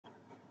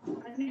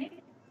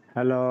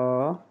Hello.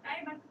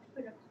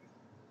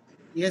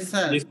 Yes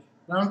sir.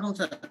 আসসালামু আলাইকুম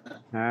sir.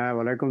 হ্যাঁ,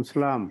 ওয়ালাইকুম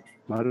সালাম।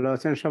 ভালো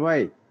আছেন সবাই?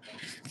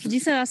 জি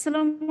স্যার,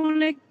 আসসালামু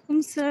আলাইকুম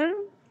স্যার।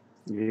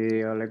 জি,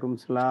 ওয়ালাইকুম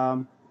সালাম।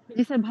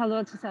 জি স্যার, ভালো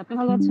আছি স্যার। আপনি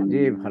ভালো আছেন?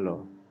 জি, ভালো।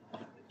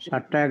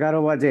 7:11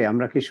 বাজে।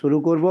 আমরা কি শুরু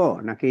করব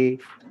নাকি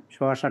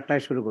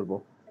 7:15 শুরু করব?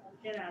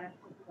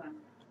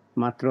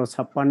 মাত্র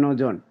 56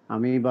 জন,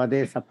 আমি বাদে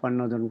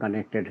 56 জন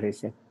কানেক্টেড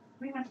হয়েছে।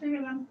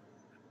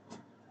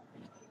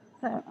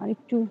 স্যার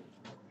আরেকটু।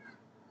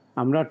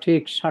 আমরা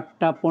ঠিক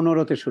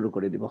 7:15 শুরু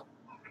করে দিব।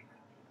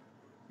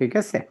 ঠিক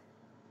আছে?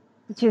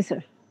 জি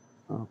স্যার।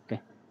 ওকে।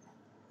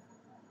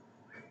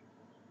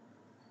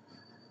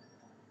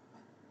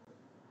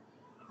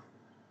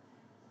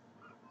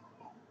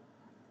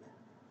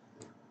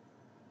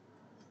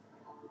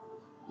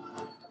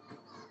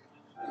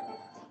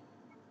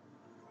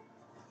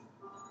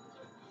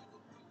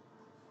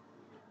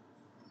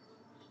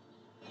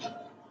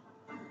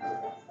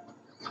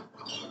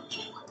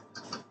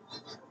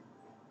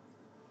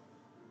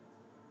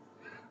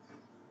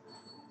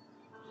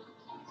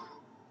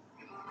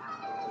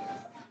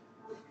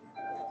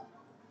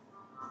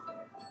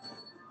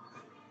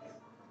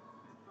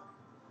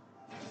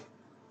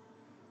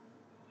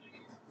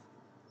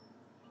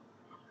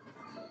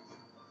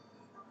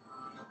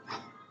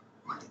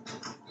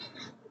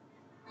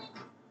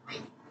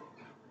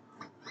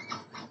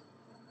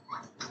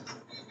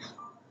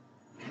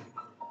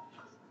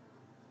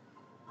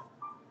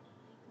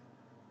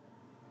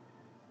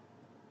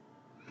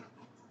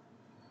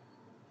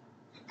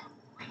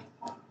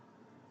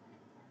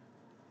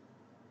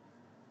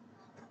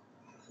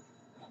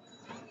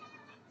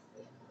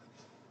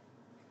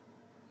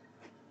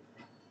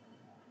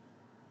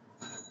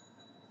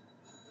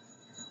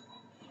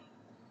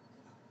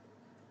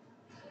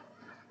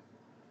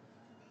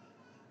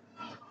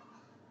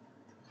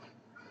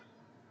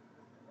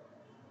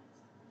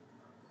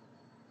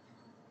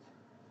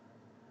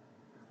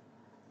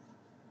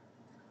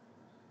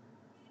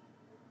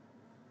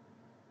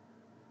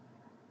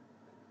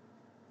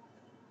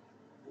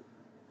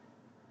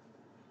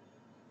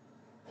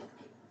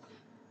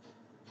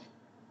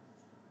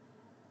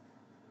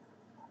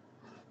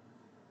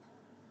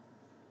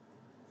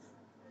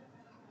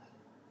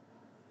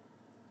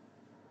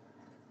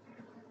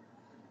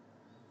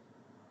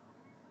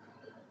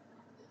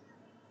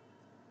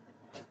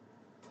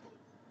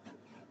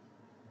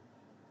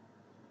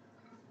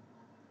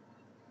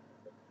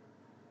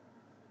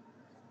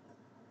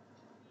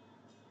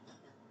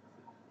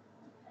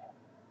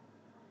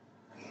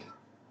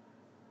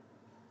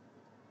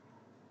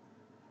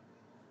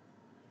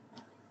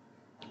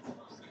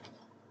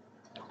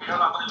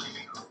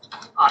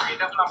 আর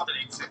এটা হলো আমাদের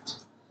এক্সেট।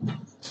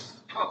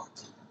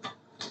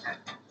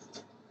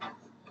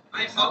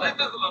 ভাই সবাই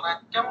তো হলো না,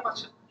 কেমন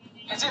আছেন?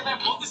 আচ্ছা ভাই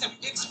বলতেছি, আমি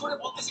টেক্সট করে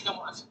বলতেছি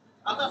কেমন আছেন।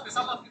 আল্লাহ হাফেজ,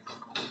 আল্লাহ হাফেজ।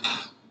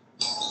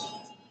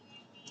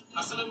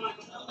 আসসালামু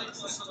আলাইকুম।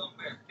 ওয়ালাইকুম আসসালাম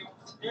ভাই, কেমন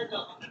আছেন? এই তো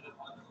আলহামদুলিল্লাহ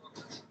ভালো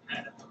আছি।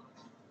 হ্যাঁ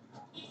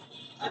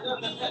আচ্ছা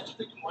ভাই,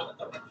 আজকে একটু মজা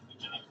করব,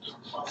 দুজনে একটু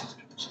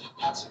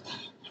আচ্ছা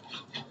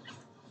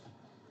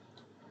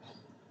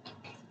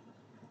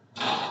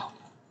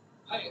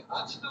ভাই,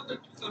 আজকাল তো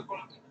একটু ফিল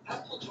করেন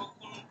এত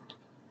যখন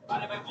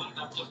মানে ভাই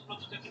বলতাম যখন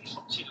প্রতিটা জিনিস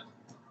সব ছিল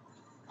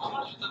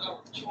আমার জুতাটা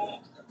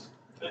চমৎকার।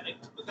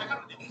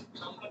 দেখানো দেখি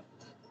সামনে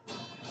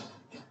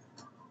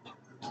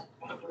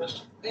মনে করে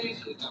আসছে এই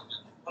যে এটা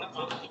অনেক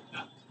ভালো ঠিক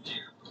না যে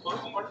বড়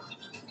কোম্পানি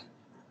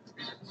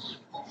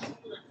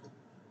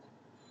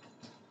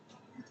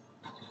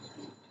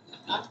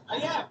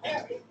আইয়া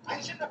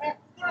আইসেন না ভাই,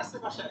 কুকুর আছে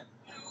বাসায়।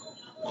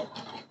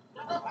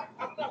 দাদা ভাই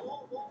আমরা ও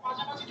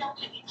মাঝে মাঝে কেমন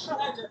হিংসা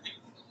হয়ে যায়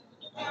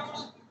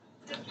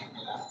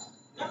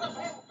দাদা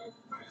ভাই,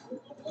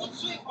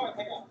 উৎসুক হয়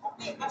ভাইয়া।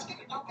 আপনি আজকে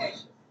কি কাউকে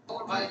এসে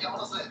আমার ভাই কেমন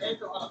আছে? এই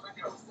তো ভালো, ভাই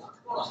কেমন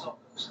আছে?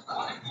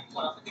 অনেকদিন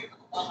পর আপনি দেখে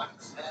খুব ভালো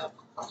লাগছে।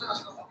 আপনার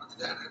আসলে আপনাদের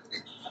দেখা দেখতে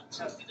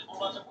আচ্ছা দিতে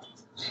বলা যাবে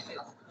জি ভাই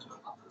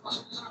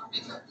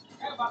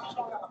হ্যাঁ বাবা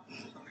সবাই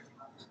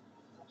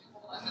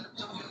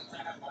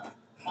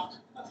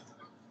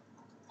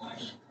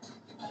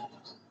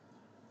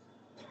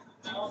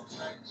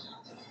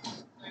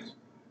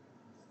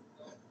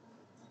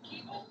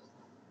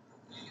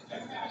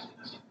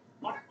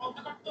অনেক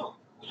অন্ধকার তো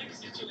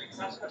ইলেকট্রিসিটি চলে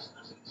গেছে। আসলে আসলে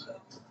আসলে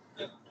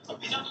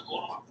বিজাত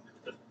গরম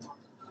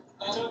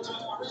আচ্ছা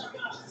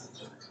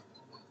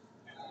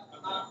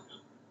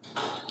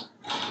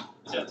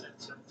আচ্ছা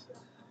আচ্ছা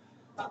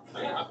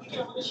ভাইয়া আপনি কি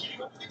আমাদের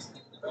সিঁড়িঘর দেখছেন?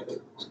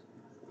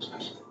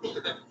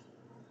 দেখতে দেন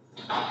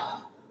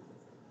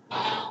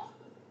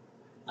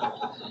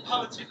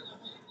ভালো ছিল।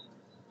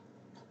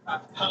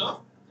 হ্যালো,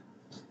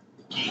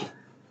 কি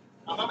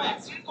আমার বাবা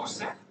অ্যাক্সিডেন্ট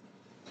করছে?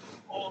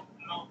 ও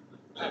নো,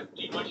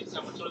 ইমার্জেন্সি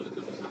আমার চলে যেতে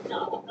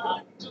হবে।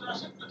 চলে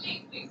আসেন তো।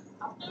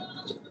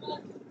 আপনারা ছোটবেলা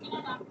কেনা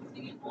নাম করতে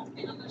গিয়ে কোন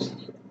কেনা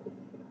আসেনি?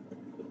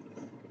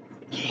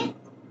 কি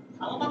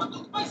আমার বাবা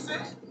দুধ পাইছে?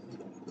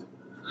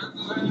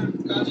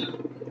 কাজে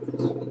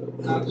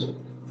কাজ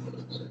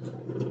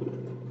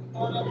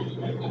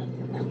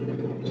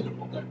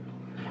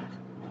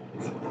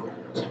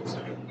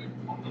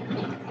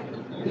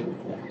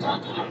হ্যালো,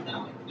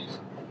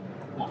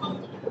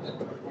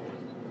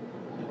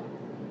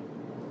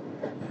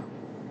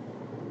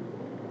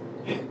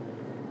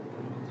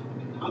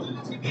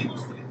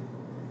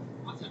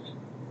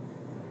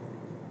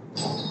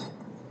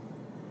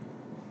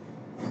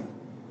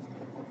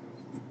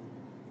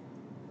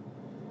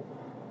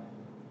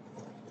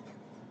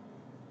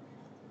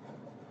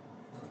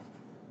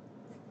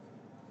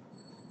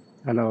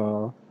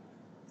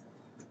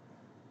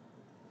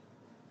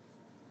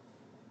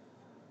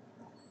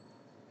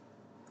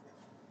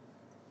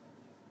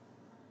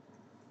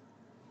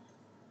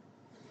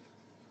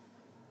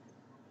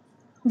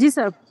 জি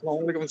স্যার।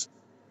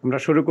 আমরা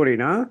শুরু করি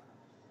না?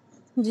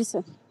 জি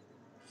স্যার।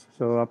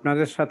 তো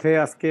আপনাদের সাথে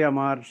আজকে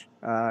আমার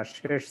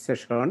শেষ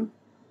সেশন।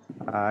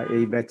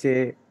 এই ব্যাচে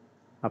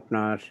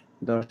আপনার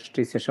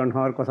 10টি সেশন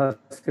হওয়ার কথা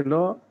ছিল,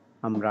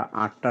 আমরা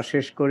 8টা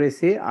শেষ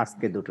করেছি,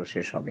 আজকে 2টো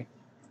শেষ হবে।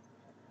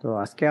 তো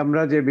আজকে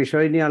আমরা যে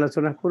বিষয় নিয়ে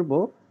আলোচনা করব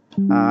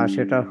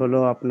সেটা হলো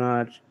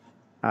আপনার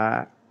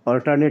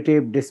অল্টারনেটিভ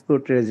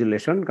ডিসপিউট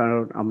রেজুলেশন।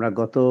 কারণ আমরা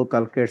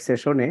গতকালকের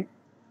সেশনে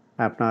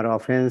আপনার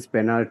অফেন্স,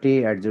 পেনাল্টি,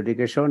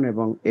 অ্যাডজুডিকেশন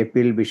এবং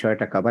এপিল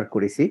বিষয়টা কভার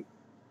করেছি।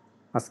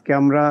 আজকে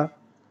আমরা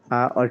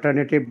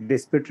অল্টারনেটিভ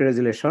ডিসপিউট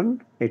রেজুলেশন,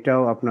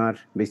 এটাও আপনার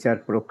বিচার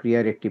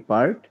প্রক্রিয়ার একটি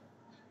পার্ট,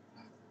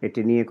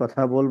 এটি নিয়ে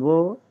কথা বলবো।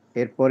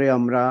 এরপরে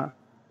আমরা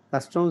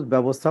কাস্টমস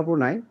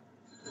ব্যবস্থাপনায়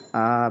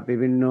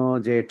বিভিন্ন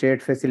যে ট্রেড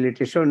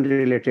ফ্যাসিলিটেশন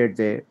রিলেটেড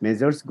যে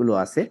মেজার্সগুলো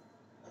আছে,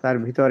 তার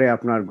ভিতরে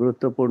আপনার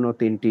গুরুত্বপূর্ণ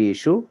 3টি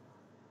ইস্যু,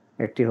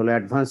 একটি হলো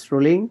অ্যাডভান্স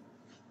রুলিং,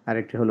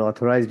 আরেকটি হলো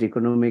অথরাইজড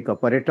ইকোনমিক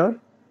অপারেটর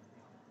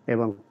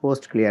এবং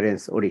পোস্ট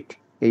ক্লিয়ারেন্স অডিট।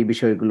 এই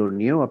বিষয়গুলো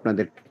নিয়েও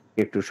আপনাদের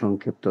একটু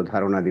সংক্ষিপ্ত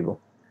ধারণা দিব।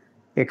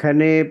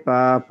 এখানে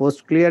পোস্ট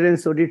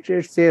ক্লিয়ারেন্স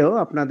অডিটের চেয়েও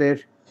আপনাদের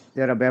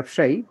যারা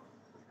ব্যবসায়ী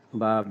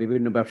বা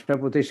বিভিন্ন ব্যবসা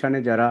প্রতিষ্ঠানে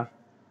যারা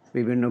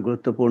বিভিন্ন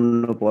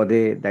গুরুত্বপূর্ণ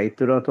পদে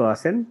দায়িত্বরত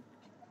আছেন,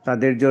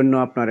 তাদের জন্য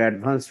আপনার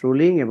অ্যাডভান্স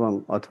রুলিং এবং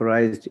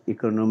অথরাইজড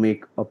ইকোনমিক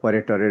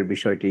অপারেটরের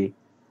বিষয়টি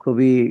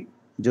খুবই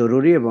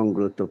জরুরি এবং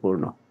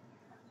গুরুত্বপূর্ণ।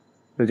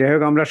 তো যাই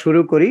হোক, আমরা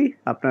শুরু করি।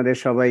 আপনাদের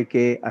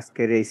সবাইকে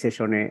আজকের এই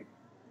সেশনে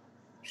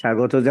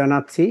স্বাগত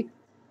জানাচ্ছি।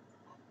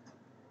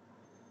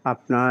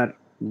 আপনার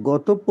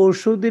গত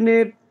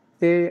পরশুদিনের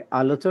যে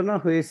আলোচনা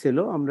হয়েছিল,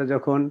 আমরা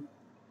যখন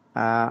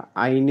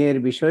আইনের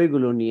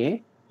বিষয়গুলো নিয়ে,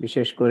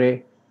 বিশেষ করে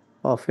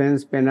অফেন্স,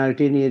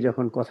 পেনাল্টি নিয়ে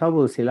যখন কথা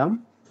বলছিলাম,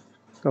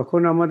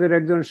 তখন আমাদের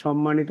একজন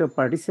সম্মানিত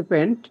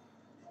পার্টিসিপেন্ট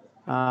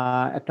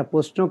একটা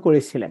প্রশ্ন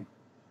করেছিলেন।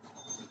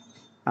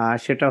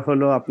 সেটা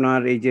হলো আপনার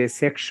এই যে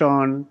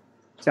সেকশন,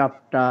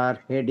 চ্যাপ্টার,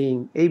 হেডিং,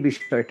 এই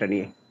বিষয়টা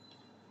নিয়ে।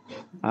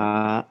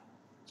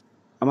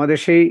 আমাদের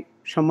সেই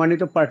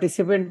সম্মানিত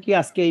পার্টিসিপেন্ট কি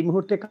আজকে এই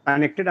মুহূর্তে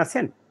কানেক্টেড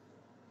আছেন?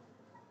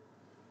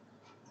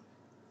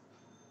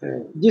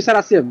 জি স্যার,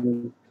 আছি।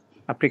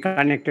 আপনি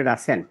কানেক্টেড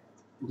আছেন?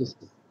 জি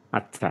স্যার।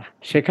 আচ্ছা,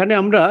 সেখানে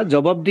আমরা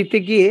জবাব দিতে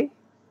গিয়ে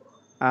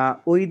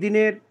ওই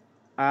দিনের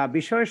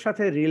বিষয়ের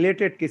সাথে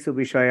রিলেটেড কিছু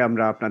বিষয়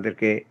আমরা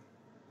আপনাদেরকে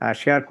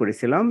শেয়ার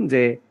করেছিলাম,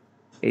 যে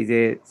এই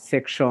যে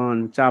সেকশন,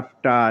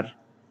 চ্যাপ্টার,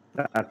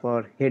 তারপর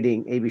হেডিং,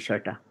 এই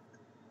বিষয়টা।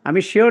 আমি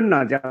শিওর না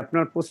যে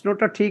আপনার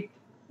প্রশ্নটা ঠিক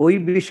ওই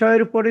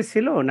বিষয়ের উপরে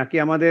ছিল নাকি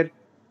আমাদের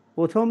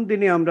প্রথম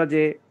দিনে আমরা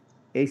যে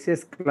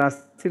এইচএস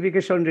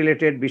ক্লাসিফিকেশন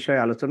রিলেটেড বিষয়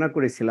আলোচনা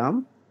করেছিলাম,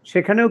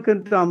 সেখানেও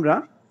কিন্তু আমরা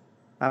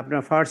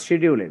আপনার ফার্স্ট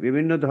শিডিউলে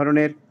বিভিন্ন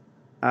ধরনের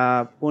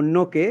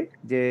পণ্যকে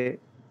যে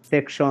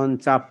সেকশন,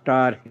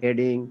 চ্যাপ্টার,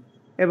 হেডিং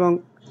এবং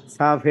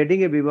সাব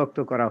হেডিংয়ে বিভক্ত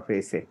করা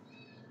হয়েছে।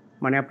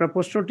 মানে আপনার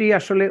প্রশ্নটি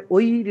আসলে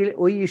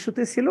ওই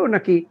ইস্যুতে ছিল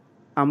নাকি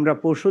আমরা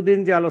পরশুদিন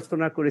যে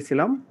আলোচনা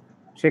করেছিলাম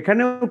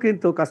সেখানেও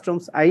কিন্তু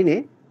কাস্টমস আইনে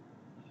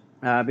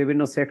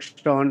বিভিন্ন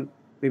সেকশন,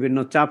 বিভিন্ন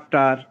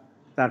চ্যাপ্টার,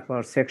 তারপর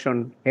সেকশন,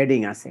 হেডিং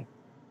আছে।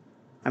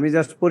 আমি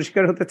জাস্ট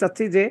পরিষ্কার হতে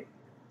চাচ্ছি যে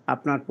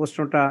আপনার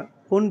প্রশ্নটা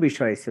কোন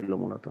বিষয়ে ছিল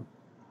মূলত।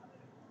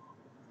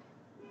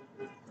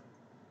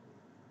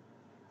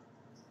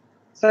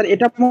 স্যার,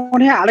 এটা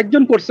মনে হয়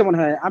আরেকজন করছে মনে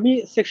হয়, আমি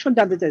সেকশন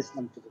জানতে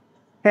চাইছিলাম।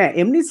 হ্যাঁ,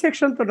 এমনি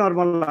সেকশন তো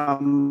নরমাল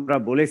আমরা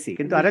বলেছি,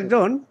 কিন্তু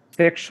আরেকজন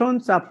সেকশন,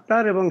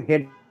 চ্যাপ্টার এবং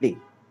হেডিং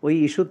ওই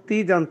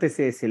ইস্যুতেই জানতে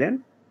চেয়েছিলেন।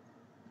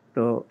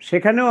 তো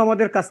সেখানেও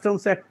আমাদের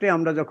কাস্টমস অ্যাক্টে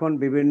আমরা যখন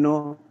বিভিন্ন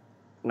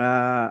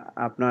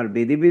আপনার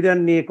বিধিবিধান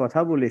নিয়ে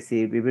কথা বলেছি,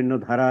 বিভিন্ন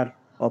ধারার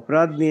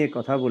অপরাধ নিয়ে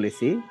কথা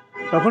বলেছি,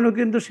 তখনও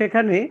কিন্তু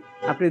সেখানে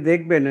আপনি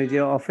দেখবেন ওই যে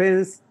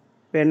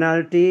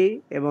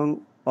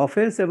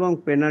অফেন্স এবং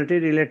পেনাল্টি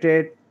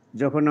রিলেটেড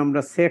যখন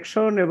আমরা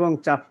সেকশন এবং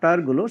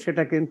চ্যাপ্টারগুলো,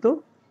 সেটা কিন্তু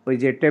ওই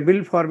যে টেবিল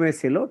ফর্মে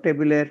ছিল,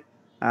 টেবিলের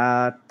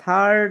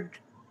থার্ড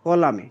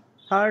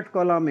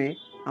কলামে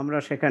আমরা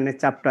সেখানে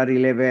চ্যাপ্টার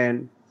 11,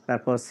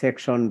 তারপর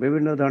সেকশন,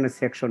 বিভিন্ন ধরনের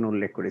সেকশন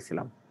উল্লেখ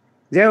করেছিলাম।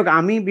 যাই হোক,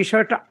 আমি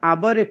বিষয়টা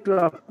আবার একটু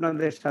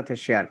আপনাদের সাথে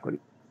শেয়ার করি।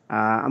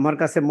 আমার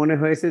কাছে মনে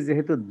হয়েছে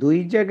যেহেতু দুই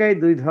জায়গায়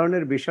দুই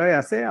ধরনের বিষয়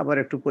আছে, আবার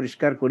একটু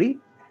পরিষ্কার করি।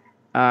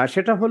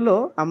 সেটা হলো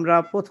আমরা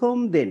প্রথম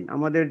দিন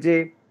আমাদের যে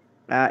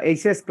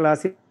এইচএস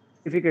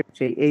ক্লাসিফিকেশন,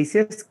 সেই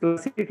এইচএস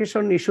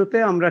ক্লাসিফিকেশন ইস্যুতে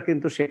আমরা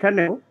কিন্তু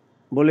সেখানেও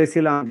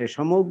বলেছিলাম যে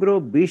সমগ্র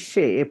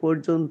বিশ্বে এ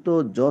পর্যন্ত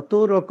যত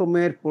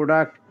রকমের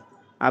প্রোডাক্ট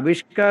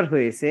আবিষ্কার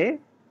হয়েছে,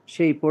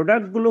 সেই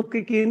প্রোডাক্টগুলোকে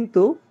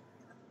কিন্তু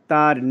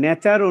তার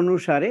নেচার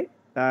অনুসারে,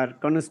 তার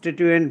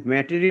কনস্টিটিউয়েন্ট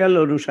ম্যাটেরিয়াল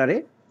অনুসারে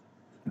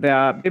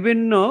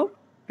বিভিন্ন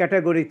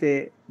ক্যাটাগরিতে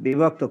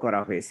বিভক্ত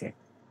করা হয়েছে।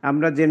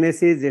 আমরা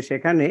জেনেছি যে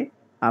সেখানে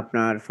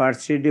আপনার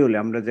ফার্স্ট শিডিউল,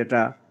 আমরা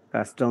যেটা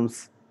কাস্টমস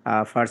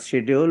ফার্স্ট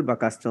শিডিউল বা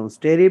কাস্টমস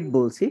ট্যারিফ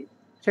বলছি,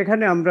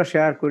 সেখানে আমরা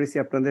শেয়ার করেছি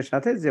আপনাদের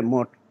সাথে যে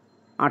মোট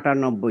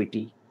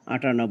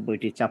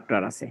 98টি চ্যাপ্টার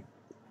আছে।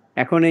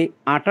 এখন এই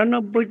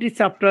 98টি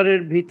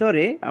চ্যাপ্টারের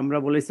ভিতরে আমরা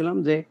বলেছিলাম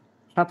যে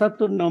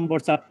 77 নম্বর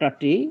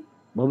চ্যাপ্টারটি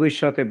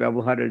ভবিষ্যতে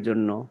ব্যবহারের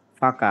জন্য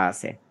ফাঁকা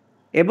আছে,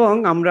 এবং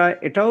আমরা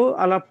এটাও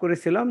আলাপ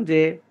করেছিলাম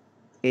যে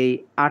এই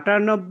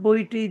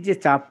 98টি যে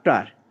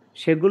চ্যাপ্টার,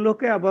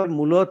 সেগুলোকে আবার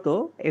মূলত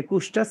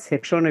 21টা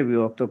সেকশনে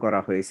বিভক্ত করা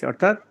হয়েছে।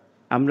 অর্থাৎ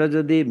আমরা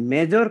যদি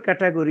মেজর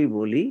ক্যাটাগরি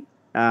বলি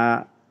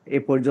এ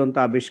পর্যন্ত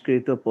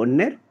আবিষ্কৃত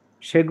পণ্যের,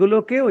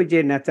 সেগুলোকে ওই যে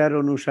নেচার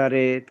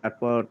অনুসারে,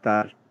 তারপর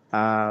তার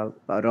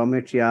র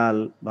মেটেরিয়াল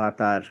বা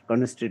তার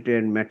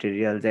কনস্টিটিউয়েন্ট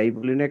ম্যাটেরিয়াল যাই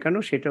বলি না কেন,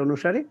 সেটা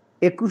অনুসারে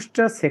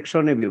 21টা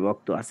সেকশনে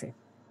বিভক্ত আছে,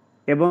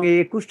 এবং এই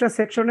 21টা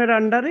সেকশনের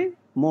আন্ডারে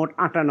মোট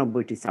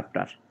 98টি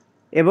চ্যাপ্টার।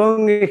 এবং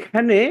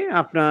এখানে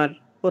আপনার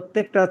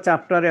প্রত্যেকটা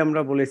চ্যাপ্টারে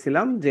আমরা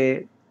বলেছিলাম যে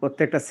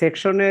প্রত্যেকটা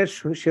সেকশনের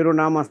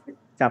শিরোনাম আছে,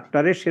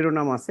 চ্যাপ্টারের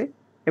শিরোনাম আছে,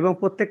 এবং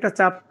প্রত্যেকটা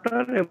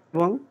চ্যাপ্টার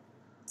এবং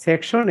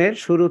সেকশনের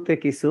শুরুতে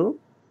কিছু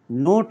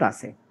নোট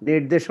আছে,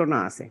 নির্দেশনা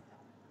আছে,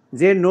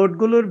 যে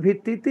নোটগুলোর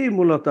ভিত্তিতেই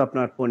মূলত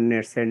আপনার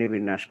পণ্যের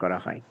শ্রেণীবিন্যাস করা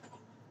হয়।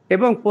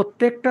 এবং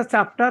প্রত্যেকটা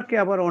চ্যাপ্টারকে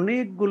আবার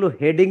অনেকগুলো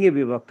হেডিংয়ে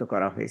বিভক্ত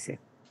করা হয়েছে।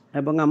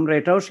 এবং আমরা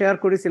এটাও শেয়ার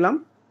করেছিলাম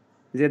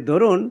যে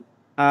ধরুন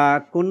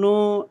কোনো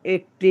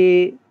একটি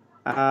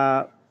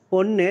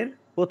পণ্যের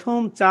প্রথম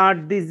 4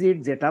 ডিজিট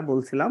যেটা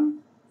বলছিলাম,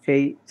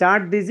 সেই 4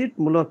 ডিজিট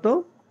মূলত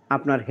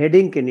আপনার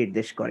হেডিংকে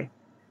নির্দেশ করে,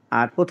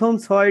 আর প্রথম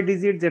 6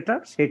 ডিজিট যেটা,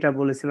 সেটা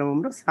বলেছিলাম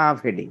আমরা সাব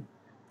হেডিং,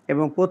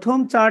 এবং প্রথম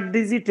 4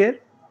 ডিজিটের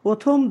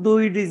প্রথম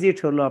 2 ডিজিট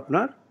হলো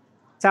আপনার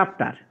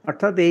চ্যাপ্টার,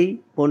 অর্থাৎ এই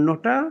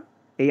পণ্যটা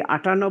এই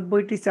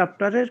 98টি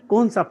চ্যাপ্টারের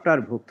কোন চ্যাপ্টার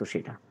ভুক্ত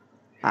সেটা,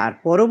 আর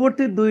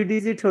পরবর্তী 2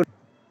 ডিজিট হলো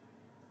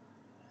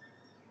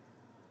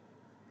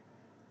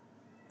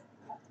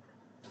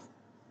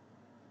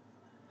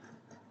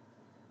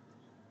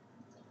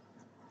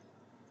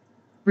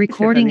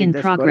Recording in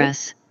progress.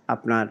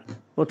 আপনার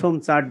প্রথম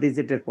 4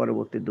 ডিজিটের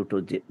পরবর্তী 2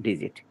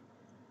 ডিজিট।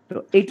 তো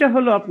এইটা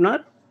হলো আপনার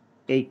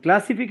এই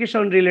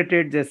ক্লাসিফিকেশন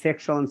রিলেটেড যে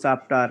সেকশন,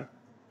 চ্যাপ্টার,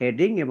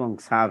 হেডিং এবং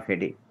সাব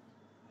হেডিং।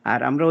 আর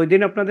আমরা ওই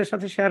দিন আপনাদের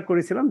সাথে শেয়ার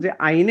করেছিলাম যে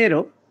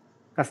আইনেরও,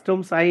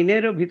 কাস্টমস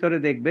আইনেরও ভিতরে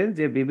দেখবেন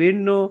যে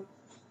বিভিন্ন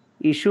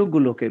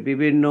ইস্যুগুলোকে,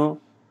 বিভিন্ন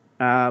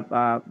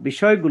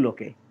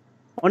বিষয়গুলোকে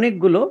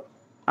অনেকগুলো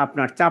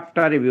আপনার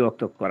চ্যাপ্টারে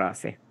বিভক্ত করা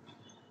আছে,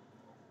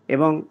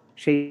 এবং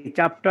সেই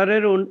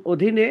চ্যাপ্টারের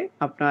অধীনে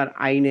আপনার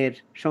আইনের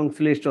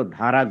সংশ্লিষ্ট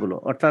ধারাগুলো,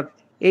 অর্থাৎ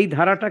এই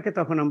ধারাটাকে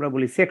তখন আমরা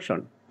বলি সেকশন।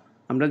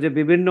 আমরা যে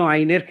বিভিন্ন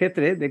আইনের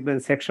ক্ষেত্রে দেখবেন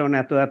সেকশন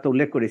এত এত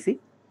উল্লেখ করেছি,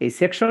 এই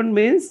সেকশন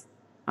মিনস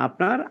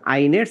আপনার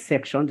আইনের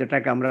সেকশন,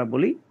 যেটাকে আমরা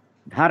বলি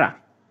ধারা,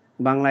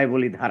 বাংলায়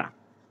বলি ধারা।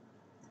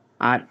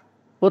 আর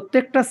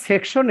প্রত্যেকটা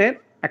সেকশনের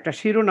একটা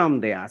শিরোনাম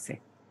দেয়া আছে,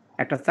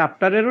 একটা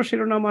চ্যাপ্টারেরও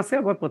শিরোনাম আছে,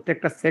 আবার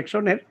প্রত্যেকটা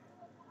সেকশনের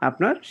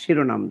আপনার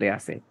শিরোনাম দেয়া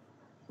আছে,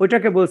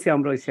 ওইটাকে বলছি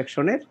আমরা ওই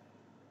সেকশনের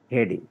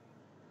হেডিং।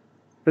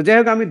 তো যাই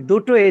হোক, আমি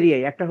দুটো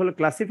এরিয়ায়, একটা হলো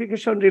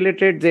ক্লাসিফিকেশন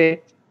রিলেটেড যে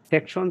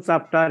section,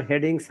 chapter,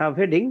 heading, sub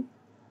heading,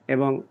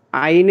 এবং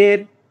আইনের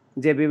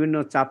যে বিভিন্ন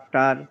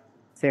চ্যাপ্টার,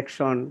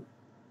 সেকশন,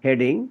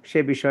 হেডিং, সে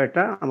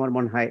বিষয়টা আমার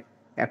মনে হয়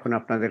এখন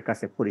আপনাদের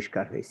কাছে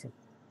পরিষ্কার হয়েছে।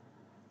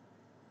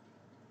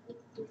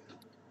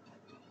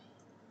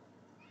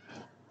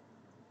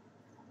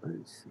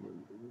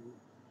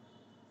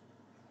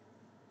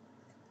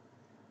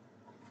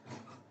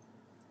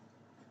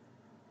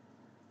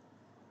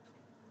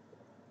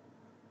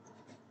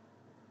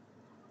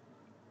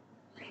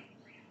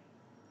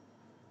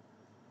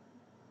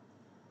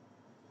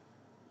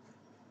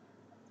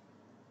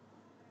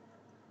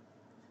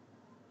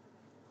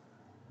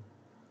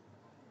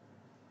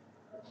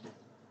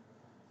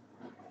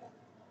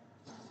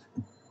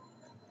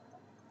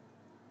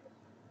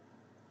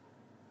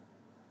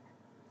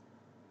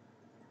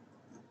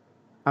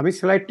 আমি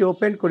স্লাইডটি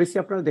ওপেন করেছি,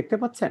 আপনারা দেখতে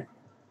পাচ্ছেন?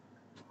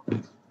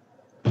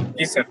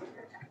 জি স্যার।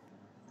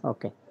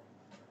 ওকে,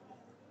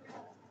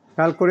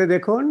 খেয়াল করে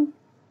দেখুন,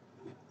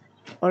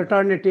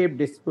 অল্টারনেটিভ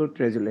ডিসপিউট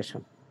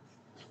রেজুলেশন,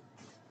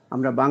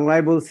 আমরা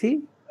বাংলায় বলছি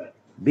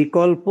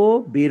বিকল্প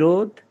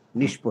বিরোধ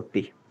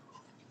নিষ্পত্তি।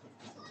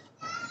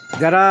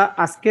 যারা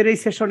আজকের এই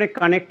সেশনে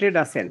কানেক্টেড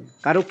আছেন,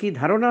 কারো কি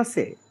ধারণা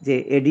আছে যে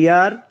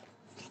এডিআর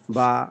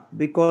বা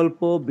বিকল্প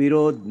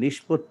বিরোধ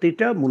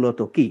নিষ্পত্তিটা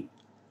মূলত কি?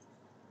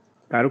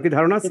 কারো কি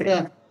ধারণা আছে?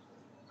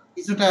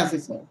 কিছুটা আছে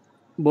স্যার।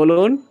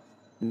 বলুন,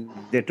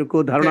 যেটুকু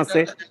ধারণা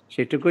আছে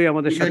সেটুকুই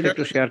আমাদের সাথে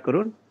একটু শেয়ার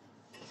করুন।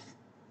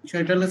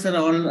 বিষয়টা হলো স্যার,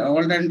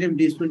 অল্টারনেটিভ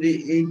ডিসপিউট,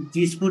 এই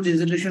ডিসপিউট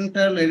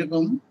রেজুলেশনটা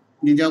এরকম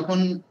যে যখন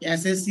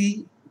এসএসসি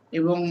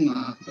এবং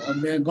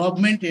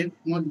গভর্নমেন্টের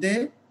মধ্যে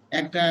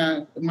একটা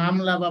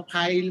মামলা বা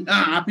ফাইল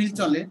আপিল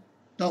চলে,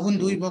 তখন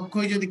দুই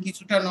পক্ষই যদি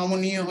কিছুটা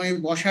নমনীয় হয়ে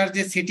বসার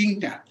যে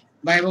সেটিংটা,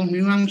 বা এবং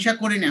মীমাংসা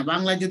করে নেওয়া,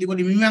 বাংলায় যদি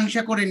বলি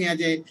মীমাংসা করে নেওয়া,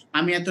 যে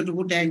আমি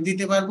এতটুকু ট্যাক্স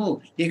দিতে পারবো।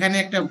 এখানে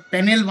একটা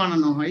প্যানেল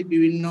বানানো হয়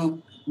বিভিন্ন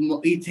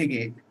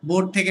থেকে,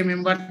 বোর্ড থেকে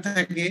মেম্বার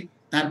থাকে,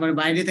 তারপরে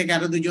বাইরে থেকে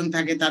আরো দুজন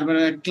থাকে, তারপরে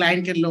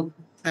ক্লায়েন্টের লোক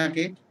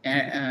থাকে,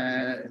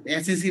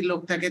 এসএসসির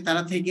লোক থাকে,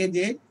 তারা থেকে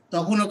যে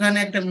তখন ওখানে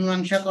একটা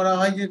মীমাংসা করা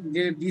হয়, যে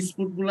যে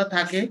ডিসপুট গুলো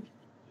থাকে,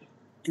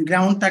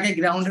 গ্রাউন্ড থাকে,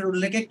 গ্রাউন্ডের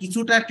উল্লেখে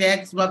কিছুটা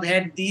ট্যাক্স বা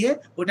ভ্যাট দিয়ে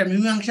ওটা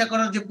মীমাংসা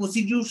করার যে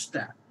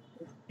প্রসিডিউরটা,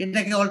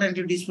 এটাকে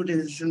অল্টারনেটিভ ডিসপুট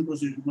রেজলিউশন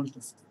প্রসিডিউর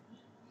বলতেছে।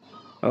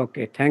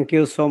 ওকে, thank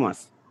you so much,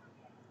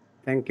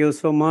 thank you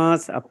so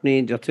much. আপনি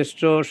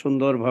যথেষ্ট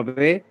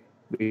সুন্দরভাবে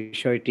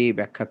বিষয়টি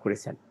ব্যাখ্যা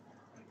করেছেন।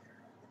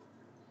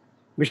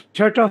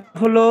 বিষয়টা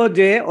হলো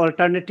যে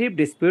অল্টারনেটিভ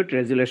ডিসপিউট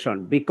রেজুলেশন,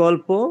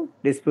 বিকল্প,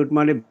 ডিসপিউট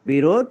মানে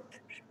বিরোধ,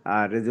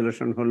 আর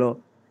রেজুলেশন হলো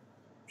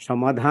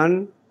সমাধান,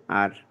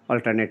 আর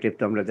অল্টারনেটিভ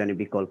তো আমরা জানি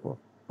বিকল্প।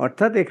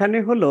 অর্থাৎ এখানে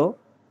হলো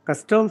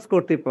কাস্টমস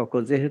কর্তৃপক্ষ,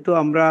 যেহেতু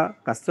আমরা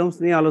কাস্টমস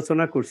নিয়ে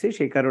আলোচনা করছি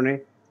সেই কারণে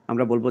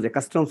আমরা বলবো যে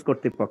কাস্টমস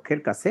কর্তৃপক্ষের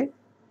কাছে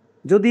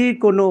যদি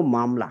কোনো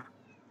মামলা,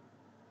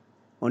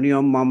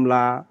 অনিয়ম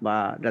মামলা বা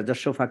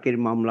রাজস্ব ফাঁকির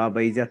মামলা বা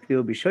এই জাতীয়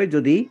বিষয়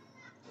যদি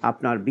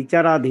আপনার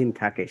বিচারাধীন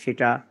থাকে,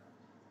 সেটা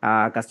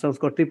কাস্টমস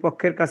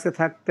কর্তৃপক্ষের কাছে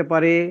থাকতে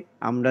পারে।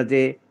 আমরা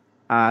যে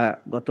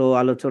গত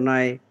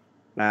আলোচনায়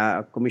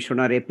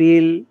কমিশনার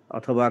এপিল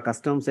অথবা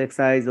কাস্টমস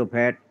এক্সাইজ ও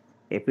ভ্যাট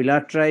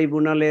এপিলার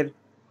ট্রাইব্যুনালের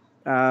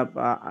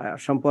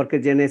সম্পর্কে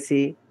জেনেছি।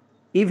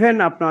 ইভেন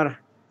আপনার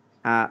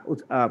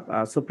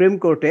সুপ্রিম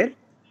কোর্টের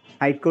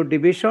হাইকোর্ট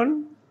ডিভিশন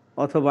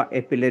অথবা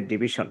এপিলের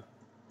ডিভিশন,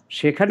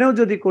 সেখানেও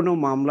যদি কোনো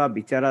মামলা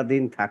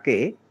বিচারাধীন থাকে,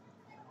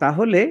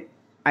 তাহলে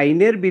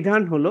আইনের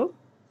বিধান হলো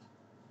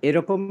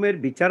এরকমের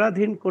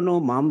বিচারাধীন কোনো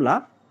মামলা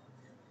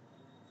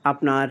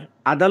আপনার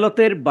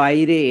আদালতের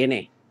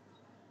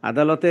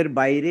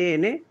বাইরে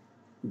এনে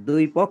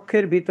দুই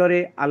পক্ষের ভিতরে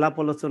আলাপ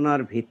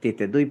আলোচনার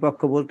ভিত্তিতে, দুই পক্ষ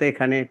বলতে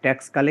এখানে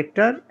tax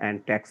collector and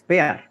tax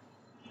payer,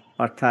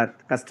 অর্থাৎ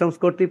কাস্টমস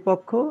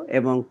কর্তৃপক্ষ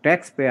এবং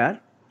ট্যাক্স পেয়ার,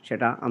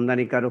 সেটা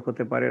আমদানিকারক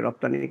হতে পারে,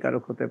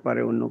 রপ্তানিকারক হতে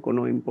পারে, অন্য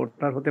কোনো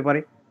ইম্পোর্টার হতে পারে,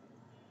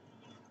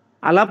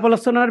 আলাপ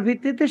আলোচনার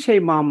ভিত্তিতে সেই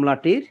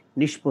মামলাটির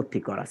নিষ্পত্তি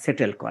করা,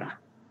 সেটেল করা,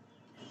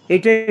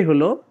 এটাই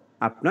হলো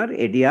আপনার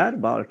এডিআর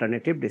বা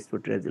অল্টারনেটিভ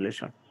ডিসপিউট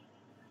রেজুলেশন।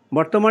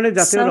 বর্তমানে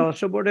জাতীয়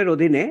রাজস্ব বোর্ডের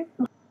অধীনে,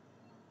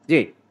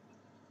 জি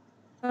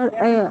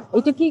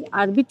এটা কি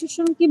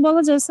আরবিট্রেশন কি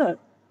বলা যায় স্যার?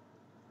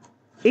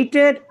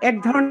 এইটার এক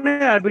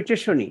ধরনের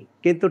আরবিট্রেশনই,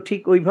 কিন্তু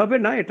ঠিক ওইভাবে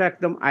না, এটা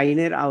একদম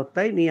আইনের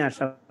আওতায় নিয়ে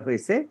আসা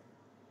হয়েছে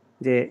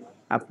যে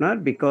আপনার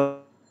বিকল্প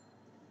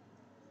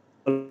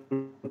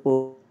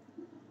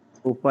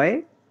উপায়ে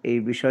এই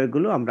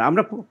বিষয়গুলো আমরা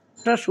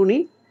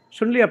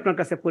শুনলে আপনার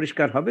কাছে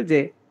পরিষ্কার হবে যে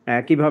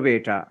কিভাবে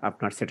এটা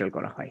আপনার সেটেল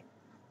করা হয়।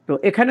 তো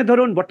এখানে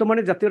ধরুন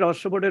বর্তমানে জাতীয়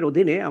রাজস্ব বোর্ডের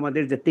অধীনে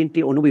আমাদের যে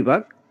 3টি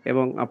অনুবিভাগ,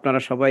 এবং আপনারা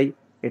সবাই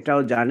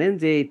এটাও জানেন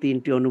যে এই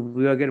 3টি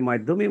অনুবিভাগের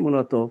মাধ্যমে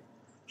মূলত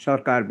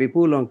সরকার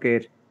বিপুল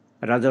অঙ্কের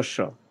রাজস্ব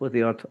প্রতি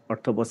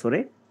অর্থ বছরে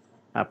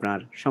আপনার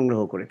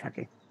সংগ্রহ করে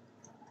থাকে।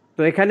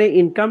 তো এখানে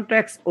ইনকাম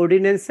ট্যাক্স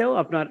অর্ডিন্যান্সেও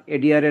আপনার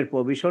এডিআর এর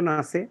প্রভিশন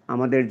আছে।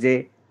 আমাদের যে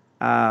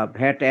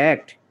VAT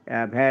act,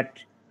 VAT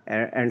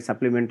and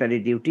supplementary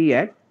duty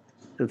act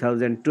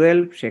 2012,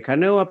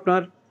 সেখানেও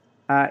আপনার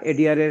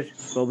এডিআর এর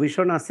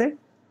প্রভিশন আছে,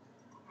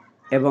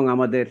 এবং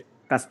আমাদের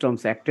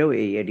কাস্টমস অ্যাক্টেও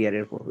এই এডিআর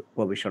এর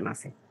প্রভিশন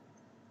আছে।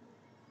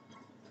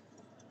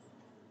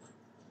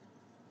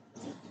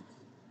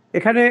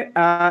 এখানে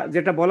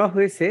যেটা বলা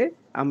হয়েছে,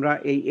 আমরা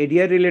এই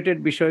এডিআর রিলেটেড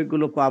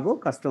বিষয়গুলো পাবো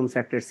কাস্টমস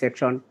অ্যাক্টের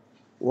সেকশন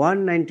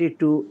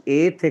 192A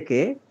থেকে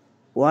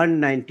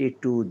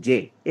 192J।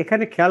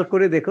 এখানে খেয়াল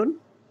করে দেখুন,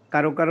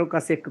 কারো কারো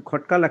কাছে একটু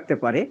খটকা লাগতে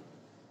পারে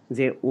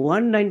যে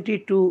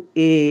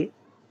 192A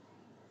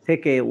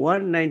থেকে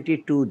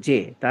 192J,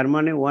 তার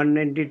মানে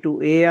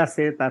 192A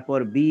আছে, তারপর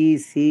B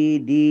C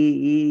D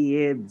E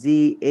F G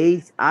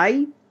H I,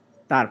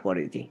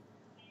 তারপরে জি।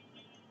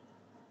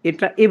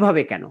 এটা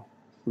এভাবে কেন?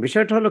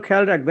 বিষয়টা হলো,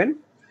 খেয়াল রাখবেন,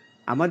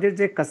 আমাদের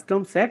যে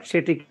কাস্টমস অ্যাক্ট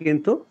সেটি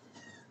কিন্তু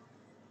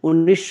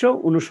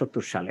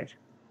 1969 সালের।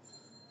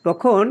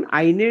 তখন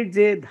আইনের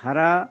যে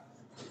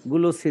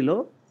ধারাগুলো ছিল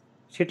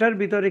সেটার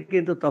ভিতরে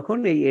কিন্তু তখন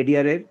এই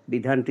এডিআর এর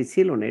বিধানটি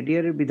ছিল না।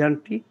 এডিআর এর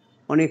বিধানটি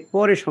অনেক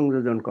পরে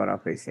সংযোজন করা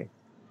হয়েছে।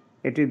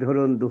 এটি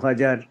ধরুন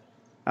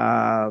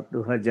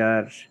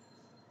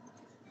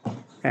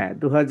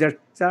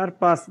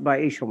 2004-5 বা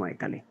এই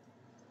সময়কালে।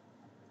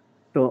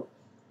 তো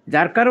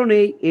যার কারণে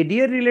এই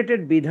এডিআর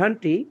রিলেটেড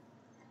বিধানটি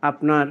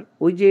আপনার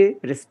ওই যে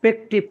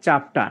রেসপেক্টিভ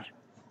চ্যাপ্টার,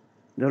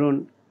 ধরুন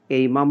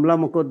এই মামলা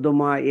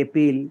মোকদ্দমা,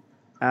 এপিল,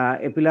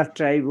 এপিলার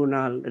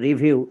ট্রাইব্যুনাল,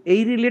 রিভিউ,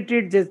 এই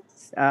রিলেটেড যে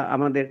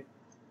আমাদের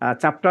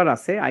চ্যাপ্টার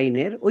আছে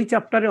আইনের, ওই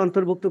চ্যাপ্টারে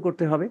অন্তর্ভুক্ত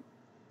করতে হবে।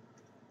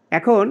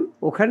 এখন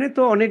ওখানে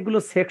তো অনেকগুলো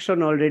সেকশন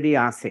অলরেডি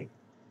আছে,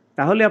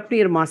 তাহলে আপনি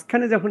এর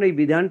মাঝখানে যখন এই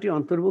বিধানটি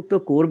অন্তর্ভুক্ত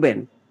করবেন,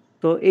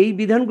 তো এই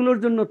বিধানগুলোর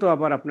জন্য তো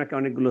আবার আপনাকে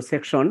অনেকগুলো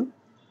সেকশন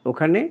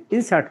ওখানে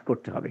ইনসার্ট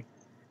করতে হবে।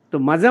 তো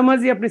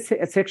মাঝামাঝি আপনি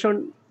সেকশন,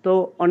 তো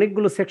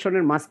অনেকগুলো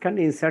সেকশনের মাঝখানে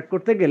ইনসার্ট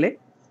করতে গেলে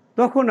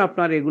তখন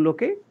আপনার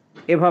এগুলোকে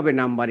এভাবে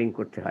নাম্বারিং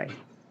করতে হয়।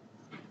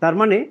 তার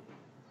মানে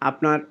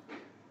আপনার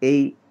এই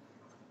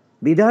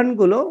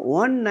বিধানগুলো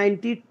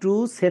 192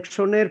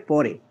 সেকশনের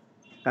পরে,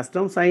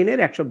 কাস্টমস আইনের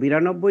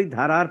 192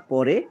 ধারার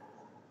পরে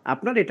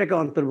আপনার এটাকে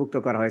অন্তর্ভুক্ত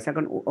করা হয়েছে।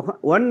 এখন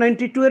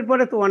 192 এর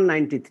পরে তো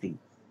 193,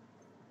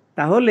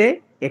 তাহলে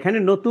এখানে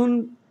নতুন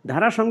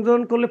ধারা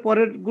সংযোজন করলে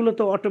পরেরগুলো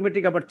তো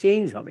অটোমেটিক আবার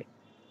চেঞ্জ হবে।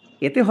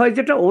 এতে হয়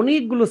যেটা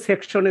অনেকগুলো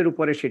সেকশনের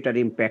উপরে সেটার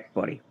ইম্প্যাক্ট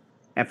পড়ে,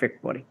 এফেক্ট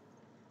পড়ে।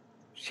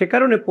 সে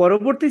কারণে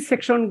পরবর্তী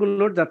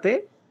সেকশনগুলোর যাতে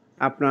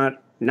আপনার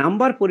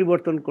নাম্বার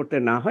পরিবর্তন করতে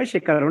না হয়, সে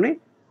কারণে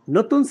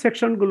নতুন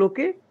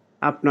সেকশনগুলোকে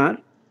আপনার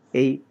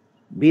এই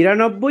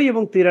 92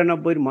 এবং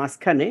 93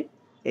 মাঝখানে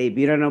এই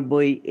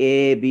 92 এ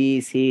বি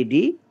সি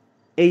ডি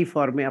এই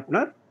ফর্মে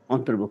আপনার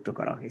অন্তর্ভুক্ত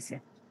করা হয়েছে।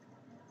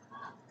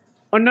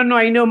 অন্যান্য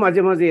আইনেও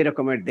মাঝে মাঝে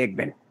এরকমের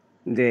দেখবেন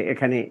যে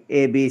এখানে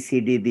এ বি সি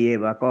ডি দিয়ে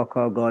বা ক খ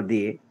গ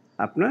দিয়ে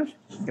আপনার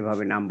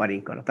এভাবে নাম্বারিং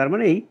করা, তার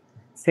মানে এই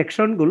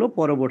সেকশনগুলো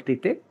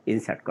পরবর্তীতে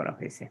ইনসার্ট করা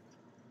হয়েছে।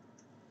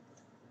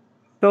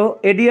 তো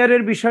এডিআর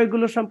এর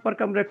বিষয়গুলো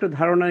সম্পর্কে আমরা একটু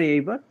ধারণা নিই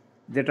এইবার,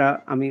 যেটা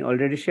আমি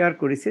অলরেডি শেয়ার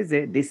করেছি যে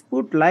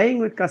dispute lying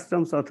with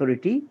customs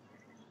authority,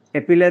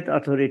 appellate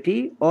authority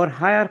or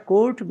higher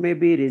court may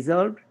be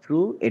resolved through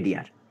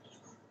ADR.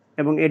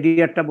 এবং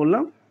এডিআরটা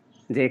বললাম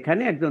যে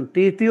এখানে একজন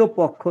তৃতীয়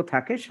পক্ষ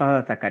থাকে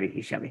সহায়তাকারী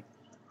হিসাবে।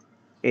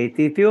 এই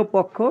তৃতীয়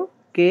পক্ষ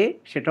কে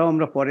সেটাও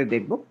আমরা পরে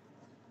দেখব।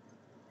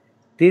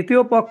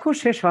 তৃতীয় পক্ষ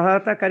সে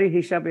সহায়তাকারী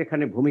হিসাবে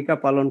এখানে ভূমিকা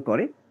পালন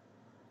করে,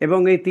 এবং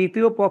এই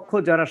তৃতীয় পক্ষ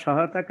যারা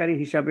সহায়তাকারী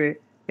হিসাবে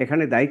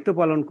এখানে দায়িত্ব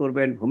পালন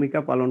করবেন, ভূমিকা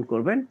পালন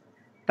করবেন,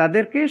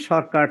 তাদেরকে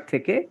সরকার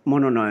থেকে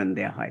মনোনয়ন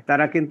দেওয়া হয়।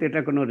 তারা কিন্তু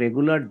এটা কোনো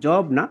রেগুলার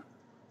জব না,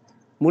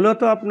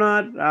 মূলত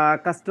আপনার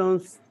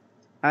কাস্টমস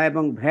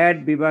এবং ভ্যাট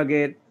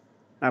বিভাগের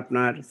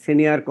আপনার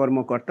সিনিয়র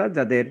কর্মকর্তা,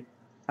 যাদের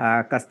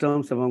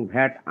কাস্টমস এবং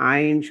ভ্যাট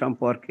আইন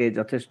সম্পর্কে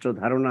যথেষ্ট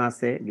ধারণা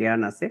আছে,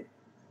 জ্ঞান আছে,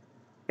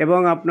 এবং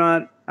আপনার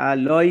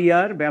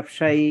লয়ার,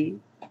 ব্যবসায়ী,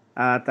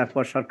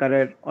 তারপর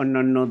সরকারের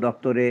অন্যান্য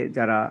দপ্তরে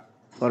যারা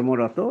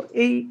কর্মরত,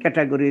 এই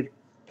ক্যাটাগরির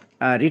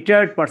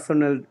রিটায়ার্ড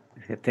পার্সোনেল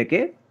থেকে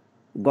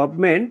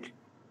গভর্নমেন্ট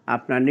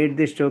আপনার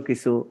নির্দিষ্ট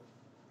কিছু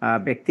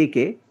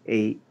ব্যক্তিকে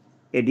এই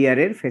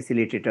এডিআরের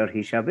ফ্যাসিলিটেটর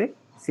হিসাবে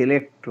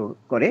সিলেক্ট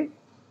করে,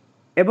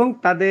 এবং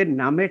তাদের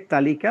নামের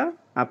তালিকা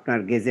আপনার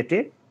গেজেটে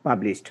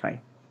পাবলিশড হয়,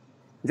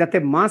 যাতে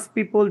মাস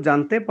পিপল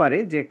জানতে পারে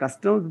যে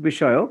কাস্টমস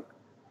বিষয়ক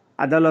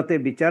আদালতে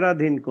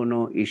বিচারাধীন কোনো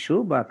ইস্যু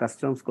বা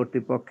কাস্টমস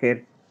কর্তৃপক্ষের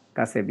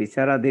কাছে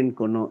বিচারাধীন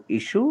কোনো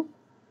ইস্যু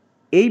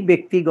এই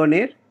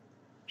ব্যক্তিগণের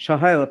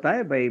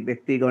সহায়তায় বা এই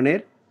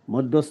ব্যক্তিগণের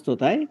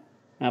মধ্যস্থতায়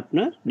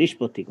আপনার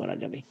নিষ্পত্তি করা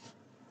যাবে।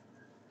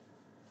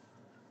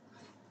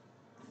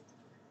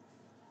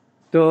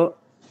 তো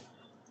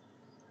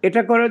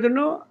এটা করার জন্য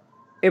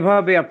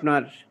এভাবে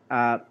আপনার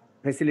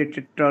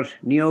ফ্যাসিলিটেটর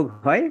নিয়োগ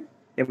হয়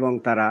এবং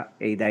তারা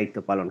এই দায়িত্ব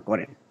পালন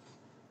করেন।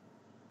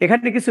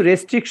 এখানে কিছু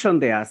রেস্ট্রিকশন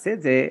দেয়া আছে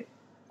যে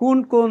কোন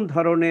কোন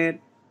ধরনের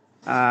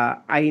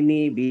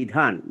আইনি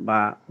বিধান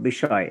বা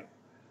বিষয়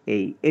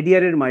এই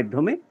এডিআরের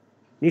মাধ্যমে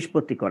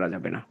নিষ্পত্তি করা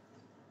যাবে না।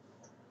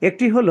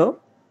 একটি হলো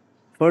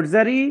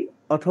ফর্জারি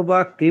অথবা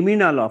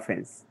ক্রিমিনাল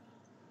অফেন্স,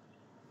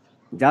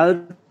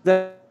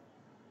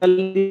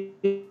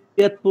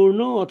 জালিয়াতপূর্ণ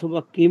অথবা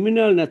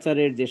ক্রিমিনাল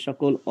নেচারের যে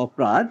সকল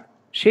অপরাধ,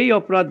 সেই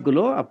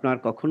অপরাধগুলো আপনার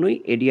কখনোই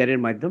এডিআরের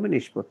মাধ্যমে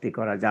নিষ্পত্তি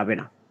করা যাবে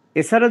না।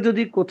 এছাড়া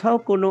যদি কোথাও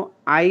কোনো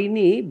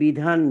আইনি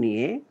বিধান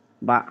নিয়ে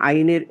বা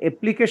আইনের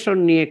অ্যাপ্লিকেশন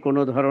নিয়ে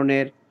কোনো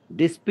ধরনের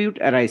ডিসপিউট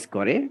অ্যারাইজ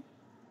করে,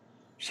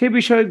 সে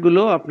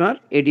বিষয়গুলো আপনার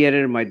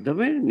এডিআরের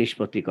মাধ্যমে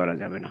নিষ্পত্তি করা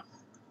যাবে না।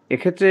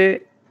 এক্ষেত্রে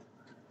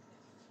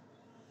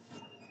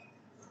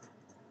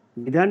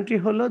বিধানটি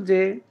হলো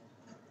যে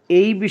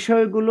এই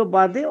বিষয়গুলো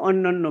বাদে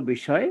অন্যান্য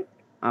বিষয়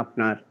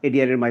আপনার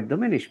এডিআরের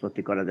মাধ্যমে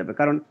নিষ্পত্তি করা যাবে,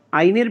 কারণ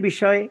আইনের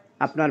বিষয়ে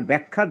আপনার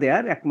ব্যাখ্যা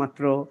দেওয়ার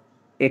একমাত্র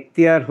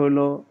এখতিয়ার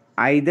হলো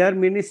either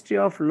ministry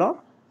of law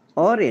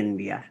or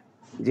NBR,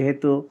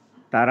 যেহেতু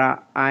তারা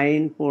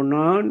আইন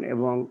প্রণয়ন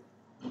এবং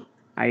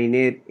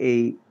আইনের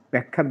এই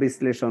ব্যাখ্যা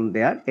বিশ্লেষণ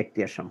দেওয়ার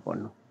এখতিয়ার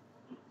সম্পন্ন।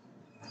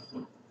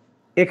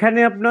 এখানে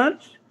আপনার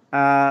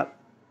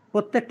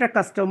প্রত্যেকটা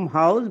কাস্টম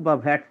হাউস বা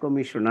ভ্যাট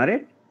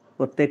কমিশনারের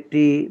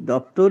প্রত্যেকটি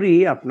দপ্তরই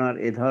আপনার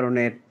এ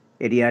ধরনের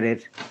এডিআরের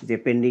যে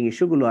পেন্ডিং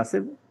ইস্যুগুলো আছে,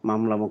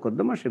 মামলা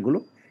মোকদ্দমা, সেগুলো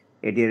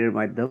এডিআরের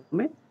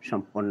মাধ্যমে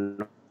সম্পন্ন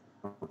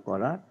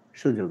করার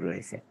সুযোগ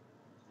রয়েছে।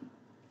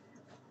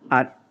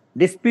 আর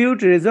dispute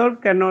resolve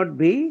cannot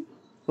B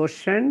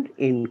কোশ্চেনড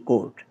in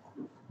court,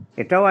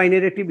 এটাও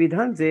আইনের একটি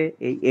বিধান যে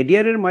এই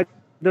এডিআরের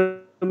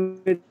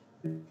মাধ্যমে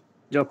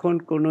যখন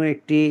কোনো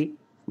একটি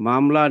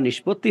মামলা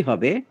নিষ্পত্তি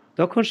হবে,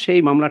 তখন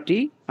সেই মামলাটি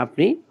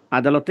আপনি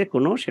আদালতে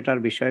কোনো সেটার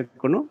বিষয়ে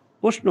কোনো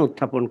প্রশ্ন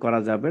উত্থাপন করা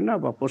যাবে না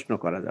বা প্রশ্ন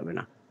করা যাবে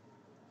না।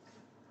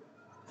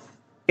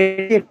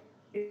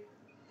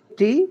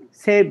 একটি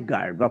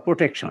সেফগার্ড বা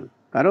প্রোটেকশন,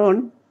 কারণ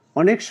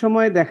অনেক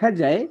সময় দেখা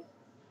যায়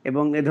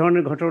এবং এ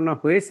ধরনের ঘটনা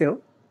হয়েছেও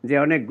যে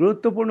অনেক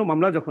গুরুত্বপূর্ণ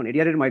মামলা যখন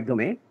এডিআরের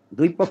মাধ্যমে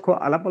দুই পক্ষ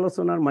আলাপ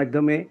আলোচনার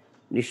মাধ্যমে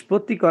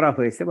নিষ্পত্তি করা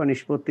হয়েছে বা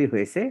নিষ্পত্তি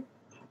হয়েছে,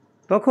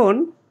 তখন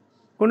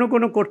কোনো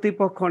কোনো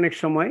কর্তৃপক্ষ অনেক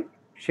সময়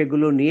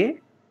সেগুলো নিয়ে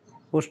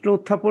প্রশ্ন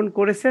উত্থাপন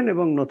করেছেন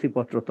এবং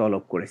নথিপত্র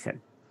তলব করেছেন।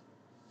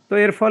 তো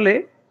এর ফলে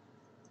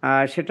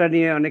সেটা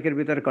নিয়ে অনেকের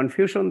ভিতরে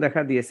কনফিউশন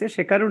দেখা দিয়েছে।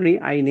 সে কারণেই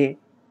আইনে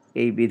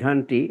এই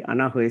বিধানটি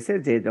আনা হয়েছে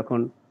যে যখন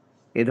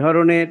এ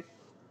ধরনের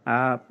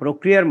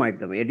প্রক্রিয়ার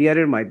মাধ্যমে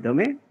এডিআরের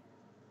মাধ্যমে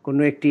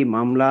কোনো একটি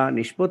মামলা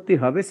নিষ্পত্তি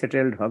হবে,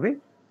 সেটেলড হবে,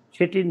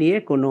 সেটি নিয়ে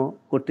কোনো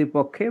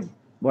কর্তৃপক্ষে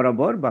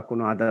বরাবর বা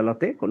কোনো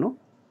আদালতে কোনো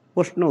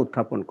প্রশ্ন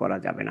উত্থাপন করা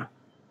যাবে না।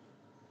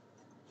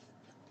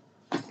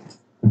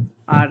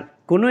 আর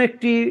কোনো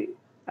একটি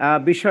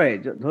বিষয়ে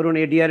ধরুন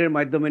এডিআরের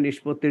মাধ্যমে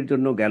নিষ্পত্তির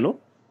জন্য গেল,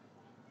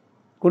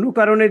 কোনো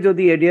কারণে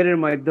যদি এডিআরের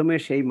মাধ্যমে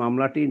সেই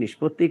মামলাটি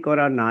নিষ্পত্তি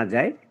করা না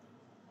যায়,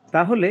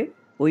 তাহলে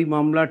ওই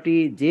মামলাটি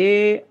যে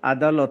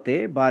আদালতে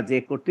বা যে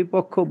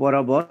কর্তৃপক্ষ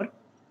বরাবর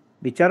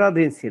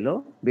বিচারাধীন ছিল,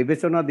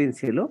 বিবেচনাধীন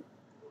ছিল,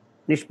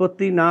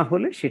 নিষ্পত্তি না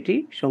হলে সেটি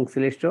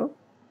সংশ্লিষ্ট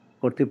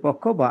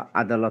কর্তৃপক্ষ বা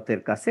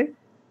আদালতের কাছে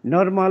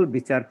নরমাল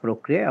বিচার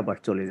প্রক্রিয়া আবার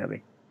চলে যাবে।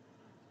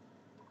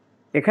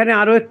 এখানে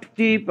আরও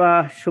একটি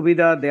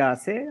সুবিধা দেয়া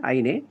আছে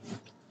আইনে,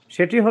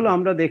 সেটি হলো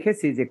আমরা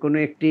দেখেছি যে কোনো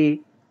একটি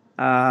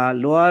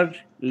লোয়ার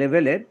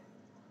লেভেলের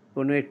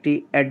কোনো একটি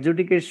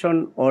অ্যাডজুডিকেশন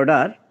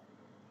অর্ডার,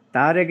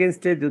 তার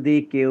এগেনস্টে যদি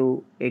কেউ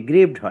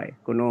এগ্রিভড হয়,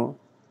 কোনো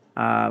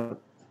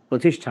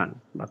প্রতিষ্ঠান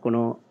বা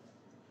কোনো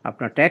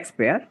আপনার ট্যাক্স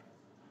পেয়ার,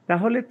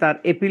 তাহলে তার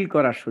এপিল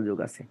করার সুযোগ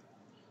আছে।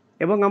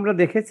 এবং আমরা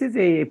দেখেছি যে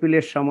এই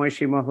এপিলের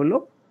সময়সীমা হলো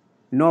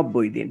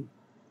 90 দিন।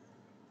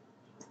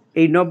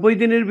 এই 90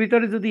 দিনের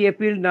ভিতরে যদি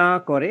এপিল না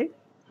করে,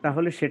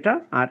 তাহলে সেটা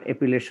আর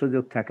এপিলের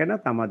সুযোগ থাকে না,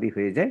 তামাদি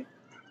হয়ে যায়।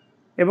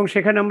 এবং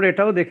সেখানে আমরা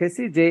এটাও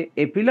দেখেছি যে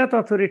এপিলাত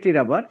অথরিটির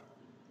আবার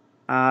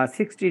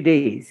 60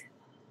 ডেইজ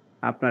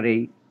আপনার এই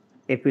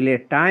এপিলের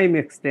টাইম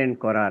এক্সটেন্ড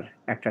করার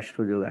একটা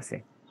সুযোগ আছে।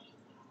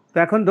 তো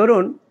এখন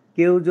ধরুন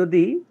কেউ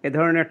যদি এ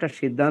ধরনের একটা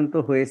সিদ্ধান্ত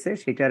হয়েছে,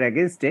 সেটার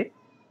এগেনস্টে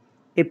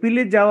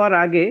এপিলে যাওয়ার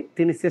আগে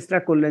তিনি চেষ্টা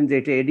করলেন যে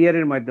এটা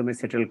এডিআরের মাধ্যমে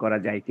সেটেল করা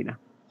যায় কিনা।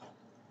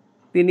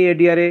 তিনি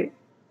এডিআরে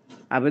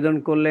আবেদন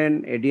করলেন,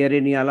 এডিআরে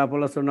নিয়ে আলাপ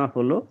আলোচনা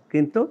হলো,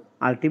 কিন্তু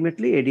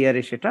আলটিমেটলি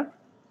এডিআরে সেটা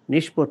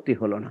নিষ্পত্তি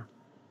হলো না।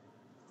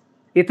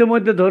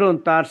 ইতিমধ্যে ধরুন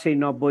তার সেই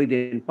 90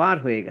 দিন পার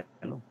হয়ে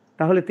গেল,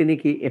 তাহলে তিনি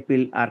কি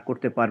এপিল আর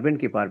করতে পারবেন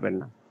কি পারবেন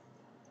না?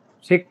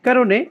 সে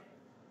কারণে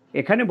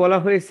এখানে বলা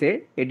হয়েছে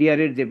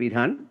এডিআরের যে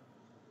বিধান,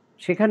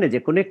 সেখানে যে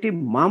কোনো একটি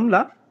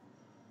মামলা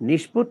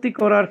নিষ্পত্তি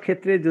করার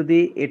ক্ষেত্রে যদি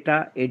এটা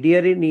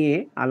এডিআরে নিয়ে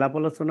আলাপ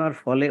আলোচনার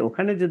ফলে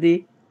ওখানে যদি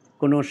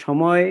কোনো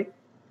সময়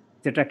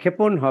যেটা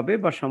ক্ষেপণ হবে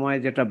বা সময়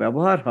যেটা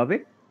ব্যবহার হবে,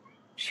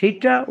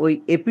 সেইটা ওই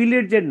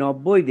এপিলের যে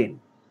 90 দিন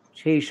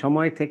সেই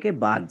সময় থেকে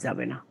বাদ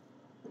যাবে না।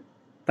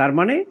 তার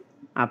মানে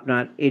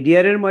আপনার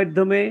এডিআরের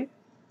মাধ্যমে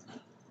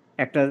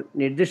একটা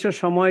নির্দিষ্ট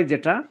সময়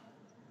যেটা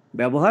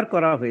ব্যবহার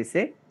করা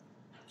হয়েছে,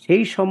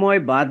 সেই সময়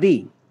বাদই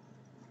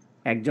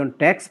একজন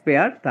ট্যাক্স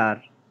পেয়ার তার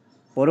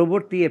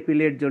পরবর্তী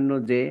এপিলের জন্য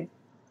যে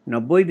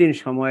 90 দিন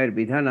সময়ের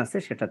বিধান আছে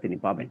সেটা তিনি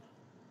পাবেন।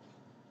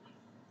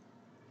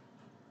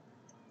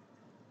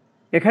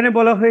 এখানে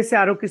বলা হয়েছে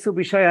আরো কিছু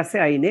বিষয় আছে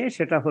আইনে,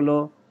 সেটা হলো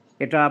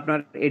এটা আপনার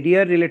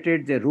এডিআর রিলেটেড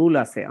যে রুল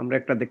আছে, আমরা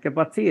একটা দেখতে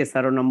পাচ্ছি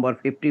এসআরও নম্বর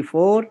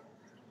 54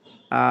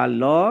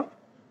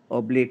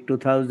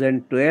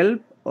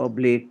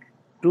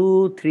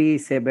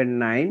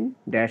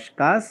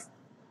 law/2012/2379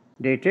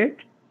 ডেটেড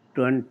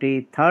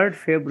 23rd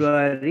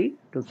February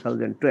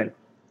 2012।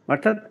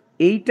 অর্থাৎ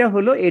এইটা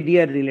হলো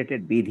এডিআর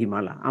রিলেটেড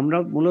বিধিমালা। আমরা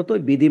মূলত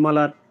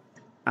বিধিমালার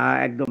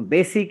একদম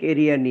বেসিক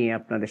এরিয়া নিয়ে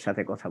আপনাদের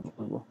সাথে কথা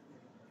বলবো।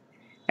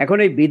 এখন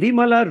এই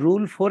বিধিমালার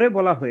রুল 4-এ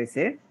বলা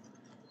হয়েছে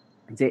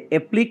যে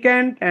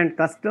applicant and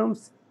customs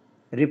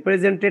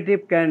representative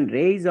can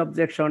raise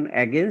objection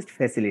against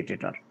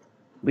facilitator.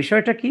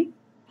 বিষয়টা কি?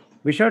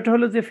 বিষয়টা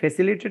হলো যে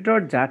ফ্যাসিলিটেটর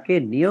যাকে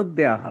নিয়োগ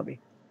দেওয়া হবে,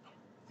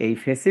 এই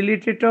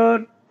ফ্যাসিলিটেটর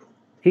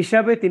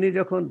হিসাবে তিনি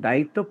যখন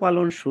দায়িত্ব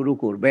পালন শুরু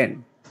করবেন,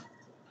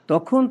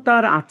 তখন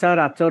তার আচার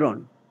আচরণ,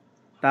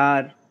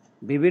 তার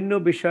বিভিন্ন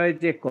বিষয়ে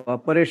যে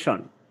কোঅপারেশন,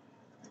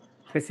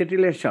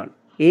 ফ্যাসিলিটেশন,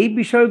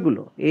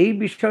 এই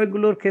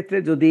বিষয়গুলোর ক্ষেত্রে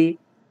যদি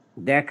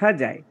দেখা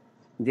যায়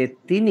যে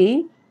তিনি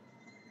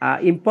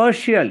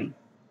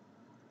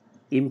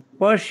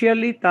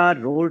ইম্পার্শিয়ালি তার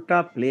রোলটা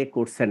প্লে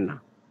করছেন না,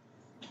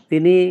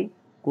 তিনি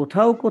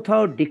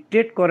কোথাও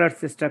ডিকটেট করার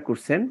চেষ্টা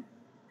করছেন,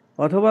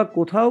 অথবা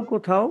কোথাও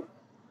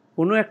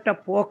কোনো একটা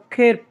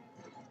পক্ষের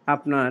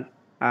আপনার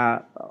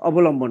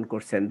অবলম্বন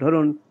করছেন।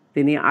 ধরুন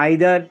তিনি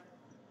আইদার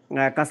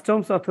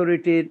কাস্টমস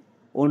অথরিটির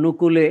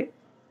অনুকূলে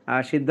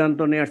সিদ্ধান্ত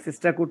নেওয়ার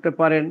চেষ্টা করতে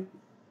পারেন,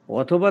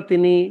 অথবা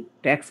তিনি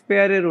ট্যাক্স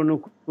পেয়ারের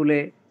অনুকূলে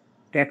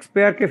ট্যাক্স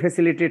পেয়ারকে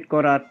ফ্যাসিলিটেট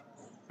করার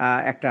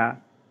একটা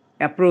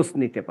অ্যাপ্রোচ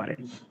নিতে পারেন।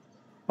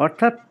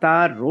 অর্থাৎ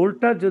তার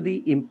রোলটা যদি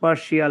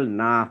ইম্পার্শিয়াল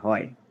না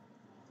হয়,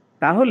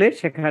 তাহলে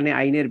সেখানে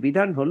আইনের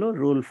বিধান হলো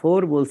রুল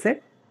 4 বলছে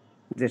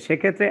যে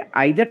সেক্ষেত্রে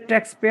either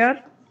tax payer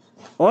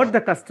or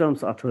the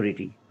customs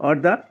authority or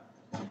the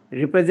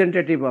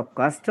representative of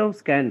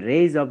customs can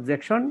raise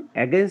objection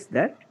against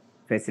that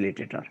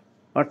facilitator।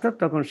 অর্থাৎ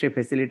তখন সে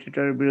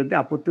ফ্যাসিলিটেটরের বিরুদ্ধে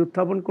আপত্তি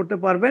উত্থাপন করতে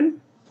পারবেন,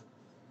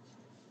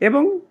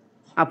 এবং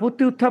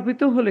আপত্তি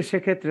উত্থাপিত হলে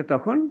সেক্ষেত্রে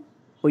তখন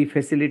ওই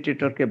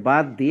ফ্যাসিলিটেটরকে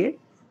বাদ দিয়ে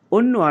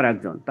অন্য আর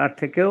একজন তার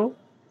থেকেও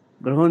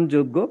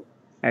গ্রহণযোগ্য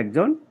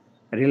একজন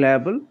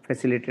রিলায়েবল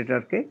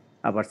ফ্যাসিলিটেটরকে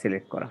আবার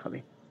সিলেক্ট করা হবে।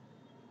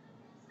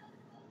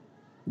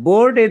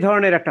 বোর্ড এই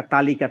ধরনের একটা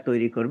তালিকা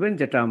তৈরি করবেন,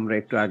 যেটা আমরা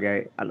একটু আগে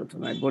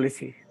আলোচনায়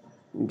বলেছি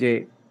যে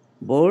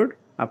বোর্ড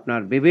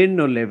আপনার বিভিন্ন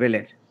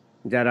লেভেলের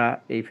যারা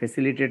এই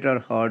ফ্যাসিলিটেটর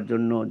হওয়ার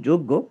জন্য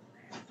যোগ্য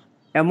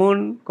এমন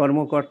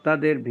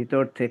কর্মকর্তাদের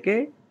ভিতর থেকে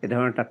এ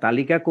ধরনের একটা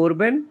তালিকা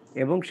করবেন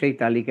এবং সেই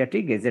তালিকাটি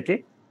গেজেটে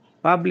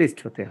পাবলিশড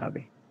হতে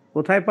হবে।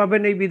 কোথায়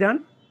পাবেন এই বিধান?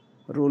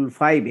 রুল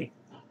 5-এ।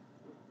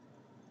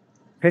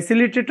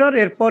 ফ্যাসিলিটেটর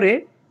এরপরে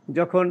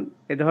যখন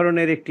এ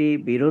ধরনের একটি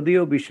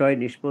বিরোধীয় বিষয়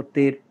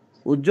নিষ্পত্তির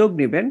উদ্যোগ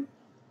নেবেন,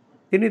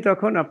 তিনি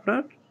তখন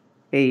আপনার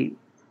এই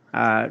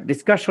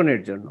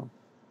ডিসকাশনের জন্য,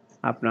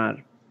 আপনার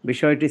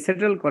বিষয়টি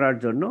সেটেল করার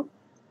জন্য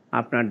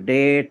আপনার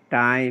ডেট,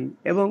 টাইম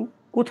এবং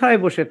কোথায়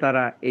বসে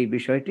তারা এই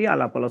বিষয়টি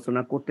আলাপ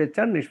আলোচনা করতে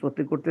চান,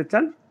 নিষ্পত্তি করতে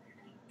চান,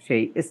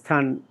 সেই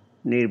স্থান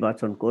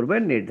নির্বাচন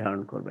করবেন,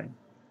 নির্ধারণ করবেন।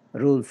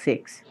 রুল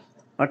 6,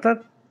 অর্থাৎ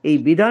এই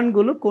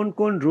বিধানগুলো কোন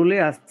কোন রুলে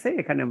আসছে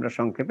এখানে আমরা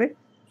সংক্ষেপে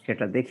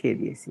সেটা দেখিয়ে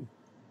দিয়েছি।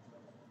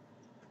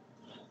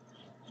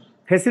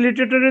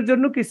 ফ্যাসিলিটেটরের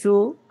জন্য কিছু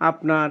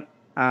আপনার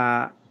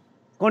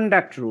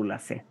কন্ডাক্ট রুল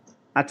আছে,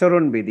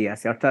 আচরণবিধি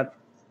আছে, অর্থাৎ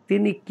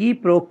তিনি কি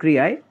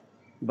প্রক্রিয়ায়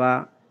বা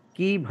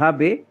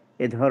কিভাবে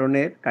এ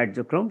ধরনের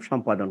কার্যক্রম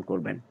সম্পাদন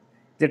করবেন,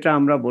 যেটা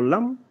আমরা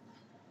বললাম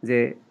যে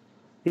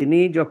তিনি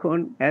যখন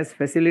অ্যাজ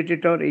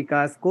ফ্যাসিলিটেটর এই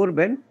কাজ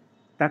করবেন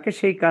তাকে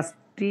সেই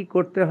কাজটি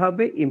করতে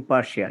হবে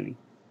ইম্পার্শিয়ালি।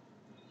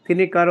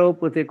 তিনি কারো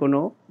প্রতি কোনো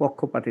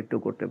পক্ষপাতিত্ব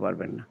করতে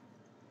পারবেন না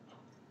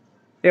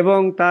এবং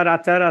তার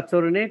আচার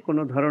আচরণে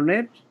কোনো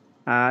ধরনের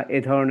এ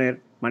ধরনের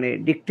মানে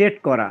ডিকটেট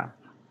করা।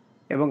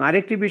 এবং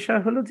আরেকটি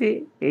বিষয় হলো যে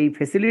এই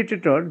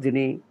ফ্যাসিলিটেটর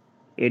যিনি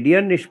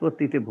এডিআর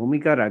নিষ্পত্তিতে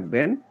ভূমিকা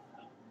রাখবেন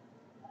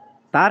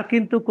তার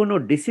কিন্তু কোনো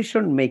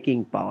ডিসিশন মেকিং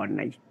পাওয়ার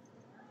নাই।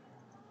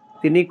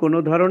 তিনি কোনো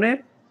ধরনের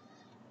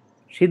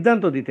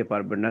সিদ্ধান্ত দিতে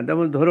পারবেন না।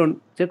 যেমন ধরুন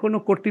যে কোনো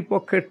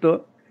কর্তৃপক্ষের তো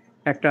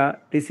একটা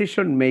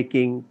ডিসিশন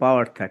মেকিং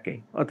পাওয়ার থাকে,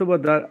 অথবা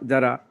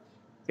যারা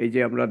এই যে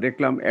আমরা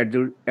দেখলাম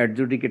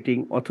অ্যাডজুডিকেটিং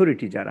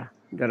অথরিটি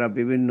যারা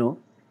বিভিন্ন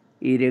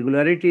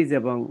ইরেগুলারিটিজ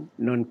এবং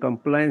নন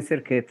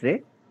কমপ্লায়েন্সের ক্ষেত্রে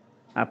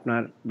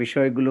আপনার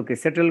বিষয়গুলোকে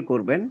সেটেল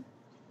করবেন,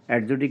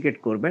 অ্যাডজুডিকেট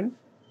করবেন,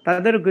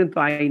 তাদেরও কিন্তু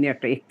আইনে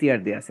একটা এখতিয়ার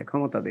দেয়া আছে,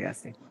 ক্ষমতা দেয়া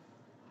আছে।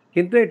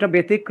 কিন্তু এটা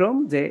ব্যতিক্রম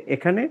যে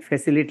এখানে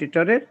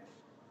ফ্যাসিলিটেটরের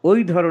ওই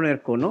ধরনের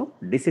কোনো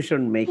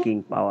ডিসিশন মেকিং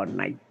পাওয়ার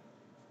নাই।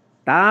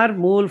 তার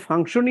মূল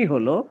ফাংশনই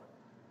হলো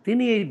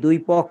তিনি এই দুই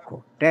পক্ষ,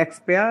 tax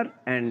payer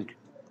and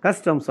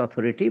customs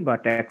authority বা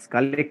ট্যাক্স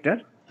কালেক্টর,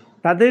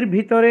 তাদের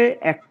ভিতরে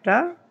একটা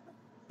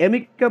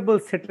অ্যামিকেবল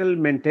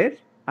সেটেলমেন্টের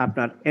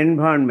আপনার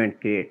এনভায়রনমেন্ট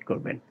ক্রিয়েট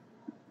করবেন।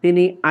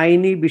 তিনি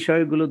আইনি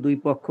বিষয়গুলো দুই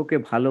পক্ষকে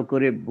ভালো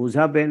করে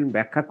বুঝাবেন,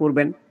 ব্যাখ্যা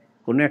করবেন।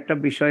 কোনো একটা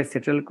বিষয়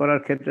সেটেল করার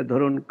ক্ষেত্রে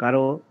ধরুন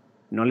কারো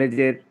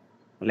নলেজের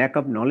ল্যাক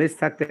অফ নলেজ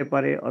থাকতে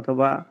পারে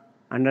অথবা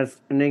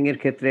আন্ডারস্ট্যান্ডিংয়ের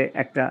ক্ষেত্রে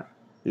একটা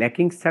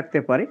ল্যাকিংস থাকতে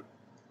পারে।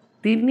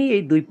 তিনি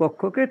এই দুই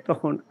পক্ষকে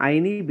তখন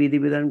আইনি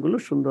বিধিবিধানগুলো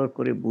সুন্দর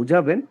করে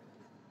বুঝাবেন,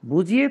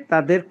 বুঝিয়ে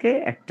তাদেরকে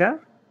একটা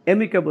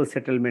অ্যামিকেবল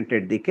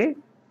সেটেলমেন্টের দিকে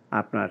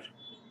আপনার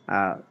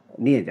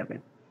নিয়ে যাবেন।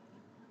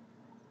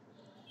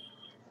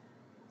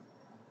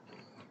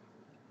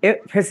 A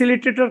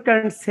facilitator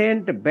can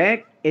send back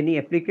any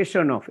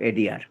application of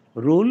ADR.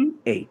 Rule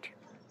 8.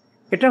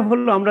 এটা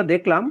হলো আমরা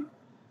দেখলাম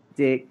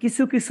যে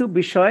কিছু কিছু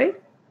বিষয়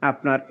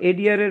আপনার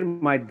ADR এর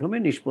মাধ্যমে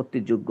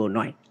নিষ্পত্তিযোগ্য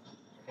নয়।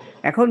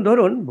 এখন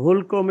ধরুন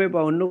ভুলক্রমে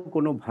বা অন্য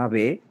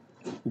কোনোভাবে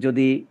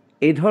যদি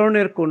এই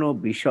ধরনের কোনো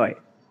বিষয়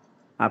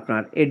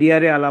আপনার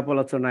ADR এ আলাপ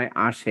আলোচনায়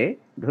আসে,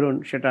 ধরুন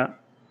সেটা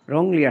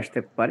রংলি আসতে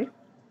পারে,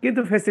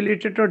 কিন্তু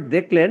ফ্যাসিলিটেটর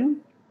দেখলেন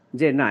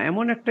যে না,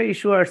 এমন একটা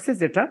ইস্যু আসছে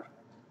যেটা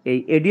এই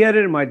ADR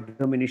এর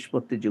মাধ্যমে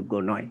নিষ্পত্তিযোগ্য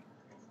নয়,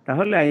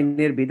 তাহলে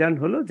আইনের বিধান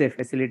হলো যে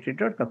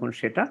ফ্যাসিলিটেটর তখন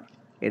সেটা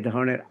এ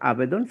ধরনের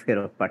আবেদন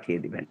ফেরত পাঠিয়ে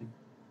দিবেন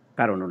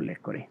কারণ উল্লেখ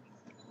করে।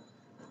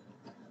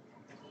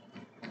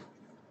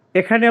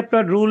 এখানে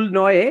আপনার rule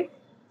 9-এ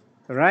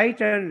right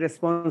and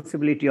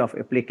responsibility of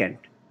applicant,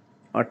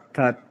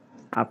 অর্থাৎ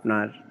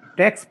আপনার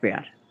ট্যাক্স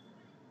পেয়ার,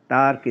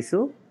 তার কিছু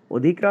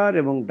অধিকার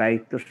এবং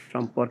দায়িত্ব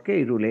সম্পর্কে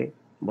এই রুলে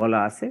বলা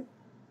আছে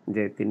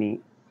যে তিনি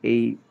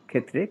এই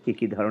ক্ষেত্রে কি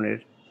কি ধরনের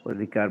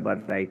অধিকার বা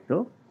দায়িত্ব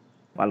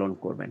পালন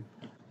করবেন।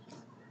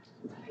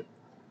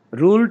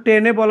 রুল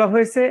 10-এ বলা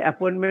হয়েছে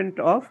অ্যাপয়েন্টমেন্ট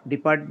অফ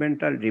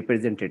ডিপার্টমেন্টাল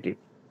রিপ্রেজেন্টেটিভ।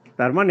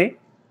 তার মানে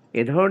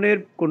এ ধরনের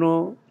কোনো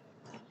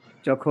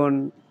যখন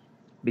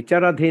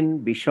বিচারাধীন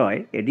বিষয়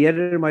ADR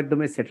এর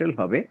মাধ্যমে সেটেল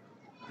হবে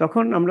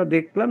তখন আমরা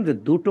দেখলাম যে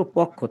দুটো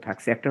পক্ষ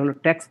থাকছে, একটা হলো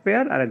ট্যাক্স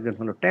পেয়ার আর একজন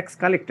হলো ট্যাক্স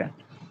কালেক্টর।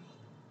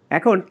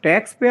 এখন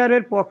ট্যাক্স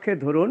পেয়ারের পক্ষে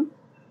ধরুন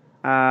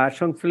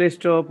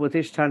সংশ্লিষ্ট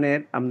প্রতিষ্ঠানের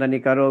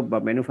আমদানিকারক বা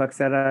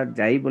ম্যানুফ্যাকচারার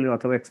যাই বলি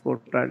অথবা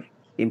এক্সপোর্টার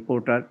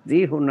ইম্পোর্টার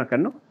যেই হন না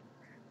কেন,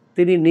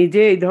 তিনি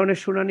নিজে এই ধরনের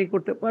শুনানি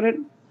করতে পারেন।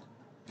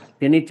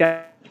 তিনি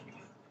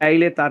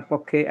চাইলে তার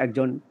পক্ষে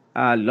একজন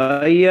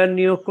লয়ার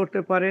নিয়োগ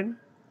করতে পারেন,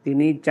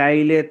 তিনি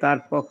চাইলে তার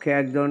পক্ষে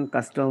একজন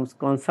কাস্টমস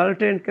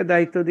কনসালটেন্টকে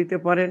দায়িত্ব দিতে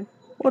পারেন,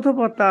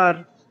 অথবা তার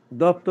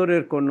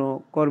দপ্তরের কোনো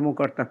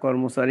কর্মকর্তা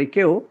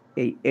কর্মচারীকেও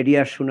এই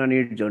ADR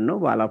শুনানির জন্য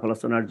বা আলাপ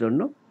আলোচনার জন্য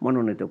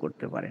মনোনীত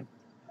করতে পারেন।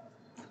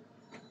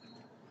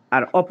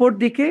 আর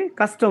অপরদিকে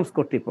কাস্টমস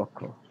কর্তৃপক্ষ,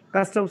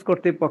 কাস্টমস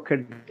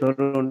কর্তৃপক্ষের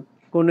ধরুন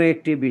কোনো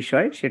একটি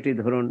বিষয়, সেটি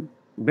ধরুন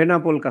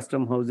বেনাপোল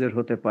কাস্টম হাউসের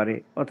হতে পারে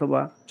অথবা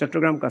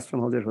চট্টগ্রাম কাস্টম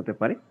হাউসের হতে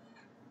পারে,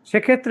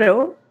 সেক্ষেত্রেও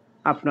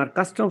আপনার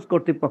কাস্টমস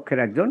কর্তৃপক্ষের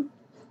একজন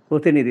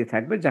প্রতিনিধি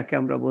থাকবে, যাকে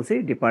আমরা বলছি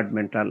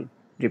ডিপার্টমেন্টাল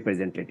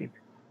রিপ্রেজেন্টেটিভ।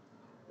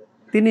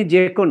 তিনি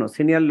যে কোনো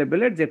সিনিয়র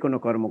লেভেলের যে কোনো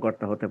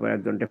কর্মকর্তা হতে পারে,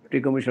 একজন ডেপুটি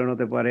কমিশনার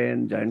হতে পারেন,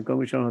 জয়েন্ট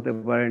কমিশনার হতে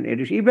পারেন,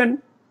 ইভেন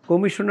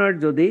কমিশনার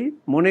যদি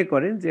মনে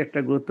করেন যে একটা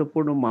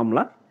গুরুত্বপূর্ণ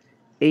মামলা,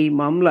 এই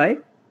মামলায়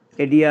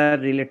এডিআর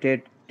রিলেটেড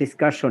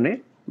ডিসকাশনে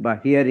বা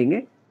হিয়ারিংয়ে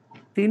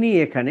তিনি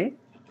এখানে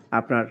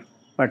আপনার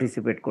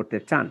পার্টিসিপেট করতে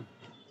চান,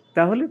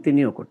 তাহলে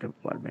তিনিও করতে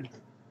পারবেন।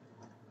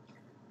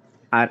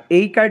 আর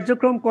এই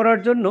কার্যক্রম করার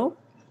জন্য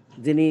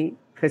যিনি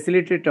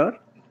ফ্যাসিলিটেটর,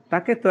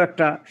 তাকে তো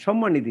একটা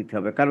সম্মানই দিতে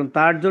হবে, কারণ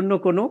তার জন্য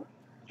কোনো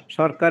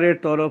সরকারের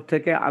তরফ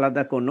থেকে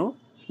আলাদা কোনো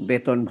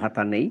বেতন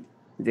ভাতা নেই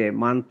যে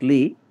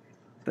মান্থলি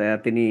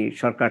তিনি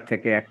সরকার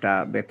থেকে একটা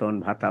বেতন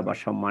ভাতা বা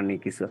সম্মানী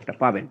কিছু একটা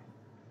পাবেন।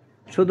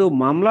 শুধু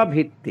মামলা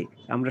ভিত্তিক,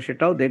 আমরা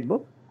সেটাও দেখব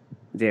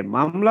যে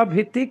মামলা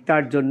ভিত্তিক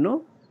তার জন্য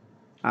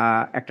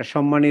একটা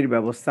সম্মানীর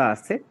ব্যবস্থা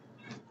আছে।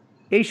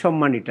 এই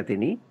সম্মানীটা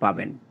তিনি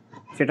পাবেন।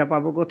 সেটা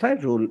পাবো কোথায়?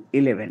 রুল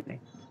 11-এ।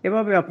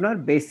 এভাবে আপনার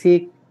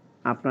বেসিক,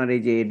 আপনার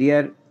এই যে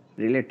এডিআর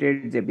রিলেটেড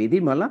যে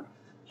বিধিমালা,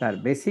 তার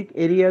বেসিক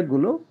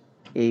এরিয়াগুলো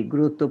এই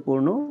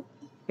গুরুত্বপূর্ণ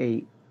এই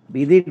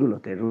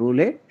বিধিগুলোতে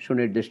রুলে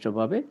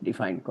সুনির্দিষ্টভাবে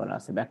ডিফাইন করা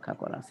আছে, ব্যাখ্যা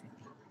করা আছে।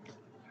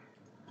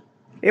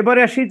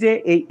 এবারে আসি যে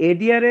এই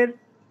এডিআর এর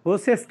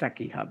প্রসেসটা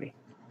কি হবে।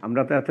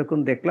 আমরা তো এতক্ষণ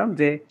দেখলাম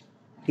যে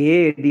কে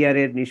এডিআর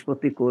এর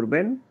নিষ্পত্তি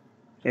করবেন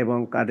এবং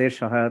কাদের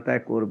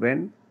সহায়তায় করবেন,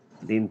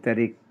 দিন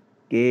তারিখ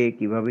কে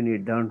কিভাবে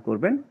নির্ধারণ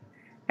করবেন।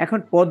 এখন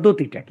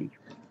পদ্ধতিটা কি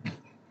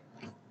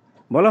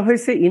বলা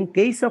হয়েছে? In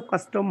case of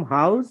custom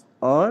house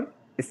or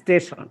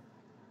station.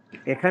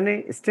 এখানে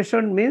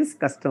station means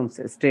customs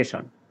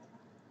station.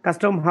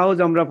 Custom house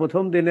আমরা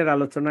প্রথম দিনের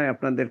আলোচনায়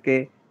আপনাদেরকে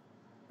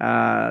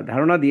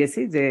ধারণা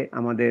দিয়েছি যে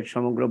আমাদের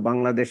সমগ্র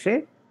বাংলাদেশে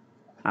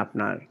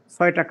আপনার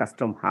 6টা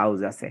কাস্টম হাউস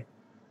আছে।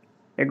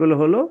 এগুলো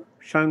হলো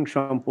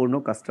স্বয়ংসম্পূর্ণ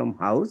কাস্টম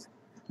হাউস,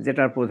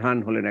 যেটার প্রধান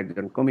হলেন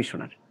একজন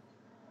কমিশনার।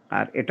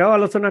 আর এটাও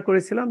আলোচনা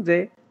করেছিলাম যে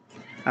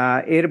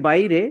এর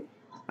বাইরে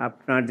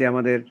আপনার যে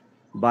আমাদের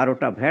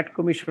 12টা ভ্যাট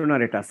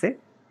কমিশনারেট আছে,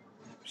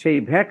 সেই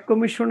ভ্যাট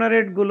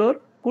কমিশনারেটগুলোর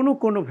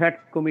কোনো ভ্যাট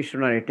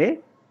কমিশনারেটে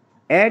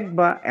এক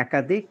বা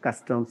একাধিক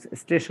কাস্টমস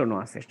স্টেশনও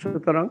আছে।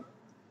 সুতরাং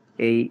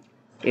এই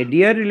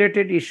এডিআর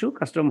রিলেটেড ইস্যু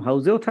কাস্টম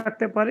হাউসেও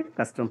থাকতে পারে,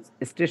 কাস্টমস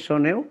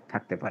স্টেশনেও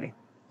থাকতে পারে।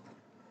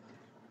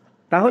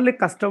 তাহলে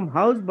কাস্টম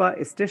হাউস বা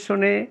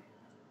স্টেশনে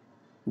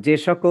যে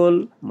সকল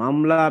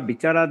মামলা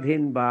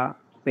বিচারাধীন বা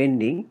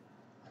পেন্ডিং,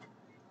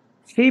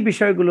 সেই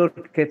বিষয়গুলোর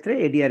ক্ষেত্রে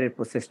এডিআর এর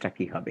প্রসেসটা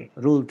কি হবে?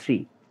 রুল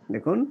 3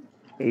 দেখুন,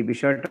 এই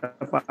বিষয়টা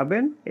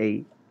পাবেন এই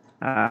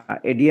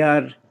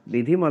এডিআর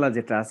বিধিমালা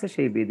যেটা আছে,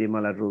 সেই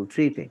বিধিমালার রুল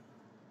 3-তে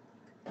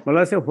বলা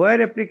আছে, হোয়ার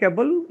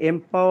applicable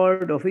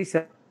empowered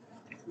officer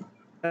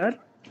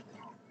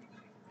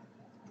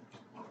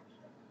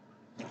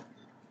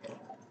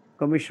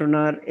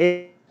commissioner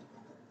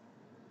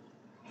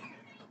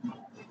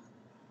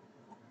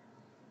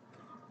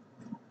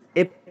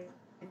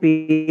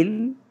appeal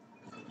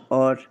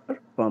or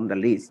from the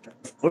list,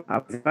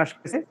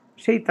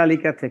 সেই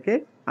তালিকা থেকে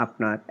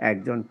আপনার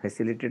একজন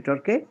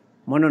ফ্যাসিলিটেটরকে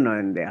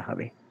মনোনয়ন দেয়া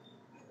হবে।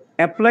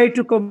 Apply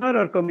to commissioner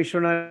or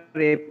commissioner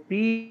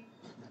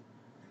appeal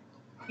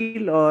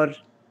or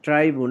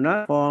tribunal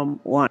form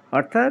 1,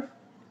 অর্থাৎ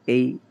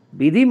এই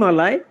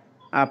বিধিমালায়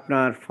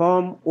আপনার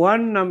ফর্ম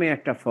 1 নামে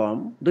একটা ফর্ম,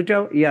 দুটো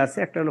আছে,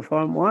 একটা হলো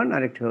ফর্ম 1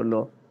 আর একটা হলো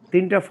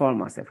 3টা ফর্ম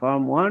আছে,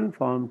 ফর্ম 1,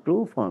 ফর্ম 2,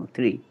 ফর্ম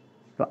 3।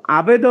 তো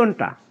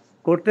আবেদনটা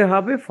করতে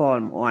হবে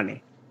ফর্ম 1-এ।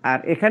 আর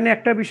এখানে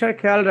একটা বিষয়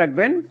খেয়াল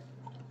রাখবেন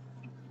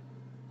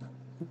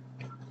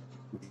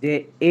যে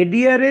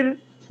এডিআর এর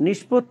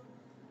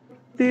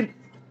নিষ্পত্তির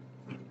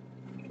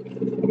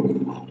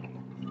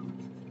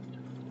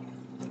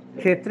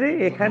ক্ষেত্রে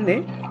এখানে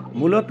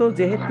মূলত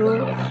যেহেতু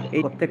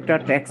এই প্রত্যেকটা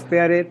ট্যাক্স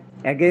পেয়ারের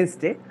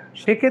এগেনস্টে,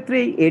 সেক্ষেত্রে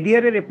এই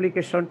এডিআর এর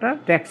অ্যাপ্লিকেশনটা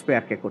ট্যাক্স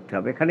পেয়ারকে করতে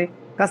হবে। এখানে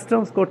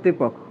কাস্টমস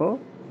কর্তৃপক্ষ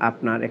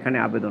আপনার এখানে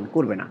আবেদন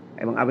করবে না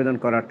এবং আবেদন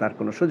করার তার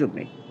কোনো সুযোগ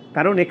নেই,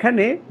 কারণ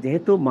এখানে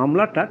যেহেতু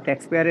মামলাটা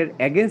ট্যাক্স পেয়ারের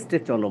এগেনস্টে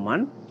চলমান,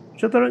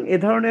 সুতরাং এ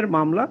ধরনের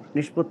মামলা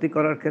নিষ্পত্তি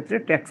করার ক্ষেত্রে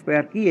ট্যাক্স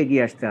পেয়ার কি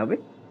এগিয়ে আসতে হবে,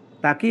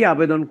 তাকেই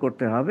আবেদন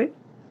করতে হবে।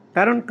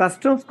 কারণ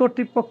কাস্টমস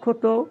কর্তৃপক্ষ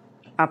তো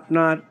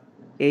আপনার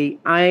এই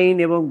আইন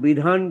এবং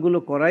বিধানগুলো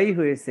করাই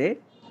হয়েছে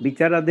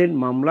বিচারাধীন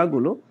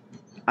মামলাগুলো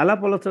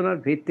আলাপ আলোচনার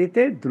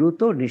ভিত্তিতে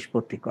দ্রুত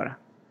নিষ্পত্তি করা,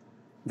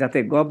 যাতে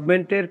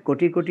গভর্নমেন্টের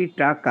কোটি কোটি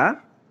টাকা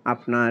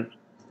আপনার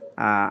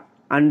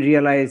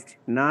আনরিয়ালাইজড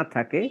না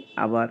থাকে,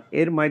 আবার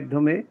এর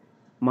মাধ্যমে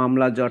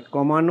মামলা জট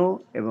কমানো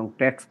এবং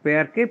ট্যাক্স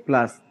পেয়ারকে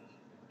প্লাস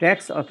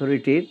ট্যাক্স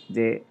অথরিটির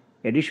যে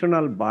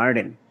এডিশনাল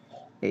বার্ডেন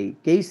এই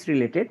কেস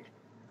রিলেটেড,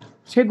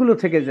 সেগুলো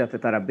থেকে যাতে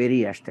তারা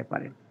বেরিয়ে আসতে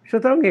পারে।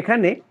 সুতরাং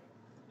এখানে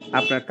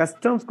আপনার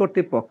কাস্টমস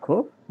কর্তৃপক্ষ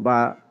বা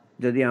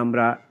যদি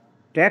আমরা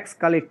ট্যাক্স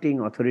কালেক্টিং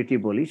অথরিটি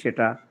বলি,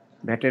 সেটা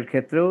ভ্যাটের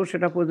ক্ষেত্রেও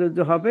সেটা প্রযোজ্য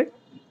হবে,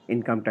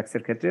 ইনকাম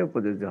ট্যাক্সের ক্ষেত্রেও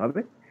প্রযোজ্য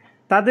হবে।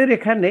 তাদের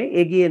এখানে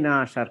এগিয়ে না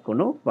আসার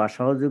কোনো বা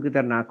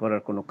সহযোগিতা না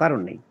করার কোনো কারণ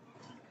নেই।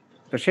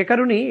 তো সে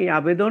কারণেই এই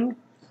আবেদন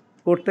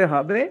করতে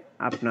হবে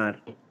আপনার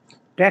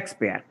ট্যাক্স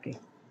পেয়ারকে।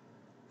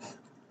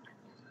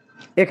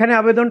 এখানে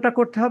আবেদনটা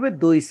করতে হবে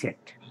 2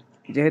 সেট,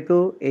 যেহেতু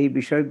এই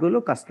বিষয়গুলো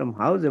কাস্টম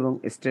হাউস এবং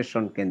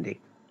স্টেশন কেন্দ্রিক।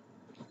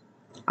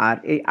 আর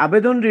এই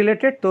আবেদন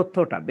রিলেটেড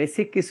তথ্যটা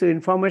বেসিক কিছু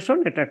ইনফরমেশন,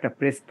 এটা একটা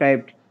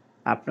প্রেসক্রাইবড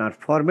আপনার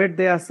ফরম্যাট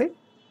দেয়া আছে।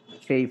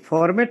 সেই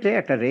ফরম্যাটে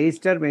একটা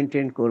রেজিস্টার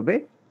মেইনটেইন করবে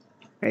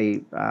এই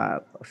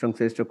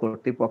সংশ্লিষ্ট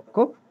কর্তৃপক্ষ,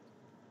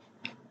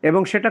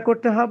 এবং সেটা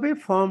করতে হবে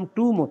ফর্ম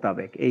 2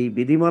 মোতাবেক। এই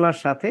বিধিমালার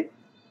সাথে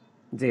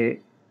যে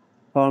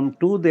ফর্ম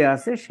 2 দেয়া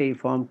আছে সেই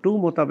ফর্ম 2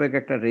 মোতাবেক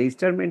একটা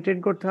রেজিস্টার মেইনটেইন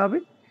করতে হবে,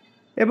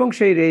 এবং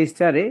সেই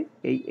রেজিস্টারে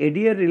এই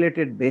এডিআর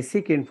রিলেটেড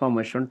বেসিক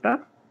ইনফরমেশনটা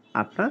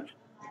আপনার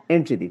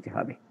এন্ট্রি দিতে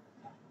হবে।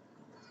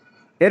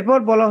 এরপর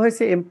বলা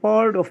হয়েছে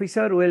empowered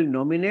officer will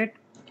nominate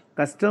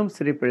customs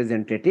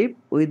representative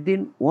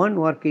within 1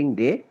 working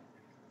day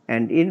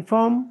and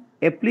inform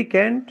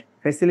applicant,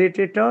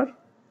 facilitator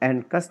and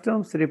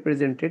customs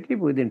representative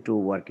within 2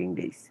 working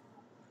days.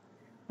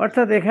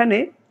 অর্থাৎ এখানে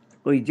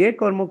ওই যে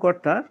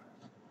কর্মকর্তা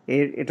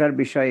এটার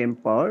বিষয়ে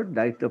এম্পাওয়ার্ড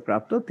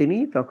দায়িত্বপ্রাপ্ত, তিনি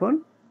তখন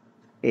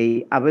এই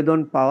আবেদন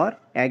পাওয়ার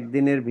 1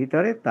 দিনের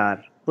ভিতরে তার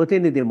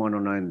প্রতিনিধি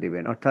মনোনয়ন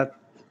দিবেন। অর্থাৎ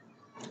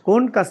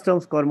কোন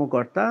কাস্টমস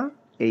কর্মকর্তা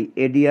এই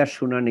এডিআর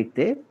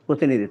শুনানিতে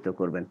প্রতিনিধিত্ব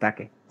করবেন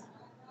তাকে,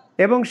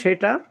 এবং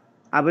সেটা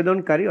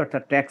আবেদনকারী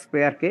অর্থাৎ ট্যাক্স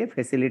পেয়ারকে,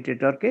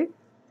 ফ্যাসিলিটেটরকে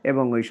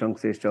এবং ওই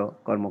সংশ্লিষ্ট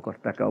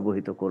কর্মকর্তাকে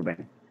অবহিত করবেন।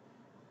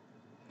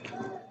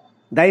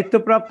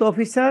 দায়িত্বপ্রাপ্ত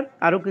অফিসার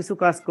আরও কিছু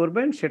কাজ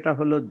করবেন, সেটা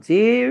হলো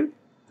যে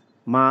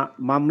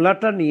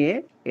মামলাটা নিয়ে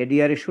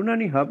এডিআরে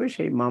শুনানি হবে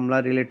সেই মামলা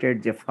রিলেটেড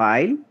যে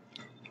ফাইল,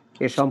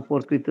 এ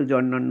সম্পর্কিত যে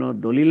অন্যান্য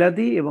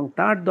দলিলাদি এবং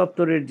তার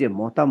দপ্তরের যে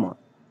মতামত,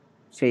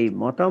 সেই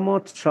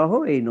মতামত সহ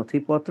এই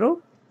নথিপত্র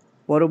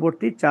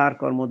পরবর্তী 4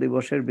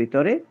 কর্মদিবসের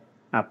ভিতরে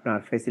আপনার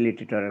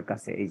ফ্যাসিলিটেটরের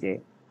কাছে, এই যে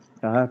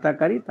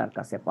সহায়তাকারী, তার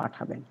কাছে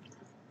পাঠাবেন।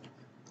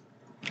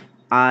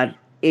 আর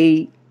এই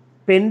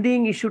পেন্ডিং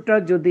ইস্যুটা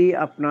যদি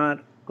আপনার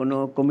কোনো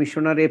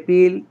কমিশনার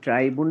এপিল,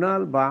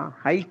 ট্রাইব্যুনাল বা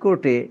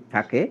হাইকোর্টে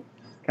থাকে,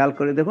 খেয়াল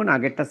করে দেখুন,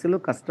 আগেরটা ছিল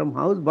কাস্টম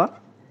হাউস বা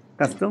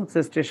কাস্টমস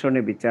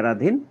স্টেশনে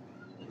বিচারাধীন,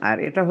 আর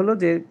এটা হলো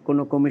যে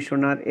কোনো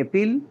কমিশনার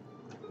এপিল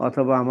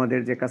অথবা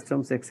আমাদের যে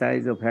কাস্টমস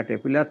এক্সাইজ ও ভ্যাট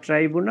এপিলার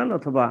ট্রাইব্যুনাল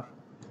অথবা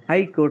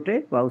হাইকোর্টে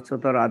বা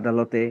উচ্চতর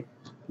আদালতে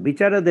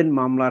বিচারাধীন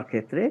মামলার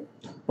ক্ষেত্রে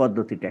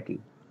পদ্ধতিটা কি।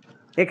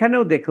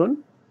 এখানেও দেখুন,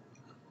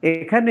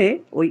 এখানে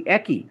ওই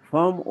একই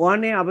ফর্ম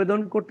 1-এ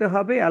আবেদন করতে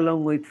হবে অ্যালং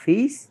উইথ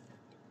ফিস।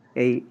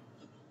 এই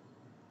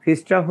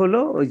ফিসটা হলো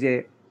ওই যে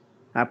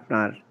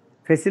আপনার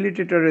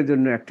ফ্যাসিলিটেটরের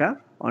জন্য একটা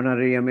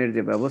অনারিয়ামের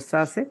যে ব্যবস্থা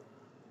আছে,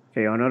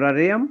 সেই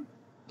অনারিয়াম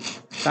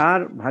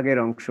তার ভাগের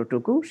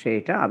অংশটুকু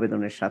সেইটা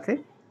আবেদনের সাথে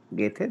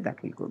গেথে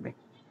দাখিল করবে।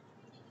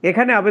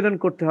 এখানে আবেদন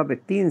করতে হবে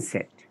 3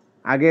 সেট,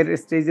 আগের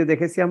স্টেজে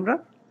দেখেছি আমরা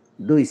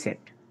 2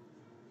 সেট।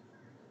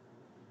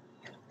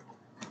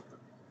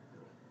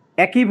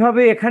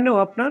 একইভাবে এখানেও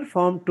আপনার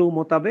ফর্ম 2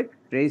 মোতাবেক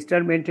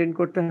রেজিস্টার মেনটেন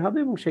করতে হবে,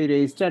 এবং সেই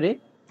রেজিস্টারে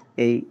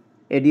এই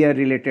এডিআর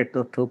রিলেটেড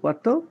তথ্য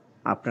উপাত্ত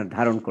আপনার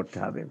ধারণ করতে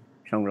হবে,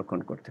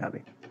 সংরক্ষণ করতে হবে।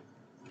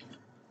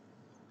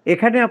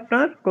 এখানে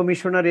আপনার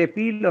কমিশনার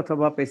এপিল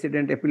অথবা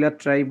প্রেসিডেন্ট এপিলার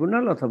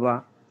ট্রাইব্যুনাল অথবা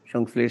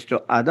সংশ্লিষ্ট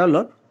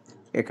আদালত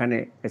এখানে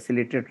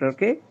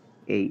ফ্যাসিলিটেটরকে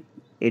এই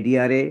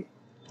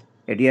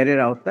এডিআরের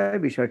আওতায়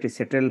বিষয়টি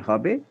সেটেল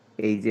হবে,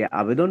 এই যে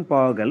আবেদন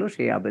পাওয়া গেল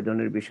সেই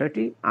আবেদনের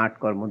বিষয়টি 8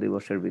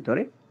 কর্মদিবসের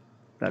ভিতরে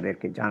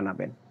তাদেরকে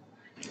জানাবেন।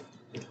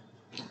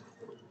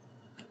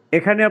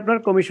 এখানে আপনার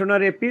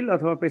কমিশনার এপিল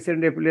অথবা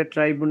প্রেসিডেন্ট এপিলেট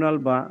ট্রাইব্যুনাল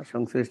বা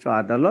সংশ্লিষ্ট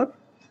আদালত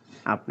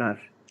আপনার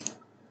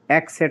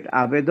 1 সেট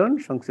আবেদন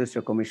সংশ্লিষ্ট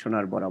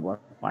কমিশনার বরাবর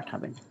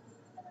পাঠাবেন,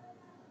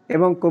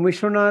 এবং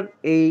কমিশনার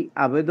এই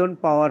আবেদন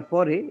পাওয়ার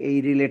পরে এই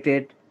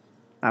রিলেটেড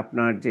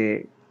আপনার যে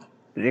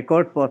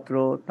রেকর্ডপত্র,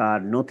 তার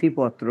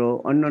নথিপত্র,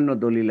 অন্যান্য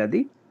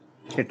দলিলাদি,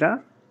 সেটা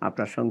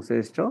আপনার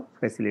সংশ্লিষ্ট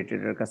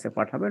ফ্যাসিলিটেটরের কাছে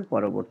পাঠাবেন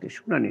পরবর্তী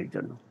শুনানির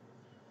জন্য।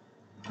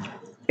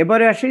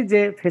 এবারে আসি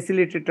যে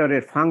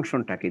ফ্যাসিলিটেটরের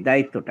ফাংশনটা কি,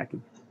 দায়িত্বটা কি।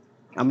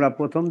 আমরা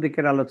প্রথম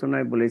দিকের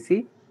আলোচনায় বলেছি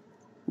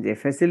যে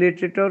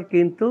ফ্যাসিলিটেটর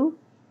কিন্তু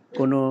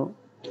কোনো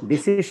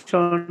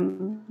ডিসিশন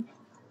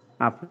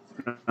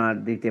আপনার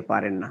দিতে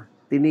পারেন না,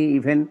 তিনি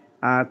ইভেন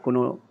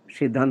কোনো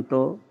সিদ্ধান্ত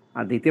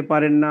দিতে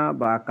পারেন না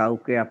বা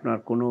কাউকে আপনার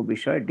কোনো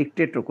বিষয়ে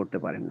ডিকটেটও করতে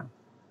পারেন না।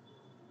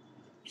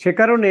 সে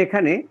কারণে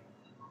এখানে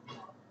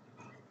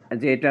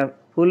যে এটা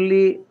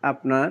ফুললি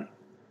আপনার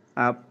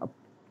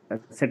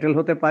সেটেল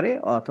হতে পারে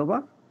অথবা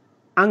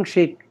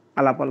আংশিক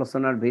আলাপ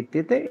আলোচনার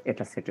ভিত্তিতে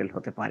এটা সেটেল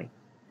হতে পারে।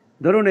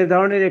 ধরুন এ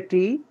ধরনের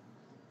একটি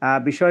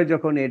বিষয়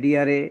যখন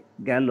এডিআরে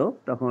গেল,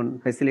 তখন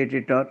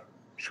ফ্যাসিলিটেটর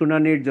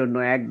শুনানির জন্য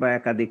 1 বা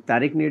একাধিক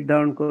তারিখ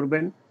নির্ধারণ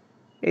করবেন।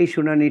 এই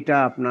শুনানিটা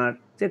আপনার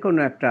যে কোনো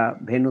একটা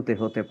ভেন্যুতে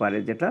হতে পারে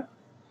যেটা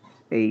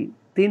এই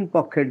 3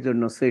 পক্ষের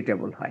জন্য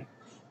সুইটেবল হয়,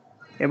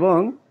 এবং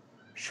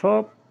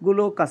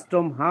সবগুলো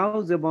কাস্টম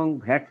হাউস এবং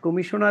ভ্যাট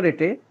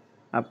কমিশনারেটে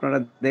আপনারা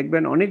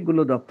দেখবেন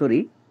অনেকগুলো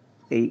দপ্তরই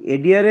এই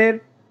এডিআরের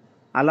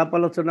আলাপ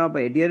আলোচনা বা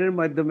এডিআরের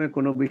মাধ্যমে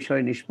কোনো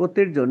বিষয়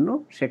নিষ্পত্তির জন্য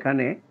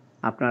সেখানে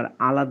আপনার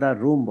আলাদা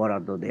রুম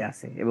বরাদ্দ দেয়া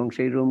আছে এবং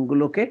সেই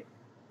রুমগুলোকে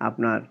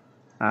আপনার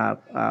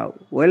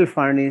ওয়েল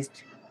ফার্নিশড,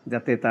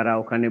 যাতে তারা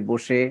ওখানে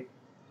বসে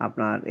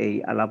আপনার এই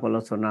আলাপ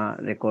আলোচনা,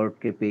 রেকর্ড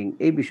কিপিং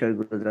এই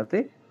বিষয়গুলো যাতে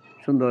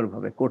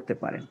সুন্দরভাবে করতে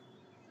পারেন।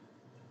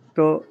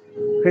 তো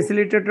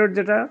ফ্যাসিলিটেটর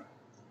যেটা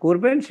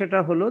করবেন সেটা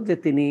হলো যে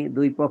তিনি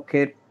দুই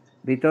পক্ষের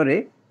ভিতরে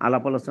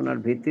আলাপ আলোচনার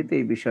ভিত্তিতে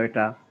এই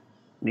বিষয়টা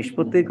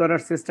নিষ্পত্তি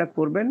করার চেষ্টা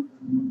করবেন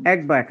এক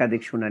বা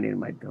একাধিক শুনানির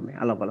মাধ্যমে,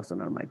 আলাপ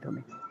আলোচনার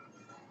মাধ্যমে,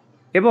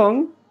 এবং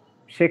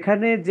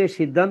সেখানে যে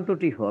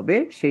সিদ্ধান্তটি হবে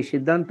সেই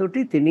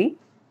সিদ্ধান্তটি তিনি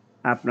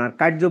আপনার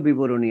কার্য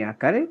বিবরণী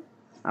আকারে,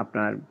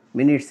 আপনার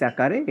মিনিটস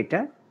আকারে এটা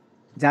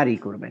জারি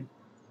করবেন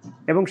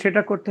এবং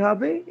সেটা করতে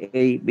হবে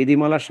এই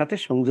বিধিমালার সাথে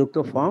সংযুক্ত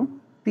ফর্ম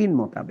 3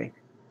 মোতাবেক।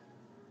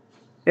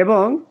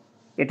 এবং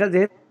এটা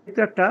যেহেতু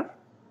একটা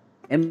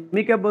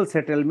অ্যামিকেবল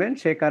সেটেলমেন্ট,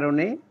 সে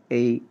কারণে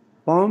এই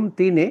ফর্ম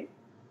 3-এ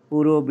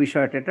পুরো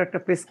বিষয়টা, এটা একটা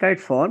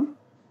প্রেসক্রাইবড ফর্ম,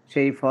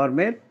 সেই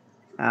ফর্মের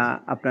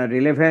আপনার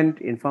রিলেভেন্ট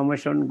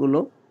ইনফরমেশনগুলো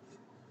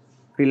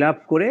ফিল আপ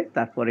করে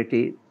তারপর এটি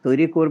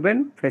তৈরি করবেন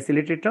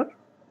ফ্যাসিলিটেটর।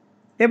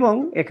 এবং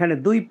এখানে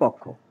দুই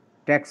পক্ষ,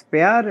 ট্যাক্স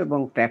পেয়ার এবং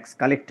ট্যাক্স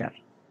কালেক্টর,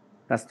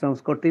 কাস্টমস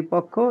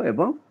কর্তৃপক্ষ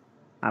এবং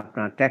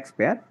আপনার ট্যাক্স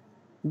পেয়ার,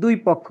 দুই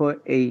পক্ষ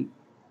এই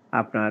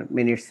আপনার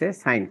মিনিটসে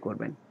সাইন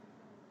করবেন।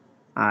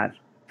 আর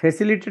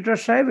ফ্যাসিলিটেটর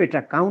সাহেব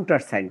এটা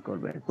কাউন্টার সাইন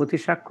করবেন, প্রতি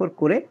স্বাক্ষর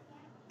করে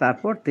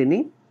তারপর তিনি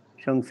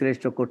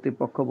সংশ্লিষ্ট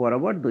কর্তৃপক্ষ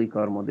বরাবর 2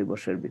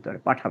 কর্মদিবসের ভিতরে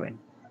পাঠাবেন।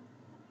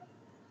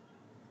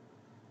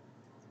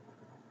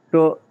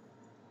 তো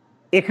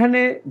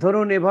এখানে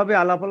ধরুন এভাবে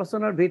আলাপ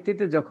আলোচনার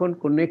ভিত্তিতে যখন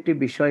কোনো একটি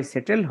বিষয়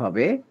সেটেল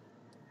হবে,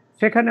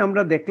 সেখানে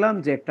আমরা দেখলাম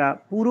যে একটা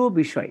পুরো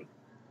বিষয়,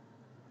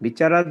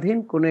 বিচারাধীন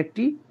কোনো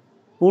একটি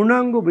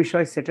পূর্ণাঙ্গ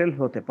বিষয় সেটেল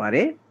হতে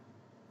পারে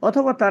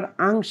অথবা তার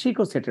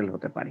আংশিকও সেটেল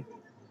হতে পারে।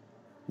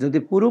 যদি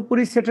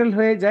পুরোপুরি সেটেল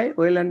হয়ে যায়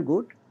ওয়েল অ্যান্ড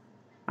গুড,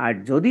 আর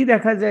যদি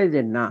দেখা যায়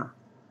যে না,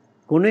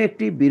 কোনো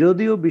একটি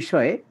বিরোধীয়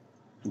বিষয়ে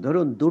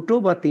ধরুন 2টো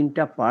বা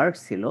 3টা পার্ট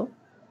ছিল,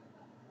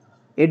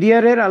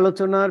 এডিআরের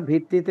আলোচনার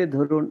ভিত্তিতে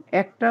ধরুন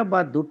 1টা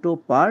বা 2টো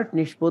পার্ট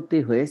নিষ্পত্তি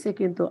হয়েছে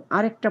কিন্তু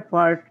আরেকটা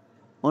পার্ট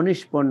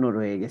অনিষ্পন্ন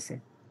রয়ে গেছে,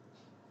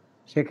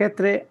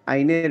 সেক্ষেত্রে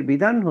আইনের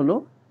বিধান হলো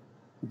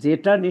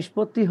যেটা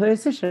নিষ্পত্তি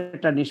হয়েছে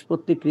সেটা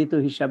নিষ্পত্তিকৃত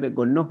হিসাবে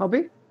গণ্য হবে,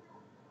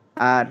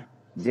 আর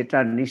যেটা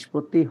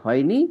নিষ্পত্তি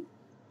হয়নি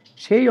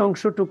সেই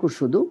অংশটুকু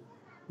শুধু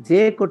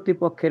যে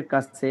কর্তৃপক্ষের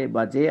কাছে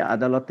বা যে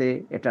আদালতে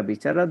এটা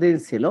বিচারাধীন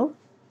ছিল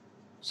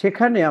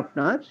সেখানে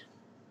আপনার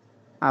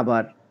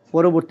আবার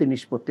পরবর্তী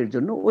নিষ্পত্তির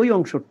জন্য ওই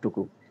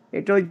অংশটুকু,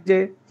 এটা ওই যে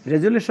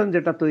রেজুলেশন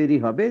যেটা তৈরি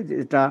হবে,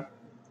 যেটা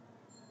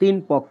 3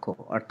 পক্ষ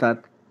অর্থাৎ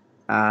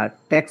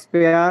ট্যাক্স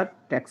পেয়ার,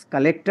 ট্যাক্স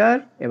কালেক্টর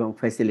এবং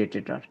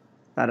ফ্যাসিলিটেটর,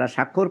 তারা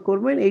স্বাক্ষর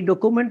করবেন। এই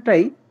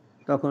ডকুমেন্টটাই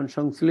তখন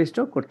সংশ্লিষ্ট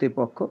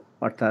কর্তৃপক্ষ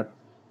অর্থাৎ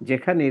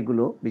যেখানে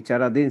এগুলো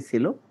বিচারাধীন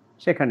ছিল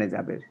সেখানে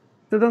যাবে।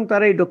 সুতরাং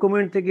তারা এই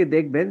ডকুমেন্ট থেকে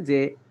দেখবেন যে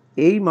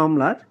এই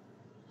মামলার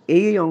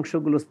এই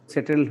অংশগুলো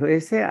সেটেল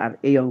হয়েছে আর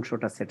এই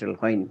অংশটা সেটেল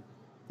হয়নি।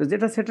 তো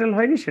যেটা সেটেল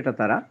হয়নি সেটা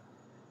তারা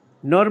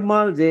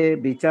নর্মাল যে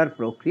বিচার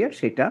প্রক্রিয়া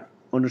সেটা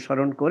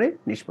অনুসরণ করে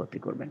নিষ্পত্তি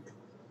করবেন।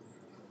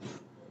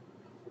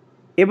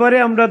 এবারে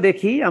আমরা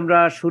দেখি, আমরা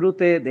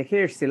শুরুতে দেখে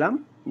এসেছিলাম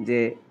যে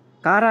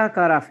কারা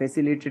কারা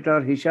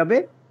ফ্যাসিলিটেটর হিসাবে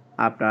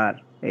আপনার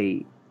এই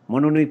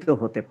মনোনীত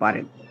হতে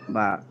পারেন,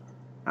 বা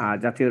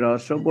জাতীয়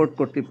রহস্য বোর্ড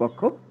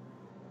কর্তৃপক্ষ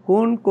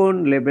কোন কোন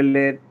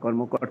লেভেলের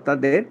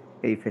কর্মকর্তাদের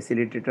এই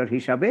ফ্যাসিলিটেটর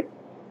হিসাবে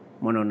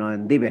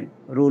মনোনয়ন দিবেন।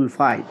 রুল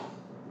 5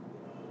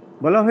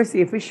 বলা হয়েছে,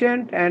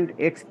 efficient and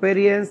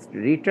experienced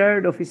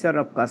retired officer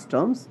of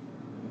customs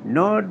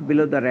not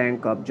below the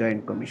rank of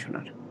joint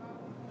commissioner,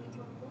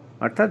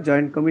 অর্থাৎ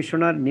জয়েন্ট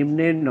কমিশনার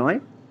নিম্নের নয়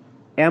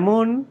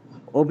এমন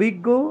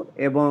অভিজ্ঞ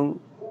এবং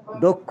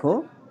দক্ষ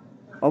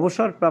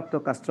অবসরপ্রাপ্ত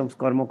কাস্টমস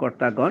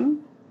কর্মকর্তাগণ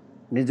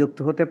নিযুক্ত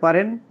হতে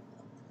পারেন।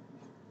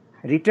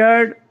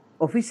 Retired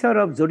officer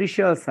of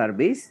judicial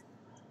service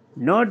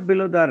not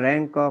below the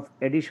rank of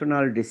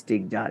additional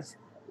district জাজ,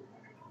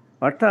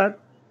 অর্থাৎ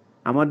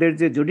আমাদের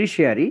যে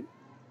জুডিশিয়ারি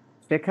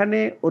সেখানে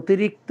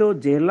অতিরিক্ত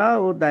জেলা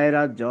ও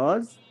দায়রা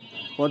জজ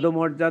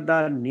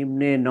পদমর্যাদার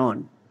নিম্নে নন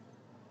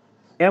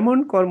এমন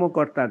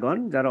কর্মকর্তাগণ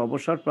যারা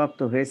অবসরপ্রাপ্ত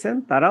হয়েছেন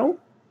তারাও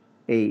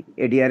এই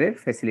এডিআরের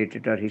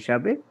ফ্যাসিলিটেটর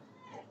হিসাবে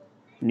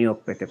নিয়োগ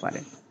পেতে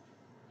পারেন।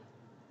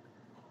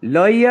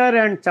 Law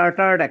and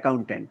chartered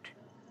accountant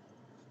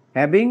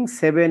having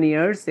 7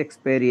 years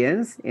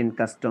experience in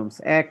customs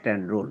act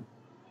and rule,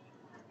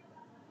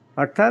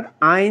 অর্থাৎ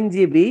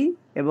আইনজীবী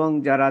এবং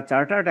যারা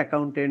চার্টার্ড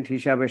অ্যাকাউন্টেন্ট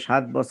হিসাবে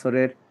 7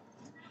 বছরের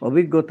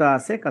অভিজ্ঞতা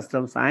আছে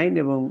কাস্টমস আইন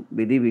এবং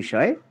বিধি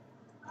বিষয়ে,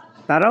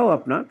 তারাও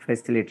আপনার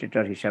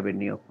ফ্যাসিলিটেটর হিসাবে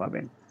নিয়োগ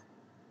পাবেন।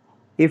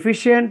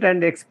 Efficient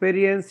and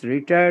experience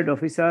retired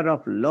officer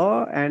of law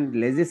and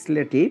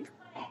legislative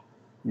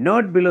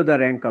not below the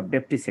rank of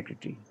deputy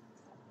secretary,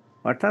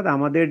 অর্থাৎ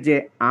আমাদের যে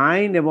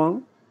আইন এবং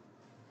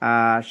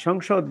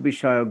সংসদ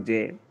বিষয়ক যে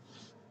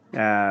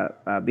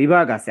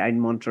বিভাগ আছে আইন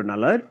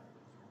মন্ত্রণালয়ের,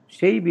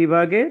 সেই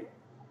বিভাগের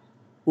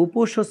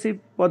উপসচিব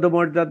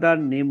পদমর্যাদার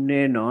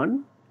নিম্নে নন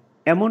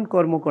এমন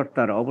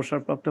কর্মকর্তারা,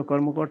 অবসরপ্রাপ্ত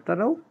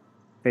কর্মকর্তারাও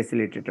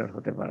ফ্যাসিলিটেটর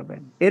হতে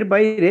পারবেন। এর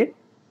বাইরে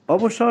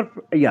অবসর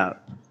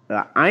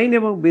আইন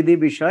এবং বিধি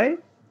বিষয়ে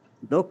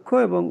দক্ষ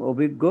এবং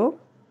অভিজ্ঞ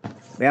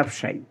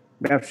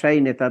ব্যবসায়ী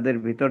নেতাদের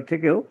ভিতর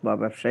থেকেও বা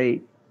ব্যবসায়ী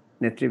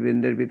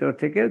নেতৃবৃন্দের ভিতর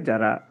থেকেও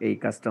যারা এই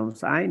কাস্টমস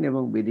আইন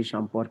এবং বিধি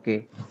সম্পর্কে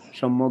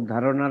সম্যক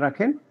ধারণা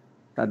রাখেন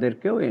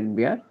তাদেরকেও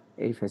এনবিআর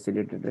এই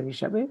ফ্যাসিলিটেটর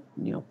হিসাবে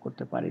নিযুক্ত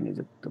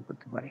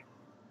করতে পারে।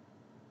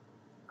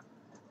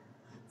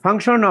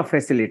 ফাংশন অফ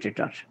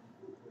ফ্যাসিলিটেটর,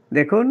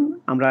 দেখুন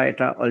আমরা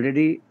এটা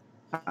অলরেডি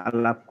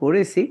আলাপ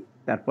করেছি,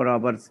 তারপর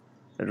আবার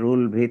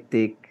রুল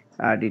ভিত্তিক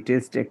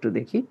ডিটেলসটা একটু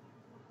দেখি।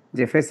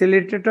 যে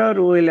facilitator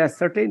will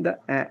ascertain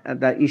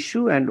the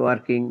issue and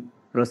working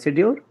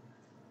procedure,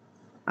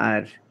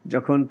 আর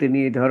যখন তিনি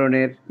এই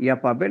ধরনের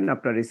পাবেন,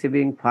 আপনার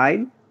রিসিভিং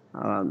ফাইল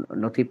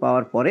নথি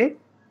পাওয়ার পরে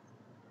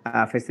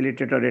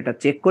ফ্যাসিলিটেটর এটা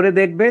চেক করে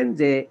দেখবেন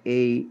যে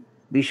এই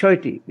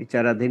বিষয়টি,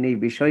 বিচারাধীন এই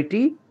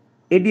বিষয়টি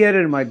এডিআর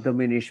এর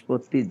মাধ্যমে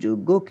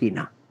নিষ্পত্তিযোগ্য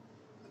কিনা।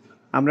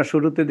 আমরা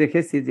শুরুতে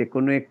দেখেছি যে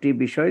কোনো একটি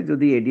বিষয়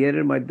যদি এডিআর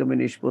এর মাধ্যমে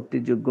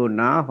নিষ্পত্তিযোগ্য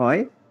না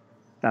হয়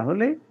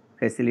তাহলে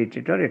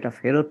ফ্যাসিলিটেটর এটা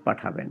ফেরত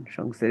পাঠাবেন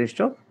সংশ্লিষ্ট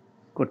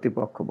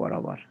কর্তৃপক্ষ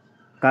বরাবর,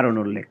 কারণ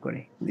উল্লেখ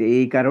করে যে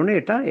এই কারণে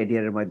এটা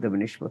এডিআর এর মাধ্যমে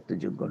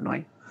নিষ্পত্তিযোগ্য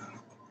নয়।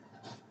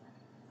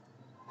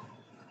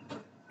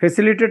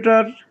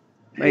 ফ্যাসিলিটেটর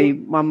এই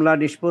মামলা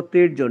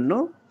নিষ্পত্তির জন্য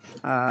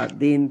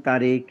দিন,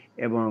 তারিখ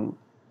এবং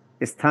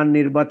স্থান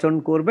নির্বাচন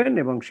করবেন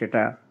এবং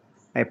সেটা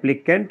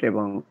অ্যাপ্লিক্যান্ট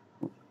এবং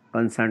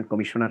কনসার্ন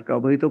কমিশনারকে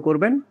অবহিত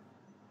করবেন।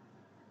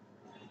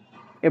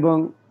 এবং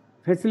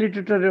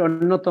ফ্যাসিলিটেটরের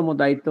অন্যতম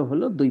দায়িত্ব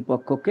হলো দুই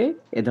পক্ষকে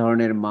এ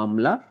ধরনের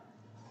মামলা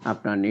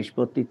আপনার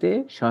নিষ্পত্তিতে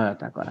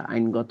সহায়তা করা,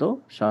 আইনগত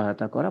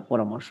সহায়তা করা,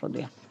 পরামর্শ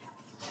দেয়া।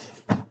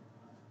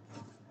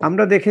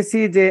 আমরা দেখেছি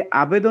যে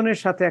আবেদনের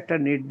সাথে একটা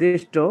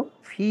নির্দিষ্ট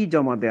ফি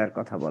জমা দেওয়ার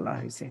কথা বলা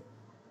হয়েছে।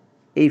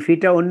 এই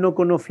ফিটা অন্য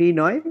কোনো ফি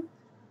নয়,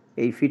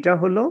 এই ফিটা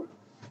হলো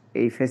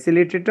এই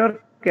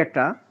ফ্যাসিলিটেটরকে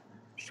একটা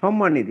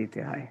সম্মানী দিতে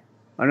হয়,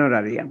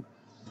 অনারারিয়াম,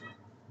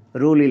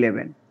 রুল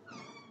 11।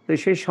 তো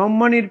সেই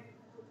সম্মানীর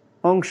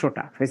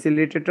অংশটা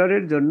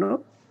ফ্যাসিলিটেটরের জন্য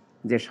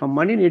যে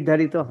সম্মানী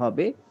নির্ধারিত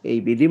হবে এই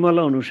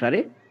বিধিমালা অনুসারে,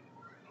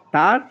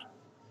 তার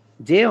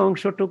যে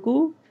অংশটুকু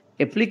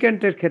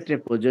অ্যাপ্লিক্যান্টের ক্ষেত্রে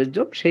প্রযোজ্য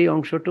সেই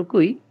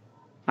অংশটুকুই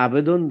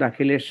আবেদন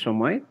দাখিলের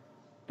সময়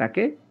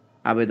তাকে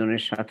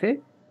আবেদনের সাথে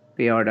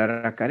পে অর্ডার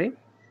আকারে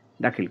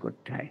দাখিল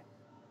করতে হয়।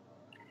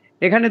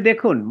 এখানে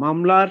দেখুন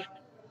মামলার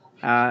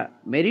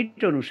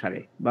মেরিট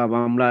অনুসারে বা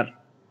মামলার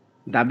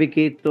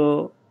দাবিকৃত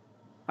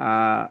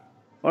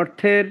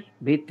অর্থের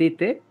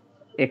ভিত্তিতে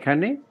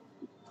এখানে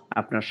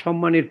আপনার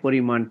সম্মানের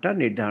পরিমাণটা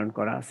নির্ধারণ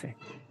করা আছে।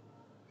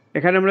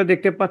 এখানে আমরা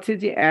দেখতে পাচ্ছি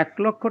যে 1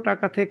 লক্ষ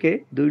টাকা থেকে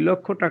 2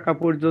 লক্ষ টাকা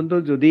পর্যন্ত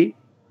যদি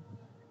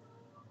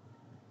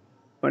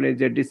মানে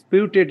যে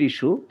ডিসপিউটেড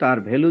ইস্যু তার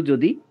ভ্যালু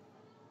যদি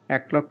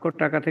 1 লক্ষ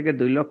টাকা থেকে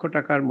 2 লক্ষ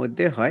টাকার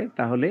মধ্যে হয়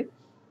তাহলে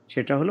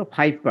সেটা হলো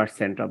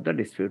 5% অফ দ্য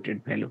ডিসপিউটেড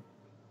ভ্যালু।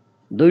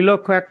 2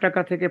 লক্ষ 1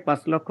 টাকা থেকে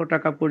 5 লক্ষ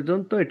টাকা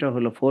পর্যন্ত এটা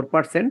হলো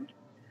 4%,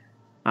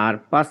 আর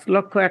 5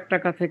 লক্ষ 1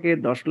 টাকা থেকে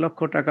 10 লক্ষ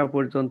টাকা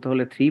পর্যন্ত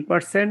হলে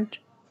 3%,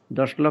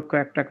 10 লক্ষ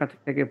 1 টাকা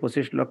থেকে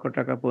 25 লক্ষ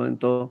টাকা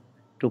পর্যন্ত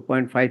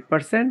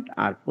 2.5%,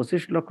 আর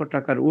 25 লক্ষ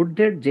টাকার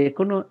ঊর্ধ্বের যে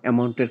কোনো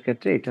অ্যামাউন্টের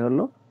ক্ষেত্রে এটা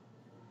হলো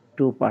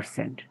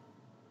 2%।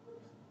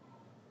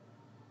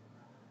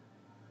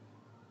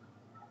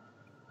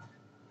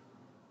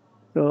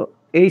 তো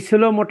এই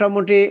ছিল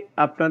মোটামুটি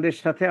আপনাদের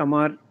সাথে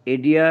আমার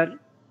এডিআর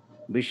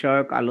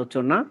বিষয়ক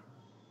আলোচনা।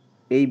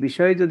 এই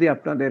বিষয়ে যদি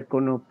আপনাদের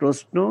কোনো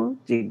প্রশ্ন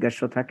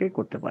জিজ্ঞাসা থাকে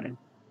করতে পারেন।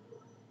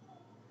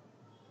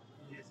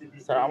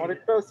 স্যার আমার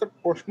একটা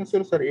প্রশ্ন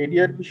ছিল স্যার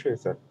এডিআর বিষয়ে।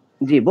 স্যার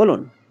জি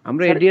বলুন,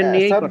 আমরা এডিআর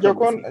নিয়েই কথা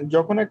বলছি।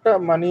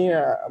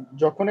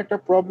 যখন একটা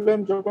প্রবলেম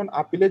যখন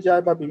আপিলে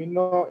যায় বা বিভিন্ন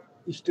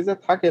স্টেজে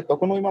থাকে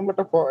তখন ওই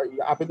মামলাটা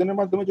আবেদনের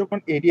মাধ্যমে যখন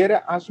এডিআর এ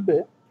আসবে,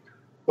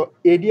 তো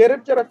এডিআর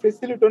এর যারা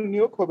ফ্যাসিলিটেটর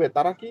নিয়োগ হবে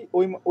তারা কি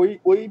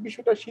ওই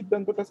বিষয়টা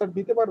সিদ্ধান্তটা স্যার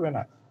দিতে পারবে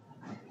না?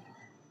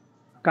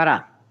 কারা?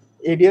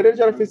 এডিআর এর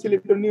যারা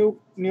ফ্যাসিলিটেটর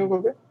নিয়োগ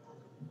হবে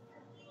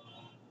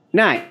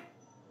না,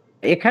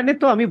 এখানে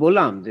তো আমি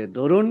বললাম যে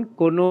ধরুন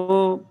কোনো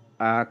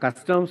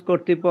কাস্টমস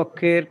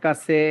কর্তৃপক্ষের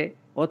কাছে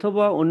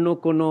অথবা অন্য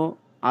কোনো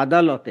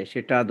আদালতে,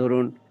 সেটা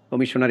ধরুন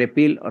কমিশনার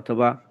এপিল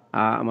অথবা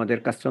আমাদের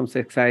কাস্টমস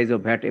এক্সাইজ ও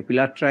ভ্যাট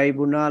এপিলার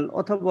ট্রাইব্যুনাল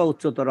অথবা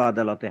উচ্চতর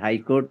আদালতে,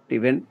 হাইকোর্ট,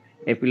 ইভেন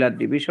এপিলার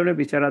ডিভিশনে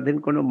বিচারাধীন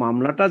কোনো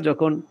মামলাটা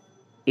যখন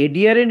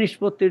এডিআরএ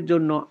নিষ্পত্তির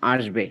জন্য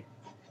আসবে,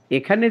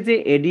 এখানে যে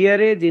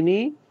এডিআরএ যিনি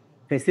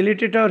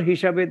ফ্যাসিলিটেটর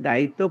হিসাবে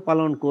দায়িত্ব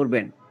পালন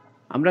করবেন,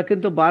 আমরা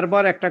কিন্তু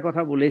বারবার একটা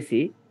কথা বলেছি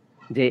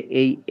যে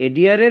এই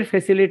এডিআরএর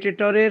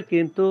ফ্যাসিলিটেটরের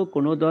কিন্তু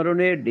কোনো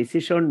ধরনের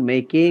ডিসিশন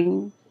মেকিং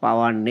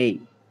পাওয়ার নেই।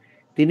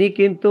 তিনি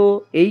কিন্তু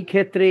এই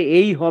ক্ষেত্রে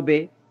এই হবে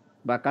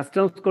বা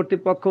কাস্টমস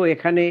কর্তৃপক্ষ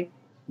এখানে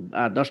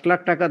 10 লাখ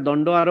টাকা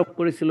দণ্ড আরোপ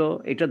করেছিল,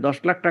 এটা 10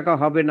 লাখ টাকা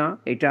হবে না,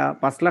 এটা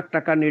 5 লাখ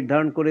টাকা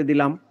নির্ধারণ করে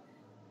দিলাম,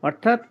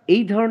 অর্থাৎ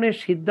এই ধরনের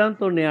সিদ্ধান্ত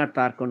নেওয়ার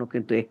তার কোনো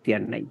কিন্তু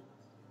এখতিয়ার নাই।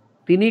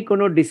 তিনি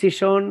কোনো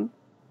ডিসিশন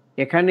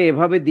এখানে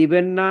এভাবে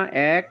দিবেন না।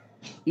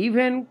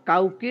 ইভেন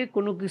কাউকে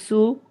কোনো কিছু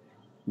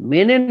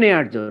মেনে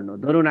নেয়ার জন্য,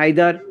 ধরুন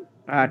আইদার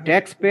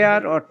ট্যাক্স পেয়ার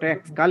ও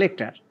ট্যাক্স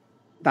কালেক্টর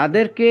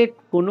তাদেরকে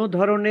কোনো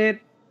ধরনের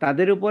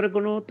তাদের উপরে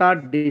কোনো তার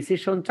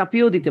ডিসিশন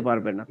চাপিয়েও দিতে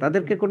পারবেন না,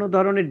 তাদেরকে কোনো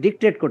ধরনের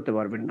ডিকটেট করতে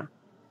পারবেন না।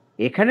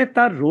 এখানে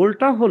তার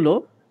রোলটা হলো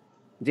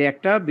যে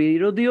একটা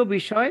বিরোধীয়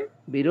বিষয়,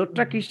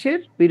 বিরোধটা কিসের?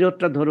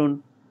 বিরোধটা ধরুন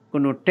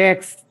কোনো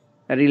ট্যাক্স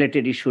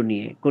রিলেটেড ইস্যু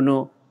নিয়ে, কোনো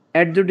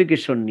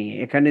অ্যাডজুডিকেশন নিয়ে,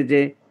 এখানে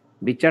যে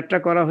বিচারটা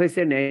করা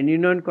হয়েছে, ন্যায়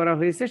নির্ণয়ন করা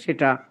হয়েছে,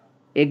 সেটা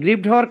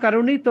এগ্রিভড হওয়ার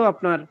কারণেই তো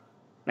আপনার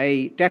এই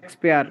ট্যাক্স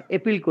পেয়ার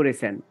এপিল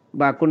করেছেন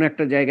বা কোনো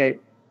একটা জায়গায়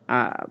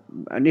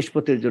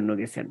নিষ্পত্তির জন্য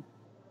গেছেন।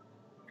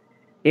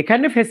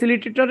 এখানে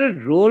ফ্যাসিলিটেটরের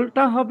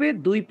রোলটা হবে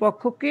দুই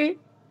পক্ষকে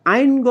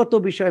আইনগত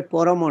বিষয়ে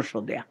পরামর্শ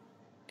দেয়া,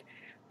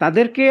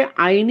 তাদেরকে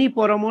আইনি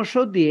পরামর্শ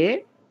দিয়ে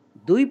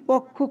দুই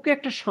পক্ষকে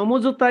একটা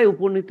সমঝোতায়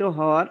উপনীত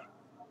হওয়ার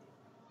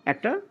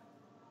একটা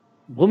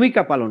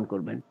ভূমিকা পালন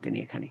করবেন তিনি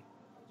এখানে।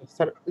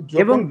 স্যার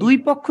এবং যখন দুই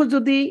পক্ষ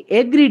যদি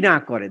এগ্রি না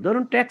করে,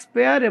 ধরুন ট্যাক্স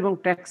পেয়ার এবং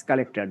ট্যাক্স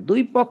কালেক্টর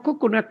দুই পক্ষ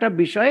কোনো একটা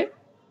বিষয়ে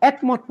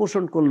একমত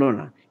পোষণ করলো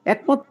না,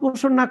 একমত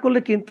পোষণ না করলে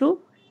কিন্তু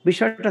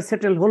বিষয়টা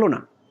সেটেল হলো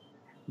না।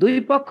 দুই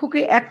পক্ষকে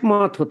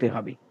একমত হতে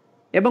হবে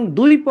এবং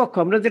দুই পক্ষ,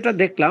 আমরা যেটা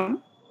দেখলাম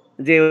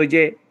যে ওই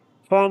যে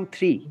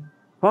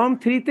ফর্ম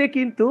 3-তে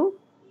কিন্তু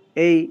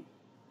এই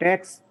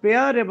ট্যাক্স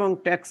পেয়ার এবং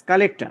ট্যাক্স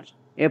কালেক্টর,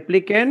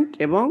 অ্যাপ্লিক্যান্ট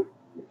এবং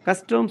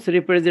কাস্টমস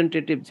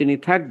রিপ্রেজেন্টেটিভ যিনি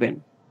থাকবেন,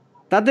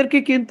 তাদেরকে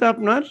কিন্তু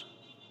আপনার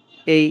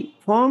এই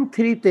ফর্ম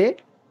 3-তে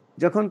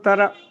যখন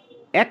তারা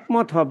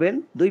একমত হবেন,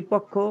 দুই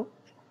পক্ষ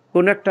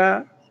কোন একটা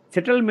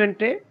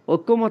সেটেলমেন্টে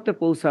ঐক্যমতে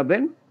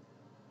পৌঁছাবেন,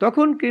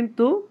 তখন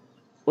কিন্তু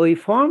ওই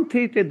ফর্ম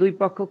 3-তে দুই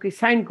পক্ষকে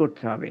সাইন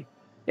করতে হবে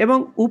এবং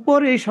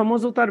উপরে এই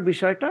সমঝোতার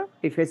বিষয়টা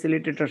এই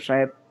ফ্যাসিলিটেটর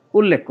সাহেব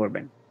উল্লেখ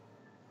করবেন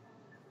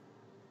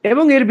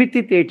এবং এর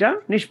ভিত্তিতে এটা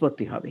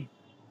নিষ্পত্তি হবে।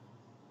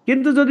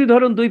 কিন্তু যদি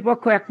ধরুন দুই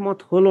পক্ষ একমত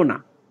হলো না,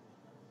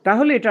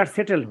 তাহলে এটা আর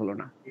সেটেল হলো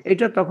না,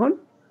 এটা তখন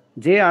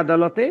যে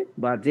আদালতে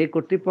বা যে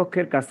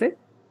কর্তৃপক্ষের কাছে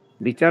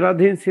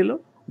বিচারাধীন ছিল,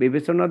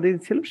 বিবেচনাধীন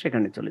ছিল,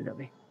 সেখানে চলে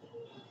যাবে।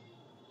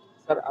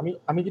 স্যার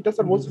আমি যেটা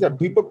স্যার বলছি স্যার,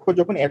 দুই পক্ষ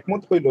যখন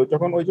একমত হইলো,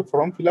 যখন ওই যে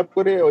ফর্ম ফিল আপ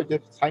করে ওই যে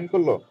সাইন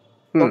করলো,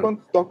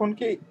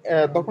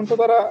 তখন তো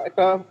তারা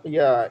একটা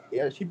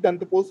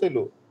সিদ্ধান্তে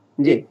পৌঁছাইলো।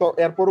 জি, তো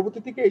এর পরবর্তী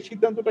থেকে এই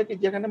সিদ্ধান্তটা কি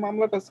যেখানে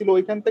মামলাটা ছিল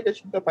ওইখান থেকে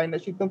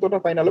সিদ্ধান্তটা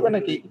ফাইনাল হবে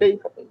নাকি এটাই?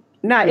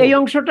 না, এই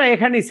অংশটা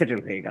এখানেই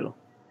সেটেল হয়ে গেল।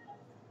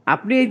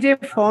 আপনি এই যে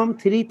ফর্ম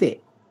 3-তে,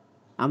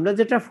 আমরা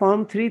যেটা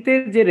ফর্ম 3-তে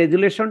যে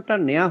রেজুলেশনটা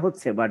নেওয়া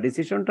হচ্ছে বা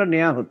ডিসিশনটা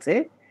নেওয়া হচ্ছে,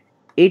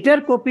 এটার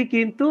কপি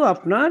কিন্তু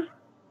আপনার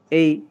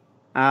এই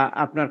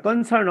আপনার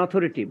কনসার্ন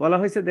অথরিটি বলা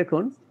হয়েছে,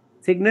 দেখুন,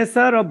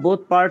 signature of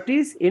both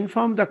parties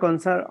inform the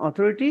concern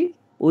authority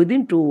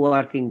within 2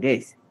 working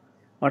days.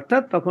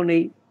 অর্থাৎ তখন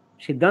এই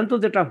সিদ্ধান্ত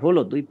যেটা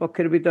হলো, দুই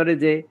পক্ষের ভিতরে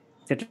যে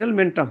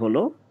সেটেলমেন্টটা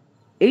হলো,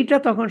 এইটা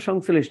তখন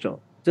সংশ্লিষ্ট,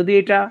 যদি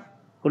এটা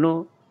কোনো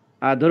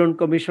ধরুন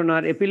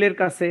কমিশনার এপিলের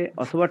কাছে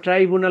অথবা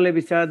ট্রাইব্যুনালে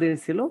বিচারাধীন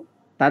ছিল,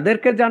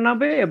 তাদেরকে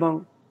জানাবে এবং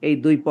এই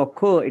দুই পক্ষ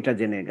এটা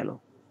জেনে গেল,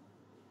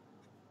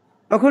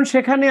 তখন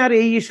সেখানে আর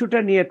এই ইস্যুটা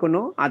নিয়ে কোনো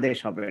আদেশ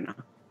হবে না।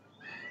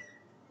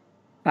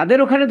 তাদের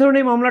ওখানে ধরুন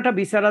এই মামলাটা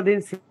বিচারাধীন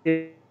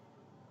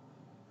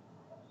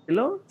ছিল,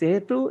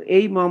 যেহেতু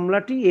এই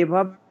মামলাটি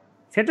এভাবে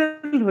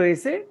সেটেল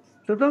হয়েছে,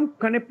 সুতরাং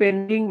ওখানে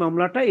পেন্ডিং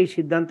মামলাটা এই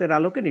সিদ্ধান্তের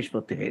আলোকে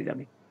নিষ্পত্তি হয়ে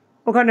যাবে।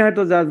 ওখানে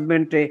হয়তো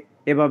জাজমেন্টে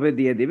এভাবে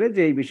দিয়ে দিবে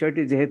যে এই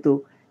বিষয়টি যেহেতু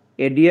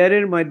এডিআর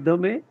এর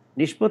মাধ্যমে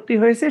নিষ্পত্তি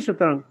হয়েছে,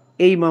 সুতরাং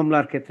এই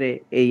মামলার ক্ষেত্রে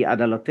এই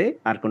আদালতে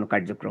আর কোনো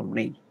কার্যক্রম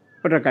নেই,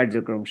 ওটা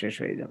কার্যক্রম শেষ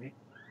হয়ে যাবে।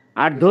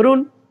 আর ধরুন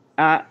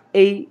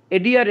এই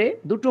এডিআরে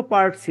দুটো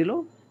পার্ট ছিল,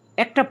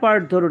 একটা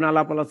পার্ট ধরুন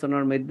আলাপ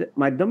আলোচনার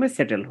মাধ্যমে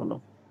সেটেল হলো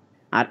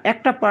আর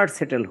একটা পার্ট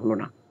সেটেল হলো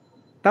না,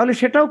 তাহলে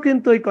সেটাও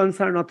কিন্তু ওই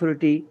কনসার্ন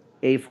অথরিটি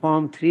এই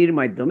ফর্ম 3-র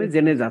মাধ্যমে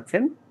জেনে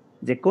যাচ্ছেন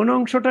যে কোন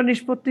অংশটা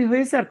নিষ্পত্তি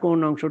হয়েছে আর কোন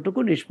অংশটুকু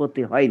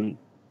নিষ্পত্তি হয়নি।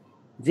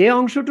 যে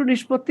অংশটুকু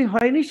নিষ্পত্তি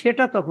হয়নি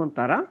সেটা তখন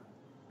তারা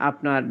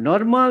আপনার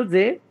নর্মাল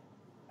যে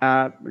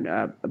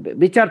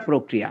বিচার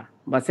প্রক্রিয়া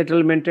বা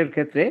সেটেলমেন্টের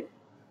ক্ষেত্রে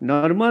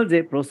নর্মাল যে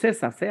প্রসেস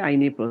আছে,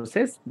 আইনি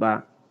প্রসেস বা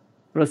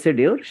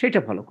প্রসিডিউর,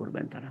 সেটা ফলো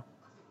করবেন তারা।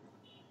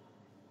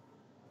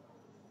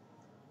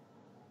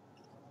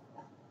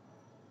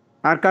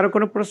 আর কারো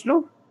কোনো প্রশ্ন?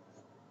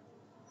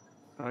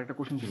 একটা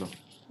কোশ্চেন ছিল।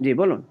 জি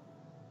বলুন।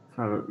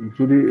 স্যার,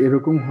 যদি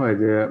এরকম হয়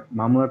যে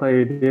মামলাটা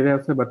এডিআরে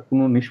আছে বাট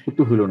কোনো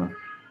নিষ্পত্তি হইলো না,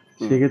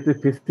 সেক্ষেত্রে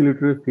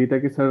ফেসিলিটির ফিটা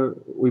কি স্যার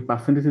ওই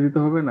পার্সেন্টেজে দিতে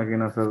হবে নাকি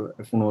না স্যার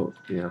কোনো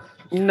আছে?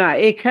 না,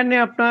 এখানে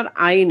আপনার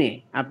আইনে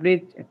আপনি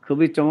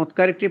খুবই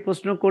চমৎকার একটি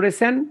প্রশ্ন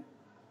করেছেন।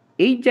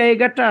 এই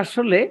জায়গাটা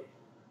আসলে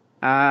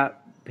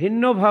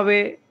ভিন্নভাবে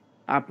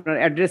আপনার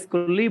অ্যাড্রেস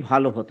করলেই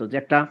ভালো হতো, যে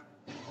একটা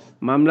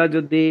মামলা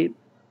যদি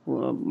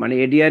মানে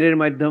এডিআর এর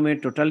মাধ্যমে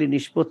টোটালি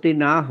নিষ্পত্তি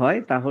না হয়,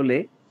 তাহলে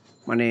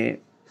মানে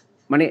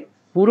মানে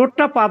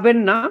পুরোটা পাবেন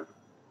না,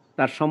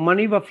 তার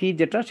সম্মানী বা ফি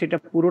যেটা, সেটা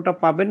পুরোটা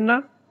পাবেন না,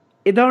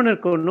 এ ধরনের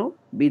কোনো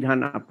বিধান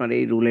আপনার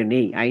এই রুলে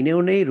নেই, আইনেও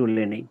নেই,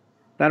 রুলে নেই।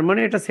 তার মানে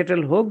এটা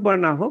সেটেল হোক বা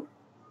না হোক,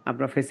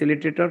 আপনার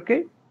ফ্যাসিলিটেটরকে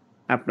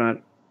আপনার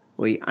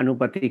ওই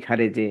আনুপাতিক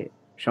হারে যে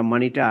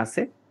সম্মানীটা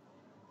আছে,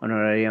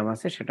 অনারারিয়াম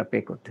আছে, সেটা পে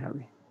করতে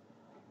হবে।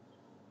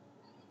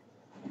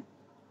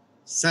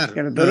 স্যার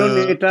কেন ধরুন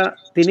এটা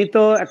তিনি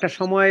তো একটা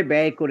সময়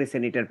ব্যয়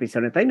করেছেন এটার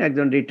পিছনে, তাই না?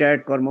 একজন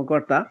রিটায়ার্ড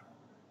কর্মকর্তা,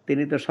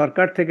 তিনি তো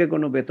সরকার থেকে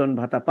কোনো বেতন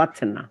ভাতা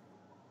পাচ্ছেন না।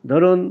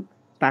 ধরুন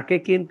তাকে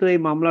কিন্তু এই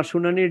মামলা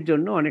শুনানির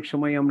জন্য অনেক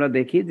সময় আমরা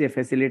দেখি যে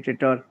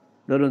ফ্যাসিলিটেটর,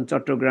 ধরুন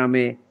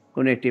চট্টগ্রামে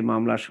কোনো একটি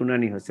মামলা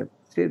শুনানি হচ্ছে,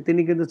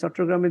 তিনি কিন্তু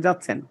চট্টগ্রামে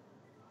যাচ্ছেন।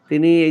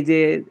 তিনি এই যে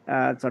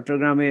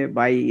চট্টগ্রামে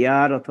বাই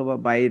এয়ার অথবা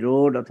বাই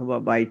রোড অথবা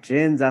বাই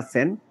ট্রেন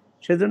যাচ্ছেন,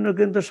 সেজন্য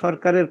কিন্তু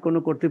সরকারের কোনো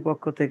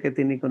কর্তৃপক্ষ থেকে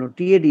তিনি কোনো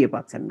টিএডিএ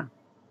পাচ্ছেন না।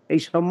 এই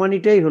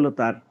সম্মানীটাই হলো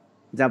তার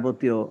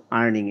যাবতীয়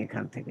আর্নিং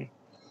এখান থেকে।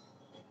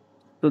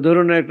 তো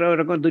ধরুন একটা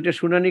এরকম ২টা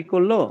শুনানি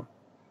করলো,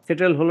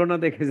 সেটেল হলো না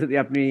দেখে যদি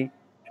আপনি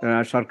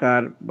সরকার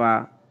বা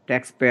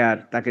ট্যাক্স পেয়ার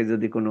তাকে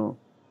যদি কোনো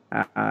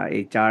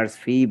এই চার্জ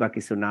ফি বা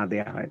কিছু না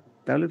দেয়া হয়,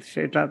 তাহলে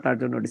সেটা তার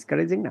জন্য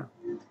ডিসকারেজিং না?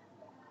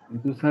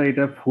 কিন্তু স্যার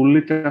এটা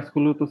ফুললি চার্জ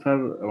করলেও তো স্যার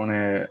মানে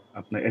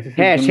আপনার এসএসসির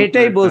হ্যাঁ, জন্য তো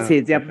সেটাই একটা বলছি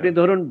যে আপনি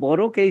ধরুন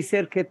বড়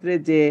কেসের ক্ষেত্রে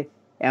যে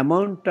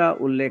অ্যামাউন্টটা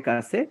উল্লেখ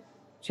আছে,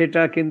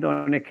 সেটা কিন্তু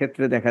অনেক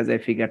ক্ষেত্রে দেখা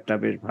যায় ফিগারটা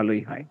বেশ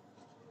ভালোই হয়।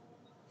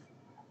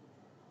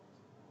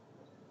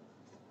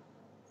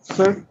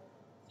 স্যার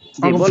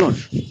জি বলুন।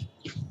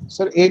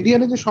 স্যার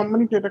এডিআর যে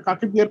সম্মানিত, এটা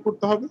কাকে বিয়ার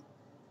করতে হবে?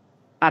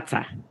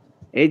 আচ্ছা,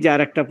 এই যে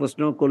আরেকটা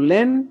প্রশ্ন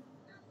করলেন,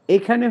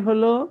 এখানে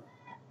হলো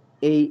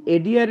এই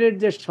এডিআর এর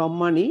যে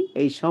সম্মানী,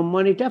 এই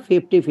সম্মানীটা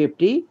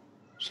 50-50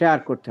 শেয়ার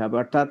করতে হবে।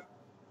 অর্থাৎ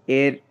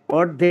এর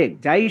অর্ধেক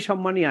যাই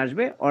সম্মানী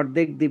আসবে,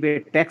 অর্ধেক দিবে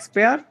ট্যাক্স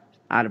পেয়ার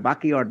আর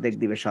বাকি অর্ধেক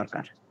দিবে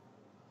সরকার।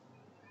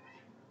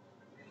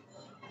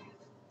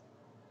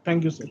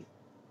 Thank you sir.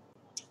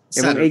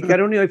 এবং এই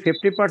কারণে ওই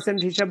 50%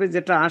 হিসাবে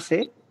যেটা আসে,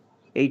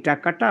 এই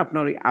টাকাটা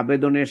আপনার ওই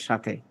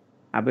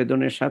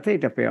আবেদনের সাথে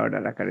এটা পে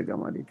অর্ডার আকারে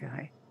জমা দিতে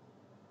হয়।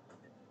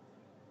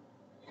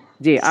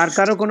 জি, আর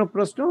কারো কোনো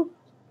প্রশ্ন?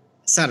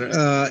 স্যার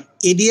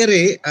এডিআর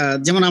এ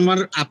যেমন আমার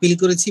আপিল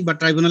করেছি বা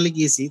ট্রাইব্যুনালে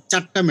গিয়েছি,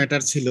 4টা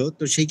ম্যাটার ছিল,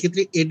 তো সেই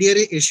ক্ষেত্রে এডিআর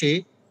এ এসে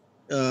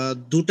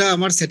 2টা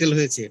আমার সেটেল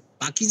হয়েছে,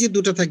 বাকি যে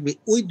 2টা থাকবে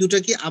ওই 2টা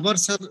কি আবার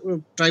স্যার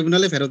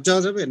ট্রাইব্যুনালে ফেরত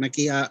যাওয়া যাবে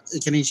নাকি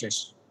এখানেই শেষ?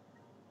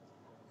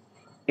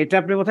 এটা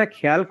আপনি বোধহয়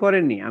খেয়াল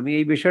করেননি, আমি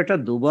এই বিষয়টা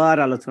দুবার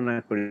আলোচনা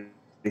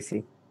করেছি।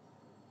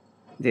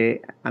 যে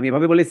আমি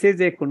এভাবে বলেছি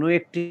যে কোনো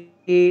একটি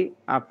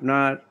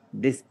আপনার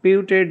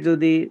ডিসপিউটেড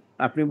যদি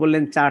আপনি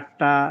বললেন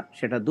 4টা,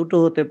 সেটা 2টো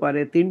হতে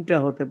পারে, 3টা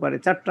হতে পারে,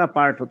 4টা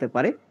পার্ট হতে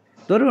পারে।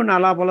 ধরুন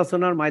আলাপ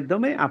আলোচনার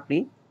মাধ্যমে আপনি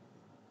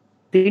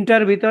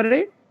 3টার ভিতরে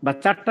বা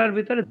 4টার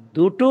ভিতরে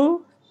 2টো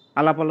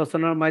আলাপ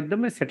আলোচনার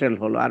মাধ্যমে সেটেল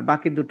হলো, আর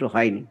বাকি 2টো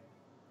হয়নি।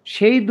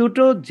 সেই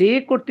 2টো যে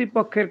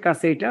কর্তৃপক্ষের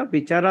কাছে এটা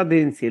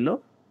বিচারাধীন ছিল,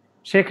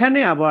 সেখানে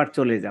আবার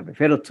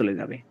ফেরত চলে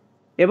যাবে।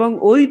 এবং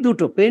ওই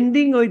 2টো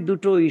পেন্ডিং, ওই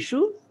 2টো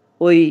ইস্যু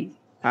ওই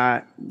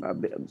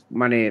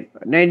মানে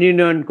ন্যায়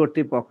নির্ণয়ন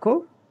কর্তৃপক্ষ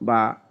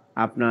বা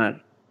আপনার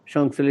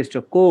সংশ্লিষ্ট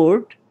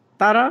কোর্ট,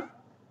 তারা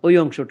ওই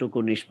অংশটুকু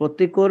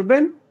নিষ্পত্তি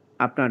করবেন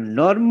আপনার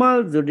নর্মাল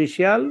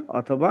জুডিশিয়াল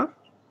অথবা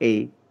এই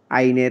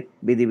আইনের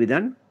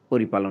বিধিবিধান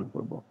পরিপালন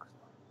পূর্বক।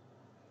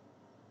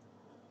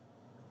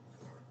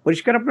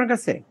 পরিষ্কার আপনার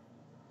কাছে?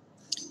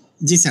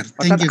 জি স্যার,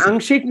 অর্থাৎ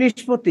আংশিক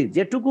নিষ্পত্তি,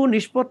 যেটুকু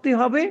নিষ্পত্তি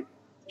হবে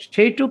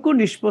সেইটুকু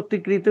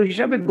নিষ্পত্তিকৃত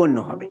হিসাবে গণ্য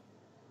হবে।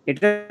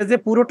 এটা যে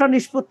পুরোটা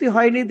নিষ্পত্তি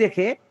হয়নি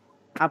দেখে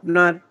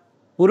আপনার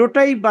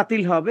পুরোটাই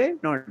বাতিল হবে,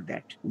 নট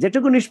দ্যাট।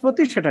 যেটুকু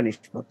নিষ্পত্তি সেটা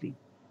নিষ্পত্তি,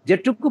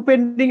 যেটুকু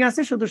পেন্ডিং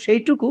আছে শুধু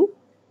সেইটুকু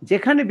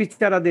যেখানে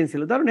বিচারাধীন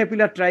ছিল, ধরুন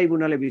অ্যাপিলার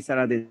ট্রাইব্যুনালে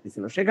বিচারাধীন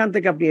ছিল, সেখান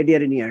থেকে আপনি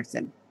এডিআরে নিয়ে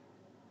আসছেন,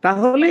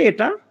 তাহলে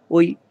এটা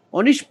ওই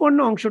অনিষ্পন্ন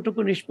অংশটুকু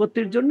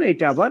নিষ্পত্তির জন্য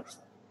এটা আবার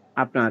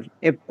আপনার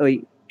ওই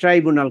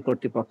ট্রাইব্যুনাল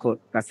কর্তৃপক্ষের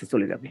কাছে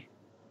চলে যাবে।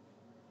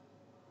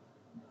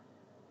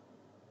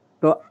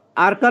 তো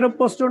আর কারো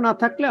প্রশ্ন না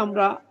থাকলে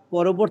আমরা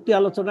পরবর্তী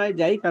আলোচনায়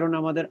যাই, কারণ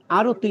আমাদের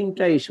আরো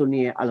 3টা ইস্যু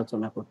নিয়ে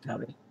আলোচনা করতে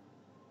হবে।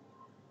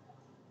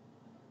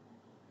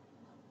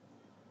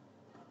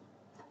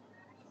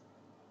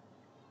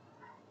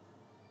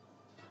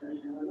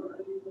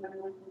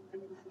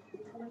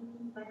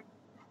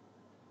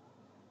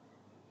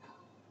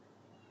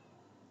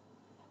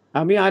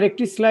 আমি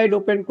আরেকটি স্লাইড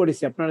ওপেন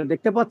করেছি, আপনারা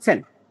দেখতে পাচ্ছেন?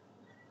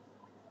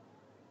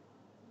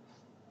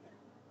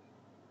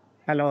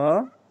 হ্যালো?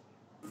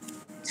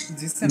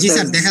 জি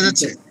স্যার, দেখা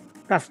যাচ্ছে।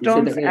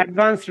 কাস্টমস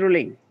অ্যাডভান্স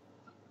রুলিং,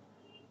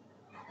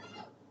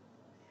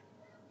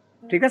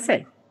 ঠিক আছে?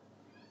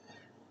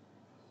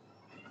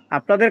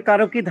 আপনাদের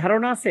কারো কি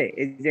ধারণা আছে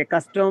এই যে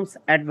কাস্টমস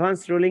অ্যাডভান্স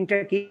রুলিংটা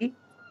কি?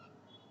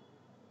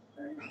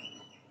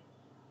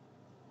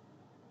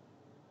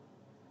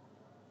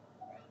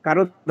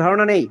 কারো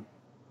ধারণা নেই?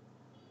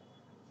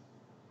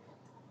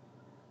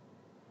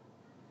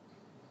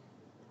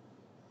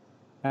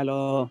 হ্যালো?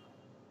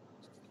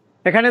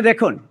 এখানে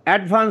দেখুন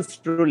অ্যাডভান্স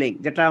রুলিং,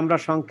 যেটা আমরা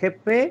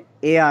সংক্ষেপে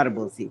এআর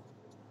বলছি,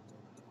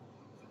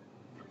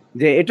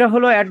 যে এটা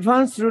হলো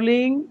অ্যাডভান্স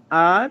রুলিং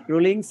আর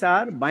রুলিংস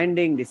আর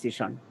বাইন্ডিং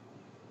ডিসিশন।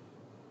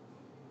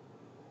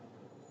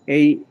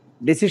 এই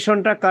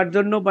ডিসিশনটা কার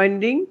জন্য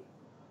binding?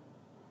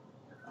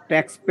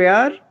 Tax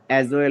payer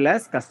as well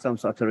as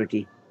customs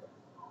authority.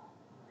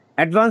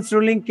 Advance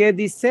ruling কে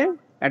দিচ্ছে?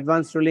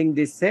 অ্যাডভান্স রুলিং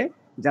দিচ্ছে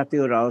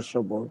জাতীয় রাজস্ব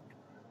বোর্ড,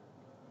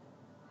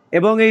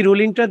 এবং এই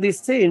রুলিংটা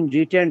দিচ্ছে in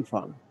written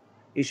form.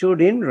 Issued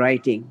in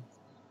writing.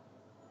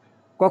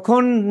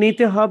 কখন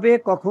নিতে হবে,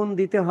 কখন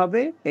দিতে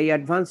হবে এই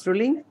অ্যাডভান্স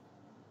রুলিং?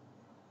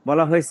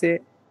 বলা হয়েছে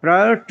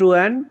prior to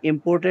an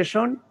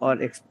importation or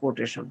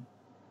exportation.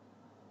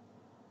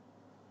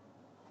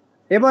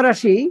 এবার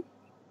আসি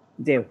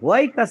যে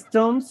হোয়াই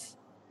কাস্টমস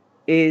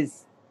ইজ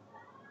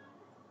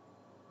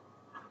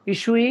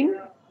ইস্যুইং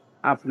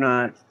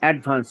আপনার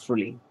অ্যাডভান্স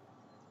রুলিং।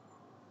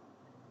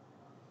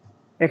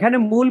 এখানে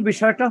মূল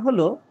বিষয়টা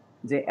হলো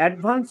যে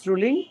অ্যাডভান্স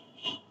রুলিং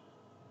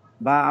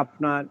বা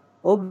আপনার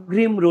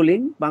অগ্রিম রুলিং,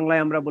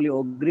 বাংলায় আমরা বলি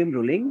অগ্রিম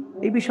রুলিং,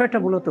 এই বিষয়টা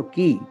মূলত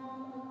কি?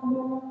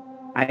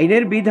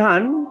 আইনের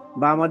বিধান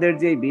বা আমাদের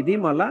যে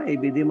বিধিমালা, এই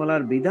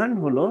বিধিমালার বিধান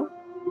হলো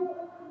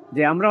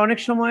যে আমরা অনেক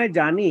সময়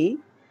জানি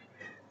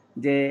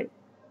যে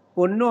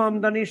পণ্য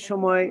আমদানির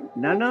সময়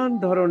নানান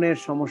ধরনের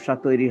সমস্যা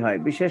তৈরি হয়,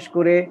 বিশেষ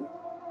করে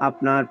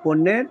আপনার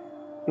পণ্যের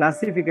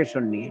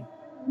ক্লাসিফিকেশন নিয়ে,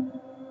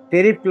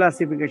 ট্যারিফ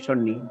ক্লাসিফিকেশন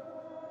নিয়ে।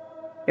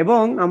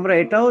 এবং আমরা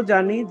এটাও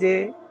জানি যে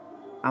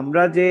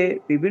আমরা যে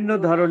বিভিন্ন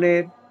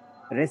ধরনের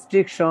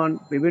রেস্ট্রিকশন,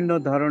 বিভিন্ন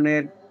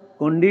ধরনের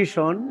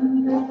কন্ডিশন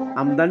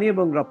আমদানি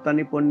এবং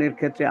রপ্তানি পণ্যের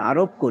ক্ষেত্রে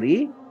আরোপ করি,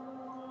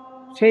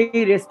 সেই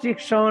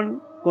রেস্ট্রিকশন,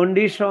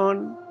 কন্ডিশন,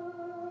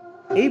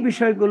 এই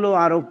বিষয়গুলো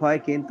আরোপ হয়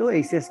কিন্তু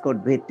এইচএস কোড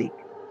ভিত্তিক।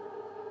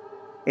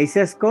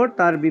 এইচএস কোড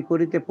তার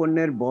বিপরীতে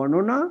পণ্যের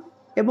বর্ণনা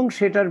এবং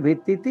সেটার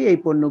ভিত্তিতে এই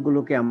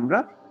পণ্যগুলোকে আমরা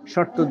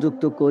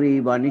শর্তযুক্ত করি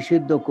বা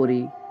নিষিদ্ধ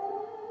করি।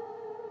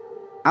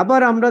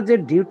 আবার আমরা যে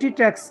ডিউটি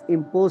ট্যাক্স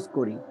ইম্পোজ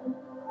করি,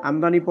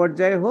 আমদানি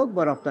পর্যায়ে হোক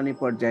বা রপ্তানি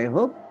পর্যায়ে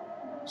হোক,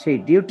 সেই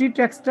ডিউটি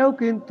ট্যাক্সটাও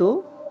কিন্তু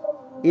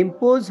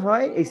ইম্পোজ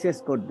হয় এইচএস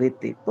কোড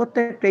ভিত্তিক।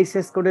 প্রত্যেকটা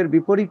এইচএস কোডের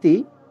বিপরীতেই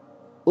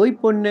ওই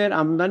পণ্যের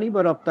আমদানি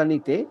বা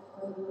রপ্তানিতে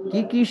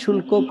কি কি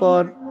শুল্ক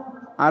কর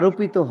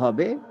আরোপিত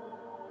হবে,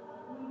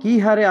 কি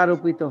হারে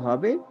আরোপিত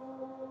হবে,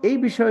 এই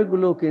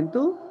বিষয়গুলো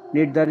কিন্তু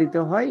নির্ধারিত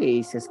হয় এই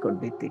এইচএস কোড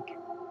ভিত্তিক।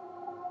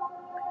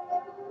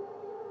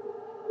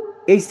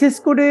 এইচএস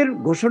কোডের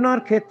ঘোষণার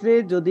ক্ষেত্রে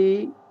যদি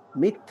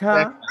মিথ্যা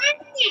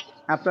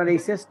আপনার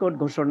এইচএস কোড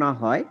ঘোষণা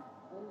হয়,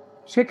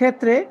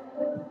 সেক্ষেত্রে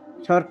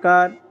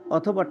সরকার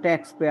অথবা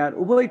ট্যাক্স পেয়ার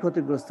উভয়ই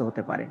ক্ষতিগ্রস্ত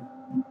হতে পারে।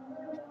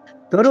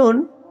 ধরুন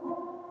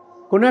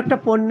কোনো একটা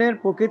পণ্যের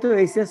প্রকৃত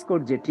এইচএস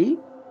কোড যেটি,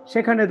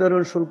 সেখানে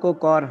ধরুন শুল্ক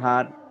কর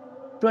হার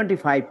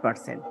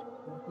 25%,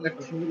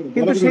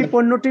 কিন্তু সেই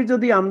পণ্যটি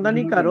যদি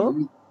আমদানিকারক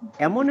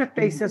এমন একটা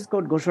এইচএস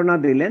কোড ঘোষণা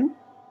দিলেন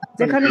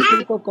যেখানে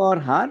শুল্ক কর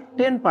হার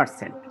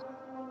 10%,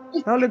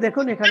 তাহলে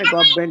দেখুন এখানে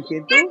গভর্নমেন্ট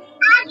কিন্তু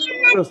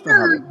ক্ষতিগ্রস্ত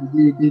হবে।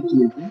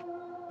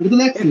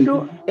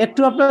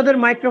 একটু আপনাদের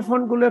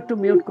মাইক্রোফোন গুলো একটু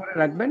মিউট করে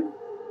রাখবেন,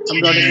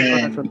 আমরা অনেকের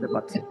কথা শুনতে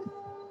পাচ্ছি।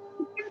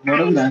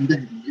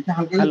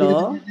 হ্যালো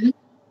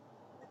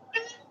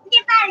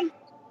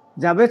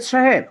জাভেদ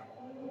সাহেব,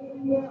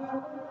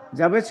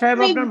 জাভেদ সাহেব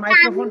আপনার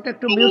মাইক্রোফোনটা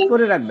একটু মিউট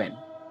করে রাখবেন।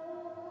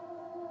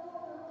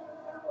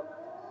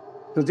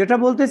 তো যেটা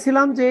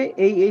বলতেছিলাম যে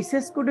এই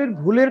এইচএস কোডের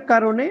ভুলের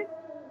কারণে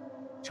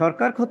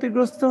সরকার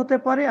ক্ষতিগ্রস্ত হতে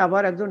পারে,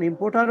 আবার একজন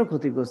ইম্পোর্টারও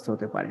ক্ষতিগ্রস্ত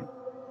হতে পারে।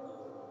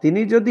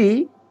 তিনি যদি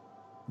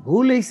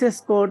ভুল এইচএস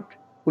কোড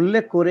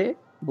উল্লেখ করে,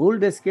 ভুল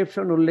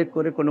ডেসক্রিপশন উল্লেখ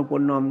করে কোনো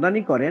পণ্য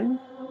আমদানি করেন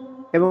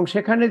এবং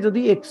সেখানে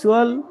যদি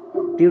অ্যাকচুয়াল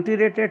ডিউটি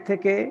রেটের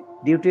থেকে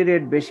ডিউটি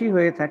রেট বেশি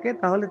হয়ে থাকে,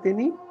 তাহলে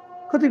তিনি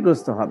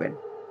ক্ষতিগ্রস্ত হবেন।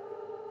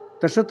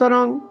 তো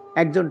সুতরাং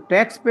একজন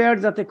ট্যাক্স পেয়ার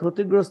যাতে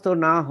ক্ষতিগ্রস্ত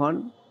না হন,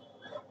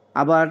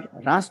 আবার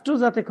রাষ্ট্র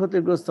যাতে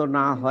ক্ষতিগ্রস্ত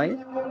না হয়,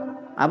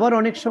 আবার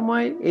অনেক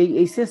সময় এই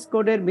এইচএস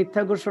কোডের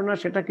মিথ্যা ঘোষণা,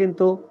 সেটা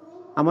কিন্তু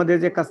আমাদের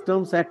যে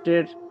কাস্টমস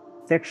অ্যাক্টের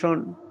সেকশন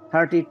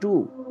 32,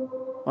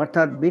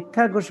 অর্থাৎ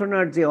মিথ্যা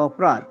ঘোষণার যে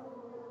অপরাধ,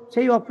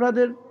 সেই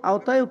অপরাধের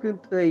আওতায়ও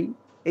কিন্তু এই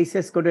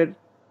এইচএস কোডের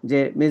যে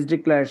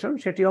মিসডিক্লারেশন,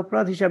 সেটি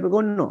অপরাধ হিসাবে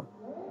গণ্য।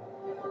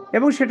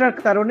 এবং সেটার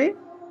কারণে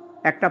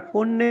একটা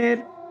পণ্যের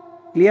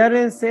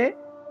ক্লিয়ারেন্সে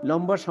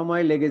লম্বা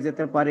সময় লেগে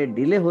যেতে পারে,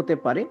 ডিলে হতে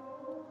পারে,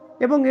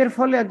 এবং এর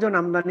ফলে একজন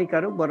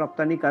আমদানিকারক বা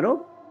রপ্তানিকারক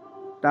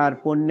তার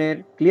পণ্যের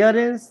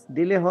ক্লিয়ারেন্স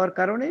ডিলে হওয়ার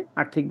কারণে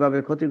আর্থিকভাবে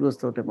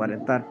ক্ষতিগ্রস্ত হতে পারে।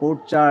 তার পোর্ট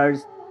চার্জ,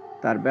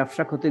 তার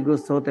ব্যবসা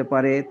ক্ষতিগ্রস্ত হতে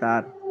পারে,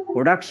 তার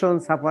প্রোডাকশন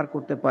সাফার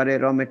করতে পারে,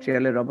 র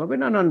মেটেরিয়ালের অভাবে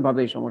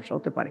নানানভাবে সমস্যা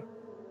হতে পারে।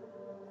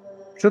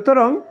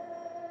 সুতরাং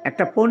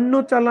একটা পণ্য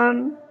চালান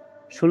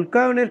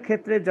শুল্কায়নের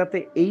ক্ষেত্রে যাতে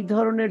এই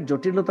ধরনের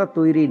জটিলতা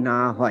তৈরি না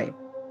হয়,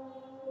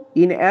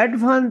 ইন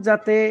অ্যাডভান্স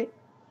যাতে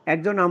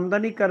একজন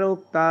আমদানিকারক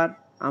তার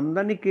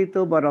আমদানিকৃত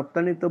বা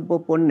রপ্তানিতব্য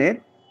পণ্যের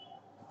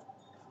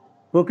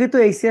প্রকৃত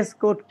এইচএস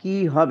কোড কি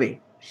হবে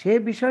সে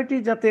বিষয়টি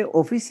যাতে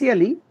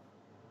অফিসিয়ালি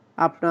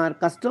আপনার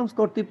কাস্টমস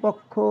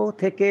কর্তৃপক্ষ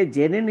থেকে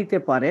জেনে নিতে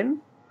পারেন,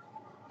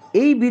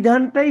 এই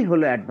বিধানটাই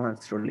হলো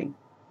অ্যাডভান্স রুলিং।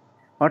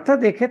 অর্থাৎ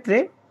এক্ষেত্রে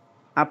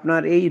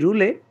আপনার এই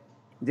রুলে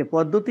যে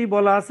পদ্ধতি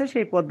বলা আছে,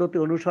 সেই পদ্ধতি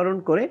অনুসরণ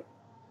করে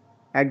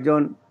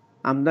একজন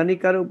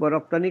আমদানিকারক বা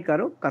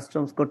রপ্তানিকারক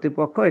কাস্টমস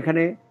কর্তৃপক্ষ,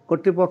 এখানে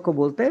কর্তৃপক্ষ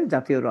বলতে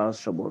জাতীয়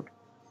রাজস্ব বোর্ড,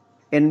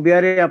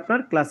 এনবিআর এ আপনার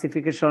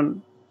ক্লাসিফিকেশন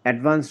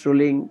অ্যাডভান্স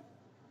রুলিং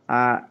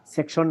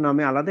সেকশন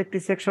নামে আলাদা একটি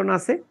সেকশন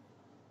আছে,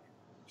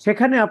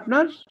 সেখানে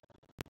আপনার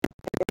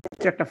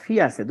একটা ফি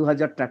আছে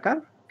 2000 টাকা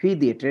ফি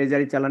দিয়ে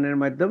ট্রেজারি চালানের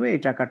মাধ্যমে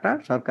এই টাকাটা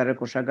সরকারের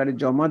কোষাগারে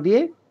জমা দিয়ে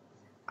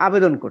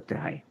আবেদন করতে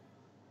হয়।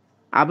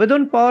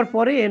 আবেদন পাওয়ার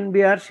পরে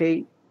এনবিআর সেই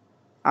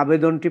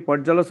আবেদনটি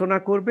পর্যালোচনা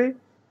করবে।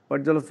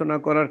 পর্যালোচনা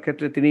করার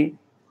ক্ষেত্রে তিনি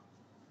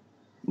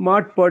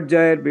মাঠ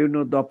পর্যায়ের বিভিন্ন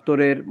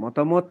দপ্তরের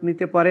মতামত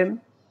নিতে পারেন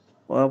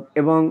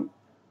এবং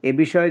এ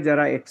বিষয়ে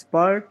যারা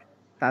এক্সপার্ট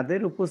তাদের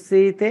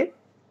উপস্থিতিতে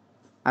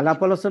আলাপ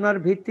আলোচনার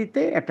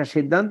ভিত্তিতে একটা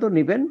সিদ্ধান্ত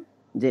নেবেন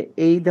যে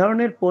এই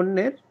ধরনের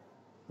পণ্যের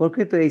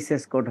প্রকৃত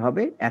এইচএস কোড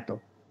হবে এত।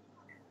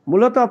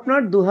 মূলত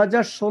আপনার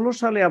 2016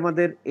 সালে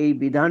আমাদের এই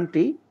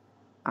বিধানটি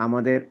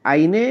আমাদের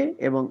আইনে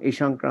এবং এই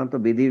সংক্রান্ত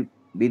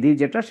বিধি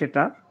যেটা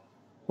সেটা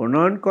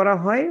প্রণয়ন করা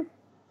হয়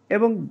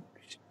এবং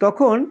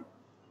তখন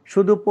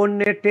শুধু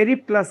পণ্যের ট্যারিফ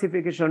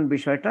ক্লাসিফিকেশন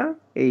বিষয়টা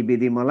এই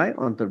বিধিমালায়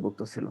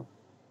অন্তর্ভুক্ত ছিল।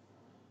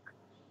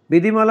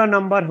 বিধিমালা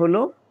নাম্বার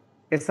হলো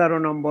এসআরও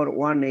নম্বর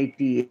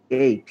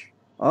 188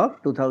 অফ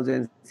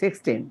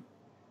 2016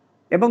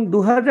 এবং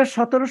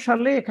 2017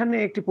 সালে এখানে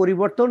একটি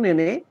পরিবর্তন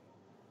এনে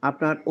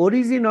আপনার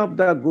অরিজিন অফ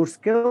দ্য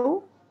গুডসকেও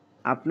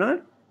আপনার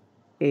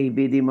এই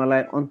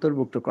বিধিমালায়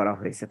অন্তর্ভুক্ত করা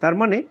হয়েছে। তার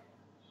মানে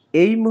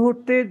এই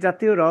মুহূর্তে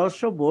জাতীয়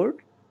রাজস্ব বোর্ড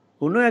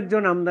কোনো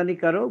একজন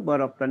আমদানিকারক বা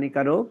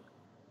রপ্তানিকারক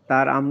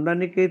তার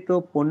আমদানিকৃত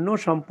পণ্য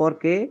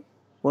সম্পর্কে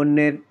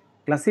পণ্যের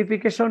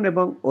ক্লাসিফিকেশন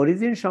এবং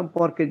অরিজিন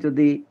সম্পর্কে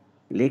যদি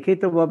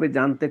লিখিতভাবে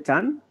জানতে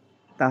চান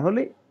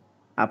তাহলে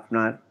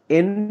আপনার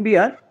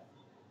এনবিআর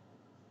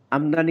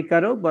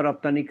আমদানিকারক বা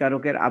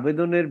রপ্তানিকারকের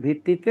আবেদনের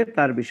ভিত্তিতে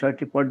তার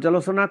বিষয়টি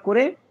পর্যালোচনা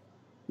করে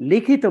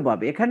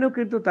লিখিতভাবে, এখানেও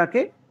কিন্তু তাকে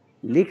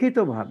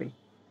লিখিতভাবে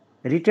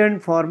রিটার্ন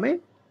ফর্মে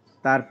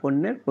তার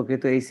পণ্যের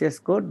প্রকৃত এইচএস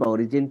কোড বা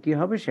অরিজিন কি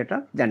হবে সেটা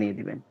জানিয়ে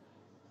দিবেন।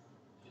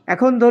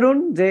 এখন ধরুন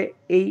যে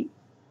এই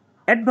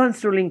অ্যাডভান্স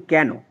রুলিং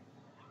কেন,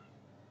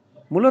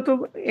 মূলত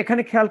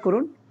এখানে খেয়াল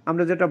করুন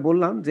আমরা যেটা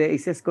বললাম যে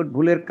এইচএস কোড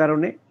ভুলের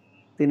কারণে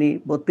তিনি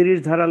 32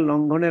 ধারার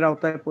লঙ্ঘনের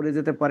আওতায় পড়ে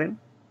যেতে পারেন।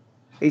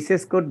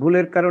 এইচএস কোড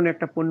ভুলের কারণে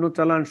একটা পণ্য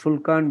চালান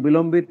শুল্কায়ন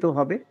বিলম্বিত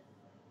হবে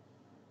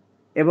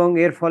এবং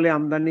এর ফলে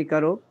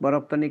আমদানিকারক বা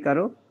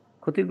রপ্তানিকারক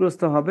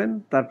ক্ষতিগ্রস্ত হবেন,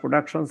 তার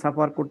প্রোডাকশন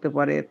সাফার করতে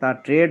পারে, তার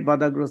ট্রেড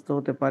বাধাগ্রস্ত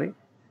হতে পারে।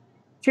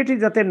 সেটি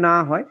যাতে না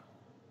হয়,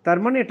 তার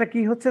মানে এটা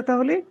কি হচ্ছে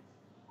তাহলে,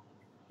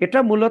 এটা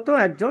মূলত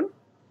একজন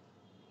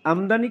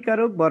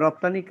আমদানিকারক বা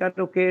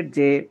রপ্তানিকারকের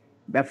যে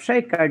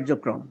ব্যবসায়িক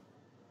কার্যক্রম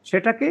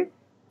সেটাকে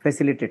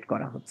ফ্যাসিলিটেট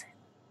করা হচ্ছে।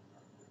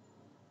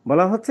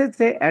 বলা হচ্ছে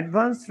যে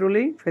advance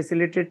ruling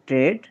facilitate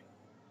trade,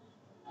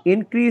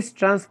 increase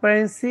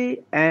transparency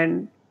and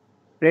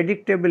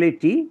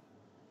predictability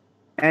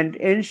and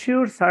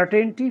ensure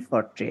certainty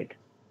for trade.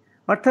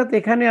 অর্থাৎ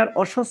এখানে আর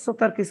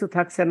অস্বচ্ছতার কিছু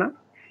থাকছে না।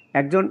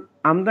 একজন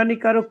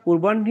আমদানিকারক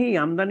পূর্বাহ্নেই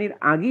আমদানির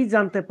আগেই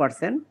জানতে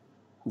পারছেন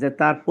যে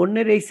তার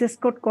পণ্যের এইচএস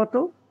কোড কত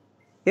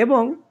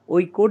এবং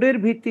ওই কোডের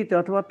ভিত্তিতে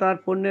অথবা তার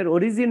পণ্যের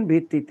অরিজিন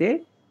ভিত্তিতে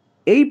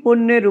এই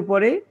পণ্যের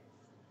উপরে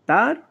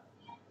তার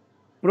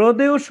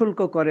প্রদেয় শুল্ক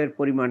করের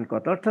পরিমাণ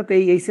কত, অর্থাৎ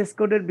এই এইচএস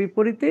কোডের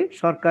বিপরীতে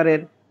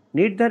সরকারের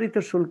নির্ধারিত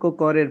শুল্ক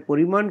করের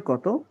পরিমাণ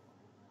কত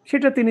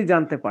সেটা তিনি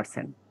জানতে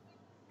পারছেন।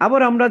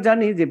 আবার আমরা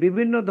জানি যে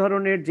বিভিন্ন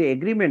ধরনের যে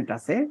এগ্রিমেন্ট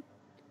আছে,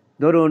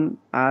 ধরুন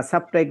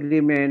সাপটা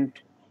এগ্রিমেন্ট,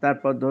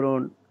 তারপর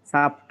ধরুন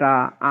সাপটা,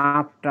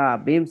 আপটা,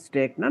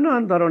 বিমস্টেক,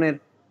 নানান ধরনের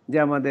যে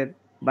আমাদের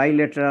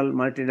বাইলেটারাল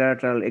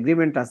মাল্টিল্যাটারাল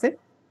এগ্রিমেন্ট আছে,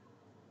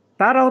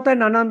 তার আওতায়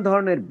নানান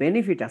ধরনের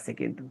বেনিফিট আছে।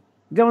 কিন্তু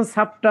যেমন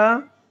সাপটা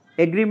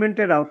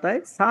এগ্রিমেন্টের আওতায়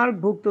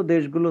সার্কভুক্ত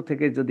দেশগুলো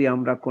থেকে যদি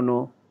আমরা কোনো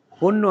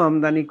পণ্য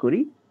আমদানি করি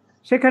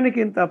সেখানে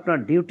কিন্তু আপনার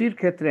ডিউটির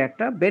ক্ষেত্রে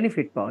একটা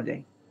বেনিফিট পাওয়া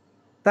যায়।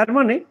 তার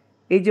মানে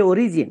এই যে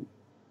অরিজিন,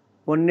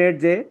 পণ্যের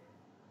যে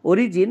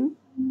অরিজিন,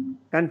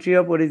 কান্ট্রি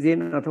অফ অরিজিন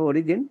অথবা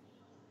অরিজিন,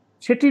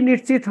 সেটি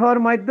নিশ্চিত হওয়ার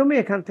মাধ্যমে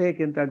এখান থেকে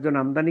কিন্তু একজন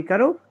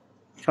আমদানিকারক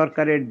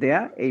সরকারের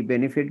দেয়া এই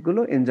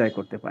বেনিফিটগুলো এনজয়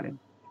করতে পারেন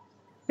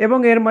এবং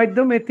এর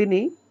মাধ্যমে তিনি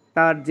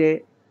তার যে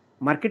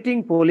মার্কেটিং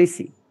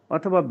পলিসি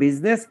অথবা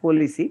বিজনেস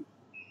পলিসি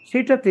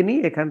সেটা তিনি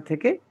এখান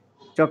থেকে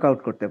চক আউট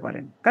করতে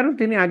পারেন। কারণ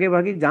তিনি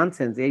আগেভাগেই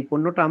জানছেন যে এই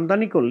পণ্যটা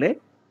আমদানি করলে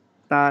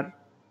তার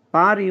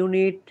পার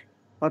ইউনিট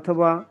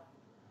অথবা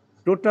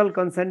টোটাল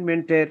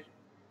কনসাইনমেন্টের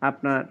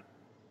আপনার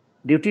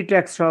ডিউটি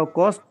ট্যাক্স সহ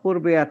কস্ট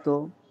পড়বে এত,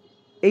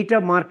 এইটা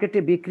মার্কেটে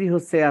বিক্রি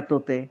হচ্ছে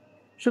এততে,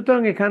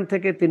 সুতরাং এখান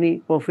থেকে তিনি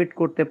প্রফিট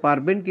করতে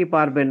পারবেন কি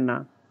পারবেন না,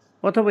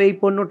 অথবা এই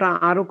পণ্যটা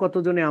আরও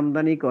কতজনে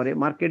আমদানি করে,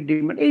 মার্কেট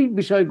ডিমান্ড, এই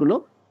বিষয়গুলো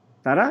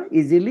তারা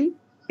ইজিলি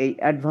এই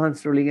অ্যাডভান্স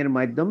রুলিংয়ের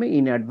মাধ্যমে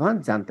ইন অ্যাডভান্স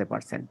জানতে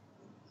পারছেন।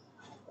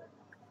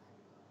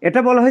 এটা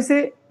বলা হয়েছে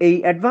এই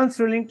অ্যাডভান্স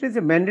রুলিংটি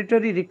যে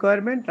mandatory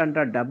requirement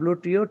under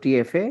WTO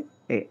TFA,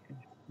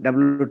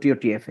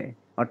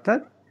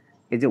 অর্থাৎ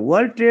এই যে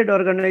ওয়ার্ল্ড ট্রেড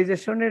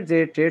অর্গানাইজেশনের যে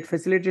ট্রেড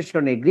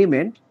ফ্যাসিলিটেশন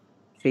এগ্রিমেন্ট,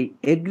 সেই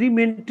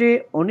এগ্রিমেন্টে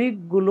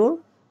অনেকগুলো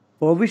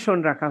প্রভিশন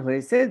রাখা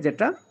হয়েছে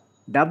যেটা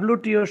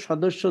WTO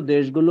সদস্য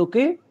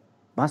দেশগুলোকে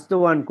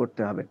বাস্তবায়ন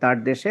করতে হবে, তার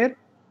দেশের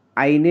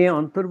আইনে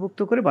অন্তর্ভুক্ত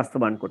করে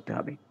বাস্তবায়ন করতে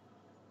হবে।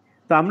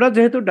 তো আমরা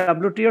যেহেতু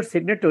WTOর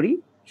সিগনেটরি,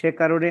 সে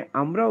কারণে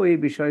আমরাও এই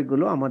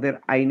বিষয়গুলো আমাদের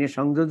আইনে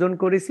সংযোজন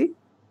করেছি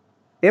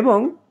এবং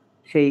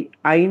সেই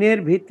আইনের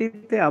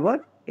ভিত্তিতে আবার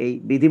এই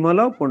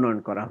বিধিমালাও প্রণয়ন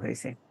করা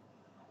হয়েছে।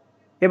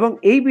 এবং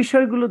এই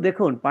বিষয়গুলো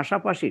দেখুন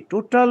পাশাপাশি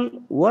টোটাল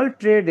ওয়ার্ল্ড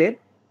ট্রেডের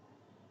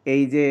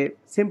এই যে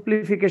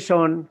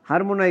সিম্পলিফিকেশন,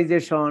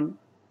 হারমোনাইজেশন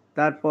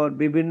তারপর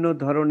বিভিন্ন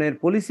ধরনের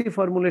পলিসি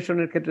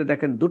ফর্মুলেশনের ক্ষেত্রে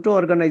দেখেন দুটো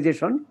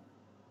অর্গানাইজেশন,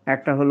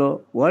 একটা হলো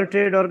ওয়ার্ল্ড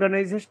ট্রেড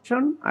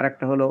অর্গানাইজেশন আর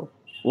একটা হলো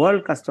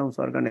ওয়ার্ল্ড কাস্টমস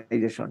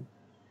অর্গানাইজেশন।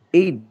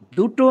 এই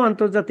দুটো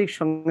আন্তর্জাতিক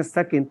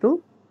সংস্থা কিন্তু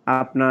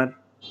আপনার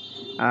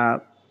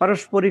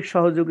পারস্পরিক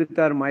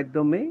সহযোগিতার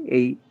মাধ্যমে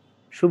এই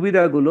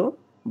সুবিধাগুলো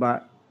বা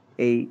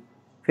এই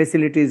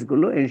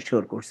ফেসিলিটিসগুলো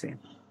এনশিওর করছে,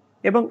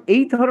 এবং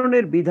এই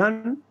ধরনের বিধান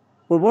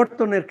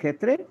প্রবর্তনের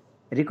ক্ষেত্রে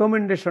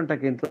রিকমেন্ডেশনটা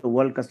কিন্তু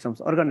ওয়ার্ল্ড কাস্টমস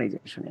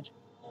অর্গানাইজেশনের।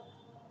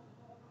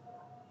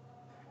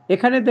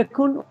 এখানে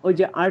দেখুন ওই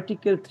যে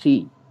আর্টিকেল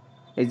 3,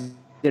 এই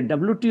যে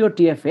WTO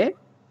TFA,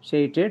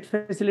 সেই ট্রেড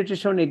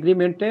ফ্যাসিলিটেশন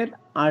এগ্রিমেন্টের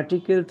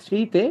আর্টিকেল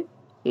 3-তে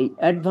এই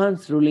অ্যাডভান্স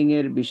রুলিং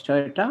এর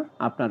বিষয়টা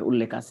আপনার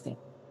উল্লেখ আছে,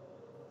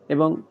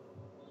 এবং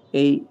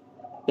এই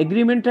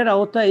এগ্রিমেন্টের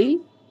আওতায়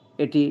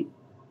এটি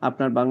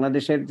আপনার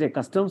বাংলাদেশের যে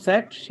কাস্টমস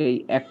অ্যাক্ট সেই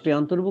অ্যাক্টে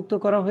অন্তর্ভুক্ত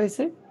করা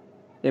হয়েছে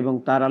এবং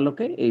তার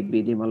আলোকে এই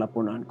বিধিমালা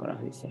প্রণয়ন করা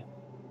হয়েছে।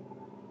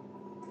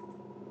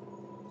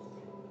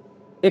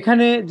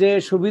 এখানে যে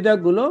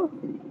সুবিধাগুলো,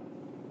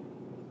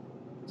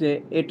 যে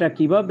এটা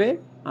কিভাবে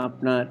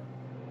আপনার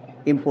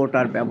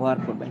ইম্পোর্টার ব্যবহার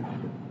করবেন,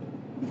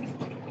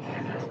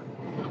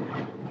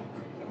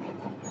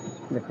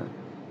 দেখুন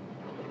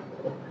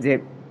যে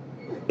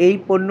এই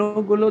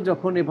পণ্যগুলো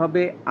যখন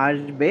এভাবে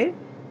আসবে,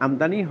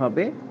 আমদানি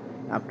হবে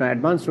আপনার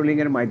অ্যাডভান্স রুলিং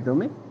এর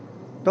মাধ্যমে,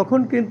 তখন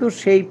কিন্তু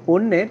সেই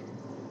পণ্যের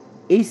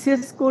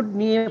এইচএস কোড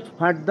নিয়ে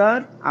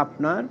ফার্দার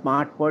আপনার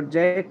মাঠ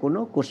পর্যায়ে কোনো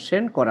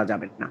কোশ্চেন করা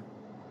যাবে না।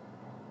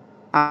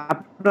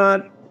 আপনার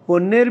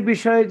পণ্যের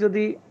বিষয়ে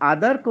যদি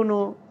আদার কোনো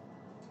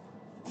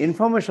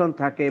ইনফরমেশন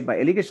থাকে বা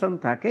এলিগেশন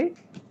থাকে,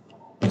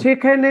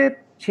 সেখানে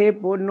সে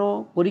পণ্য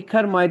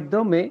পরীক্ষার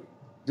মাধ্যমে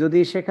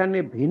যদি সেখানে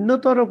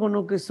ভিন্নতর কোনো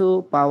কিছু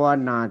পাওয়া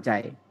না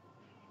যায়,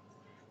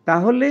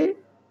 তাহলে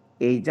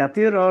এই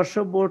জাতীয় রহস্য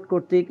বোর্ড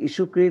কর্তৃক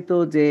ইস্যুকৃত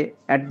যে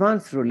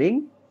অ্যাডভান্স রুলিং,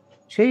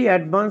 সেই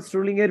অ্যাডভান্স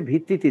রুলিং এর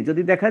ভিত্তিতে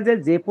যদি দেখা যায়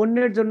যে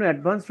পণ্যের জন্য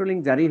অ্যাডভান্স রুলিং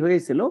জারি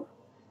হয়েছিল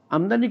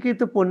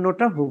আমদানিকৃত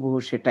পণ্যটা হুবহু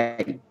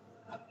সেটাই,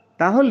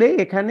 তাহলে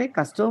এখানে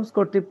কাস্টমস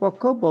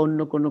কর্তৃপক্ষ বা অন্য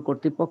কোনো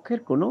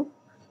কর্তৃপক্ষের কোনো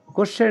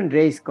কোশ্চেন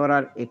রেইজ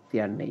করার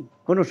এখতিয়ার নেই,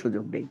 কোনো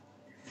সুযোগ নেই।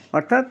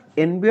 অর্থাৎ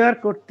এনবিআর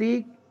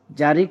কর্তৃক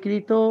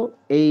জারিকৃত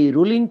এই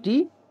রুলিংটি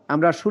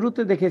আমরা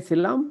শুরুতে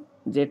দেখেছিলাম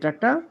যে এটা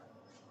একটা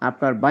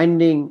আপনার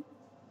বাইন্ডিং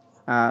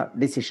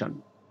ডিসিশন,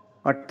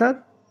 অর্থাৎ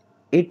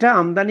এটা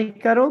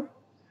আমদানিকারক,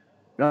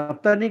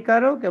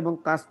 রপ্তানিকারক এবং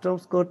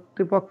কাস্টমস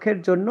কর্তৃপক্ষের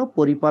জন্য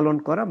পরিপালন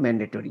করা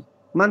ম্যান্ডেটরি,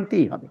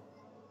 মানতেই হবে।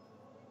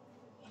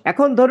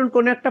 এখন ধরুন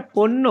কোনো একটা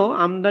পণ্য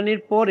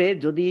আমদানির পরে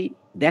যদি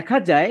দেখা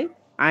যায়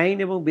আইন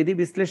এবং বিধি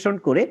বিশ্লেষণ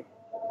করে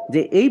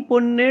যে এই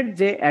পণ্যের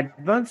যে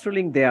অ্যাডভান্স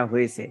রুলিং দেয়া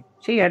হয়েছে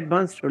সেই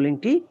অ্যাডভান্স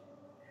রুলিংটি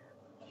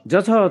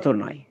যথাযথ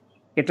নয়,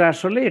 এটা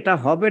আসলে এটা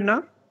হবে না,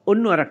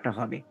 অন্য আর একটা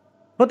হবে,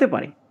 হতে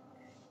পারে।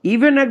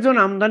 ইভেন একজন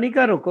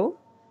আমদানিকারকও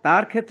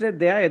তার ক্ষেত্রে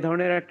দেয়া এ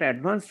ধরনের একটা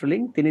অ্যাডভান্স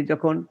রুলিং তিনি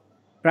যখন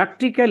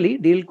প্র্যাকটিক্যালি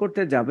ডিল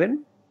করতে যাবেন,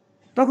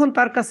 তখন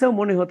তার কাছেও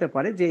মনে হতে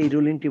পারে যে এই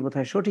রুলিংটি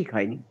বোধহয় সঠিক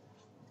হয়নি।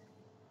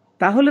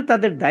 তাহলে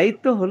তাদের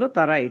দায়িত্ব হলো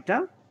তারা এটা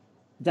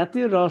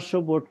জাতীয় রহস্য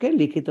বোর্ডকে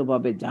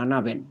লিখিতভাবে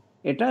জানাবেন,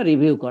 এটা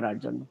রিভিউ করার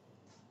জন্য।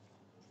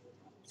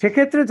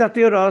 সেক্ষেত্রে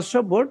জাতীয় রহস্য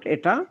বোর্ড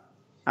এটা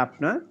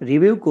আপনার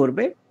রিভিউ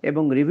করবে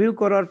এবং রিভিউ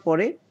করার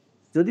পরে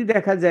যদি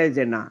দেখা যায়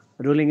যে না,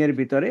 রুলিং এর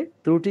ভিতরে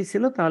ত্রুটি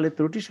ছিল, তাহলে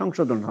ত্রুটি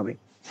সংশোধন হবে।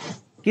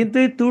 কিন্তু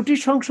এই ত্রুটি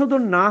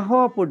সংশোধন না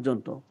হওয়া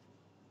পর্যন্ত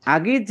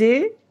আগে যে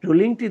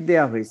রুলিংটি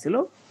দেয়া হয়েছিল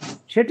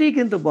সেটি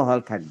কিন্তু বহাল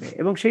থাকবে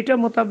এবং সেইটা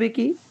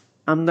মোতাবেকই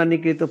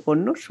আমদানিকৃত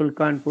পণ্য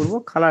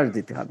শুল্কায়নপূর্বক খালাস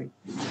দিতে হবে।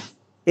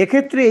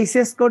 এক্ষেত্রে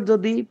এইচএস কোড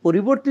যদি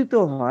পরিবর্তিত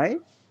হয়,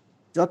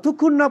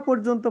 যতক্ষণ না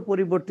পর্যন্ত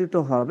পরিবর্তিত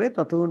হবে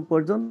ততক্ষণ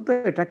পর্যন্ত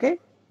এটাকে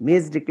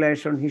মিস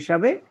ডিক্লারেশন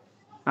হিসাবে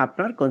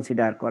আপনার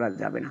কনসিডার করা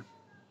যাবে না।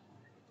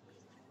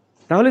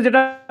 তাহলে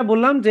যেটা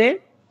বললাম যে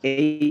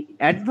এই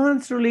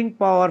অ্যাডভান্স রুলিং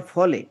পাওয়ার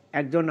ফলে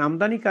একজন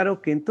আমদানিকারক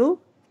কিন্তু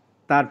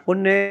তার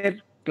পণ্যের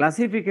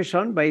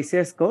ক্লাসিফিকেশন বা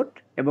এইচএস কোড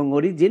এবং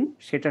অরিজিন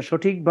সেটা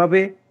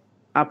সঠিকভাবে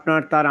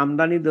আপনার তার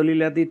আমদানি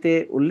দলিলাদিতে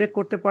উল্লেখ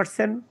করতে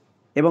পারছেন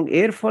এবং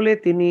এর ফলে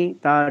তিনি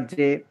তার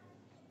যে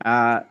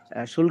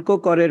শুল্ক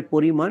করের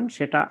পরিমাণ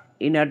সেটা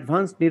ইন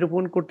অ্যাডভান্স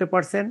নিরূপণ করতে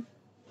পারছেন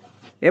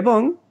এবং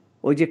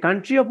ওই যে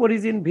কান্ট্রি অফ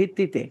অরিজিন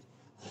ভিত্তিতে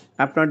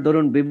আপনার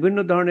ধরুন বিভিন্ন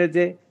ধরনের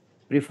যে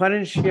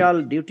প্রিফারেন্সিয়াল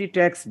ডিউটি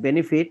ট্যাক্স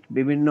বেনিফিট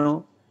বিভিন্ন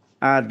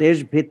দেশ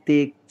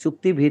ভিত্তিক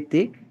চুক্তি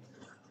ভিত্তিক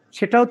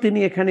সেটাও তিনি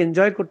এখানে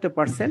এনজয় করতে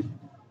পারছেন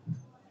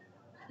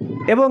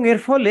এবং এর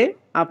ফলে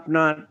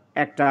আপনার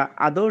একটা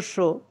আদর্শ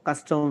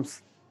কাস্টমস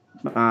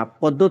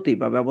পদ্ধতি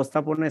বা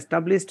ব্যবস্থাপনা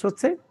এস্টাবলিশড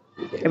হচ্ছে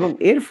এবং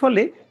এর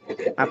ফলে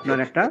আপনার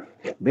একটা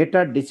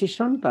বেটার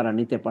ডিসিশন তারা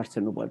নিতে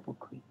পারছেন উভয়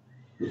পক্ষই।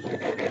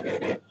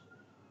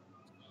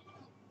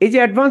 এই যে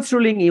অ্যাডভান্স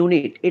রুলিং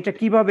ইউনিট এটা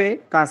কিভাবে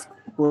কাজ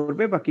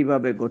করবে বা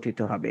কিভাবে গঠিত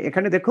হবে,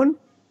 এখানে দেখুন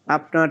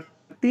আপনার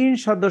 3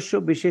 সদস্য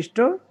বিশিষ্ট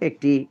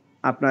একটি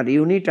আপনার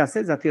ইউনিট আছে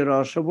জাতীয়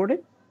রহস্য বোর্ডে।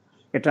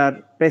 এটার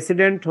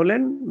প্রেসিডেন্ট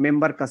হলেন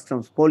মেম্বার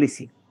কাস্টমস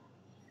পলিসি,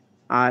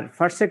 আর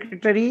ফার্স্ট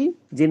সেক্রেটারি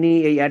যিনি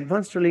এই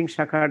অ্যাডভান্স রুলিং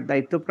শাখার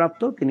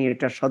দায়িত্বপ্রাপ্ত তিনি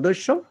এটার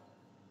সদস্য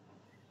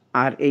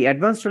আর এই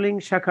অ্যাডভান্স রুলিং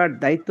শাখার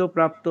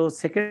দায়িত্বপ্রাপ্ত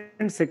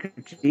সেকেন্ড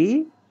সেক্রেটারি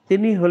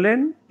তিনি হলেন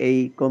এই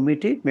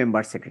কমিটির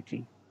মেম্বার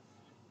সেক্রেটারি।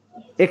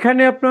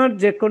 এখানে আপনার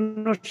যে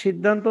কোনো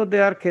সিদ্ধান্ত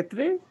দেওয়ার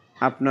ক্ষেত্রে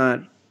আপনার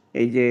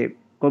এই যে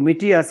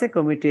কমিটি আছে,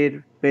 কমিটির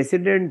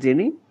প্রেসিডেন্ট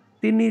যিনি,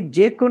 তিনি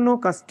যে কোনো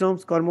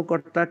কাস্টমস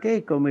কর্মকর্তাকে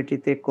এই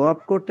কমিটিতে কোঅপ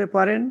করতে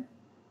পারেন,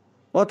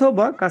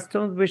 অথবা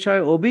কাস্টমস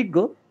বিষয়ে অভিজ্ঞ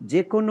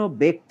যে কোনো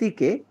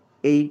ব্যক্তিকে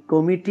এই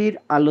কমিটির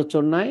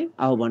আলোচনায়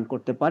আহ্বান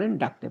করতে পারেন,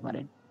 ডাকতে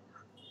পারেন।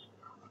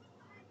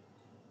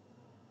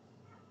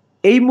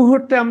 এই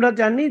মুহূর্তে আমরা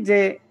জানি যে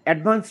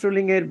অ্যাডভান্স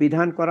রুলিং এর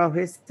বিধান করা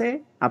হয়েছে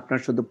আপনার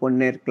শুধু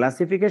পণ্যের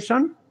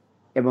ক্লাসিফিকেশন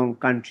এবং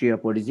কান্ট্রি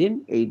অফ অরিজিন,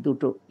 এই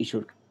দুটো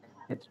ইস্যুর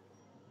ক্ষেত্রে।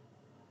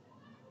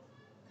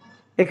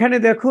 এখানে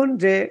দেখুন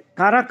যে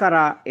কারা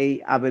কারা এই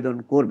আবেদন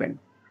করবেন।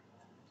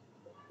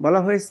 বলা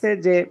হয়েছে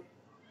যে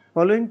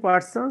following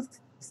persons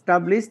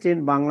established in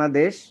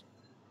Bangladesh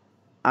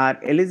are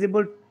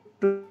eligible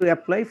to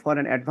apply for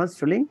an advance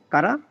ruling.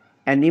 কারা?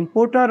 An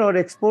importer or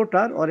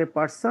exporter or a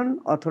person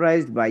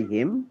authorized by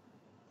him,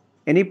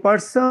 any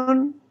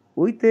person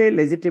with a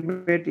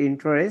legitimate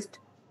interest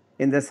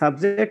in the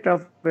subject of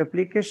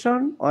application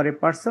or a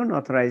person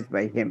authorized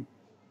by him.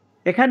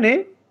 এখানে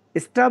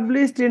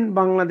established in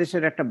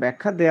বাংলাদেশের একটা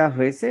ব্যাখ্যা দেওয়া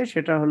হয়েছে,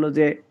 সেটা হলো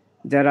যে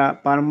যারা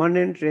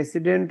পার্মানেন্ট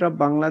রেসিডেন্ট অফ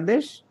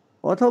বাংলাদেশ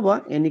অথবা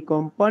any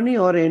company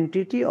or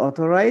entity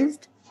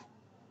authorised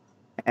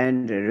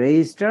and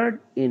registered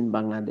in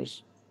Bangladesh,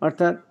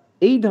 অর্থাৎ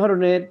এই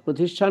ধরনের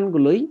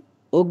প্রতিষ্ঠানগুলোই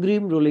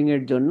অগ্রিম রুলিং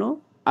এর জন্য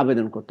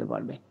আবেদন করতে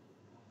পারবে।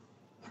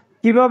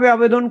 কিভাবে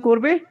আবেদন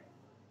করবে?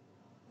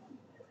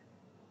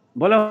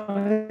 বলা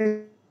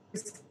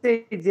হয়েছে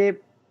যে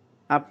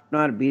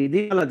আপনার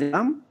বিধিমালা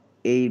দিলাম,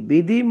 এই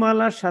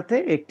বিধিমালার সাথে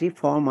একটি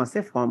ফর্ম আছে,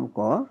 ফর্ম ক,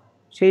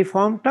 সেই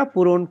ফর্মটা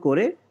পূরণ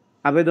করে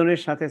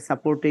আবেদনের সাথে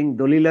সাপোর্টিং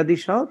দলিলাদি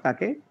সহ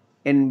তাকে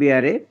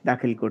এনবিআর এ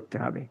দাখিল করতে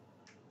হবে।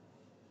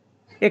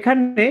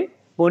 এখানে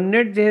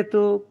পণ্যের যেহেতু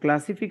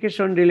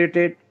ক্লাসিফিকেশন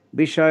রিলেটেড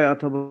বিষয়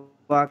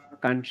অথবা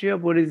কান্ট্রি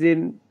অফ অরিজিন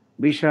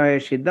বিষয়ে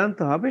সিদ্ধান্ত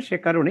হবে, সে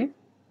কারণে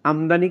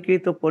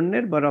আমদানিকৃত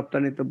পণ্যের বা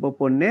রপ্তানিতব্য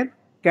পণ্যের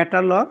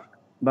ক্যাটালগ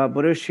বা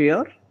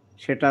ব্রোশিওর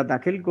সেটা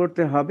দাখিল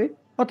করতে হবে,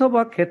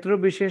 অথবা ক্ষেত্র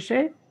বিশেষে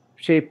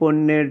সেই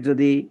পণ্যের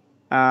যদি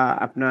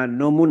আপনার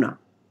নমুনা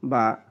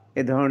বা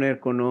এ ধরনের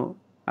কোনো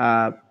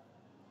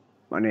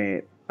মানে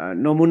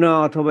নমুনা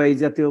অথবা এই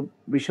জাতীয়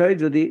বিষয়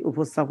যদি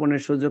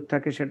উপস্থাপনের সুযোগ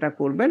থাকে সেটা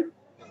করবেন।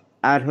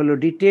 আর হলো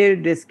detail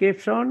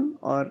description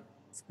or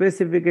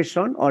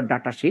specification or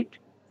ডাটাশিট,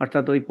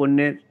 অর্থাৎ ওই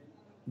পণ্যের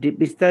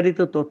বিস্তারিত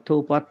তথ্য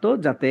উপাত্ত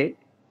যাতে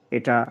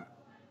এটা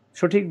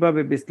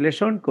সঠিকভাবে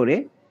বিশ্লেষণ করে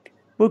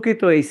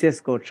প্রকৃত এইচএস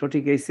কোড,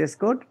 সঠিক এইচএস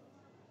কোড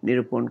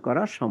নিরূপণ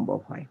করা সম্ভব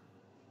হয়।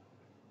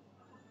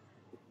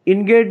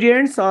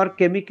 Ingredients or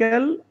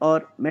chemical or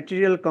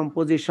material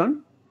composition,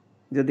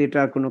 যদি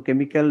এটা কোনো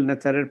কেমিক্যাল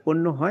নেচারের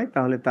পণ্য হয়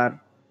তাহলে তার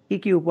কি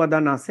কি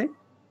উপাদান আছে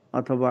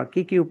অথবা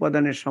কি কি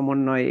উপাদানের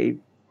সমন্বয়ে এই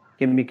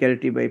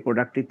কেমিক্যালটি বা এই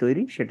প্রোডাক্টটি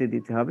তৈরি সেটি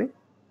দিতে হবে।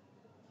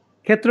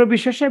 ক্ষেত্র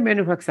বিশেষে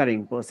ম্যানুফ্যাকচারিং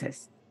প্রসেস,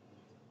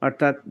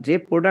 অর্থাৎ যে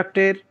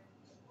প্রোডাক্টের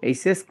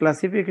এইচএস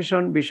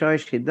ক্লাসিফিকেশন বিষয়ে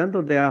সিদ্ধান্ত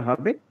দেওয়া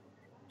হবে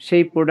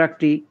সেই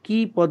প্রোডাক্টটি কি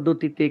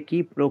পদ্ধতিতে কি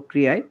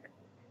প্রক্রিয়ায়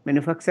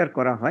ম্যানুফ্যাকচার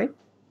করা হয়,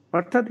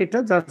 অর্থাৎ এটা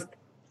জাস্ট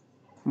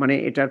মানে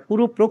এটার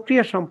পুরো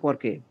প্রক্রিয়া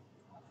সম্পর্কে,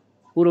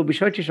 পুরো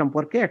বিষয়টি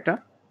সম্পর্কে একটা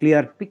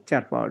ক্লিয়ার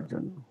পিকচার পাওয়ার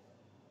জন্য।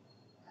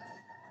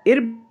 এর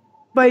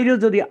বাইরেও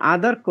যদি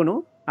আদার কোনো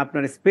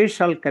আপনার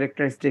স্পেশাল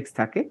ক্যারেক্টারিস্টিক্স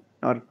থাকে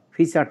আর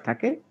ফিচার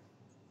থাকে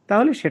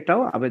তাহলে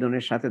সেটাও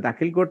আবেদনের সাথে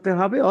দাখিল করতে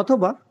হবে,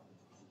 অথবা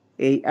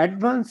এই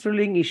অ্যাডভান্স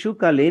রুলিং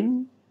ইস্যুকালীন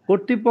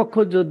কর্তৃপক্ষ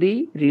যদি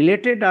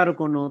রিলেটেড আর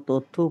কোনো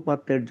তথ্য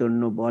উপাত্তের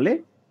জন্য বলে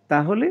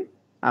তাহলে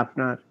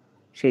আপনার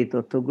সেই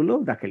তথ্যগুলো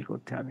দাখিল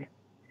করতে হবে।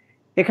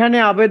 এখানে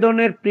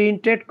আবেদনের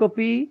প্রিন্টেড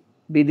কপি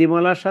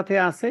বিধিমালার সাথে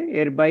আছে।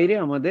 এর বাইরে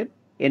আমাদের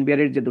এনবিআর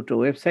এর যে দুটো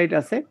ওয়েবসাইট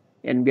আছে,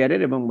 এনবিআর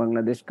এর এবং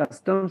বাংলাদেশ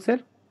কাস্টমসের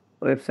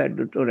ওয়েবসাইট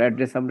দুটোর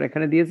অ্যাড্রেস আমরা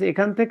এখানে দিয়েছি।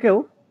 এখান থেকেও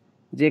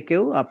যে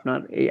কেউ আপনার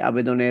এই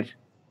আবেদনের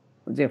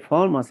যে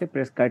ফর্ম আছে,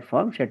 প্রেসক্রাইবড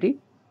ফর্ম, সেটি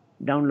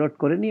ডাউনলোড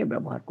করে নিয়ে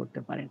ব্যবহার করতে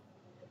পারেন।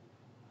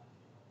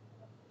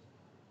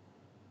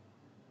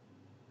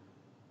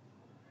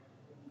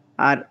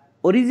 আর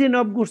অরিজিন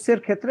অফ গুডসের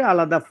ক্ষেত্রে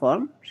আলাদা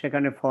ফর্ম,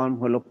 সেখানে ফর্ম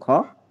হলো খ,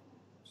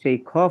 সেই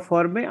খ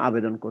ফর্মে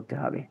আবেদন করতে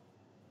হবে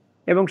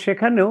এবং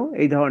সেখানেও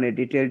এই ধরনের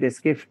detail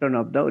description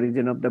of the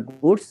origin of the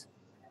goods,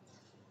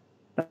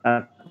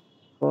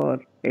 তারপর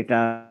এটা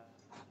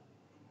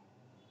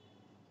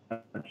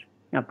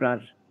আপনার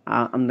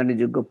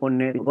আমদানিযোগ্য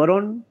পণ্যের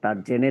বিবরণ, তার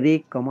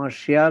জেনেরিক,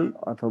 কমার্শিয়াল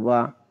অথবা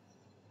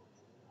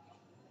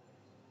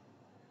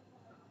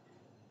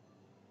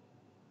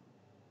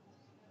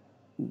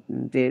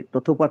যে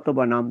তথ্যপত্র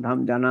বা নাম ধাম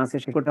জানা আছে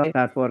সেটা,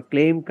 তারপর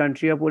claim,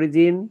 country of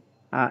origin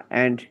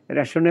and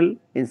rational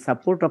in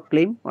support of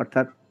clans,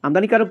 অর্থাৎ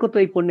আমদানিকারক তো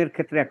এই পণ্যের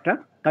ক্ষেত্রে একটা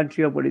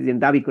কান্ট্রি অফ অরিজিন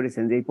দাবি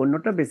করেছেন যে এই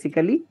পণ্যটা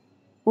বেসিক্যালি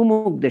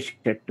অমুক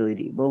দেশের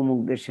তৈরি বা অমুক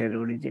দেশের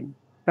অরিজিন,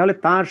 তাহলে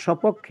তার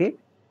সপক্ষে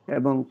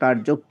এবং তার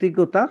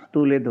যৌক্তিকতা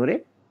তুলে ধরে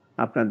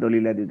আপনার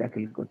দলিলাদি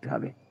দাখিল করতে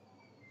হবে।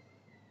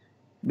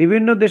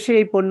 বিভিন্ন দেশে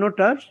এই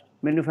পণ্যটার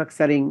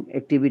ম্যানুফ্যাকচারিং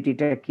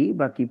অ্যাক্টিভিটিটা কি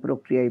বা কি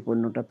প্রক্রিয়ায়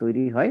পণ্যটা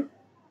তৈরি হয়,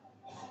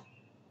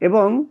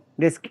 এবং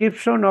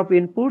description of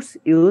inputs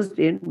used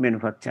in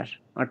manufacture,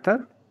 অর্থাৎ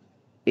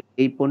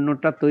এই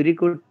পণ্যটা তৈরি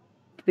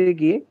করতে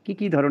গিয়ে কি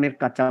কি ধরনের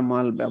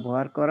কাঁচামাল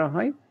ব্যবহার করা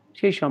হয়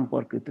সেই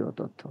সম্পর্কিত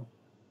তথ্য।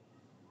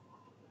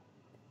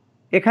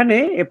 এখানে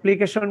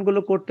অ্যাপ্লিকেশনগুলো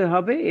করতে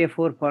হবে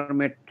A4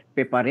 ফরম্যাট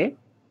পেপারে।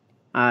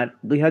 আর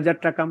 2000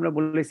 টাকা আমরা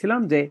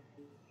বলেছিলাম যে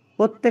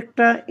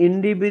প্রত্যেকটা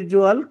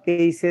ইন্ডিভিজুয়াল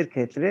কেসের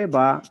ক্ষেত্রে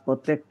বা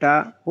প্রত্যেকটা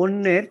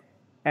পণ্যের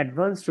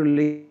অ্যাডভান্স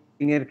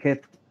রুলিং এর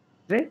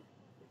ক্ষেত্রে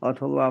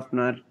অথবা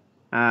আপনার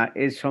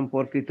এর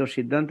সম্পর্কিত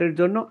সিদ্ধান্তের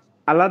জন্য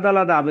আলাদা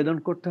আলাদা আবেদন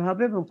করতে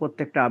হবে, এবং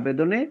প্রত্যেকটা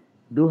আবেদনে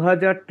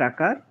 2000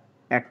 টাকার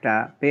একটা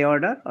পে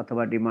অর্ডার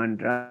অথবা ডিমান্ড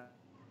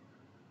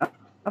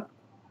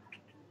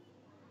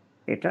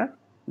এটা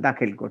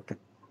দাখিল করতে।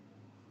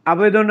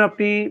 আবেদন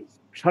আপনি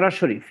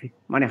সরাসরি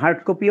মানে হার্ড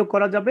কপিও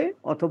করা যাবে,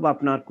 অথবা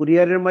আপনার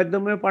কুরিয়ারের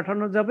মাধ্যমেও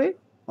পাঠানো যাবে,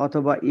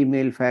 অথবা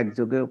ইমেল ফ্যাক্স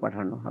যোগেও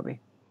পাঠানো হবে।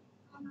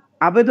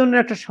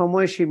 আবেদনের একটা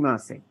সময়সীমা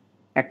আছে।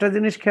 একটা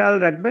জিনিস খেয়াল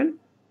রাখবেন,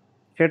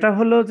 সেটা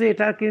হলো যে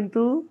এটা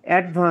কিন্তু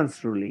অ্যাডভান্স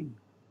রুলিং।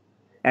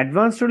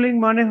 অ্যাডভান্স রুলিং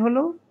মানে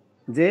হলো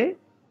যে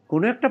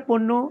কোনো একটা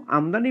পণ্য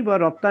আমদানি বা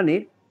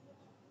রপ্তানির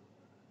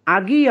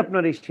আগেই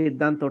আপনার এই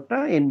সিদ্ধান্তটা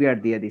এনবিআর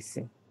দিয়ে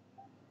দিচ্ছে।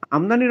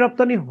 আমদানি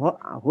রপ্তানি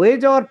হয়ে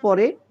যাওয়ার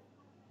পরে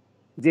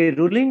যে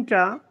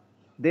রুলিংটা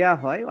দেয়া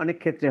হয়, অনেক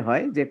ক্ষেত্রে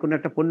হয় যে কোনো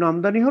একটা পণ্য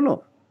আমদানি হলো,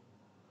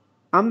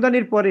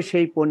 আমদানির পরে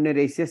সেই পণ্যের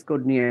এইচএস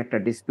কোড নিয়ে একটা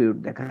ডিসপিউট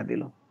দেখা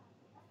দিল।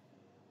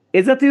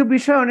 এ জাতীয়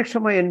বিষয় অনেক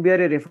সময় এনবিআর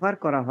এ রেফার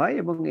করা হয়,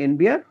 এবং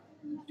এনবিআর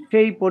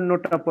সেই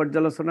পণ্যটা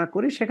পর্যালোচনা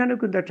করে সেখানেও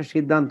কিন্তু একটা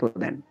সিদ্ধান্ত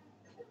দেন,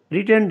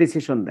 written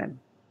decision then.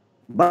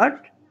 But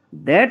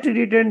that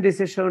written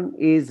decision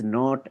is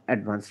not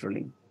advance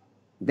ruling,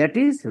 that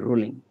is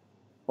ruling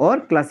or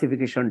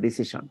classification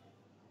decision.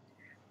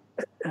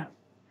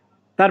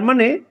 তার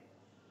মানে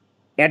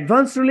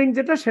অ্যাডভান্স রুলিং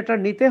যেটা, সেটা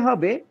নিতে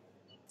হবে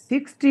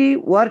 60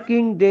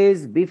 working days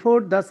before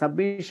the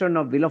submission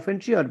of bill of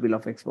entry or bill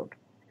of export.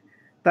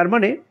 তার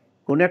মানে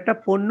কোন একটা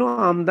পণ্য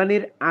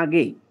আমদানির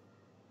আগেই,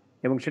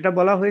 এবং সেটা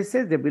বলা হয়েছে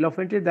যে বিল অফ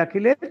এন্ট্রি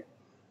দাখিলের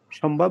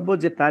সম্ভাব্য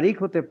যে তারিখ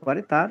হতে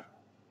পারে তার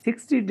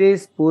 60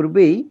 ডেজ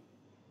পূর্বেই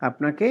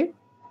আপনাকে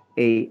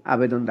এই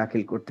আবেদন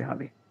দাখিল করতে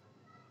হবে।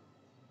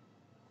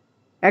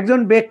 একজন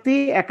ব্যক্তি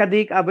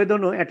একাধিক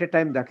আবেদনও এট এ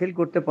টাইম দাখিল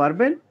করতে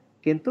পারবেন,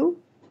 কিন্তু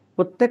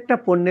প্রত্যেকটা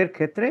পণ্যের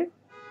ক্ষেত্রে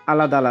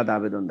আলাদা আলাদা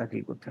আবেদন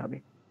দাখিল করতে হবে।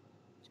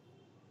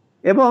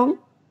 এবং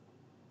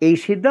এই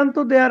সিদ্ধান্ত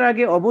দেওয়ার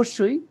আগে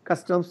অবশ্যই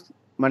কাস্টমস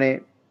মানে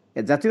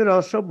জাতীয়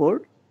রহস্য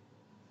বোর্ড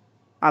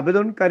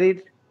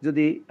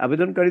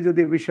আবেদনকারী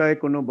যদি বিষয়ে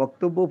কোনো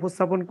বক্তব্য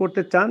উপস্থাপন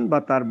করতে চান বা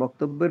তার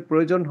বক্তব্যের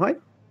প্রয়োজন হয়,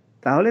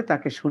 তাহলে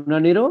তাকে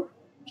শুনানিরও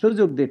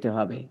সুযোগ দিতে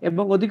হবে।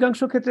 এবং অধিকাংশ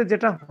ক্ষেত্রে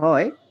যেটা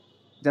হয়,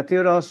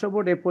 জাতীয় রহস্য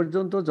বোর্ড এ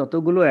পর্যন্ত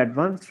যতগুলো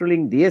অ্যাডভান্স রুলিং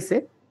দিয়েছে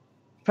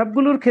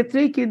সবগুলোর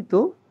ক্ষেত্রেই কিন্তু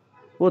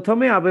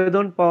প্রথমে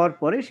আবেদন পাওয়ার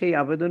পরে সেই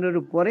আবেদনের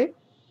উপরে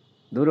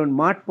ধরুন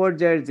মাঠ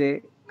পর্যায়ের যে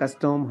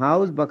কাস্টম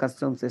হাউস বা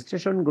কাস্টমস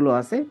স্টেশনগুলো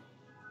আছে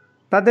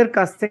তাদের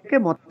কাছ থেকে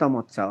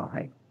মতামত চাওয়া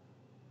হয়,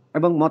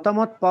 এবং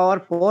মতামত পাওয়ার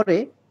পরে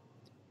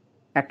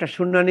একটা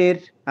শুনানির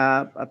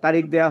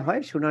তারিখ দেওয়া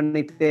হয়।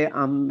 শুনানিতে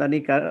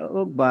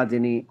আমদানিকারক বা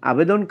যিনি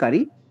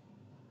আবেদনকারী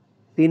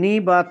তিনি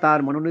বা তার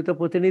মনোনীত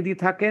প্রতিনিধি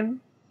থাকেন,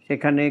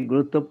 সেখানে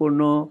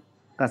গুরুত্বপূর্ণ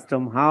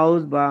কাস্টম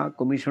হাউস বা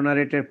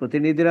কমিশনারেটের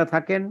প্রতিনিধিরা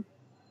থাকেন।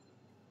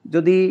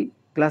 যদি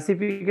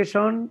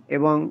ক্লাসিফিকেশন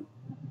এবং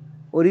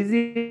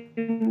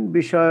অরিজিন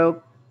বিষয়ক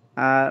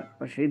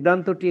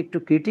সিদ্ধান্তটি একটু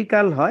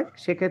ক্রিটিক্যাল হয়,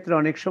 সেক্ষেত্রে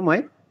অনেক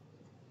সময়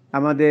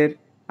আমাদের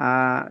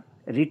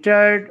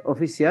রিটায়ার্ড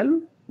অফিসিয়াল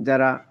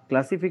যারা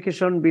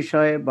ক্লাসিফিকেশন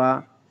বিষয়ে বা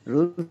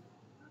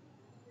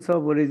রুলস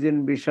অফ অরিজিন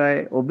বিষয়ে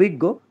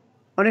অভিজ্ঞ,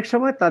 অনেক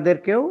সময়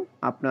তাদেরকেও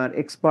আপনার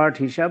এক্সপার্ট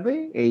হিসাবে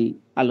এই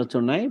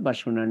আলোচনায় বা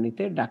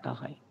শুনানিতে ডাকা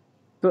হয়।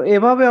 তো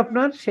এভাবে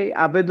আপনার সেই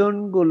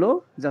আবেদনগুলো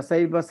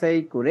যাচাই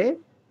বাছাই করে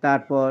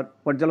তারপর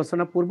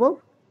পর্যালোচনা পূর্বক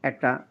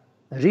একটা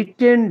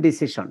রিটেন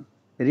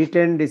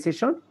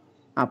ডিসিশন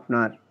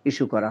আপনার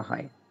ইস্যু করা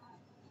হয়,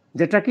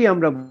 যেটা কি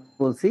আমরা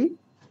বলছি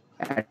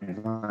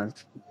অ্যাডভান্স।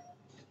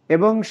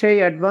 এবং সেই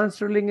অ্যাডভান্স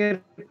রুলিং এর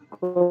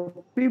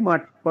কপি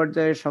মাঠ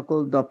পর্যায়ে সকল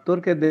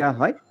দপ্তরকে দেওয়া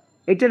হয়।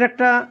 এটার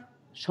একটা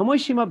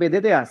সময়সীমা বেঁধে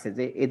দেওয়া আছে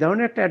যে এই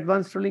ধরনের একটা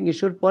অ্যাডভান্স রুলিং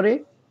ইস্যুর পরে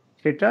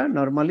সেটা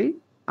নর্মালি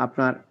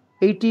আপনার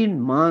 18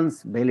 মান্থস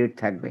ভ্যালিড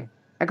থাকবে।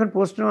 এখন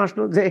প্রশ্ন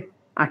আসলো যে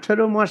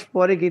 18 মাস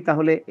পরে কি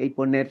তাহলে এই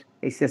পণ্যের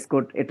এইচএস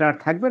কোড এটা আর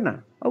থাকবে না?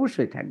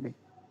 অবশ্যই থাকবে।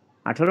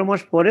 18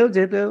 মাস পরেও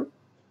যেহেতু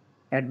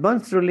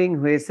অ্যাডভান্স রুলিং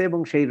হয়েছে এবং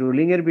সেই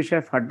রুলিং এর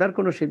বিষয়ে ফার্দার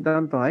কোনো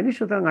সিদ্ধান্ত হয়নি,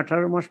 সুতরাং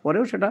 18 মাস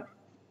পরেও সেটা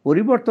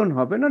পরিবর্তন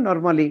হবে না।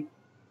 নর্মালি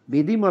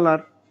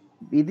বিধিমালার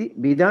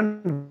বিধান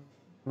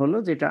হলো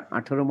যেটা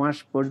 18 মাস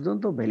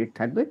পর্যন্ত ভ্যালিড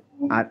থাকবে।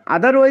 আর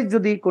আদারওয়াইজ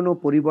যদি কোনো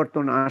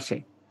পরিবর্তন আসে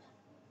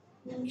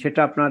সেটা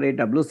আপনার এই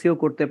ডাব্লিউসিও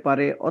করতে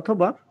পারে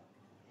অথবা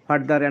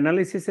ফার্দার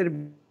অ্যানালিসিসের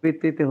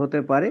ভিত্তিতে হতে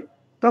পারে,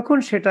 তখন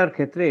সেটার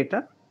ক্ষেত্রে এটা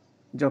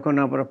যখন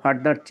আবার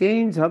ফার্দার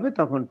চেঞ্জ হবে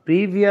তখন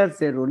প্রিভিয়াস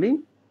যে রুলিং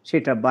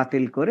সেটা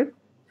বাতিল করে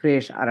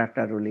ফ্রেশ আর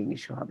একটা রুলিং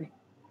ইস্যু হবে।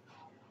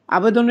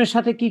 আবেদনের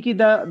সাথে কি কি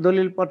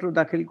দলিলপত্র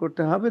দাখিল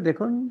করতে হবে?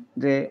 দেখুন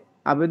যে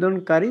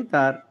আবেদনকারী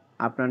তার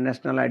আপনার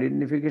ন্যাশনাল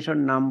আইডেন্টিফিকেশন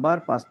নাম্বার,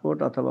 পাসপোর্ট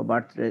অথবা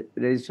বার্থ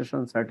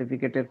রেজিস্ট্রেশন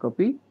সার্টিফিকেটের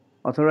কপি,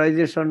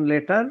 অথরাইজেশন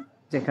লেটার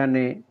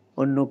যেখানে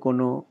অন্য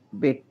কোনো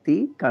ব্যক্তি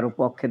কারো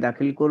পক্ষে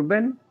দাখিল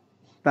করবেন,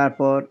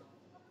 তারপর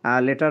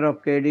letter of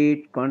credit,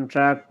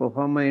 contract,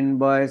 proforma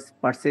invoice,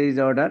 purchase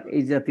order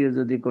এই জাতীয়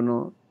যদি কোনো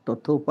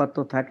তথ্য উপাত্ত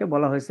থাকে,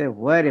 বলা হয়েছে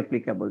হোয়ার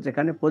অ্যাপ্লিকেবল,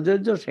 যেখানে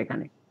প্রযোজ্য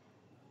সেখানে।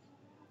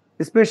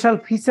 স্পেশাল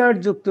ফিচার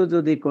যুক্ত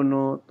যদি কোনো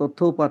তথ্য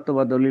উপাত্ত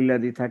বা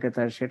দলিলাদি থাকে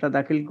তাহলে সেটা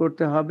দাখিল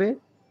করতে হবে।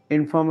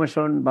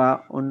 ইনফরমেশন বা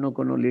অন্য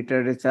কোনো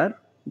লিটারেচার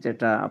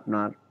যেটা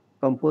আপনার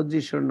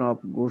কম্পোজিশন অফ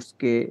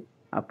গুডসকে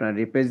আপনার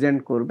রিপ্রেজেন্ট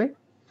করবে,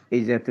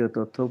 এই জাতীয়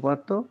তথ্য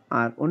উপাত্ত।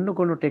 আর অন্য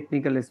কোনো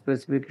টেকনিক্যাল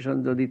স্পেসিফিকেশন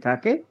যদি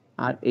থাকে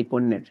আর এই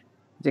পণ্যের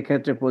যে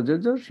ক্ষেত্রে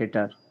প্রযোজ্য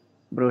সেটার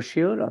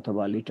ব্রোশিওর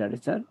অথবা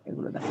লিটারেচার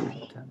এগুলো দাখিল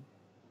করতে হবে।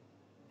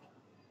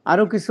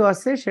 আরো কিছু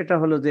আছে, সেটা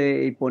হলো যে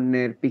এই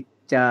পণ্যের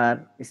picture,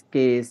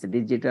 sketch,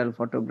 digital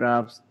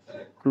photographs,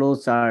 flow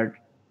chart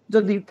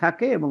যদি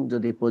থাকে এবং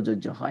যদি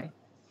প্রযোজ্য হয়।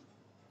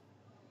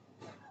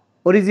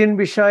 অরিজিন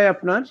বিষয়ে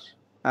আপনার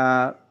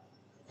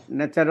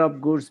নেচার অফ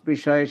গুডস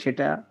বিষয়ে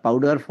সেটা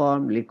পাউডার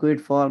ফর্ম, লিকুইড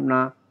ফর্ম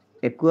না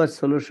অ্যাকুয়াস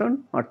সলিউশন,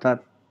 অর্থাৎ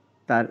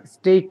তার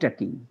স্টেটটা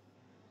কি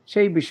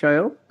সেই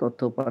বিষয়েও তথ্য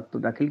উপাত্ত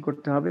দাখিল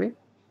করতে হবে।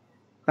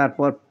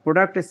 তারপর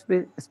প্রোডাক্ট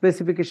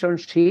স্পেসিফিকেশন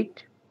শিট,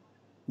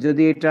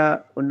 যদি এটা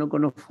অন্য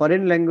কোনো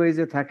ফরেন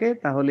ল্যাঙ্গুয়েজে থাকে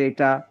তাহলে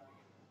এটা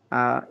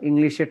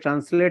ইংলিশে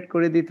ট্রান্সলেট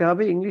করে দিতে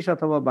হবে, ইংলিশ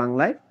অথবা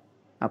বাংলায়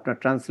আপনার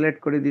ট্রান্সলেট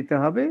করে দিতে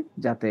হবে,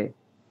 যাতে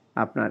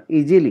আপনার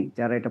ইজিলি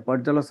যারা এটা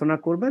পর্যালোচনা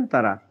করবেন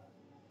তারা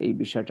এই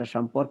বিষয়টা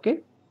সম্পর্কে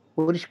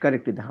পরিষ্কার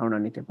একটি ধারণা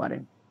নিতে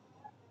পারেন।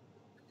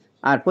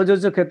 আর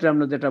প্রযোজ্য ক্ষেত্রে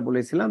আমরা যেটা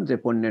বলেছিলাম যে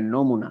পণ্যের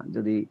নমুনা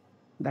যদি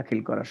দাখিল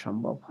করা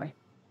সম্ভব হয়।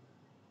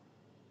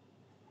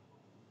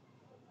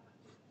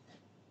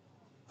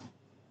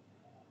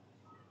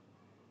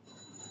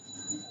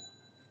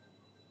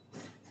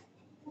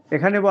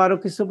 এখানে আরো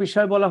কিছু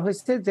বিষয় বলা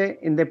হয়েছে যে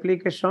in the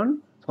application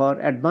for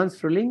advance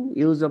ruling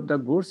use of the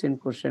goods in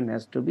question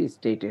has to B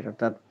stated,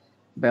 অর্থাৎ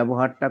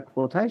ব্যবহারটা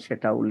কোথায়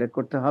সেটা উল্লেখ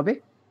করতে হবে।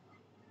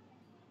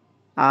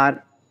 আর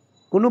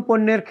কোনো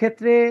পণ্যের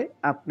ক্ষেত্রে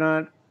আপনার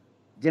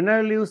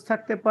জেনারেল ইউজ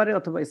থাকতে পারে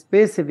অথবা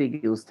স্পেসিফিক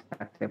ইউজ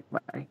থাকতে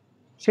পারে,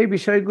 সেই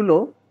বিষয়গুলো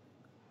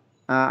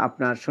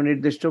আপনার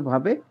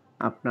সুনির্দিষ্টভাবে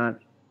আপনার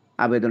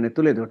আবেদনে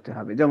তুলে ধরতে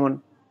হবে। যেমন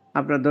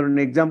আপনার ধরুন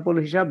এক্সাম্পল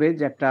হিসাবে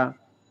যে একটা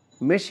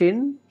মেশিন,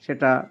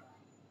 সেটা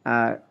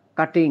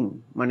কাটিং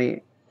মানে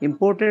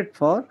ইম্পোর্টেড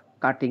ফর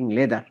কাটিং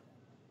লেদার,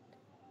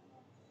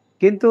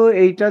 কিন্তু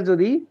এইটা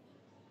যদি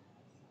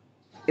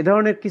এ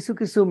ধরনের কিছু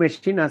কিছু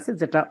মেশিন আছে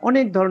যেটা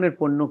অনেক ধরনের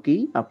পণ্য কি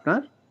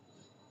আপনার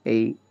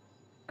এই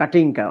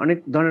অনেক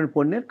ধরনের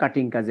পণ্যের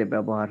কাটিং কাজে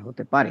ব্যবহার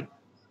হতে পারে,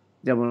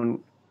 যেমন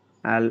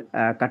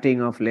cutting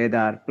of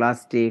leather,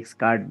 plastics,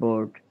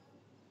 cardboard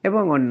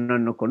এবং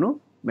অন্যান্য কোনো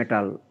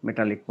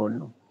মেটালিক পণ্য।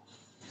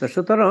 তো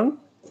সুতরাং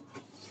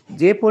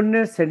যে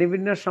পণ্যের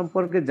শ্রেণীবিন্যাস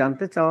সম্পর্কে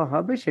জানতে চাওয়া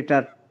হবে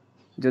সেটার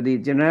যদি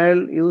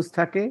জেনারেল ইউজ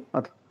থাকে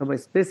অথবা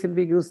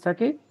স্পেসিফিক ইউজ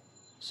থাকে,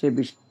 সে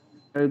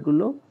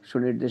বিষয়গুলো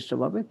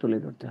সুনির্দিষ্টভাবে তুলে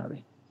ধরতে হবে।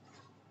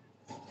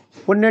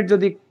 পণ্যের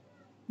যদি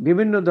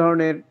বিভিন্ন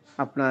ধরনের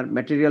আপনার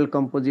ম্যাটেরিয়াল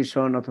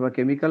কম্পোজিশন অথবা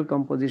কেমিক্যাল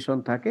কম্পোজিশন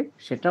থাকে,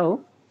 সেটাও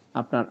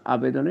আপনার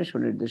আবেদনে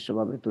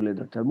সুনির্দিষ্টভাবে তুলে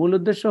ধরতে হবে। মূল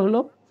উদ্দেশ্য হলো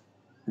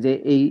যে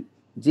এই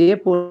যে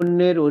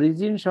পণ্যের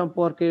অরিজিন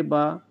সম্পর্কে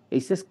বা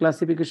এইচএস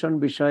ক্লাসিফিকেশন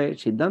বিষয়ে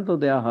সিদ্ধান্ত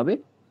দেওয়া হবে,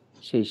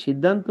 সেই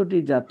সিদ্ধান্তটি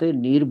যাতে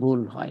নির্ভুল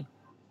হয়,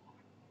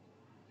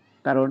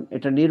 কারণ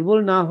এটা নির্ভুল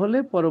না হলে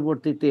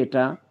পরবর্তীতে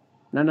এটা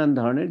নানান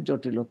ধরনের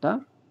জটিলতা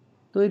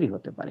তৈরি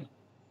হতে পারে।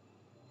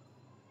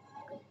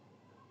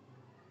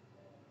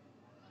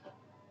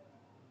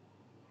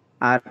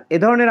 আর এ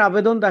ধরনের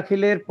আবেদন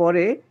দাখিলের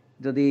পরে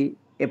যদি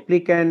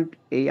অ্যাপ্লিক্যান্ট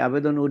এই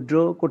আবেদন উইথড্র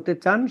করতে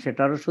চান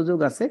সেটারও সুযোগ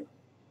আছে।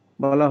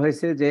 বলা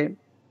হয়েছে যে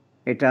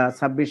এটা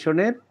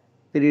সাবমিশনের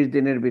 30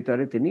 দিনের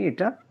ভিতরে তিনি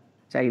এটা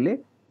চাইলে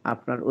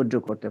আপনার উইথড্র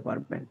করতে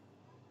পারবেন।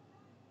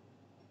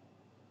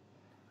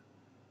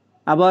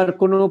 আবার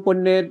কোনো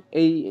পণ্যের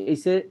এই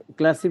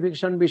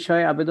ক্লাসিফিকেশন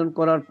বিষয়ে আবেদন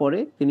করার পরে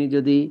তিনি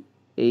যদি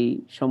এই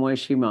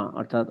সময়সীমা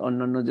অর্থাৎ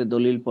অন্যান্য যে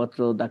দলিলপত্র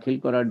দাখিল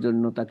করার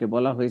জন্য তাকে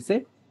বলা হয়েছে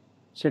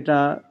সেটা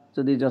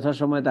যদি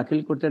যথাসময়ে দাখিল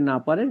করতে না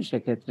পারেন,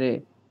 সেক্ষেত্রে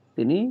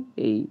তিনি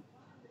এই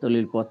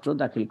দলিলপত্র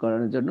দাখিল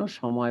করানোর জন্য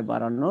সময়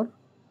বাড়ানোর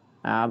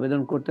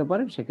আবেদন করতে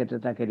পারেন। সেক্ষেত্রে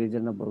তাকে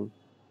রিজনেবল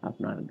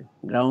আপনার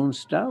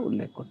গ্রাউন্ডসটা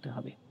উল্লেখ করতে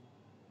হবে।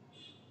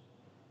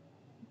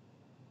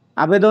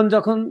 আবেদন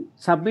যখন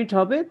সাবমিট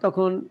হবে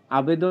তখন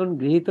আবেদন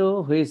গৃহীত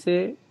হয়েছে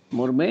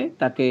মর্মে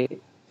তাকে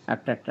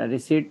একটা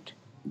রিসিট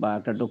বা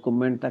একটা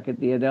ডকুমেন্ট তাকে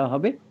দিয়ে দেওয়া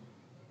হবে।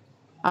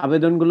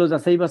 আবেদনগুলো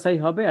যাচাই বাছাই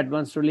হবে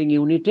অ্যাডভান্স রুলিং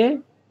ইউনিটে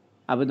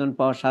আবেদন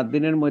পাওয়ার 7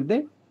 দিনের মধ্যে,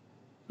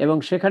 এবং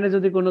সেখানে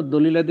যদি কোনো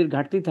দলিলাদির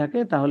ঘাটতি থাকে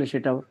তাহলে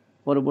সেটা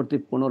পরবর্তী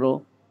 15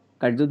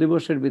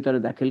 কার্যদিবসের ভিতরে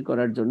দাখিল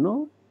করার জন্য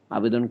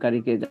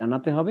আবেদনকারীকে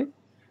জানাতে হবে।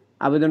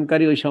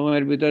 আবেদনকারী ওই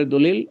সময়ের ভিতরে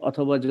দলিল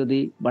অথবা যদি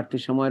বাড়তি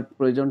সময়ের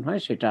প্রয়োজন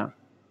হয় সেটা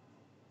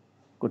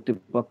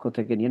কর্তৃপক্ষ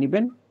থেকে নিয়ে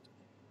নেবেন।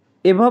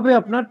 এভাবে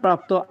আপনার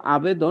প্রাপ্ত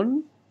আবেদন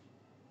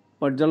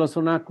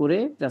পর্যালোচনা করে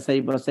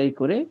যাচাই বাছাই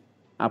করে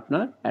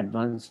আপনার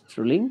অ্যাডভান্স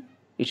রুলিং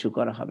ইস্যু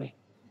করা হবে।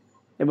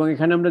 এবং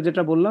এখানে আমরা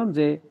যেটা বললাম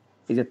যে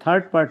এই যে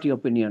থার্ড পার্টি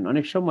অপিনিয়ন,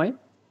 অনেক সময়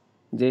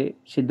যে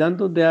সিদ্ধান্ত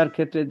দেওয়ার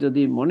ক্ষেত্রে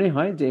যদি মনে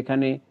হয় যে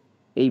এখানে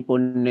এই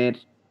পণ্যের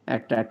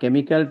একটা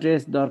কেমিক্যাল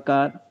ট্রেস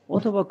দরকার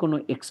অথবা কোনো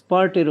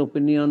এক্সপার্টের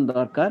ওপিনিয়ন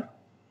দরকার,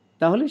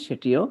 তাহলে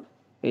সেটিও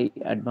এই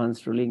অ্যাডভান্স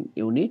রুলিং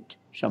ইউনিট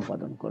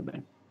সম্পাদন করবেন।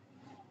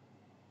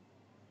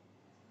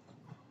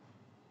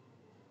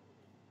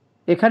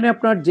 এখানে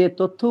আপনার যে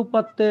তথ্য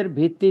উপাত্তের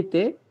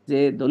ভিত্তিতে যে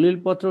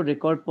দলিলপত্র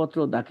রেকর্ডপত্র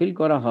দাখিল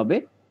করা হবে,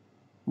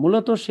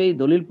 মূলত সেই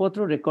দলিলপত্র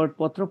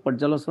রেকর্ডপত্র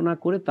পর্যালোচনা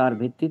করে তার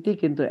ভিত্তিতে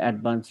কিন্তু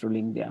অ্যাডভান্স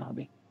রুলিং দেওয়া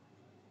হবে।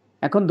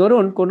 এখন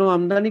ধরুন কোনো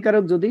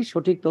আমদানিকারক যদি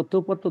সঠিক তথ্য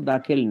উপাত্ত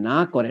দাখিল না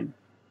করেন,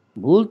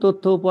 ভুল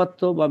তথ্য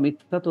উপাত্ত বা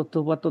মিথ্যা তথ্য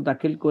উপাত্ত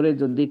দাখিল করে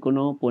যদি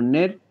কোনো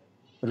পণ্যের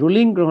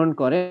রুলিং গ্রহণ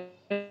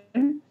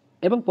করেন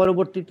এবং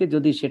পরবর্তীতে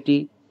যদি সেটি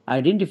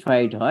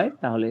আইডেন্টিফাইড হয়,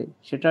 তাহলে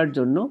সেটার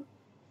জন্য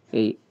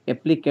এই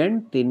অ্যাপ্লিক্যান্ট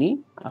তিনি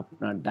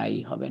আপনার দায়ী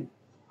হবেন।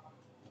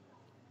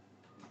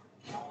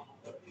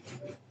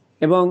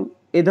 এবং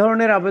এ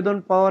ধরনের আবেদন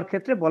পাওয়ার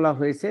ক্ষেত্রে বলা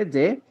হয়েছে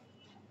যে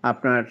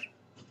আপনার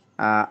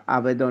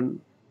আবেদন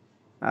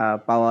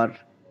পাওয়ার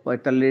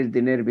 ৪৫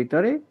 দিনের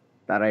ভিতরে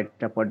তারা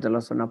এটা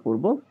পর্যালোচনা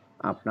পূর্বক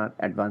আপনার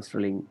অ্যাডভান্স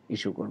রুলিং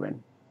ইস্যু করবেন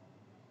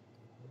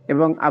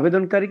এবং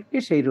আবেদনকারীকে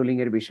সেই রুলিং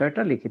এর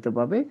বিষয়টা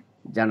লিখিতভাবে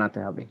জানাতে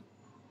হবে।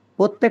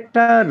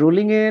 প্রত্যেকটা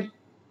রুলিং এর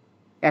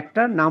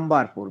একটা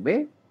নাম্বার পড়বে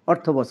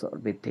অর্থবছর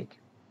ভিত্তিক।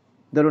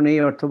 ধরুন এই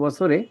অর্থ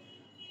বছরে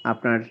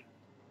আপনার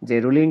যে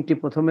রুলিংটি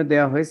প্রথমে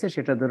দেওয়া হয়েছে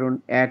সেটা ধরুন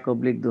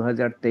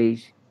 ১/২০২৩,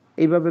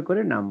 এইভাবে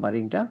করে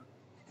নাম্বারিংটা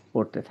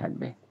পড়তে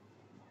থাকবে।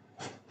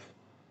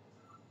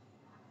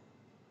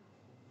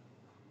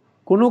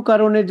 কোনো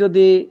কারণে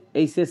যদি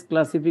এইচএস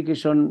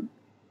ক্লাসিফিকেশন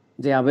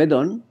যে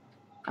আবেদন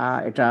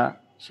এটা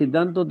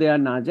সিদ্ধান্ত দেয়া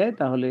না যায়,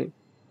 তাহলে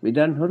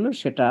বিধান হলো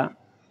সেটা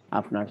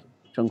আপনার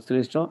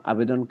সংশ্লিষ্ট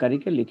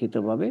আবেদনকারীকে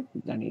লিখিতভাবে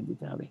জানিয়ে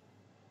দিতে হবে।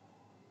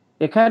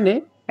 এখানে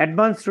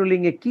অ্যাডভান্স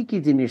রুলিং এ কি কি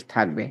জিনিস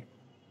থাকবে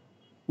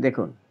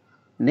দেখুন,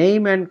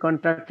 name and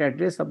contact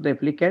address of the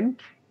applicant,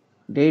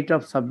 date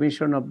of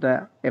submission of the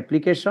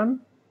application,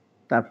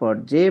 তারপর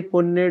যে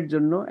পণ্যের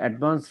জন্য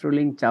অ্যাডভান্স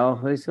রুলিং চাওয়া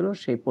হয়েছিল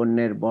সেই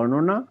পণ্যের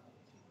বর্ণনা,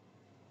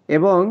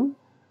 এবং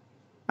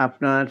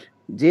আপনার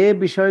যে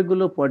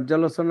বিষয়গুলো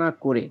পর্যালোচনা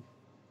করে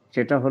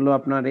সেটা হলো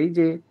আপনার এই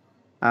যে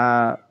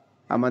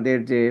আমাদের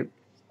যে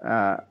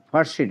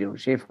ফার্স্ট শিডিউল,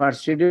 সেই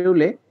ফার্স্ট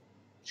শিডিউলে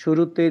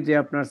শুরুতে যে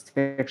আপনার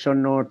section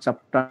note,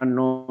 chapter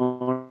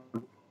note,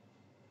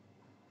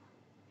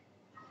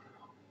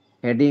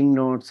 heading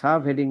note, sub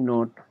heading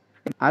note,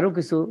 আরো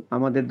কিছু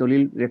আমাদের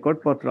দলিল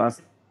রেকর্ডপত্র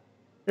আছে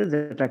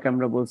যেটাকে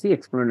আমরা বলছি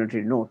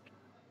এক্সপ্লেনেটরি নোট।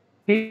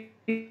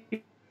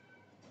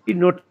 এই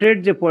নোটের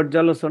যে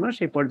পর্যালোচনা,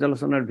 সেই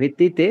পর্যালোচনার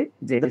ভিত্তিতে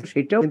যে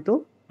সেটাও কিন্তু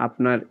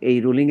আপনার এই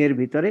রুলিং এর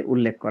ভিতরে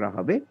উল্লেখ করা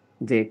হবে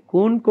যে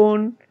কোন কোন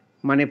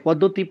মানে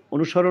পদ্ধতি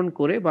অনুসরণ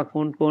করে বা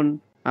কোন কোন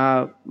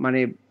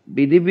মানে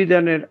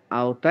বিধিবিধানের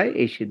আওতায়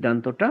এই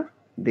সিদ্ধান্তটা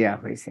দেয়া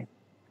হয়েছে।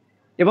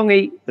 এবং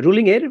এই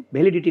রুলিং এর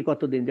ভ্যালিডিটি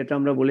কতদিন, যেটা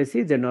আমরা বলেছি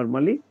যে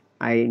নরমালি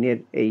আইনের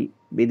এই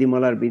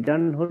বিধিমালার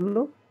বিধান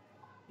হলো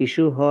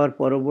ইস্যু হওয়ার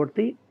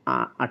পরবর্তী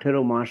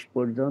 18 মাস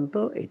পর্যন্ত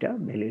এটা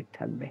ভ্যালিড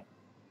থাকবে।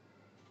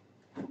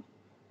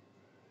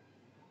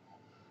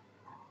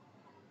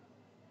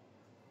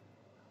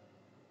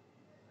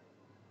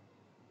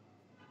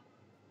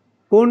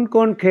 কোন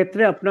কোন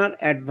ক্ষেত্রে আপনার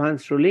অ্যাডভান্স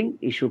রুলিং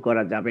ইস্যু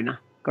করা যাবে না,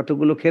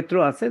 কতগুলো ক্ষেত্র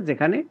আছে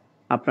যেখানে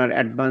আপনার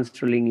অ্যাডভান্স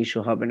রুলিং ইস্যু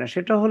হবে না।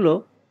 সেটা হলো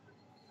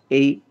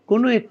এই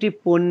কোনো একটি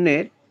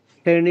পণ্যের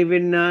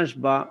শ্রেণীবিন্যাস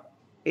বা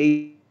এই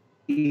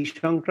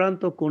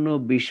সংক্রান্ত কোনো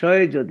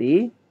বিষয়ে যদি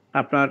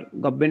আপনার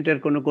গভর্নমেন্টের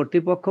কোনো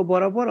কর্তৃপক্ষ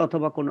বরাবর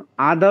অথবা কোনো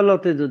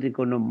আদালতে যদি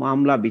কোনো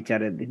মামলা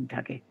বিচারের দিন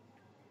থাকে,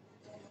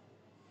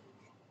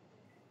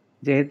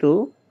 যেহেতু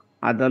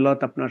আদালত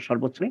আপনার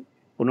সর্বোচ্চ,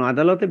 কোনো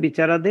আদালতে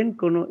বিচারাধীন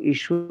কোনো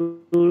ইস্যু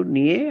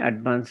নিয়ে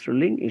অ্যাডভান্স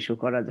রুলিং ইস্যু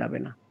করা যাবে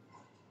না।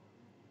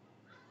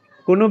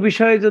 কোনো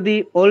বিষয়ে যদি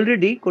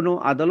অলরেডি কোনো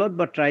আদালত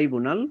বা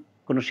ট্রাইব্যুনাল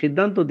কোনো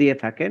সিদ্ধান্ত দিয়ে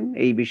থাকেন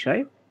এই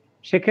বিষয়ে,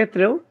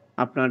 সেক্ষেত্রেও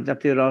আপনার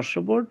জাতীয় রহস্য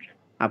বোর্ড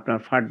আপনার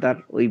ফার্দার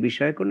ওই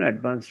বিষয়ে কোনো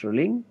অ্যাডভান্স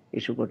রুলিং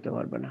ইস্যু করতে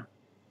পারবে না।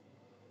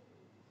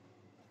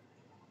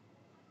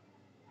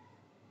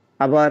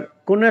 আবার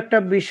কোনো একটা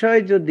বিষয়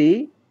যদি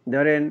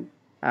ধরেন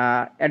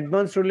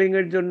অ্যাডভান্স রুলিং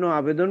এর জন্য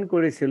আবেদন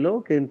করেছিল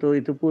কিন্তু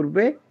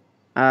ইতিপূর্বে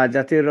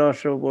জাতীয়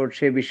রহস্য বোর্ড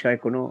সে বিষয়ে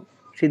কোনো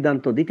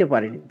সিদ্ধান্ত দিতে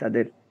পারেনি,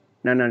 তাদের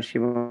নানান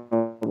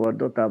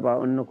সীমাবদ্ধতা বা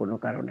অন্য কোনো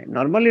কারণে।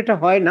 নর্মালি এটা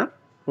হয় না,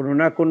 কোনো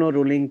না কোনো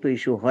রুলিং তো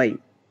ইস্যু হয়,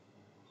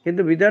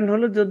 কিন্তু বিধান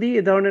হলো যদি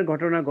এ ধরনের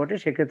ঘটনা ঘটে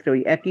সেক্ষেত্রে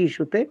ওই একই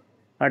ইস্যুতে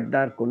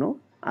ফার্দার কোনো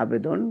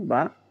আবেদন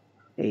বা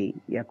এই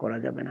করা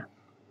যাবে না।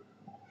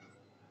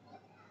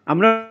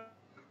 আমরা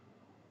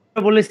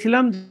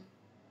বলেছিলাম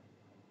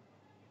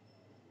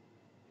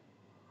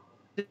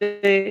যে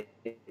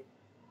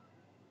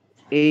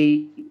এই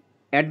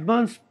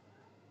অ্যাডভান্স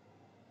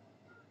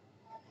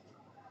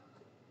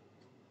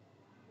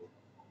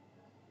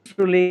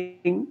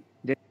রুলিং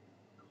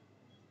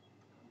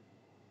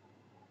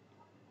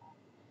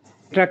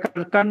এটা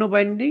কার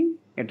বাইন্ডিং?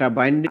 এটা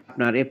বাইন্ডিং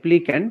আপনার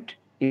অ্যাপ্লিক্যান্ট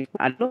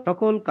আর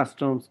সকল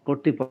কাস্টমস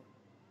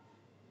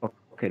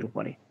কর্তৃপক্ষের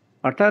উপরে।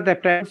 অর্থাৎ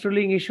একটা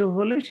রুলিং ইস্যু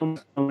হলে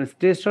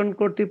স্টেশন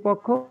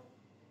কর্তৃপক্ষ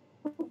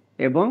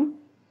এবং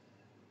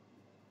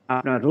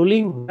আপনার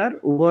রুলিং হোল্ডার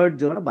উভয়ের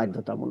জন্য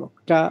বাধ্যতামূলক।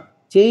 এটা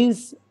চেঞ্জ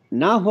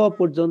না হওয়া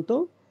পর্যন্ত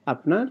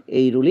আপনার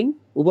এই রুলিং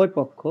উভয়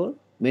পক্ষ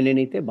মেনে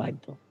নিতে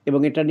বাধ্য, এবং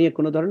এটা নিয়ে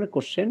কোনো ধরনের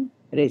কোশ্চেন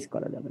রেজ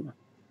করা যাবে না।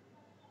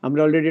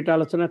 আমরা অলরেডি এটা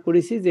আলোচনা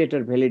করেছি যে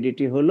এটার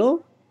ভ্যালিডিটি হলো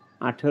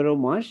 18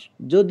 মাস,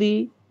 যদি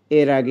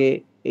এর আগে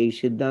এই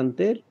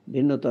সিদ্ধান্তের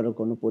ভিন্নতর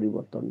কোনো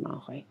পরিবর্তন না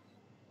হয়।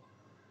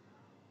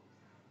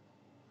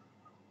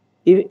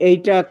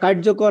 এইটা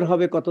কার্যকর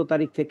হবে কত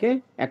তারিখ থেকে?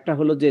 একটা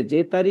হলো যে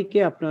তারিখে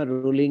আপনার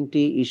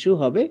রুলিংটি ইস্যু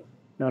হবে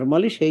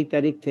নরমালি সেই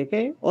তারিখ থেকে,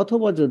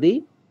 অথবা যদি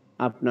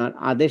আপনার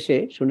আদেশে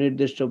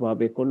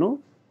সুনির্দিষ্টভাবে কোনো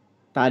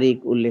তারিখ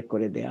উল্লেখ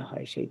করে দেয়া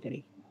হয় সেই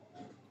তারিখ।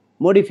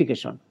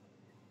 মডিফিকেশন,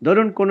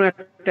 ধরুন কোনো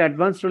একটা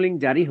অ্যাডভান্স রুলিং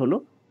জারি হলো,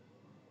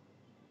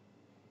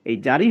 এই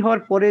জারি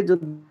হওয়ার পরে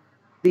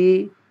যদি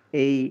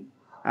এই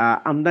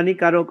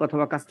আমদানিকারক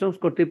অথবা কাস্টমস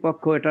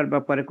কর্তৃপক্ষ এটার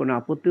ব্যাপারে কোনো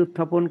আপত্তি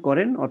উত্থাপন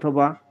করেন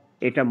অথবা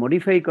এটা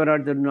মডিফাই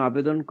করার জন্য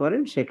আবেদন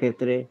করেন,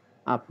 সেক্ষেত্রে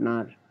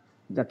আপনার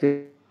জাতীয়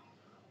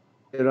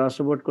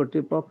রাজস্ব বোর্ড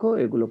কর্তৃপক্ষ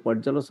এগুলো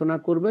পর্যালোচনা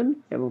করবেন,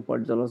 এবং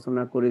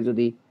পর্যালোচনা করে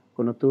যদি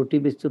কোনো ত্রুটি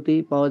বিচ্যুতি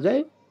পাওয়া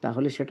যায়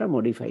তাহলে সেটা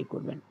মডিফাই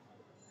করবেন।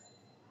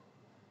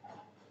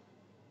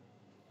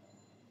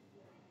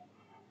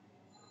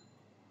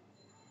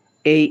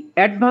 এই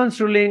অ্যাডভান্স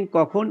রুলিং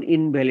কখন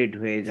ইনভ্যালিড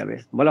হয়ে যাবে?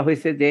 বলা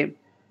হয়েছে যে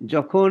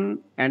যখন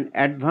an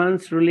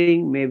advance ruling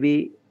may be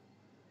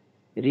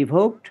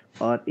revoked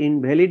or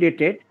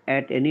ইনভ্যালিডেটেড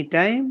at any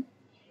time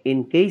in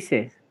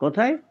cases,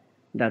 কোথায়?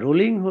 The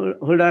ruling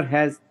holder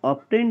has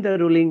obtained the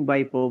ruling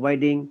by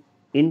providing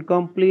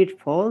incomplete,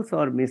 false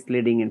or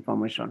misleading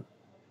information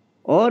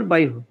or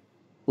by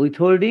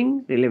withholding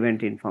relevant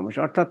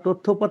information. অর্থাৎ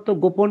তথ্যপত্র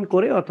গোপন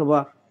করে অথবা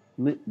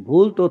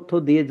ভুল তথ্য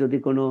দিয়ে যদি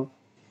কোনো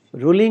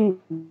রুলিং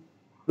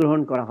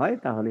গ্রহণ করা হয়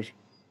তাহলে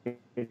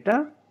এটা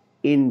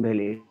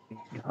ইনভ্যালিড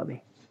হবে।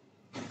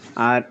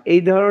 আর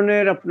এই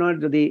ধরনের আপনার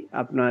যদি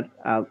আপনার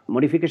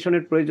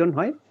মডিফিকেশনের প্রয়োজন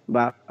হয়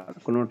বা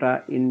কোনোটা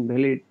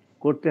ইনভ্যালিড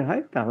করতে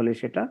হয় তাহলে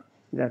সেটা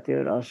জাতীয়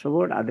রাজস্ব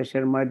বোর্ড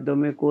আদেশের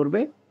মাধ্যমে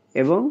করবে,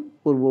 এবং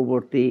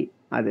পূর্ববর্তী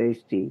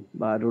আদেশটি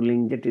বা রুলিং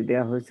যেটি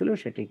দেওয়া হয়েছিল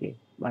সেটিকে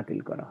বাতিল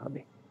করা হবে।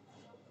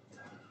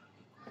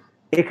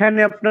 এখানে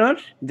আপনার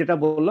যেটা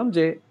বললাম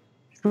যে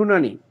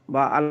শুনানি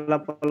বা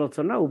আলাপ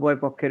আলোচনা উভয়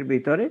পক্ষের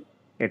ভিতরে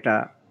এটা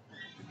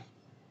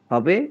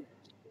হবে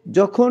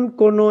যখন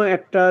কোনো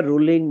একটা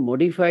রুলিং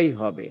মডিফাই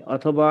হবে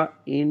অথবা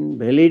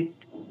ইনভ্যালিড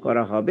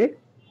করা হবে,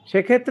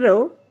 সেক্ষেত্রেও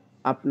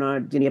আপনার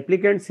যিনি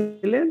অ্যাপ্লিক্যান্ট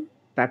ছিলেন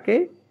তাকে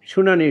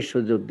শুনানির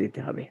সুযোগ দিতে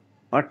হবে।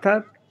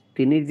 অর্থাৎ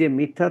তিনি যে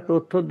মিথ্যা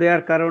তথ্য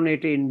দেওয়ার কারণে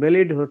এটি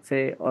ইনভ্যালিড হচ্ছে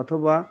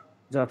অথবা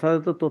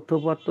যথাযথ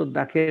তথ্যপত্র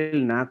দাখিল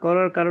না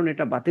করার কারণে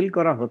এটা বাতিল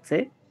করা হচ্ছে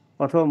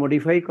অথবা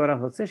মডিফাই করা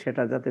হচ্ছে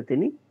সেটা যাতে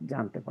তিনি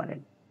জানতে পারেন।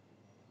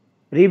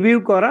 রিভিউ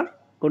করা,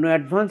 কোনো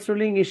অ্যাডভান্স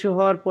রুলিং ইস্যু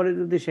হওয়ার পরে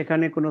যদি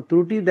সেখানে কোনো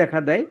ত্রুটি দেখা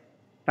দেয়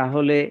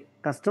তাহলে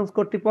কাস্টমস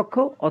কর্তৃপক্ষ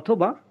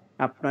অথবা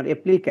আপনার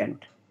অ্যাপ্লিক্যান্ট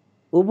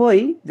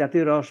উভয়ই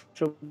জাতীয় রাজস্ব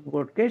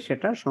বোর্ডকে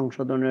সেটা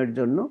সংশোধনের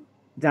জন্য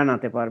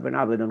জানাতে পারবেন,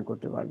 আবেদন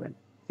করতে পারবেন।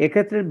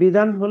 এক্ষেত্রে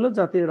বিধান হলো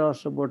জাতীয়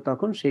রাজস্ব বোর্ড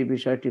তখন সেই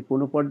বিষয়টি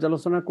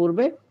পুনঃপর্যালোচনা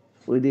করবে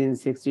উইদিন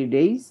 60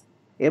 days,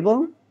 এবং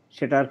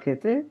সেটার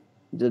ক্ষেত্রে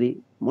যদি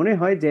মনে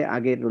হয় যে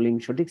আগের রুলিং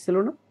সঠিক ছিল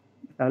না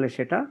তাহলে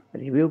সেটা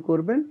রিভিউ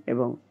করবেন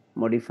এবং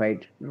মডিফাইড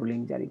রুলিং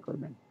জারি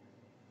করবেন।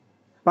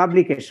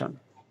 পাবলিকেশন,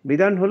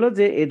 বিধান হলো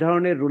যে এই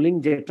ধরনের রুলিং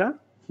যেটা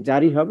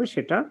জারি হবে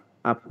সেটা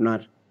আপনার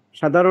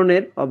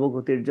সাধারণের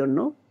অবগতির জন্য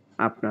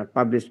আপনার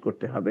পাবলিশ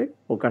করতে হবে,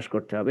 প্রকাশ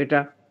করতে হবে।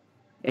 এটা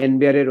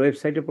এনবিআর এর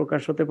ওয়েবসাইটে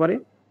প্রকাশ হতে পারে,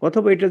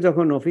 অথবা এটা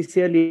যখন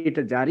অফিসিয়ালি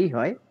এটা জারি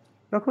হয়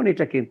তখন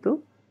এটা কিন্তু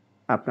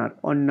আপনার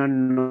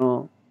অন্যান্য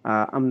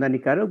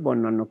আমদানিকারক বা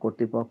অন্যান্য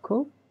কর্তৃপক্ষ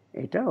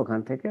এটা ওখান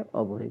থেকে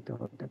অবহিত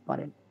হতে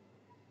পারেন।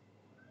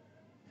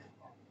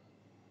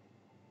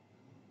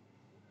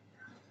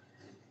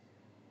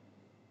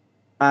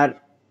 আর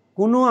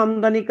কোনো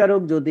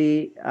আমদানিকারক যদি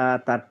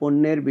তার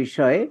পণ্যের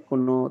বিষয়ে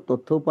কোনো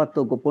তথ্য-উপাত্ত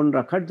গোপন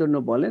রাখার জন্য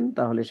বলেন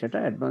তাহলে সেটা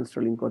অ্যাডভান্স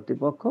রুলিং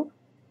কর্তৃপক্ষ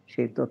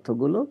সেই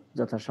তথ্যগুলো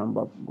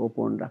যথাসম্ভব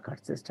গোপন রাখার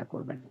চেষ্টা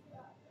করবেন।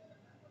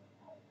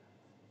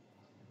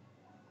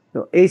 তো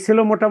এই ছিল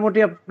মোটামুটি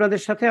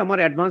আপনাদের সাথে আমার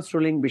অ্যাডভান্স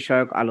রুলিং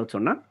বিষয়ক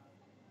আলোচনা।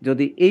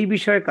 যদি এই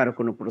বিষয়ে কারো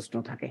কোনো প্রশ্ন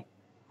থাকে,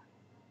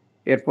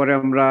 এরপরে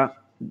আমরা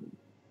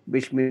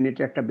 20 মিনিট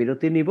একটা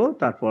বিরতি নিব,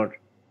 তারপর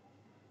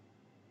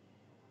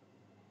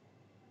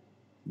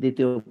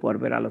দ্বিতীয়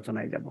পর্বের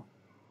আলোচনায় যাব।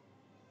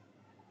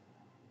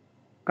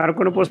 কারো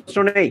কোনো প্রশ্ন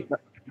নেই?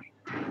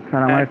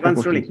 স্যার আমার একটা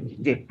প্রশ্ন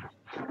জি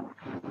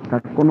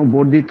স্যার, কোনো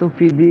বর্ধিত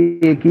ফি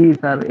দিয়ে কি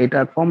স্যার এটা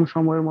কম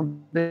সময়ের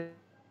মধ্যে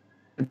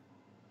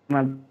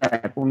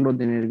 15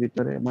 দিনের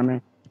ভিতরে, মানে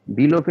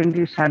বিল অফ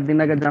এন্ট্রি 60 দিন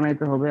আগে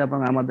জানাইতে হবে এবং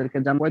আমাদেরকে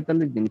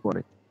 45 দিন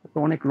পরে, তো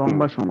অনেক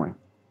লম্বা সময়।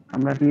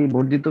 আমরা কি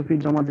বর্ধিত ফি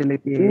জমা দিলে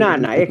কি না,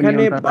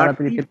 এখানে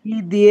বাড়তি ফি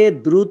দিয়ে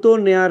দ্রুত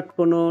নেয়ার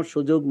কোনো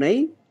সুযোগ নেই।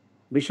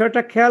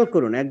 বিষয়টা খেয়াল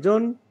করুন,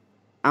 একজন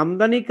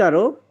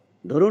আমদানিকারক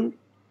ধরুন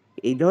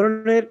এই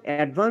ধরনের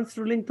অ্যাডভান্স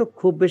রুলিং তো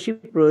খুব বেশি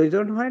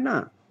প্রয়োজন হয় না।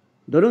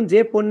 ধরুন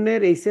যে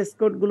পণ্যের এইচএস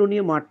কোডগুলো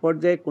নিয়ে মাঠ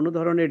পর্যায়ে কোনো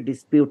ধরনের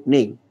ডিসপিউট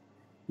নেই,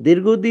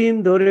 দীর্ঘদিন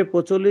ধরে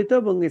প্রচলিত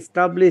এবং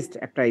এস্টাবলিশড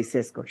একটা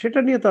এইচএস কোড, সেটা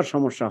নিয়ে তো আর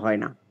সমস্যা হয়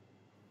না।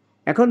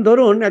 এখন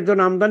ধরুন একজন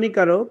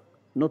আমদানিকারক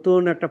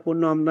নতুন একটা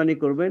পণ্য আমদানি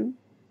করবেন,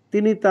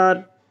 তিনি তার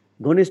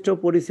ঘনিষ্ঠ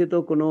পরিচিত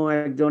কোনো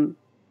একজন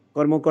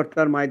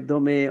কর্মকর্তার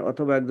মাধ্যমে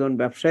অথবা একজন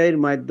ব্যবসায়ীর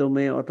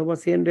মাধ্যমে অথবা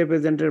সিএন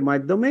রিপ্রেজেন্টের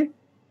মাধ্যমে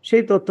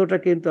সেই তথ্যটা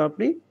কিন্তু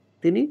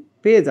তিনি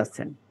পেয়ে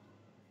যাচ্ছেন।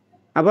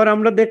 আবার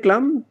আমরা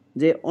দেখলাম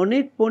যে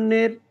অনেক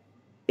পণ্যের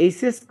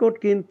এইচএস কোড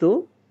কিন্তু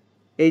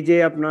এই যে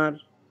আপনার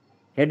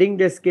হেডিং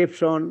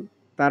ডেসক্রিপশন,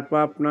 তারপর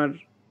আপনার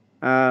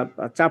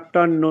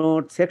চ্যাপ্টার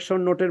নোট, সেকশন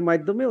নোটের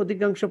মাধ্যমে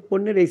অধিকাংশ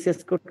পণ্যের এইচএস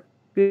কোড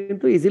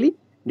কিন্তু ইজিলি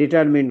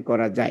ডিটারমিন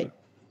করা যায়।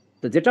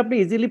 তো যেটা আপনি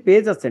ইজিলি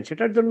পেয়ে যাচ্ছেন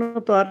সেটার জন্য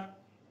তো আর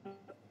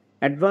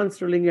অ্যাডভান্স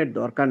রুলিং এর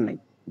দরকার নাই।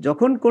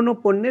 যখন কোনো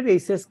পণ্যের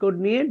এইচএস কোড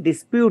নিয়ে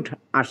ডিসপিউট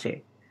আসে,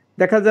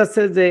 দেখা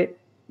যাচ্ছে যে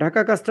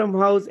ঢাকা কাস্টম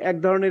হাউস এক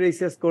ধরনের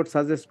এইচএস কোড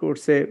সাজেস্ট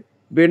করছে,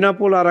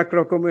 বেনাপোল আর এক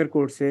রকমের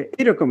করছে,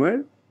 এই রকমের,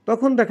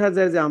 তখন দেখা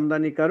যায় যে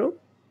আমদানিকারক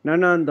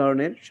নানান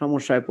ধরনের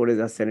সমস্যায় পড়ে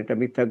যাচ্ছেন। এটা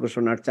মিথ্যা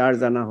ঘোষণার চার্জ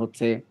আনা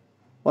হচ্ছে,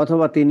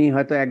 অথবা তিনি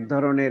হয়তো এক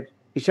ধরনের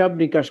হিসাব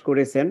নিকাশ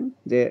করেছেন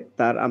যে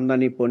তার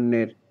আমদানি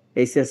পণ্যের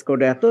এইচএস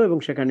কোড এত এবং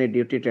সেখানে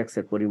ডিউটি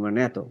ট্যাক্সের পরিমাণ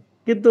এত,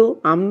 কিন্তু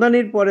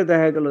আমদানির পরে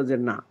দেখা গেল যে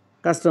না,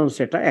 কাস্টমস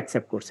সেটা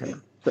অ্যাকসেপ্ট করছে না।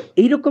 তো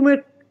এই রকমের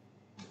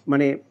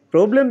মানে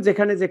প্রবলেম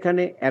যেখানে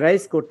যেখানে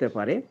অ্যারাইজ করতে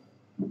পারে,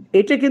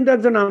 এটা কিন্তু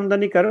একজন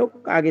আমদানিকারক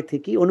আগে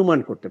থেকেই অনুমান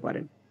করতে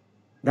পারেন,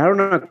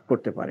 ধারণা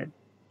করতে পারেন।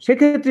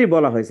 সেক্ষেত্রেই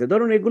বলা হয়েছে,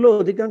 ধরুন এগুলো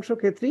অধিকাংশ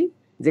ক্ষেত্রেই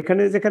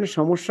যেখানে যেখানে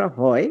সমস্যা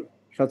হয়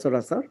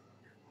সচরাচর,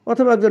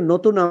 অথবা একজন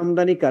নতুন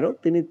আমদানিকারক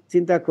তিনি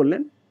চিন্তা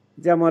করলেন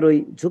যে আমার ওই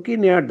ঝুঁকি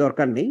নেওয়ার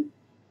দরকার নেই,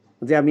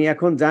 যে আমি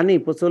এখন জানি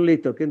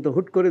প্রচলিত, কিন্তু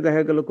হুট করে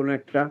দেখা গেল কোনো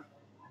একটা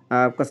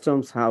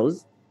কাস্টমস হাউস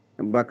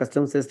বা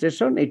কাস্টমস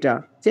স্টেশন এটা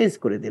চেঞ্জ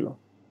করে দিল,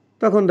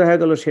 তখন দেখা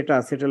গেল সেটা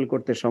সেটেল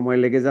করতে সময়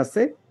লেগে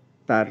যাচ্ছে,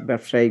 তার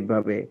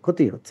ব্যবসায়িকভাবে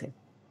ক্ষতি হচ্ছে।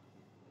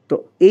 তো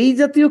এই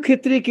জাতীয়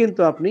ক্ষেত্রে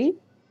কিন্তু আপনি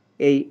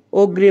এই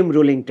অগ্রিম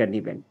রুলিংটা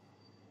নেবেন,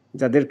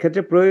 যাদের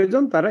ক্ষেত্রে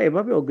প্রয়োজন তারা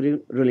এভাবে অগ্রিম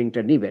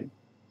রুলিংটা নেবেন।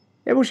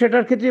 এবং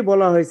সেটার ক্ষেত্রে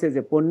বলা হয়েছে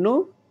যে পণ্য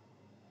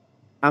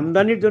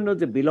আমদানির জন্য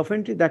যে বিল অফ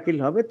এন্ট্রি দাখিল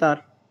হবে তার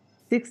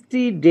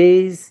 60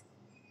 ডেজ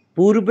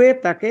পূর্বে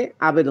তাকে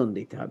আবেদন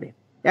দিতে হবে।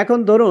 এখন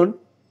ধরুন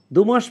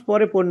 2 মাস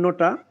পরে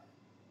পণ্যটা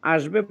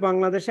আসবে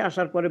বাংলাদেশে,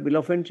 আসার পরে বিল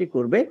অফ এন্ট্রি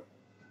করবে,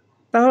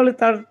 তাহলে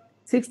তার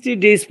 60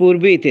 ডেজ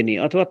পূর্বেই তিনি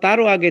অথবা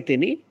তারও আগে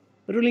তিনি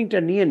রুলিংটা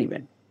নিয়ে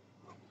নেবেন।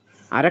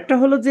 আর একটা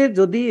হলো যে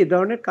যদি এ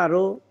ধরনের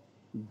কারো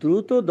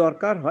দ্রুত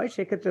দরকার হয়,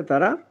 সেক্ষেত্রে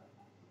তারা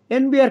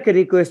এনবিআরকে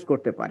রিকোয়েস্ট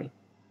করতে পারে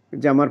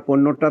যে আমার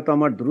পণ্যটা তো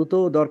আমার দ্রুত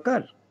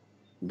দরকার,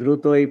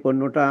 দ্রুত এই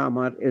পণ্যটা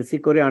আমার এলসি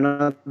করে আনা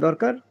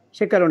দরকার,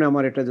 সে কারণে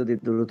আমার এটা যদি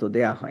দ্রুত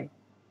দেয়া হয়।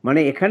 মানে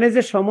এখানে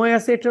যে সময়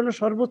আছে এটা হলো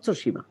সর্বোচ্চ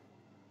সীমা,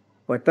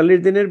 45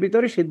 দিনের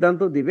ভিতরে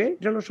সিদ্ধান্ত দিবে,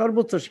 এটা হলো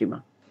সর্বোচ্চ সীমা।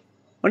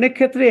 অনেক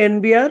ক্ষেত্রে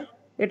এনবিআর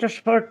এটা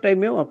শর্ট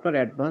টাইমেও আপনার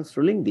অ্যাডভান্স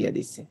রুলিং দিয়ে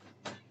দিচ্ছে,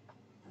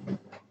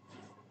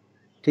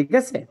 ঠিক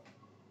আছে।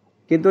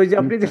 কিন্তু ওই যে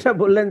আপনি যেটা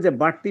বললেন যে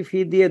বাড়তি ফি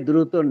দিয়ে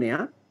দ্রুত নেয়া,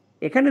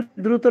 এখানে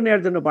দ্রুত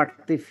নেওয়ার জন্য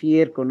বাড়তি ফি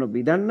এর কোনো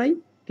বিধান নাই,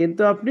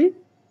 কিন্তু আপনি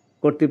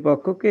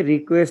কর্তৃপক্ষকে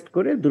রিকোয়েস্ট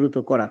করে দ্রুত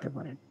করাতে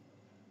পারেন।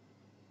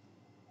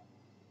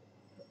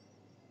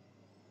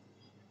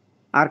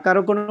 আর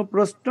কারো কোনো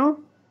প্রশ্ন?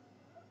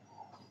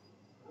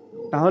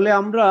 তাহলে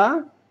আমরা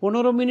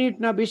 15 মিনিট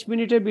না 20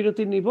 মিনিটের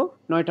বিরতি নিব,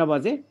 9টা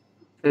বাজে।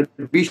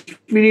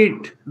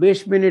 20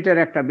 মিনিটের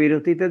একটা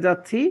বিরতিতে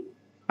যাচ্ছি,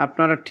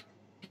 আপনারা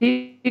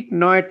ঠিক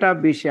 9টা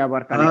 20-এ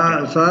আবার কানেক্ট।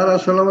 স্যার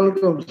আসসালামু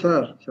আলাইকুম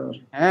স্যার।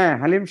 হ্যাঁ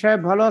হালিম সাহেব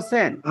ভালো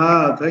আছেন?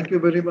 হ্যাঁ, thank you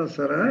very much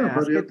sir.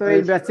 আজকে তো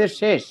এই ব্যাচের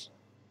শেষ,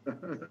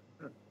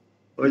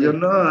 ওই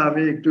জন্য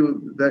আমি একটু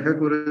দেখা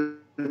করে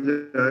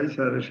যাই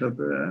স্যারের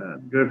সাথে,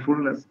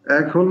 গ্রেটফুলনেস।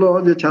 এক হলো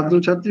যে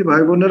ছাত্রছাত্রী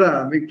ভাই বোনেরা,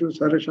 আমি একটু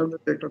স্যারের সামনে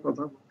একটা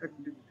কথা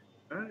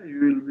you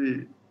will be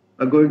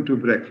going to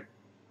break.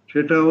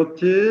 সেটা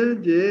হচ্ছে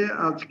যে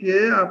আজকে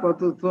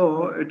আপাতত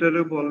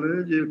এটারে বলে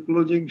যে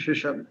ক্লোজিং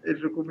সেশন,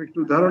 এরকম একটু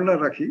ধারণা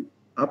রাখি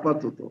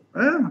আপাতত।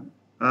 হ্যাঁ,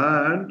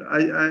 and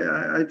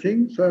I think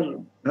sir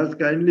has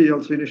kindly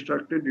also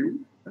instructed you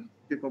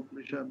the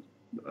completion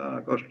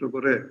কষ্ট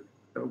করে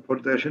for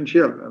the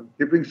essential,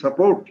 keeping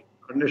support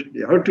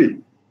honestly hearty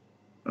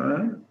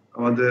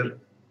আমাদের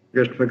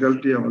গেস্ট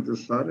ফ্যাকাল্টি, আমাদের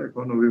স্যার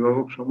এখন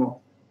অভিভাবক সম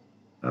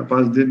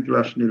 5 দিন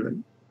ক্লাস নিলেন।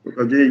 তো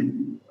কাজেই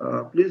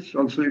please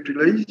also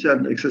utilise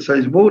and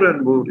exercise more and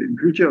more in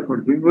future for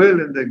doing well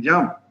in the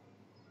exam।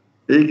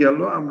 এই গেল,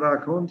 আমরা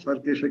এখন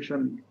স্যারকে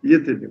সেকশন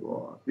ইয়েতে নেব,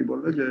 কি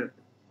বলে যে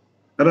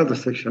another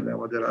সেকশনে,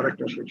 আমাদের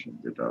আরেকটা সেকশন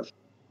যেটা আছে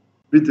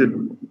বিতে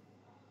নেব।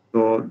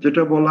 তো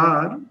যেটা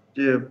বলার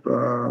যে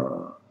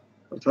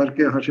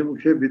স্যারকে হাসি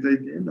মুখে বিদায়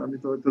দিন, আমি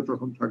তো হয়তো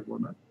তখন থাকবো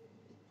না,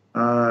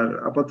 আর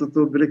আপাতত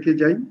ব্রেকে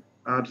যাই।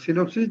 আর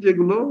সিনপসিস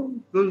যেগুলো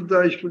those the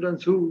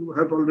students who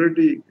have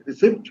already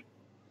received,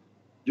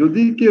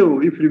 যদি কেউ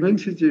if remain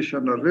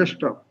situation or rest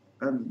up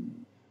and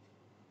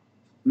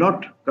not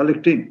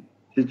collecting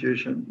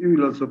situation, you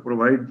will also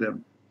provide them.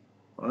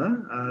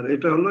 আর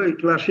এটা হলো এই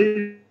ক্লাসে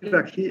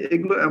রাখি,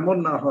 এগুলো এমন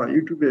না হয়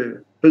ইউটিউবে,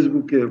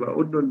 ফেসবুকে বা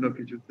অন্য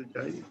কিছুতে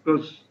যাই,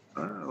 because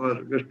our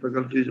guest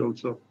faculty is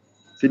also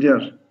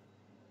senior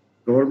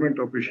government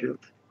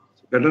officials,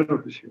 cadre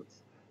officials.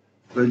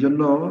 এই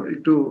জন্য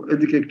একটু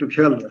এদিকে একটু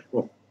খেয়াল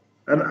রাখবো।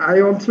 And I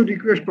also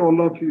request all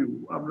of you,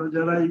 আমরা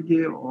যারা এই যে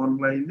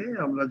অনলাইনে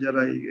আমরা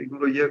যারা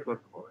এগুলো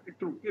করবো,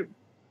 একটু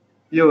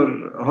your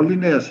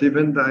holiness,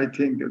 even the, I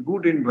think a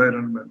good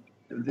environment,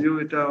 যদিও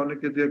এটা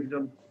অনেকে যে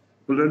একজন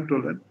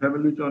tolerant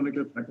ফ্যামিলিতে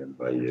অনেকে থাকেন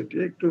বা এটা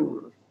একটু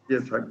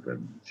থাকবেন,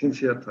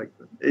 সিনসিয়ার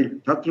থাকবেন। এই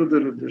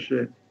ছাত্রদের উদ্দেশ্যে,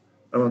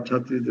 আমার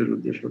ছাত্রীদের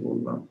উদ্দেশ্যে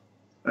বললাম।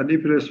 and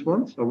if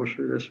response,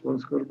 অবশ্যই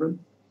রেসপন্স করবেন।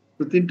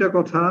 তো তিনটা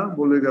কথা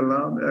বলে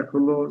গেলাম। এক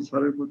হলো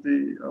স্যারের প্রতি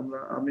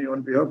আমি on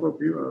behalf of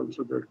you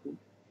also grateful.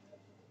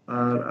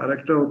 আর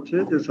আরেকটা হচ্ছে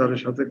যে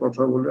স্যারের সাথে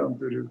কথা বলে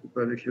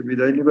আন্তরিকতা রেখে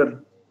বিদায় নেবেন।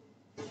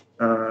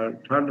 আর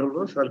থার্ড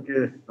হলো স্যারকে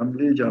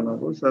হামলি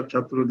জানাবো, স্যার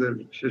ছাত্রদের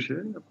শেষে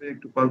আপনি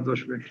একটু 5-10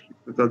 মিনিট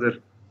তাদের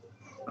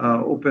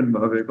ওপেন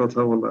ভাবে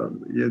কথা বলার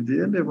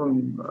দিয়েন, এবং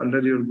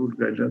আন্ডার ইউর গুড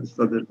গাইডেন্স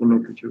তাদের কোনো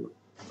কিছু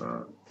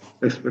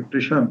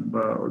এক্সপেকটেশন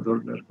বা ও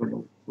ধরনের কোনো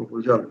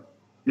প্রপোজাল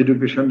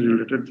এডুকেশন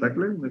রিলেটেড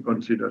থাকলে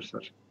কনসিডার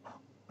স্যার।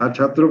 আর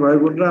ছাত্র ভাই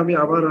বোনরা, আমি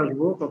আবার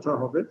আসবো, কথা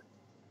হবে,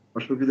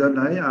 অসুবিধা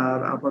নাই। আর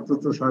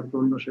আপাতত স্যার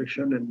অন্য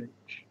সেকশনে নেই,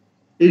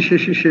 এই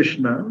শেষ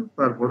না,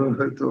 তারপরে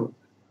হয়তো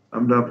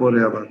আমরা পরে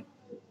আবার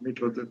মিট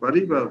হতে পারি,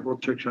 বা বোথ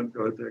সেকশনকে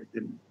হয়তো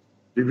একদিন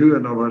রিভিউ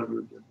এন্ড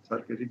ওভারভিউ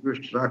স্যারকে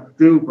রিকোয়েস্ট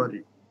রাখতেও পারি।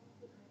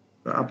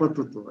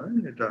 আপাতত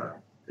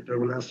এটা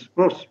বলে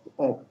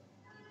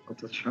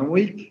অর্থাৎ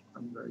সাময়িক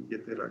আমরা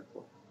রাখবো।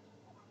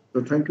 তো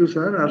thank you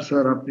sir. R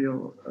sir আপনিও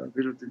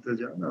বিরতিতে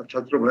যান, আর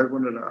ছাত্র ভাই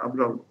বোনেরা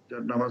আমরাও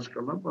নামাজ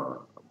কালাম বা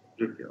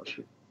রেখে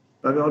আসি,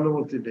 তবে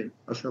অনুমতি নেই।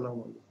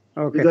 আসসালামু আলাইকুম।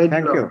 ওকে,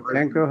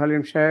 থ্যাংক ইউ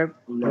হালিম সাহেব,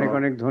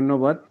 অনেক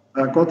ধন্যবাদ।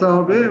 কথা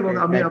হবে, এবং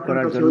আমি আপনার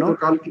কাছে হয়তো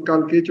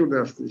কালকেই চলে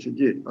আসতেছি।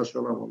 জি,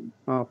 আসসালামু আলাইকুম।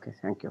 ওকে,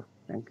 থ্যাংক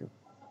ইউ।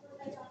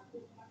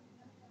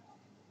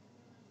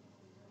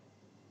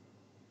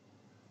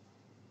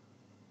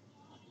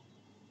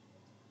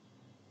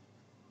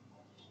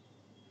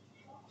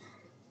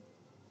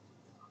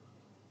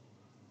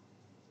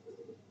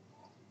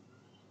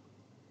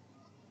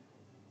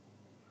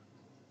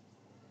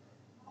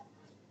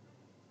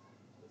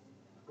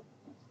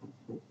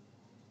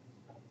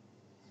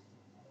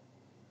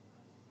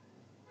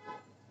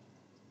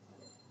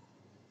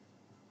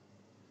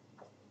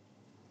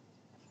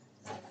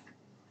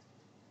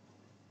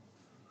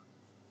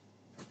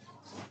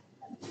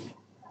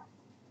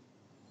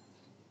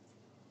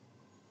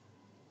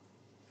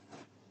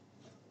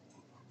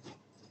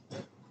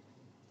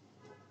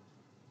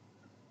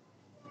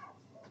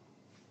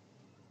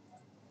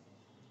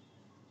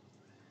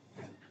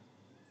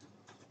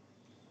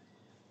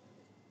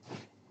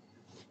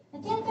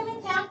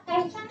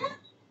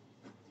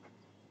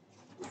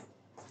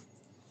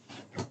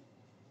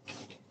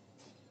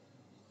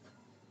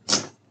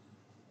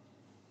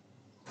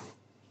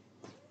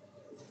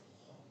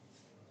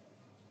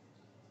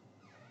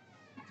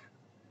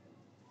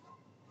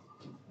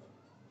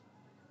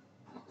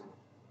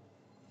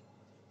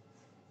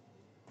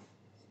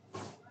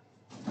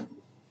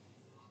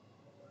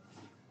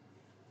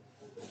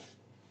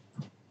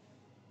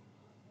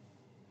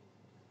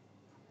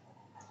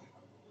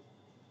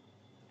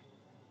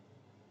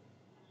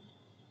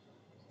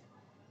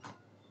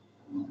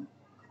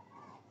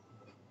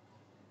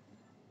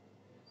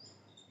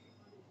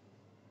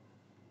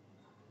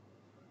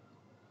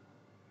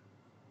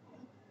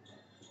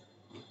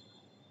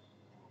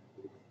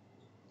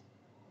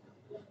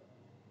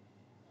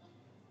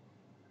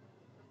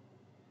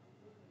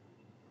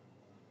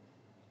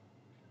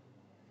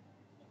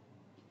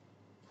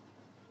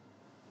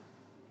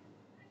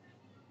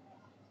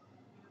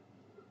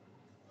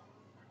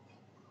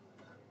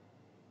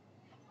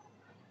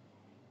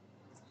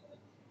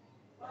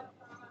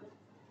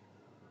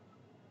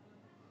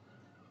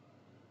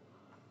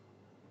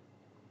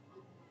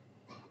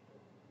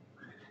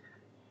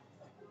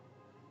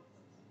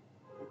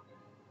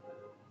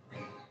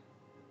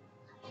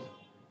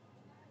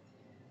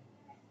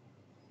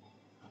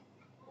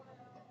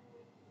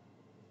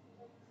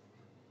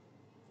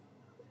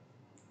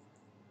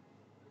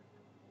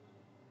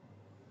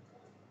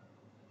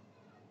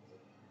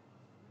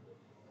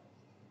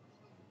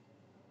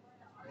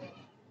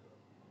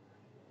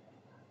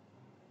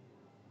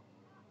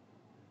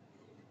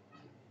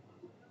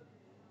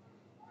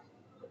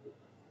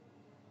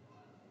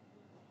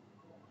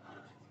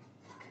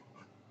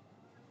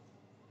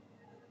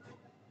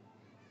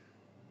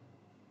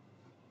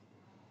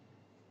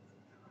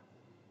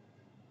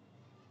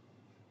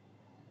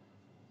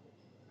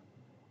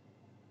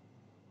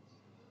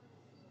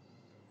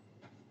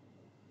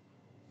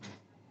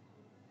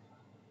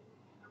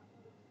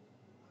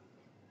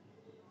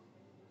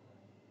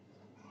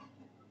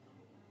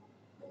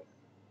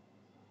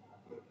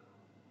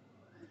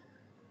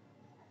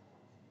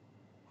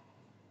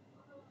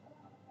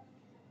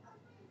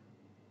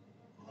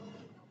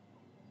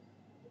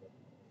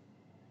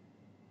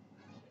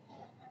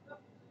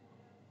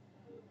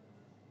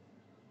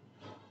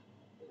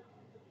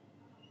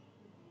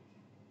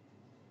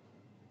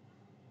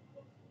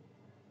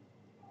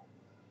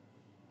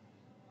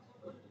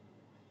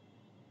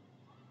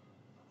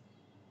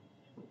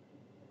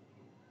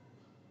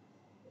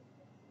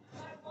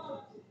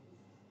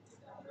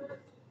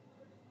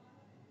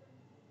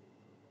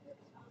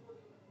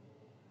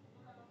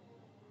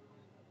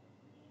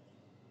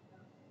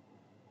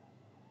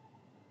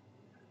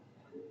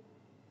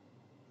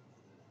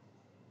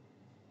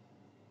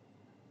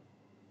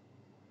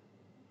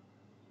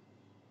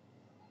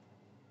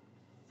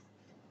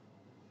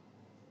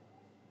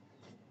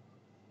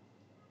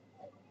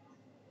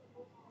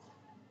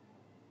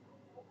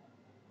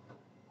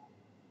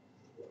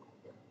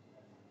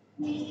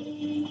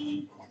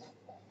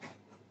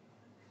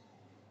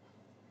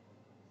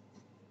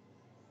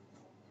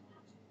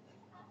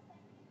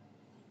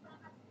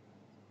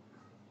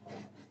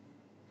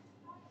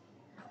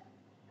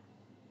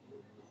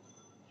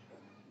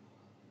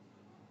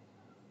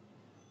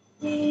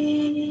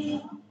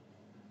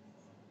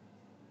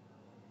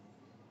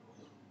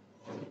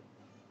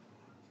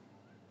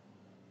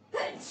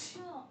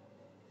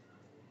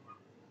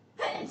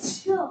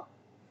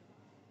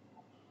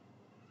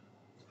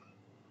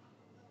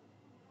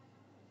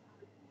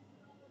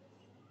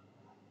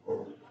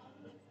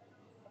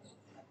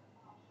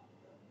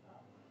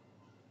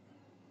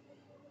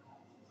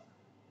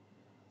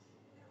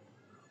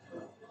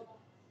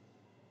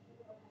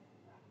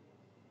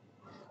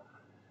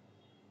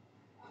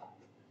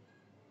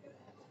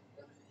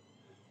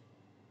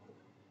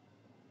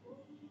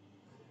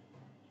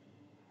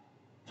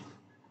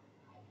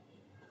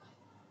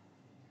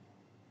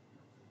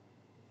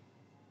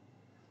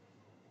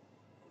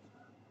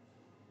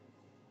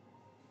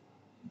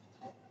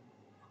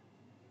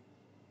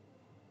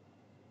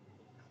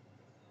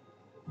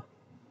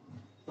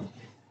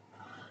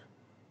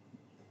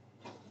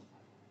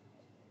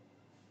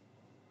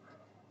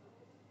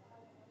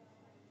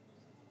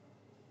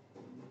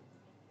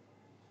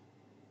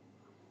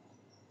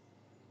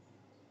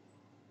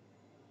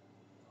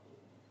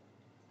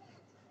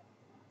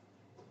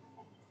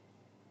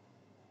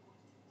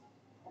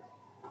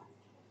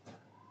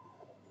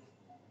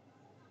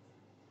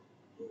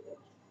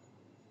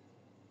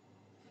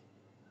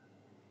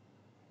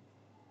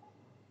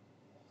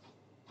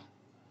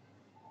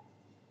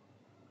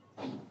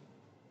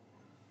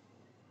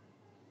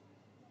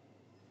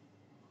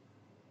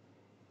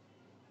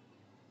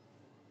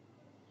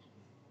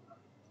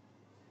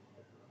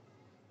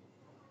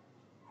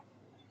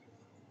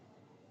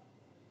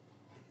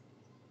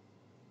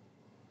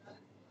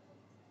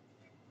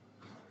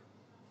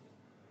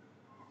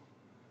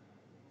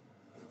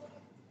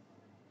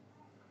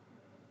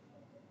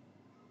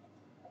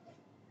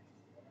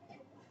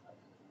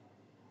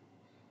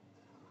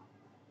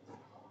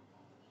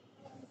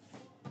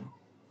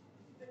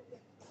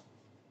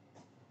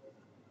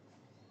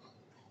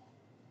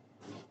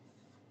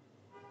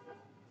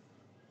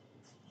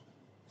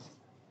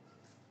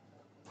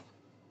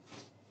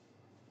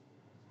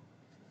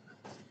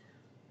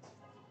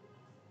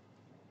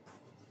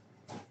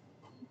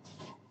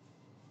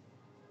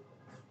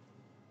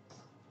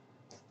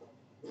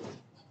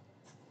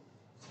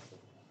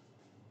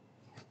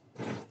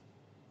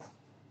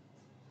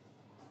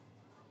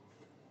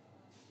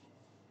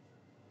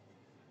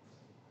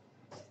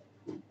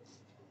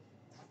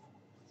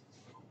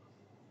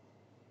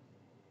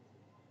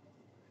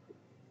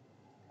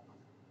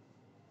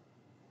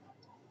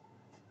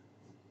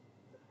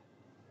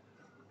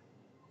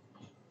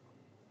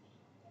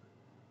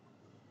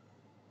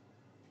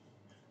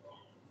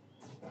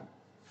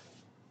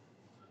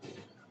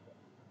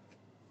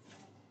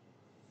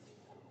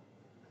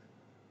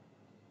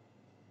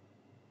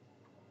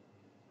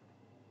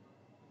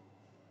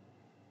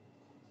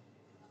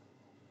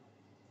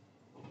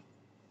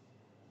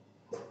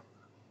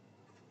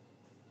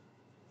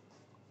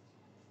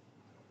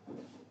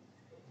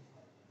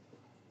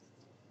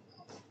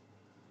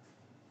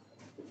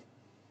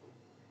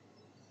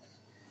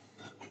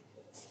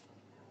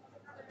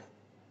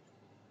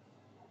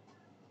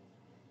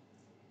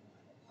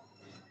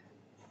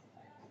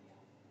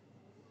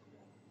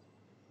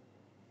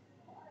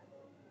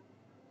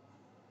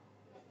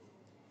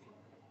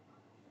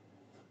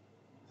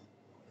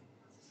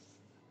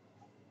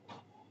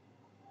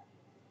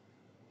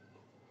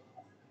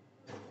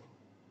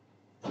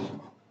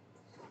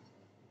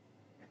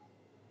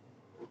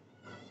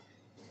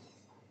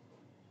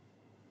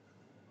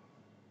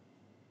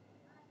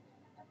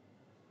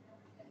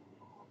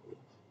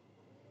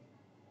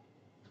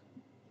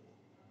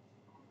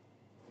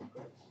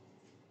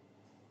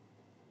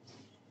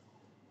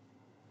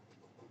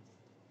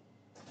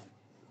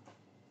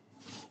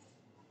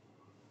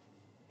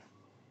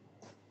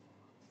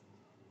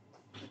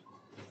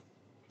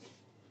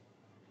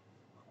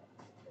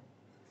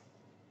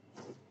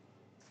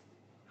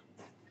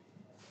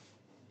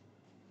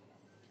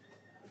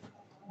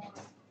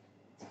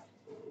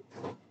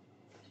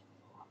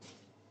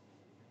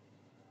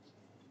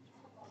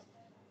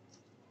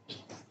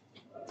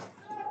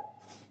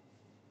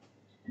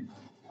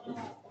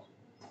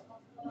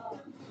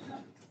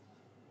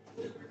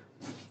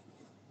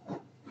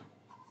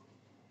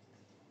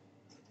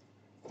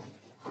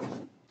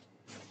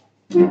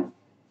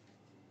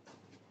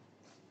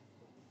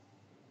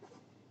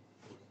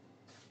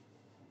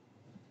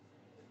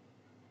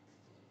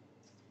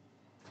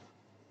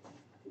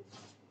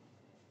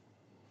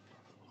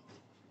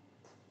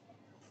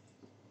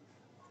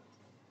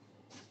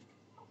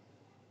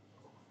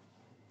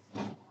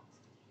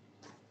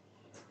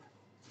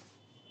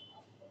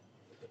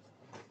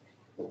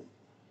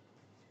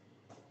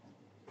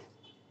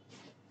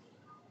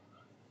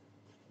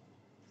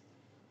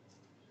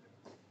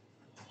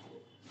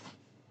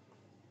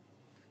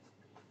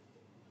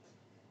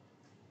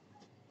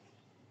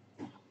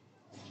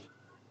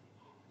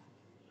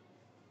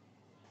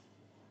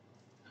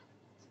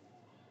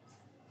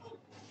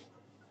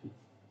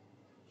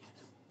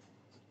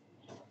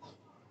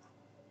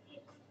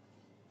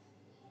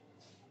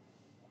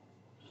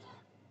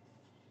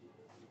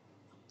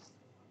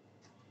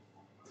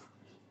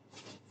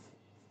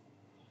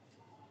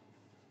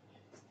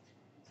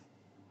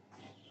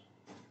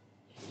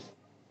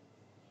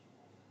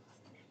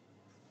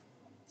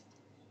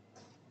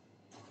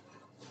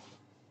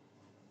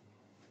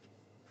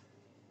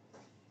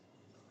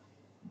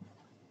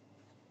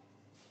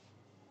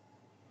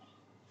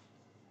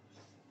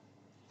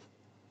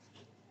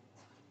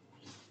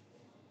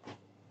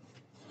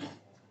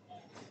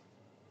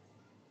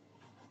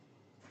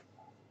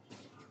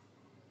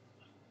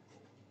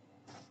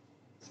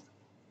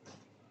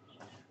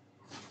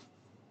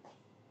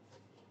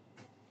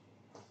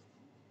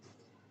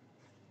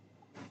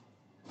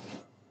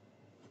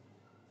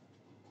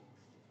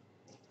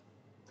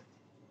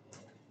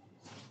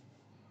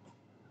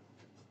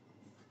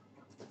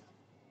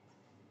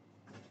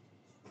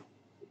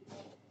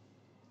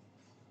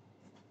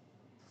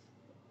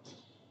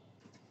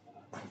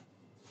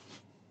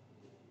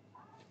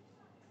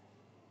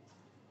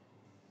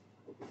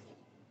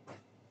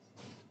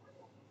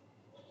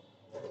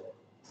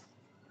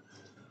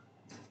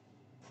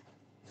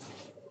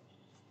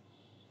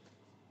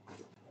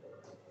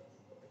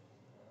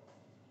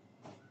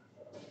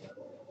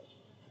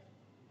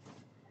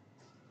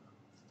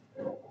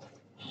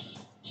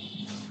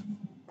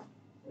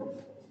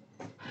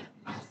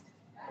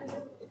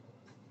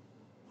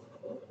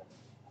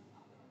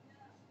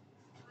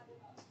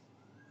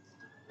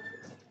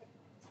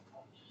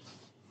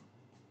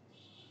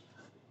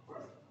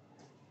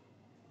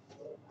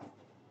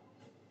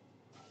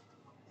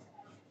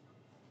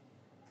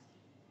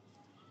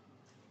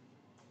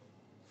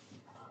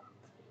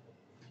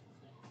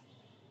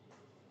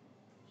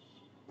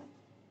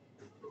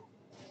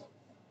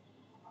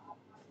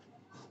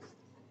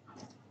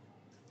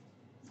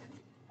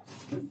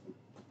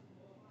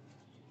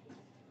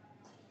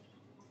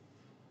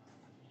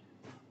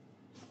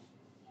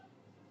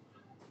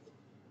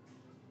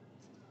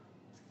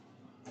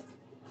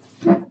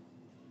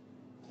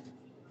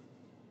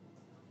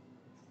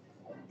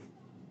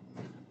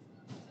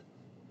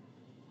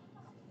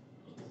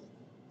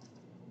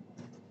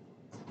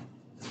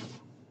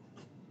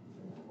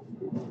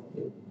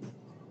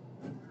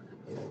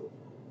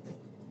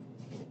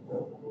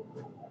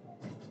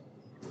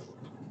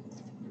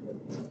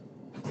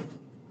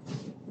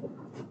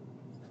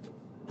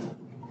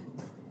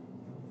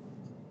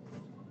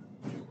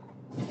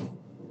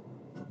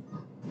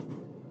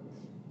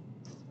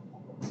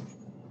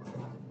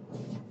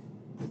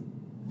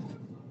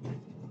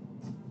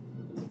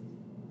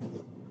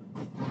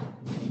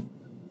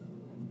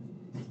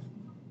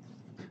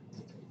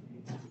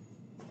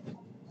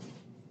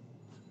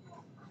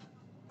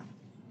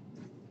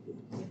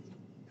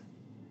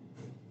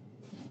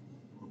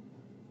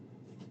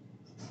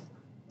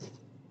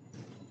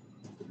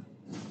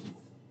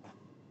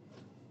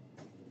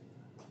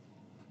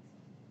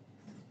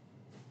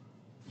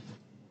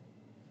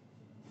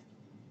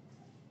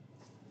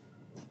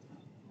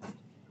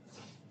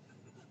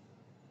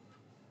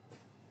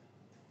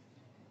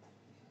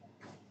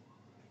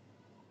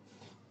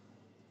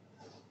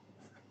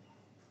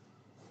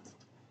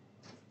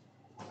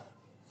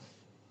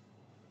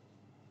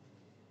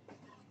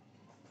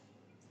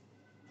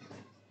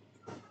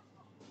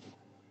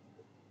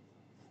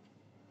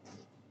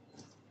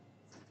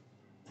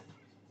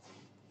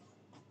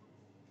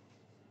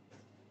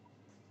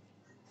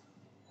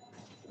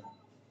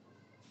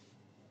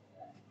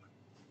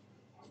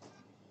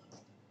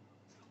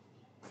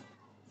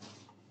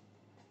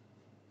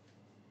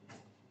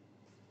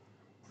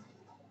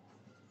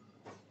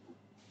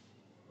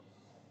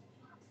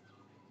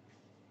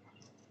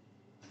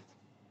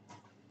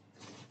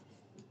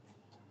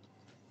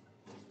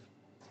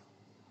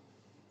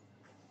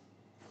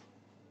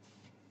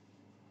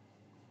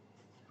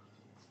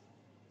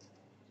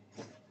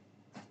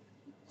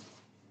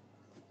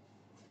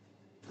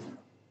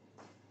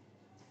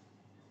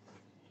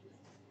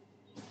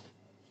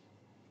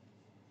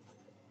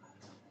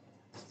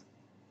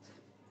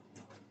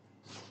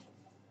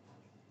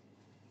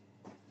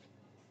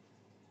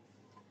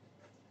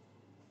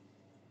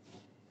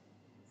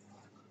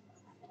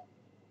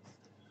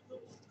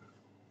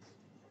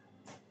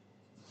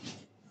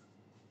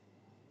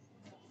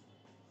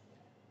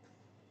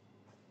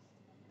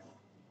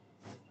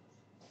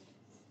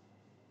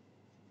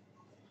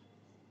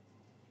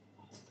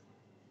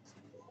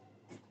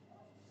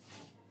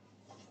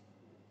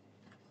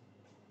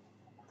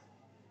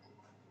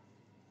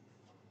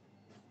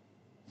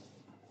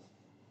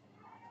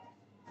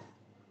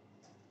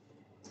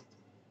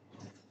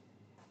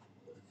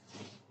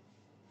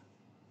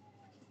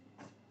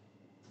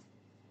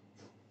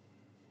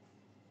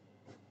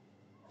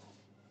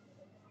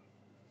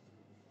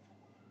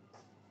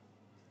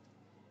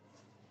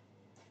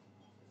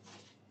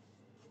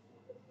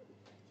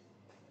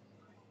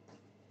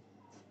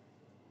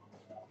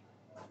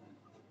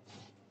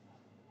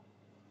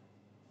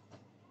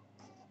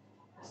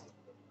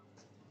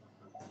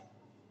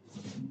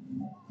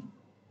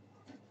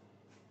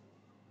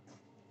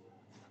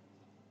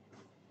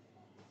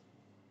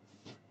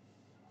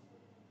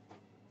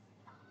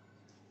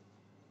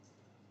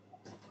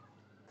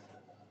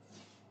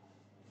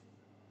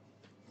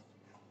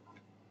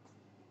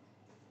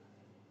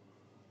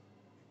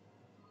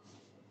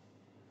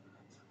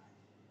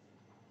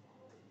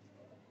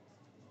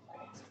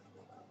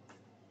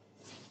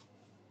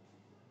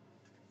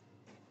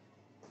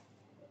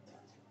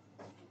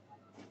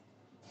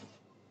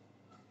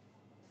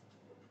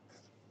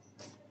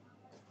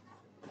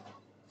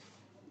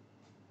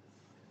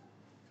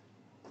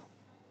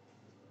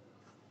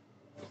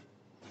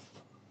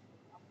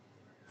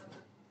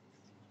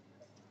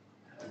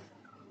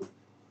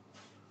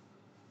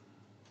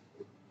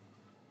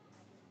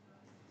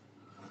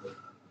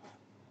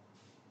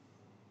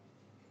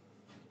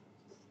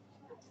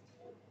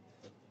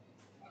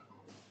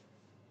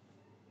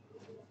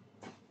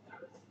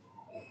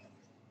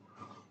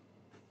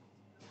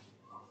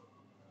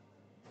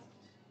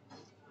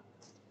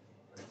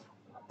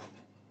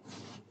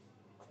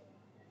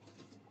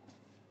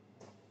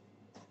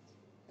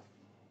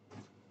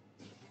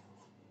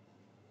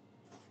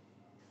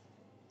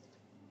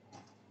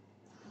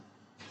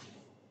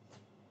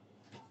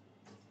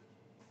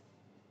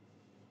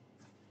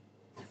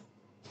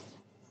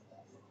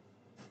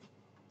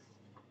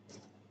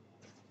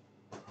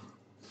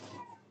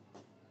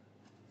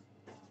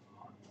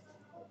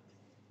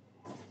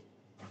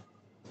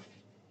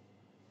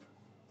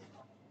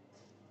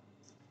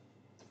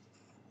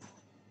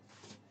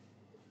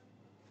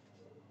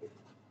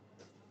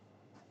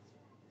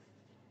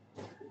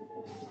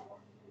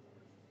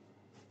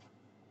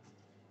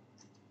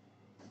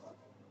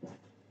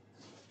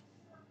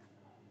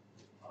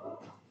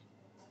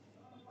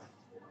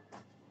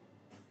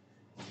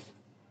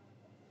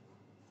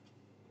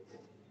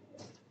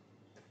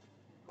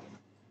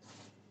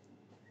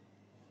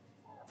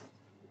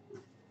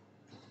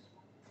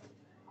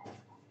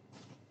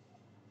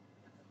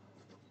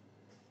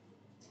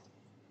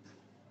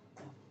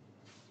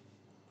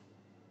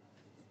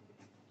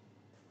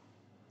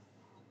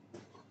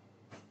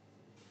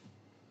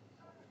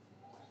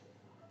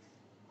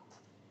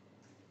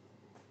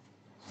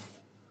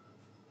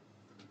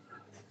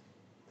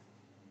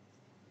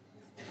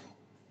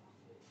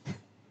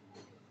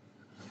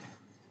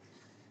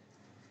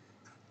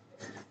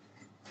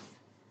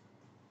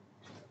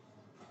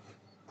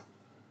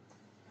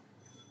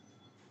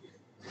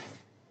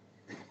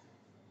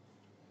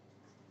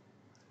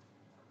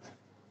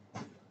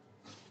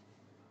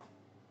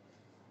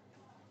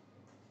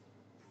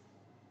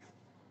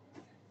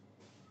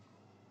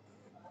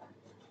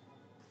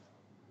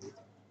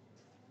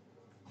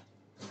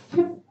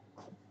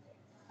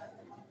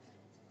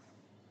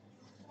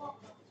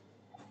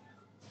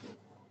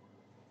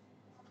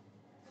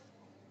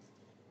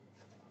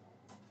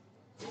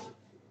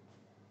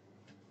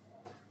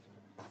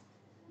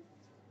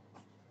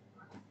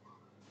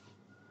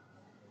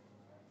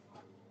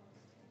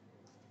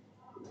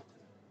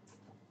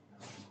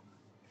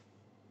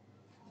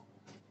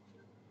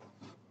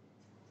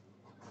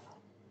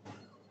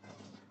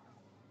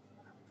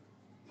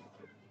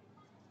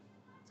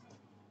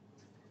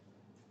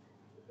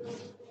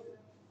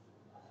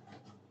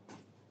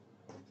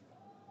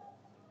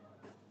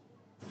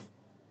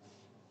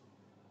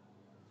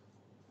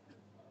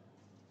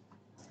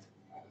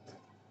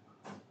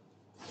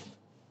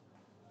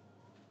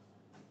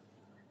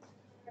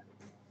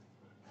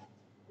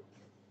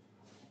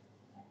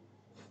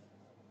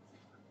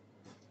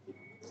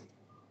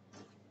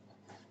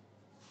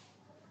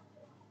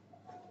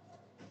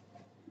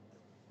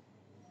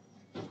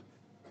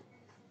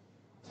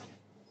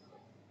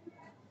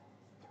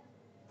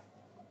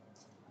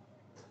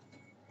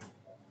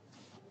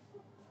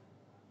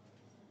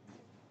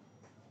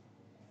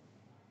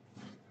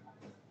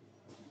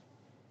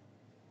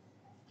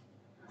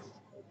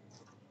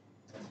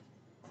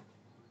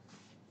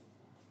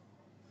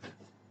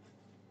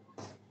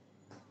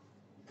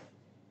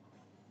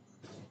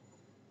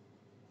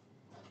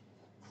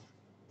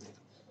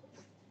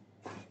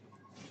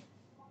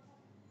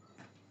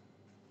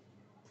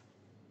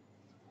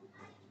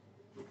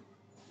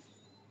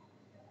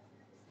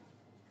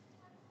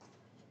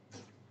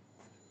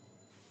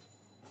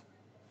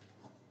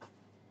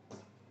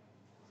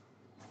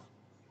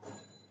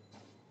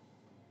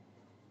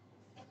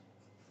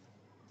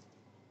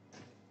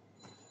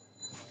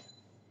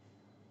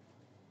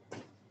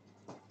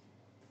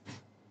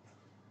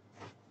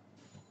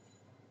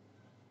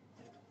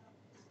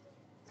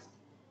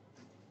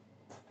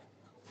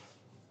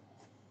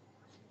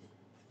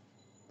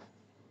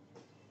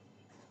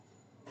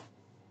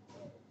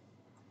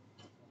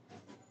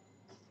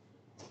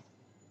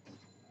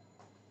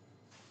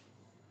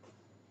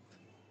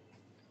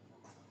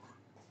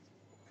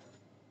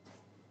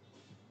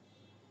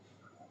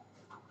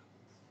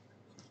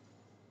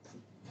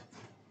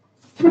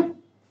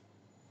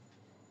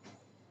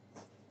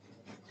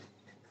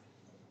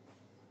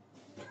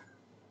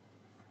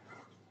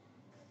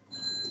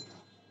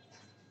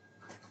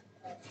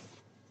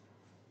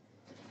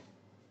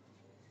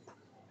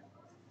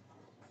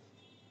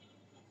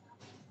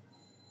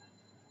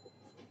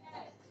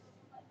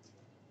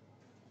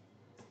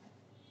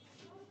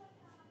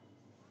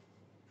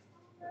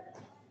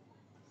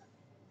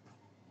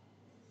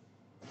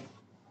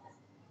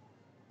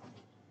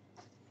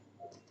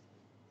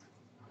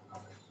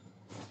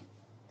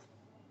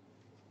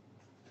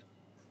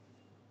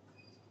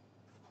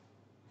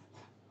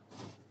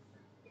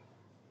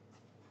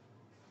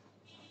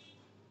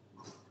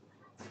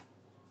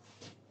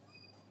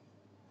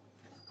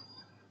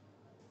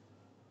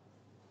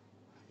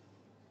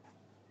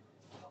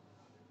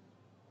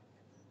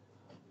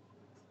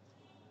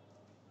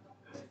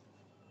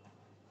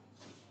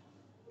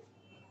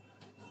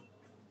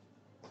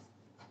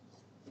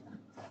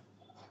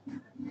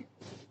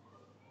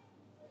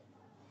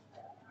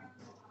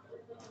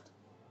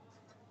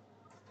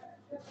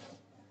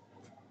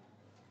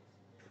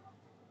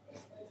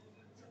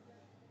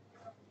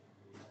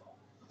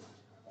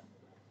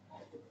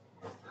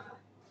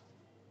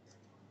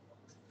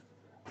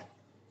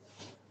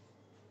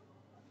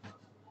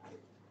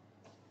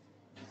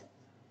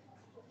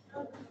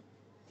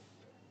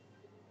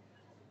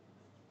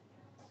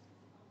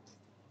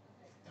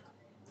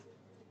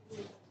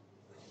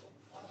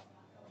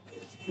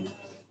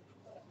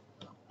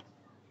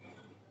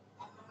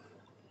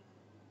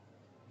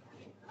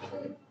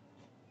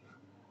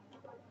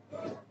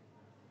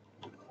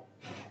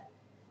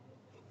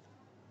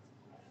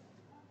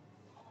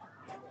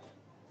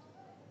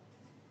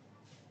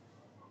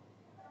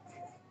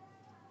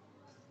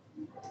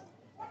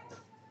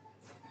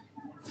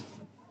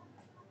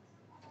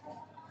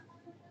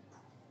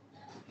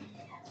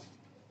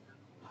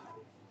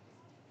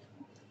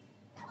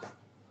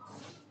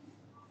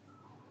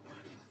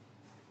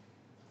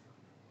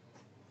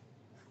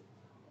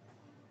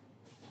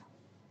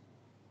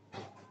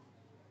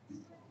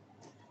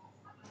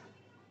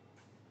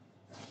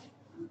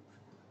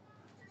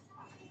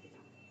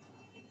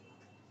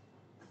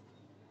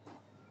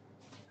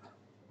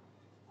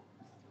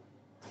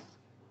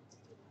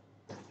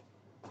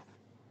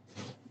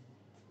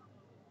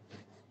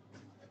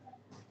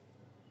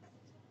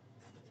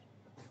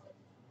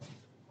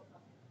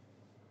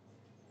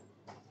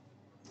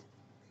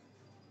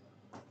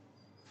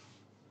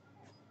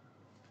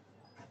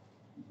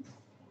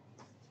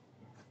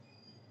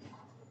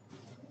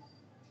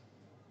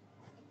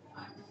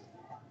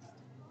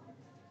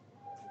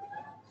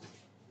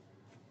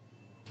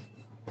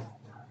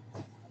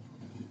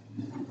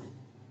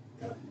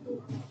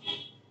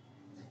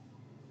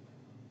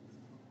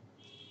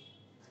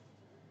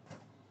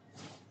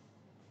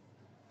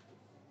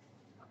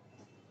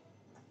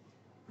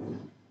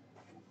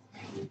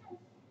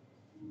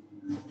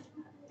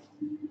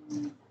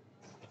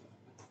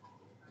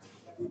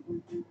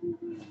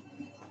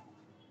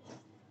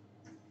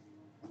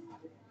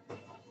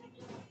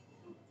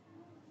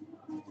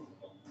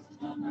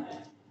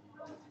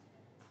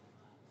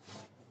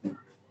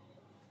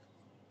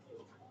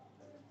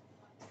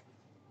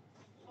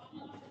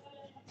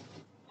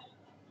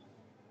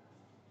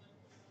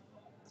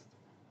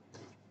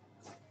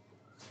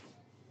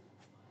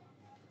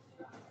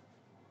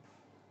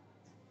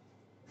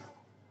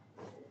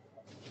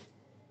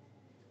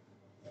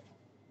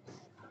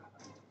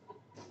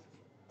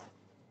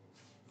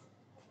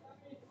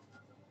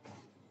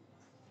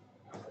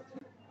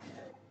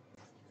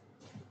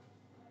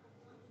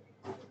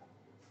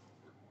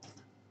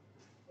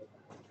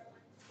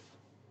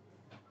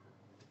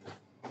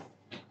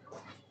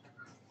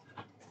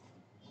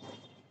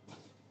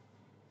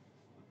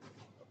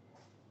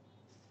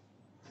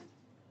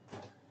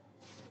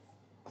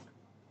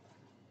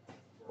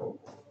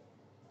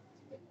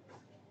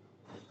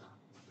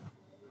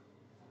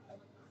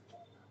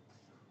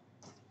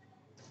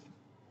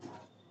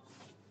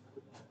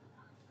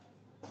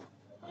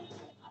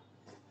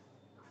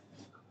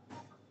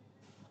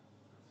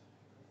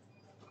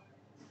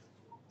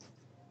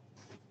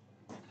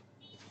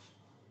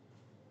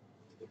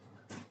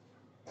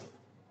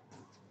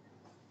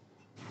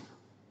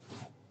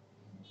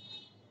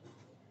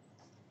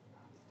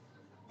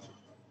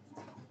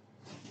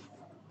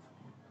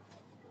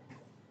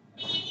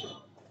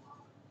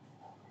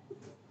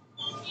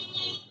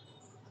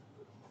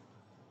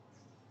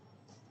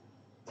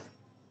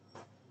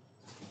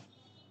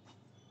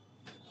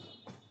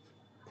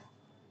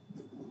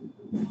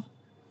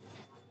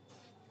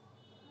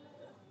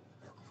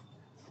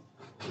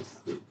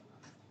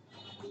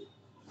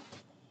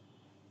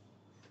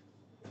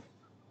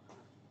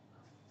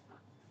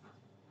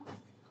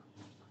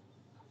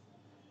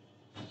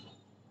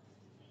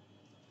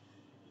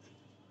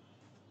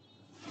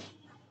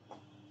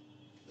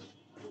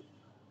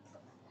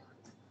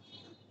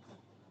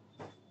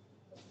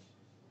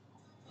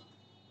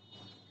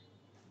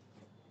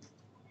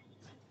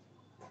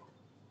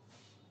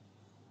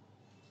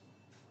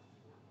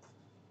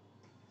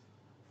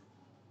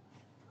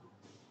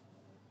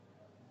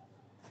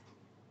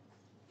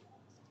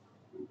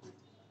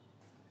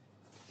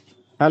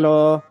 হ্যালো,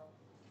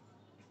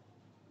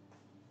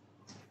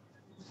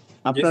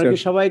 আপনারা কি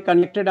সবাই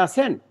কানেক্টেড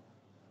আছেন?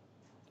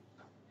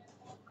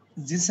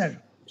 জি স্যার।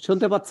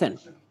 শুনতে পাচ্ছেন?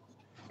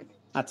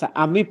 আচ্ছা,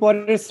 আমি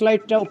পরের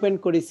স্লাইডটা ওপেন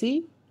করেছি,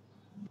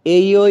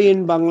 এইও ইন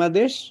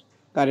বাংলাদেশ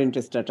কারেন্ট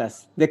স্ট্যাটাস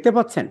দেখতে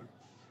পাচ্ছেন?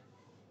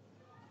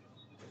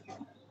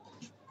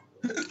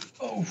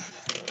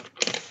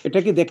 এটা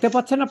কি দেখতে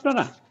পাচ্ছেন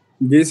আপনারা?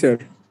 জি স্যার।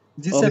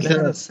 জি Okay, স্যার,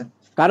 দেখা যাচ্ছে।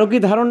 কারো কি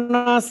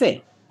ধারণা আছে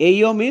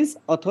এইও মিন্স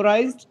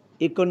অথরাইজড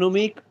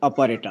ইকোনমিক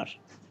অপারেটর,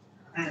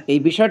 এই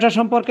বিষয়টা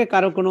সম্পর্কে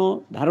কারো কোনো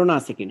ধারণা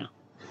আছে কিনা?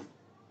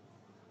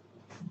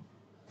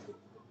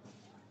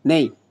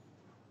 নেই?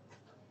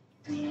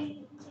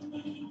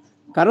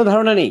 কারো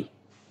ধারণা নেই?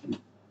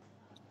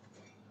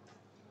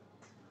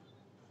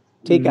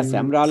 ঠিক আছে,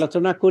 আমরা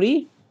আলোচনা করি।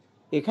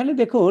 এখানে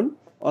দেখুন,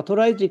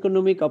 authorised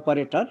economic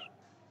operator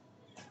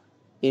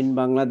in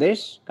Bangladesh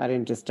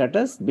current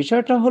status,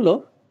 বিষয়টা হলো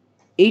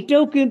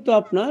এইটাও কিন্তু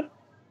আপনার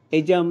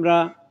এই যে আমরা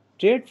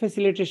ট্রেড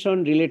ফ্যাসিলিটেশন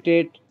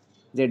রিলেটেড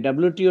যে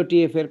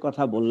WTO-TF এর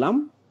কথা বললাম,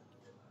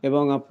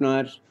 এবং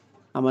আপনার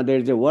আমাদের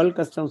যে ওয়ার্ল্ড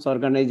কাস্টমস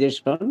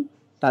অর্গানাইজেশন,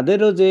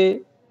 তাদেরও যে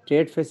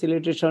ট্রেড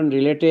ফ্যাসিলিটেশন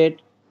রিলেটেড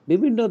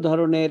বিভিন্ন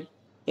ধরনের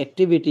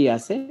অ্যাক্টিভিটি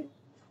আছে,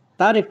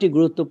 তার একটি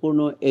গুরুত্বপূর্ণ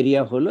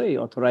এরিয়া হলো এই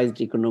অথরাইজড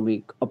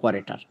ইকোনমিক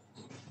অপারেটর।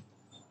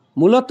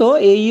 মূলত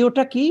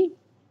এইওটা কি?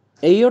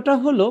 এইওটা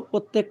হলো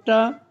প্রত্যেকটা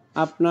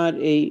আপনার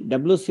এই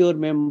WCOর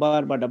মেম্বার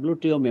বা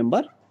WTO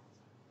মেম্বার,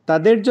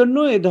 তাদের জন্য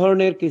এই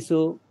ধরনের কিছু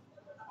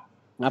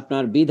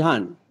আপনার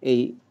বিধান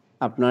এই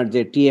আপনার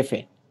যে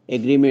TFA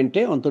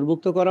এগ্রিমেন্টে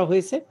অন্তর্ভুক্ত করা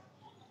হয়েছে।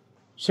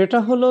 সেটা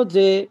হলো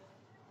যে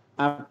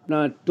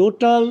আপনার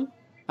টোটাল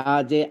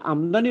যে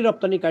আমদানি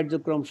রপ্তানি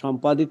কার্যক্রম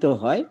সম্পাদিত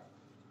হয়,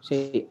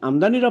 সেই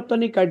আমদানি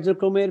রপ্তানি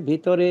কার্যক্রমের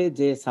ভিতরে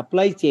যে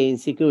সাপ্লাই চেইন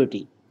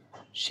সিকিউরিটি,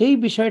 সেই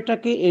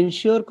বিষয়টাকে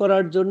এনশিওর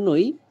করার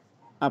জন্যই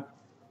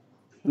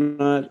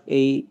আপনার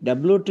এই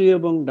WTO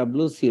এবং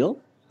WCO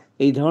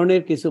এই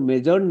ধরনের কিছু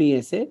মেজর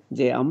নিয়েছে,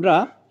 যে আমরা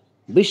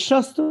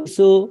বিশ্বস্ত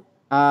কিছু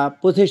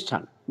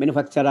প্রতিষ্ঠান,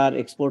 ম্যানুফ্যাকচারার,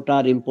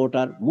 এক্সপোর্টার,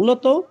 ইম্পোর্টার,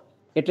 মূলত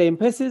এটা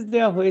এমফেসিস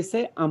দেওয়া হয়েছে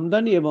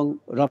আমদানি এবং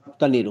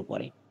রপ্তানির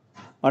উপরে।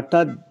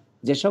 অর্থাৎ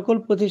যে সকল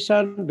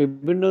প্রতিষ্ঠান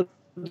বিভিন্ন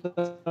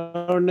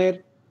ধরনের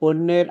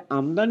পণ্যের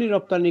আমদানি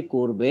রপ্তানি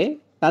করবে,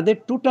 তাদের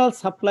টোটাল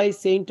সাপ্লাই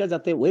চেইনটা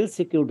যাতে ওয়েল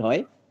সিকিউরড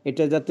হয়,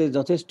 এটা যাতে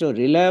যথেষ্ট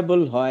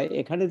রিলায়েবল হয়,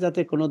 এখানে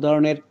যাতে কোনো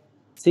ধরনের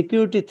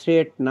সিকিউরিটি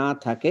থ্রেট না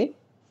থাকে,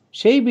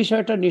 সেই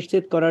বিষয়টা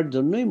নিশ্চিত করার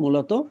জন্যই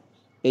মূলত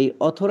এই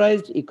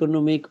অথরাইজড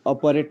ইকোনমিক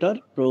অপারেটর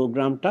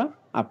প্রোগ্রামটা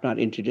আপনার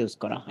ইন্ট্রোডিউস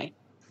করা হয়।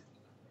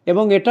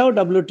 এবং এটাও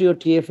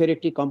WTO-TF এর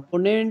একটি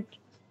কম্পোনেন্ট,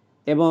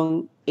 এবং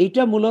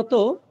এইটা মূলত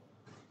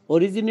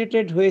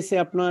অরিজিনেটেড হয়েছে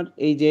আপনার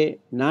এই যে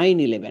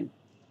 9/11,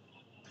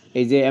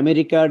 এই যে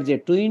আমেরিকার যে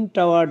টুইন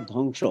টাওয়ার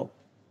ধ্বংস,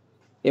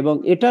 এবং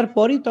এটার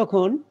পরই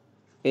তখন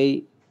এই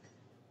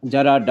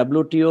যারা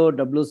WTO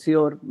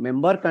WCOর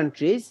মেম্বার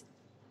কান্ট্রিজ,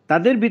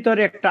 তাদের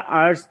ভিতরে একটা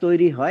আর্জ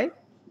তৈরি হয়,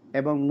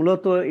 এবং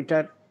মূলত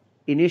এটার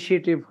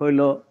ইনিশিয়েটিভ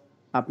হইল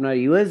আপনার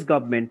US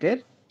গভর্নমেন্টের,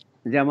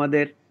 যে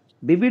আমাদের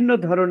বিভিন্ন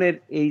ধরনের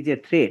এই যে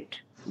থ্রেট,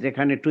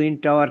 যেখানে টুইন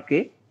টাওয়ারকে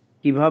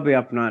কিভাবে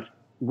আপনার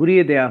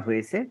গুড়িয়ে দেওয়া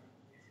হয়েছে,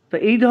 তো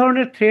এই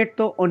ধরনের থ্রেট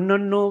তো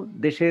অন্যান্য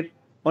দেশের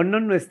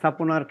অন্যান্য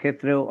স্থাপনার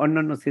ক্ষেত্রেও,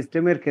 অন্যান্য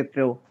সিস্টেমের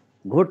ক্ষেত্রেও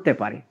ঘটতে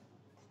পারে।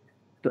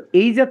 তো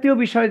এই জাতীয়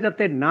বিষয়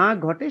যাতে না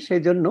ঘটে,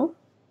 সেজন্য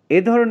এ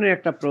ধরনের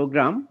একটা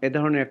প্রোগ্রাম, এ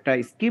ধরনের একটা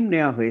স্কিম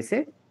নেওয়া হয়েছে,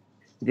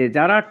 যে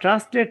যারা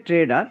trusted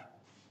tedder,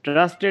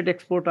 trusted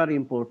exporter,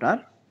 importer,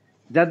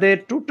 যাদের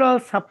টোটাল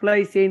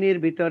সাপ্লাই চেইনের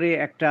ভিতরে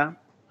একটা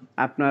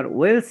আপনার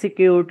ওয়েল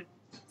সিকিউরড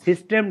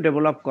সিস্টেম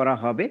ডেভেলপ করা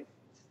হবে,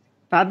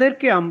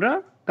 তাদেরকে আমরা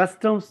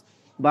কাস্টমস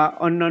বা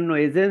অন্যান্য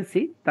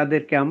এজেন্সি,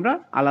 তাদেরকে আমরা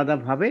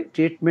আলাদাভাবে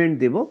ট্রিটমেন্ট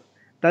দেব,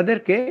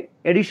 তাদেরকে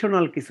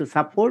এডিশনাল কিছু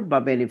সাপোর্ট বা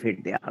বেনিফিট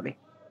দেওয়া হবে।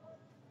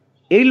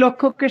 এই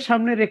লক্ষ্যকে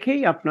সামনে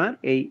রেখেই আপনার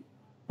এই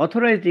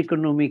অথরাইজড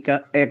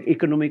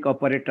ইকোনমিক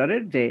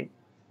অপারেটরের যে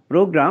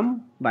প্রোগ্রাম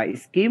বা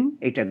স্কিম,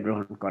 এটা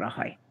গ্রহণ করা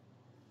হয়।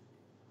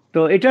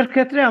 তো এটার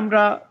ক্ষেত্রে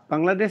আমরা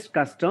বাংলাদেশ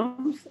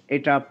কাস্টমস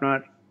এটা আপনার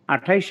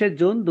 28শে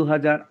জুন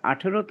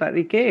 2018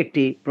 তারিখে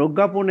একটি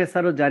প্রজ্ঞাপন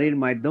এসআরও জারির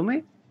মাধ্যমে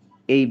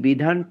এই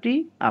বিধানটি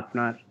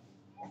আপনার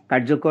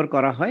কার্যকর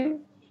করা হয়,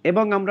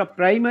 এবং আমরা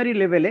প্রাইমারি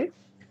লেভেলে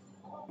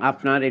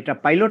আপনার এটা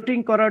পাইলটিং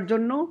করার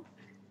জন্য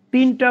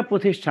 3টা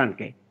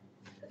প্রতিষ্ঠানকে,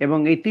 এবং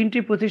এই 3টি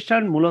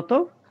প্রতিষ্ঠান মূলত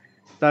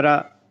তারা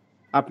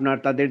আপনার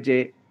তাদের যে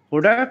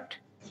প্রোডাক্ট,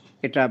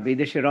 এটা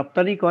বিদেশে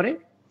রপ্তানি করে।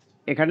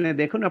 এখানে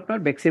দেখুন আপনার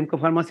বেক্সিমকো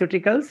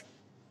ফার্মাসিউটিক্যালস,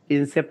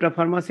 ইনসেপ্টা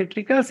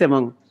ফার্মাসিউটিক্যালস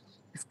এবং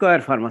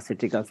স্কয়ার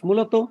ফার্মাসিউটিক্যালস,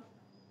 মূলত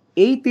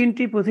এই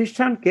 3টি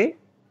প্রতিষ্ঠানকে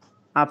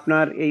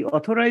আপনার এই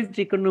অথরাইজড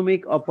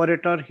ইকোনমিক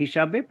অপারেটর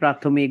হিসাবে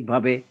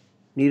প্রাথমিকভাবে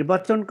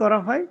নির্বাচন করা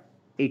হয়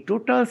এই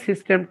টোটাল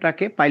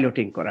সিস্টেমটাকে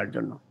পাইলটিং করার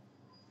জন্য।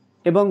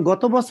 এবং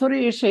গত বছরে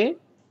এসে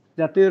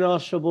জাতীয়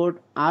রহস্য বোর্ড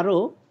আরও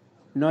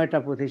 9টা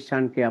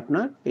প্রতিষ্ঠানকে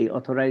আপনার এই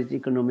অথরাইজড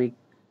ইকোনমিক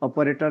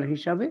অপারেটর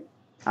হিসাবে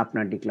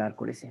আপনার ডিক্লেয়ার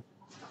করেছে।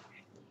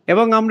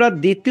 এবং আমরা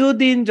দ্বিতীয়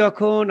দিন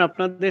যখন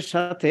আপনাদের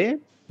সাথে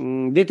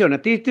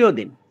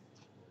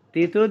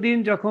তৃতীয় দিন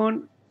যখন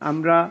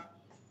আমরা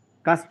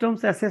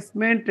কাস্টমস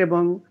অ্যাসেসমেন্ট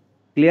এবং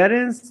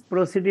ক্লিয়ারেন্স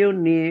প্রসিডিউর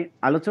নিয়ে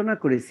আলোচনা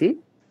করেছি,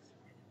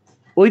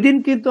 ওই দিন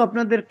কিন্তু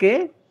আপনাদেরকে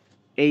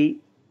এই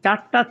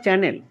 4টা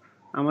চ্যানেল,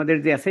 আমাদের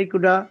যে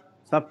এসআইকুডা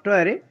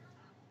সফটওয়্যারে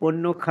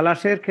পণ্য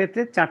খালাসের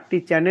ক্ষেত্রে 4টি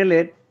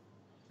চ্যানেলের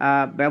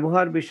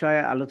ব্যবহার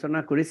বিষয়ে আলোচনা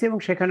করেছি এবং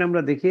সেখানে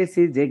আমরা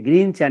দেখিয়েছি যে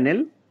গ্রিন চ্যানেল,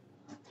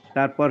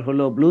 তারপর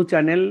হলো ব্লু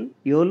চ্যানেল,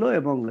 ইয়েলো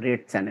এবং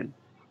রেড চ্যানেল।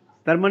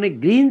 তার মানে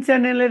গ্রিন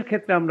চ্যানেলের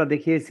ক্ষেত্রে আমরা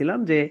দেখিয়েছিলাম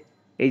যে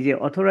এই যে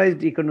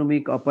অথরাইজড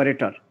ইকোনমিক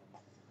অপারেটর,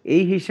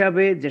 এই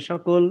হিসাবে যে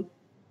সকল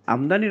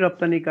আমদানি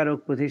রপ্তানিকারক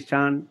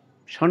প্রতিষ্ঠান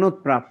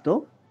সনদপ্রাপ্ত,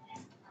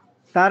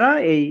 তারা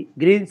এই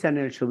গ্রিন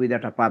চ্যানেল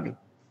সুবিধাটা পাবে।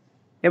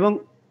 এবং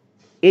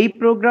এই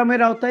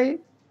প্রোগ্রামের আওতায়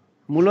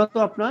মূলত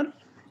আপনার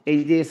এই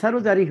যে এসআরও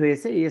জারি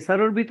হয়েছে, এই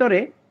এসআরওর ভিতরে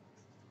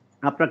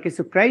আপনার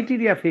কিছু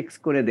ক্রাইটেরিয়া ফিক্স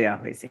করে দেয়া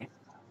হয়েছে।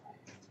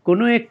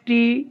 কোনো একটি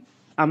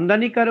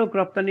আমদানিকারক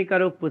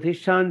রপ্তানিকারক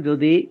প্রতিষ্ঠান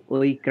যদি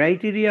ওই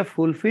ক্রাইটেরিয়া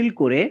ফুলফিল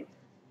করে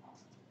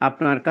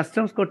আপনার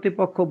কাস্টমস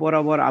কর্তৃপক্ষ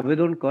বরাবর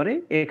আবেদন করে,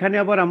 এখানে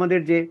আবার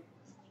আমাদের যে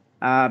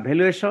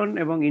ভ্যালুয়েশন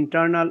এবং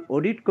ইন্টারনাল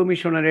অডিট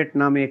কমিশনারেট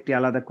নামে একটি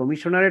আলাদা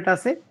কমিশনারেট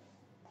আছে,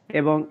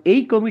 এবং এই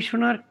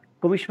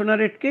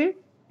কমিশনারেটকে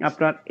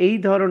আপনার এই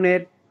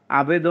ধরনের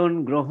আবেদন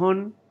গ্রহণ,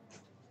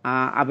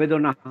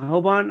 আবেদন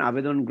আহ্বান,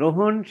 আবেদন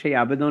গ্রহণ, সেই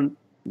আবেদন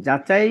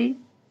যাচাই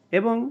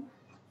এবং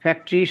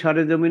ফ্যাক্টরি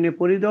সরেজমিনে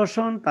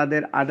পরিদর্শন,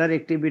 তাদের আদার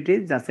অ্যাক্টিভিটিস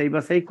যাচাই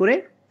বাছাই করে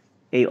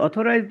এই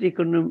অথরাইজড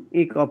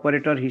ইকোনমিক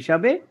অপারেটর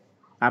হিসাবে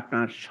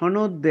আপনার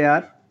সনদ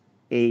দেওয়ার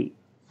এই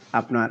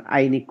আপনার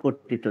আইনি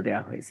কর্তৃত্ব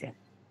দেওয়া হয়েছে।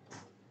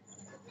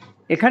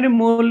 এখানে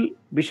মূল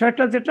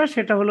বিষয়টা যেটা,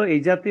 সেটা হলো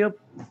এই জাতীয়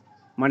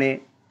মানে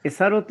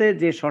এসআরওতে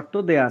যে শর্ত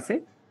দেয়া আছে,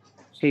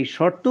 সেই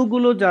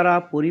শর্তগুলো যারা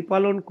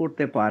পরিপালন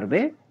করতে পারবে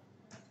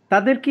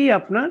তাদেরকেই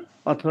আপনার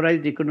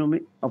অথরাইজড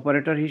ইকোনমিক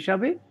অপারেটর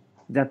হিসাবে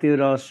জাতীয়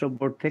রাজস্ব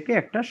বোর্ড থেকে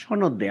একটা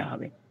সনদ দেয়া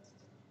হবে।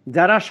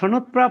 যারা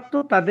সনদপ্রাপ্ত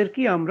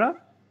তাদেরকেই আমরা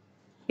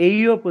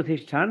এইও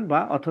প্রতিষ্ঠান বা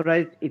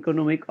অথরাইজড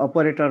ইকোনমিক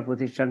অপারেটর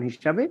প্রতিষ্ঠান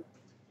হিসাবে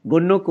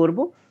গণ্য করব।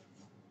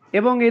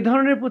 এবং এই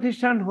ধরনের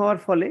প্রতিষ্ঠান হওয়ার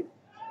ফলে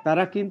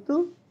তারা কিন্তু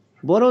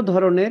বড়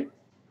ধরনের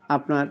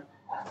আপনার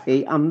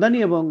এই আমদানি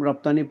এবং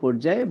রপ্তানি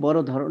পর্যায়ে বড়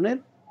ধরনের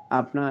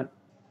আপনার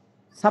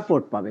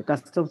সাপোর্ট পাবে,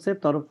 কাস্টমসের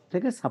তরফ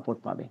থেকে সাপোর্ট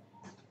পাবে।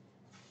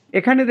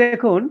 এখানে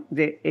দেখুন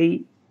যে এই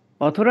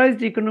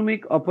অথরাইজড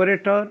ইকোনমিক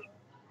অপারেটর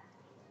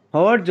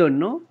হওয়ার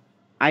জন্য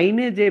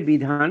আইনে যে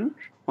বিধান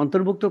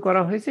অন্তর্ভুক্ত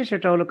করা হয়েছে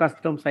সেটা হলো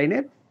কাস্টমস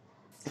আইনের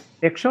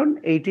সেকশন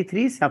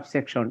 83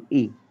 সাবসেকশন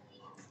ই।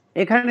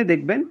 এখানে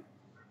দেখবেন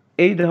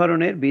এই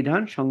ধরনের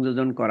বিধান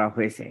সংযোজন করা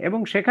হয়েছে এবং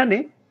সেখানে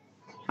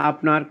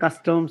আপনার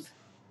কাস্টমস,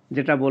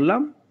 যেটা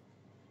বললাম,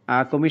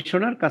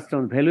 commissioner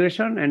customs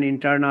valuation and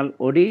internal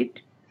audit,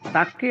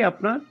 তাকে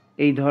আপনার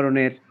এই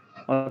ধরনের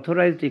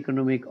অথরাইজড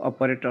ইকোনমিক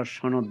অপারেটর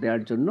সনদ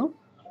দেওয়ার জন্য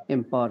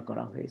এম্পাওয়ার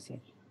করা হয়েছে।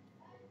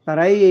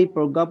 তারাই এই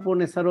প্রজ্ঞাপন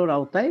এসআরওর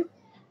আওতায়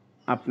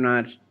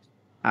আপনার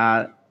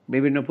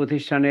বিভিন্ন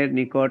প্রতিষ্ঠানের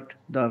নিকট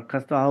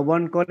দরখাস্ত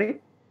আহ্বান করে,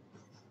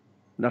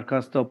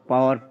 দরখাস্ত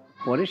পাওয়ার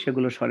পরে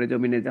সেগুলো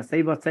সরেজমিনে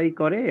যাচাই বাছাই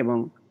করে এবং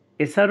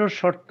এসআরওর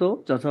শর্ত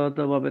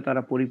যথাযথভাবে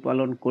তারা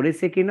পরিপালন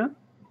করেছে কিনা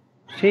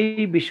সেই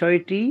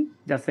বিষয়টি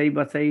যাচাই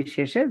বাছাই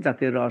শেষে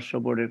জাতীয় রাজস্ব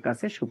বোর্ডের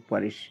কাছে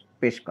সুপারিশ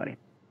পেশ করে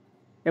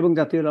এবং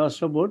জাতীয়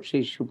রাজস্ব বোর্ড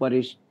সেই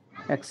সুপারিশ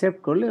অ্যাকসেপ্ট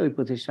করলে ওই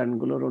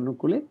প্রতিষ্ঠানগুলোর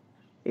অনুকূলে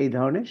এই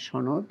ধরনের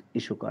সনদ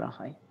ইস্যু করা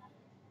হয়।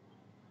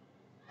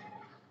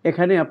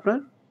 এখানে আপনার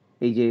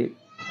এই যে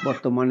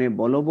বর্তমানে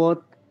বলবৎ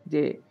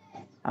যে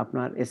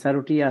আপনার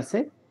এসআরওটি আছে,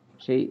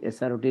 সেই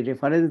এসআরওটির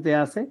রেফারেন্স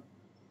দেওয়া আছে।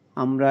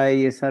 আমরা এই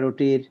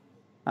এসআরওটির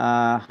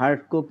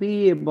হার্ড কপি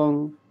এবং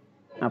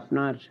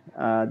আপনার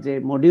যে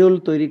মডিউল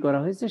তৈরি করা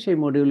হয়েছে সেই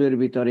মডিউলের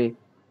ভিতরে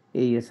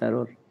এই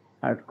এসআরওর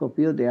হার্ড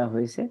কপিও দেওয়া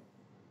হয়েছে।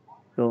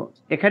 তো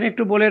এখানে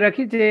একটু বলে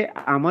রাখি যে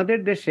আমাদের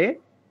দেশে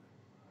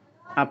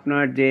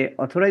আপনার যে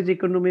অথরাইজড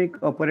ইকোনমিক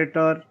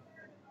অপারেটর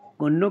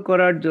গণ্য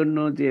করার জন্য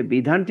যে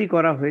বিধানটি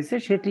করা হয়েছে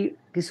সেটি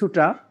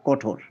কিছুটা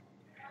কঠোর,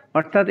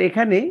 অর্থাৎ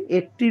এখানে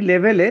একটি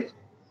লেভেলের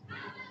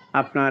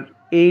আপনার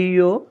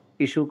এইও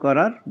ইস্যু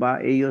করার বা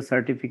এইও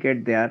সার্টিফিকেট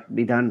দেওয়ার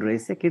বিধান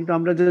রয়েছে। কিন্তু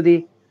আমরা যদি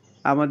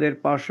আমাদের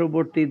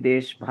পার্শ্ববর্তী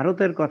দেশ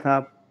ভারতের কথা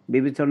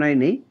বিবেচনায়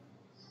নেই,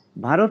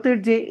 ভারতের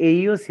যে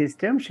এইও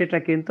সিস্টেম সেটা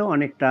কিন্তু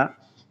অনেকটা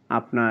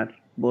আপনার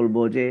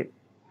বলবো যে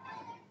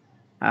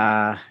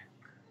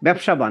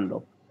ব্যবসা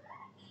বান্ধব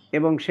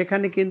এবং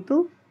সেখানে কিন্তু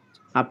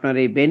আপনার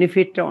এই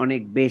বেনিফিটটা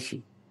অনেক বেশি।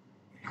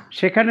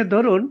 সেখানে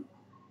ধরুন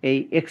এই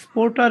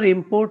এক্সপোর্টার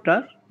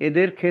ইম্পোর্টার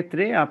এদের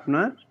ক্ষেত্রে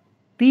আপনার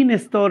 3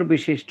 স্তর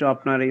বিশিষ্ট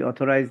আপনার এই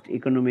অথরাইজড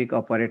ইকোনমিক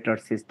অপারেটর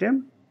সিস্টেম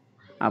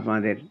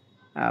আমাদের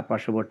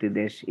পার্শ্ববর্তী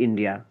দেশ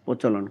ইন্ডিয়া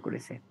প্রচলন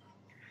করেছে।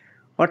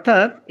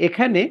 অর্থাৎ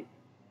এখানে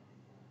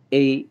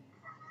এই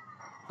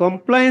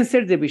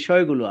কমপ্লায়েন্সের যে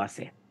বিষয়গুলো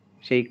আছে,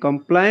 সেই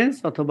কমপ্লায়েন্স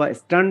অথবা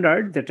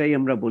স্ট্যান্ডার্ড যেটাই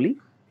আমরা বলি,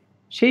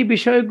 সেই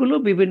বিষয়গুলো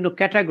বিভিন্ন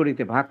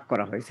ক্যাটাগরিতে ভাগ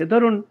করা হয়েছে।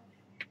 ধরুন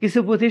কিছু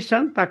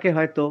প্রতিষ্ঠান তাকে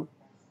হয়তো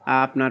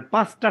আপনার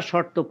 5টা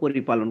শর্ত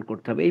পরিপালন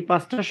করতে হবে। এই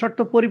 5টা শর্ত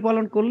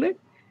পরিপালন করলে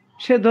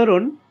সে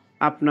ধরুন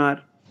আপনার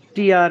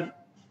টিয়ার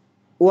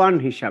 1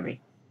 হিসাবে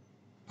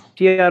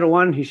টিয়ার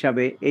 1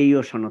 হিসাবে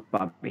এইও সনদ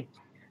পাবে,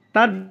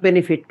 তার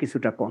বেনিফিট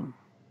কিছুটা কম।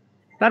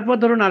 তারপর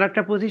ধরুন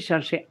আরেকটা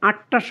প্রতিষ্ঠান সে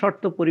 8টা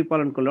শর্ত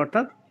পরিপালন করলো,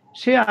 অর্থাৎ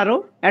সে আরো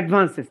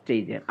অ্যাডভান্স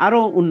স্টেজের আরো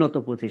উন্নত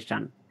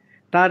প্রতিষ্ঠান,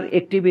 তার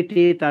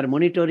অ্যাক্টিভিটি, তার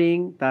মনিটরিং,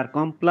 তার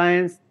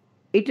কমপ্লায়েন্স,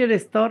 এটার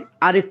স্তর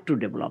আরেকটু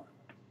ডেভেলপ,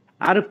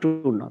 আরেকটু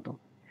উন্নত,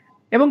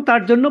 এবং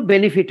তার জন্য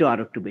বেনিফিটও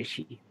আরো একটু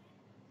বেশি।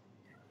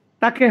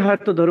 তাকে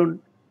হয়তো ধরুন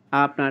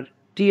আপনার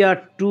টিয়ার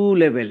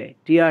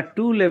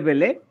 2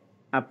 লেভেলে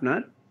আপনার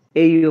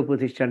এই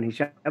প্রতিষ্ঠান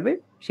হিসাবে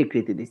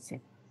স্বীকৃতি দিচ্ছে।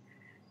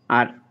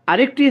 আর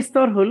আরেকটি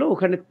স্তর হলো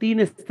ওখানে 3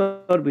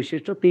 স্তর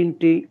বিশিষ্ট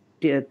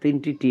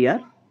তিনটি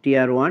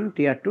টিয়ার 1,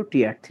 টিয়ার 2,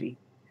 টিয়ার 3।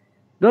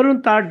 ধরুন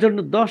তার জন্য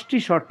 10টি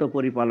শর্ত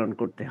পরিপালন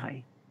করতে হয়,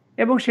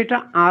 এবং সেটা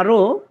আরো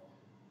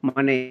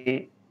মানে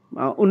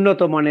উন্নত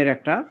মানের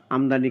একটা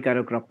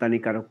আমদানিকারক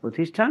রপ্তানিকারক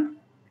প্রতিষ্ঠান,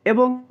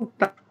 এবং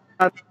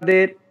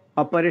তাদের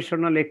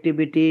অপারেশনাল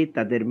অ্যাক্টিভিটি,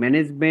 তাদের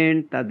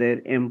ম্যানেজমেন্ট, তাদের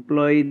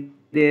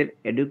এমপ্লয়ীদের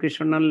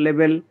এডুকেশনাল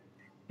লেভেল,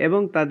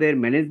 এবং তাদের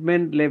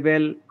ম্যানেজমেন্ট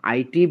লেভেল,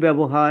 আইটি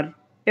ব্যবহার,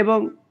 এবং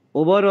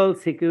ওভারঅল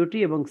সিকিউরিটি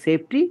এবং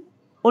সেফটি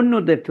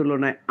অন্যদের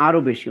তুলনায় আরো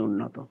বেশি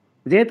উন্নত,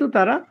 যেহেতু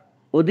তারা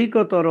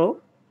অধিকতর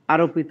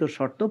আরোপিত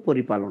শর্ত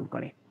পরিপালন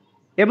করে।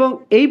 এবং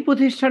এই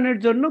প্রতিষ্ঠানের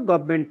জন্য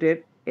গভর্নমেন্টের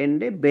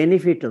এন্ডে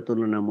বেনিফিটও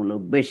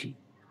তুলনামূলক বেশি।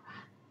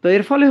 তো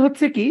এর ফলে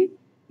হচ্ছে কি,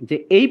 যে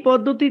এই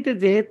পদ্ধতিতে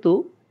যেহেতু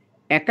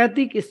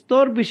একাধিক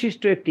স্তর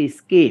বিশিষ্ট একটি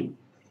স্কিম,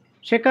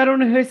 সে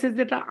কারণে হয়েছে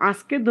যেটা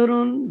আজকে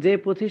ধরুন যে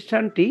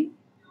প্রতিষ্ঠানটি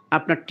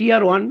আপনার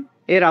টিয়ার 1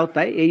 এর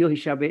আওতায় এই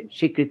হিসাবে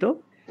স্বীকৃত,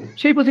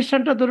 সেই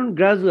প্রতিষ্ঠানটা ধরুন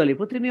গ্রাজুয়ালি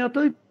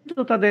প্রতিনিয়তই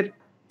তো তাদের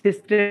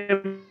সিস্টেম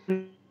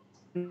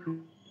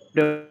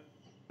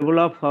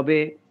ডেভেলপ হবে,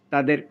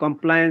 তাদের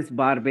কমপ্লায়েন্স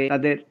বাড়বে,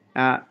 তাদের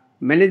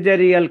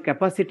ম্যানেজারিয়াল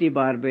ক্যাপাসিটি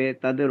বাড়বে,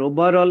 তাদের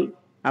ওভারঅল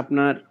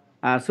আপনার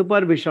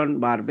সুপারভিশন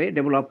বাড়বে,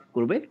 ডেভেলপ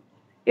করবে।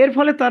 এর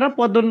ফলে তারা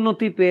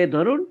পদোন্নতি পেয়ে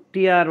ধরুন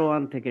টিয়ার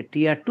 1 থেকে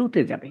টিয়ার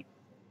 2-তে যাবে,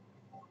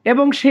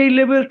 এবং সেই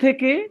লেভেল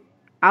থেকে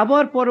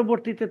আবার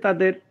পরবর্তীতে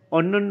তাদের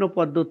অন্যান্য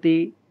পদ্ধতি,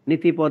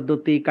 নীতি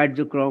পদ্ধতি,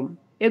 কার্যক্রম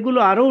এগুলো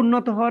আরো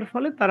উন্নত হওয়ার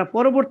ফলে তারা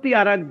পরবর্তী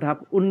আর এক ধাপ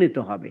উন্নীত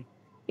হবে।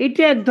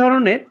 এটা এক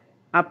ধরনের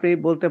আপনি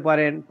বলতে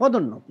পারেন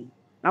পদোন্নতি।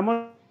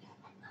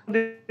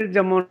 আমাদের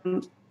যেমন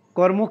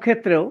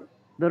কর্মক্ষেত্রেও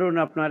ধরুন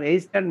আপনার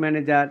অ্যাসিস্ট্যান্ট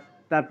ম্যানেজার,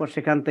 তারপর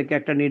সেখান থেকে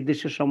একটা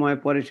নির্দিষ্ট সময়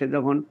পরে সে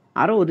যখন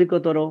আরো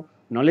অধিকতর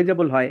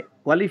নলেজেবল হয়,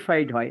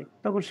 কোয়ালিফাইড হয়,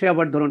 তখন সে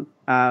আবার ধরুন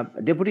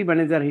ডেপুটি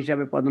ম্যানেজার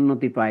হিসাবে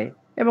পদোন্নতি পায়,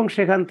 এবং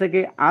সেখান থেকে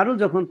আরো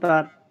যখন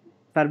তার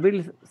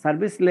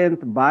সার্ভিস লেন্থ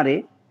বাড়ে,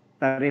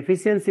 তার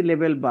এফিসিয়েন্সি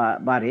লেভেল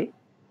বাড়ে,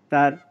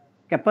 তার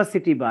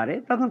ক্যাপাসিটি বাড়ে,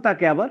 তখন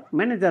তাকে আবার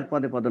ম্যানেজার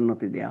পদে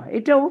পদোন্নতি দেওয়া হয়।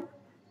 এটাও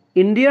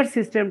ইন্ডিয়ার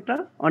সিস্টেমটা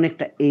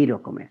অনেকটা এই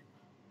রকমের।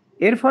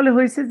 এর ফলে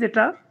হয়েছে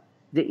যেটা,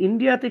 যে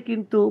ইন্ডিয়াতে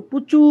কিন্তু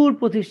প্রচুর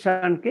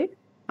প্রতিষ্ঠানকে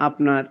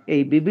আপনার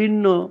এই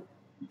বিভিন্ন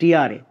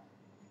টিয়ার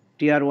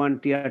 1,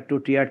 টিয়ার 2,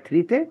 টিয়ার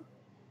 3-তে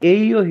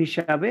এইও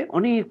হিসাবে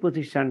অনেক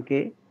প্রতিষ্ঠানকে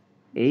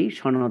এই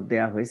সনদ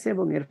দেওয়া হয়েছে,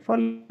 এবং এর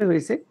ফলে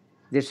হয়েছে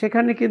যে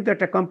সেখানে কিন্তু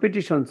একটা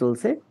কম্পিটিশন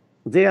চলছে,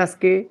 যে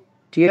আজকে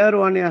টিয়ার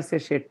 1-এ আছে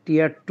সে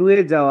টিয়ার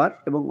 2-এ যাওয়ার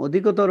এবং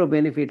অধিকতর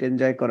বেনিফিট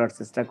এনজয় করার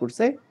চেষ্টা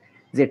করছে,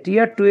 যে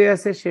টিয়ার 2-এ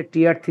আছে সে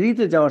টিয়ার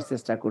 3-তে যাওয়ার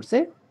চেষ্টা করছে।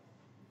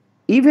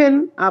 ইভেন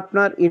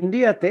আপনার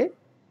ইন্ডিয়াতে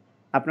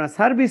আপনার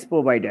সার্ভিস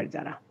প্রোভাইডার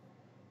যারা,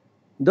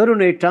 ধরুন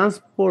এই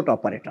ট্রান্সপোর্ট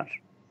অপারেটর,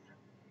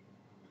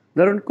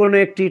 ধরুন কোন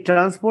একটি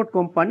ট্রান্সপোর্ট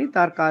কোম্পানি,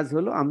 তার কাজ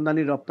হলো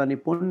আমদানি রপ্তানি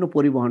পণ্য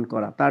পরিবহন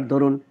করা, তার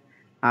ধরুন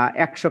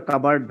 100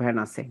 কাভার্ড ভ্যান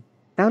আছে,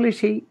 তাহলে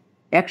সেই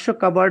 100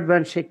 কাভার্ড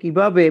ভ্যান সে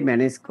কিভাবে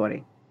ম্যানেজ করে,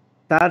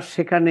 তার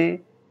সেখানে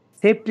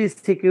সেফটি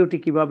সিকিউরিটি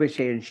কিভাবে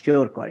সে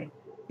এনশিওর করে,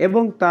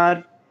 এবং তার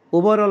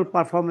ওভারঅল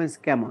পারফরমেন্স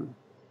কেমন,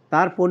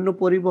 তার পণ্য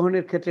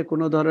পরিবহনের ক্ষেত্রে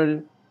কোনো ধরনের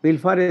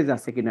পিলফারেজ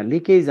আছে কিনা,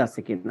 লিকেজ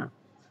আছে কিনা,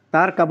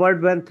 তার কাভার্ড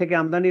ভ্যান থেকে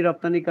আমদানি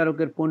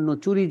রপ্তানিকারকের পণ্য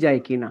চুরি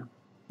যায় কিনা,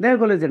 দেখা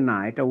গেল যে না,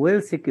 এটা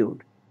ওয়েল সিকিউরড।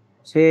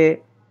 সে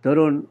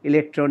ধরুন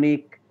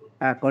ইলেকট্রনিক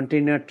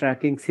কন্টেইনার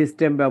ট্র্যাকিং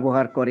সিস্টেম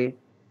ব্যবহার করে,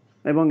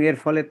 এবং এর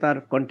ফলে তার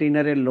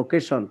কন্টেইনারের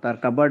লোকেশন, তার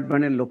কাভার্ড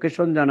ভ্যানের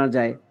লোকেশন জানা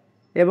যায়,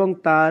 এবং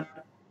তার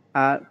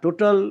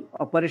টোটাল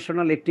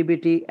অপারেশনাল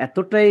অ্যাক্টিভিটি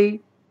এতটাই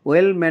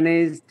ওয়েল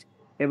ম্যানেজড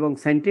এবং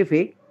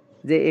সায়েন্টিফিক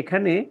যে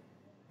এখানে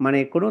মানে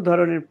কোনো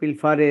ধরনের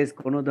পিলফারেজ,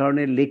 কোনো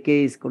ধরনের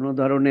লিকেজ, কোনো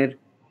ধরনের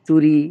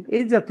চুরি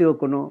এই জাতীয়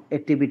কোনো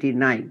অ্যাক্টিভিটি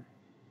নাই।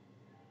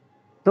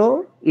 তো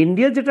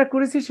ইন্ডিয়া যেটা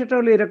করেছে সেটা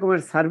হলো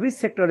এরকমের সার্ভিস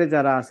সেক্টরে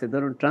যারা আছে,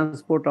 ধরুন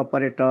transport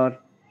operator,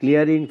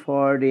 clearing,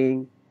 forwarding,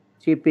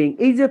 shipping,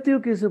 এই জাতীয়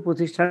কিছু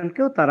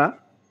প্রতিষ্ঠানকেও তারা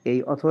এই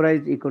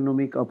অথরাইজড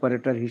ইকোনমিক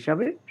অপারেটর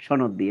হিসাবে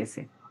সনদ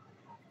দিয়েছে।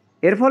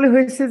 এর ফলে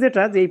হয়েছে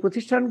যেটা, যে এই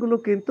প্রতিষ্ঠানগুলো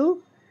কিন্তু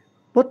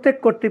প্রত্যেক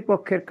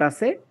কর্তৃপক্ষের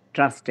কাছে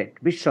ট্রাস্টেড,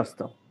 বিশ্বস্ত,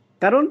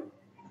 কারণ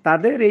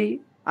তাদের এই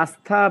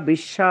আস্থা,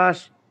 বিশ্বাস,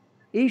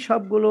 এই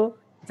সবগুলো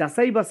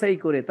যাচাই বাছাই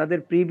করে তাদের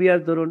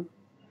প্রিভিয়াস ধরুন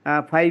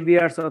 5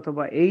 ইয়ার্স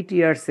অথবা 8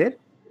 ইয়ার্সের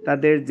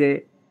তাদের যে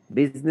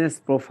বিজনেস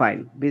প্রোফাইল,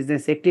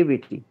 বিজনেস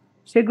অ্যাক্টিভিটি,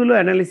 সেগুলো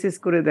অ্যানালিসিস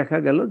করে দেখা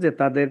গেল যে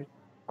তাদের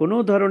কোনো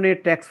ধরনের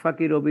ট্যাক্স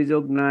ফাঁকির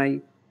অভিযোগ নাই,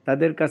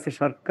 তাদের কাছে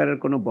সরকারের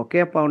কোনো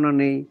বকেয়া পাওনা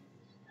নেই,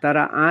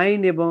 তারা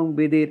আইন এবং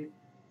বিধির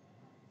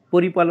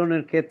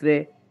পরিপালনের ক্ষেত্রে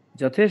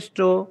যথেষ্ট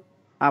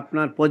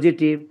আপনার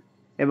পজিটিভ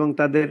এবং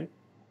তাদের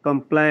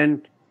কমপ্লায়েন্ট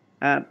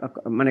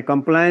মানে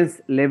কমপ্লায়েন্স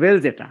লেভেল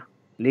যেটা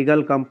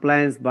লিগ্যাল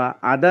কমপ্লায়েন্স বা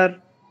আদার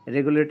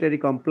রেগুলেটরি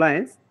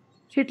কমপ্লায়েন্স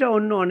সেটা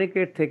অন্য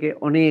অনেকের থেকে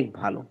অনেক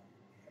ভালো।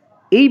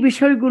 এই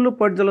বিষয়গুলো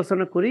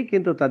পর্যালোচনা করেই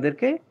কিন্তু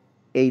তাদেরকে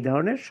এই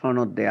ধরনের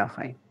সনদ দেয়া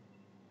হয়।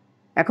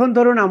 এখন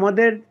ধরুন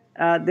আমাদের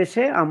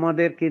দেশে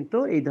আমাদের কিন্তু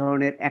এই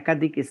ধরনের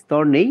একাধিক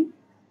স্তর নেই,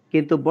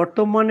 কিন্তু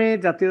বর্তমানে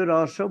জাতীয়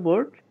রহস্য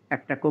বোর্ড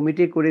একটা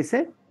কমিটি করেছে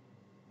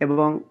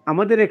এবং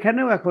আমাদের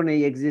এখানেও এখন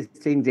এই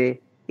এক্সিস্টিং যে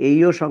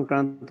এইও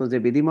সংক্রান্ত যে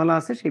বিধিমালা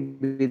আছে সেই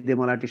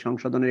বিধিমালাটি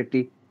সংশোধনের একটি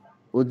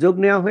উদ্যোগ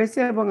নেওয়া হয়েছে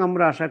এবং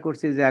আমরা আশা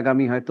করছি যে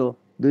আগামী হয়তো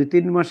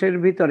 2-3 মাসের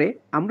ভিতরে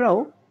আমরাও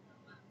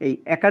এই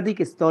একাধিক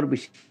স্তর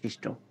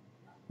বিশিষ্ট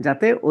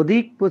যাতে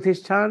অধিক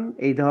প্রতিষ্ঠান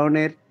এই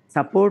ধরনের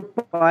সাপোর্ট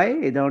পায়,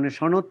 এই ধরনের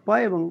সনদ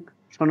পায় এবং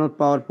সনদ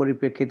পাওয়ার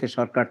পরিপ্রেক্ষিতে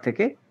সরকার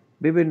থেকে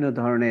বিভিন্ন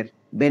ধরনের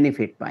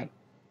বেনিফিট পায়।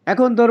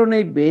 এখন ধরুন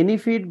এই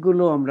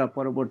বেনিফিটগুলো আমরা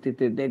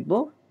পরবর্তীতে দেখব।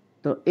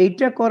 তো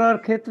এইটা করার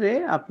ক্ষেত্রে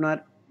আপনার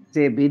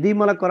যে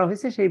বিধিমালা করা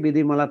হয়েছে সেই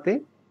বিধিমালাতে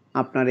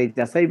আপনার এই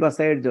যাচাই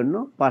বাছাইয়ের জন্য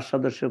 5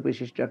 সদস্য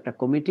বিশিষ্ট একটা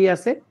কমিটি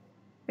আছে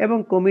এবং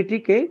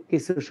কমিটিকে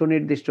কিছু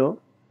সুনির্দিষ্ট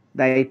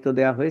দায়িত্ব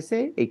দেওয়া হয়েছে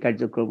এই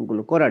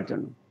কার্যক্রমগুলো করার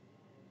জন্য।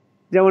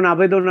 যেমন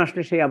আবেদন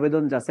আসলে সেই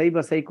আবেদন যাচাই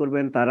বাছাই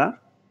করবেন তারা,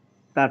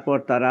 তারপর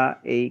তারা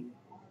এই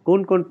কোন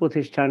কোন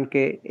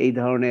প্রতিষ্ঠানকে এই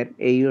ধরনের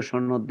এইও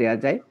সনদ দেয়া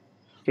যায়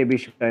সে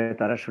বিষয়ে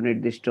তারা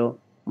সুনির্দিষ্ট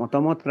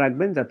মতামত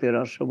রাখবেন জাতীয়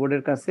রহস্য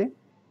বোর্ডের কাছে।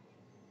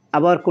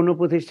 আবার কোনো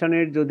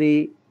প্রতিষ্ঠানের যদি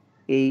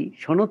এই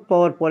সনদ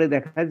পাওয়ার পরে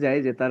দেখা যায়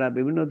যে তারা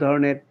বিভিন্ন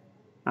ধরনের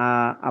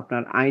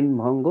আপনার আইন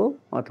ভঙ্গ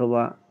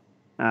অথবা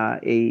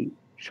এই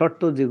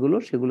শর্ত যেগুলো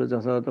সেগুলো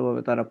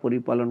যথাযথভাবে তারা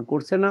পরিপালন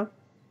করছে না,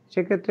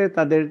 সেক্ষেত্রে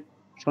তাদের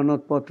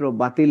সনদপত্র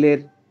বাতিলের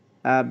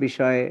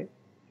বিষয়ে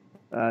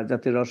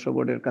জাতীয় রহস্য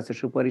বোর্ডের কাছে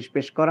সুপারিশ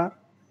পেশ করা।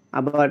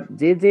 আবার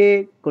যে যে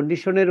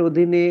কন্ডিশনের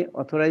অধীনে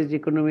অথরাইজড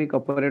ইকোনমিক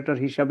অপারেটর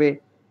হিসাবে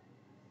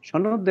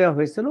সনদ দেওয়া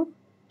হয়েছিল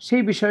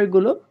সেই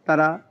বিষয়গুলো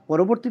তারা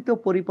পরবর্তীতেও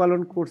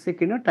পরিপালন করছে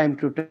কিনা টাইম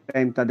টু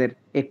টাইম তাদের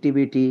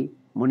অ্যাক্টিভিটি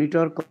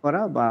মনিটর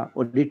করা বা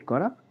অডিট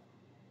করা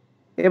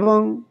এবং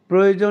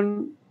প্রয়োজন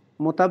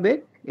মোতাবেক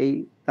এই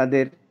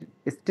তাদের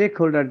স্টেক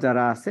হোল্ডার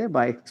যারা আছে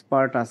বা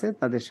এক্সপার্ট আছে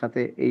তাদের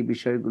সাথে এই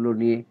বিষয়গুলো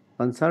নিয়ে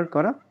কনসাল্ট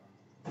করা।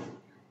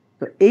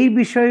 তো এই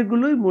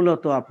বিষয়গুলোই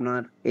মূলত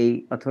আপনার এই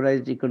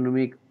অথরাইজড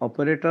ইকোনমিক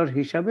অপারেটর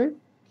হিসাবে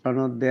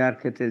সনদ দেওয়ার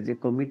ক্ষেত্রে যে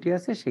কমিটি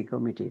আছে সেই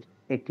কমিটির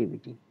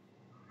অ্যাক্টিভিটি।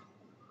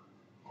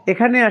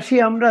 এখানে আসি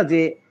আমরা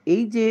যে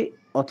এই যে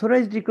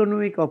অথরাইজড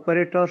ইকোনমিক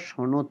অপারেটর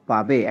সনদ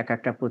পাবে এক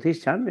একটা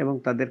প্রতিষ্ঠান এবং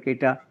তাদেরকে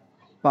এটা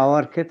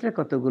পাওয়ার ক্ষেত্রে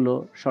কতগুলো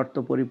শর্ত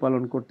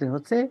পরিপালন করতে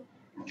হচ্ছে।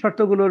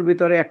 শর্তগুলোর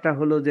ভিতরে একটা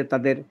হলো যে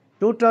তাদের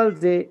টোটাল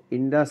যে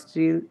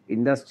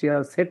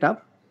ইন্ডাস্ট্রিয়াল সেটআপ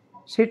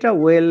সেটা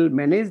ওয়েল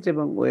ম্যানেজড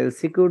এবং ওয়েল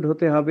সিকিউরড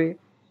হতে হবে।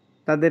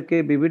 তাদেরকে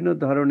বিভিন্ন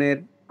ধরনের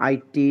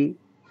আইটি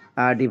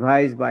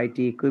ডিভাইস বা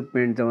আইটি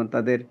ইকুইপমেন্ট যেমন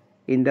তাদের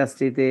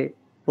ইন্ডাস্ট্রিতে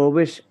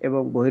প্রবেশ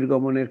এবং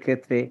বহির্গমনের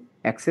ক্ষেত্রে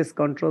অ্যাক্সেস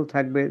কন্ট্রোল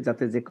থাকবে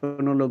যাতে যে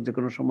কোনো লোক যে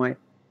কোনো সময়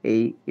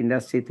এই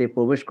ইন্ডাস্ট্রিতে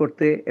প্রবেশ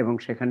করতে এবং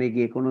সেখানে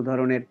গিয়ে কোনো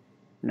ধরনের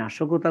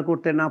নাশকতা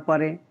করতে না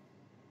পারে।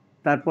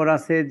 তারপর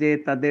আছে যে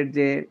তাদের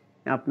যে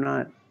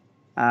আপনার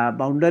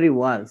বাউন্ডারি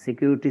ওয়াল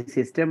সিকিউরিটি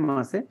সিস্টেম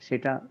আছে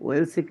সেটা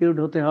ওয়েল সিকিউরড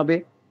হতে হবে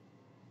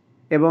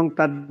এবং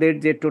তাদের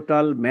যে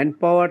টোটাল ম্যান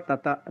পাওয়ার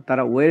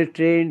তারা ওয়েল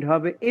ট্রেন্ড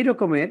হবে এই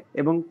রকমের,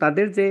 এবং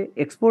তাদের যে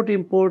এক্সপোর্ট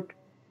ইম্পোর্ট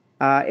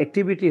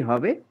অ্যাক্টিভিটি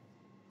হবে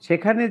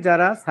সেখানে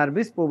যারা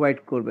সার্ভিস প্রোভাইড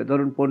করবে,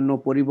 ধরুন পণ্য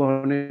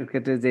পরিবহনের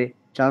ক্ষেত্রে যে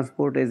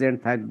ট্রান্সপোর্ট এজেন্ট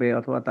থাকবে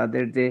অথবা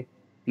তাদের যে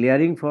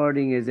ক্লিয়ারিং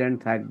ফরওয়ার্ডিং এজেন্ট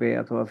থাকবে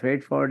অথবা ফ্রেট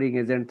ফরওয়ার্ডিং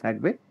এজেন্ট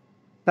থাকবে,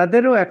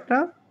 তাদেরও একটা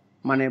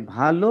মানে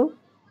ভালো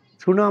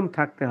সুনাম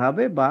থাকতে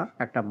হবে বা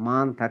একটা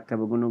মান থাকতে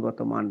হবে, গুণগত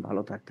মান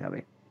ভালো থাকতে হবে।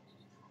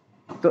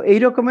 তো এই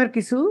রকমের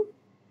কিছু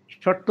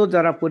শর্ত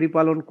যারা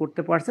পরিপালন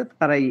করতে পারছে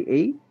তারাই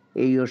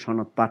এইও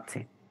সনদ পাচ্ছে।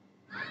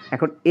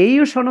 এখন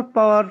এইও সনদ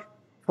পাওয়ার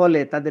ফলে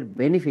তাদের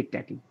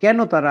বেনিফিটটা কি, কেন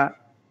তারা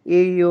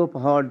এইও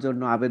হওয়ার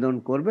জন্য আবেদন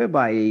করবে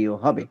বা এইও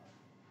হবে?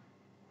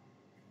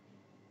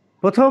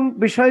 প্রথম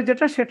বিষয়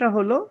যেটা সেটা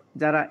হলো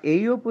যারা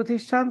এইও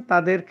প্রতিষ্ঠান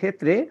তাদের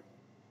ক্ষেত্রে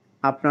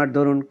আপনার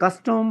ধরুন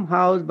কাস্টম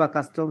হাউস বা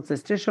কাস্টমস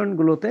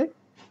স্টেশনগুলোতে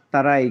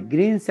তারা এই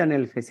গ্রিন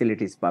চ্যানেল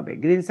ফ্যাসিলিটিস পাবে।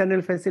 গ্রিন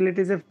চ্যানেল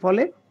ফ্যাসিলিটিসের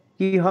ফলে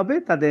কি হবে,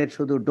 তাদের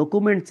শুধু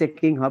ডকুমেন্ট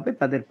চেকিং হবে,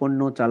 তাদের পণ্য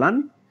চালান,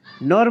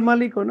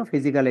 নর্মালি কোনো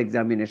ফিজিক্যাল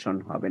এক্সামিনেশন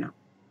হবে না।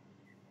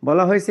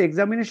 বলা হয়েছে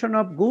examination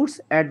of goods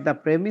at the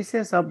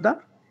premises of the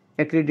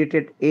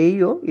accredited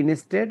এইও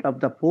instead of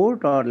the port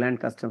or land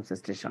customs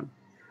station.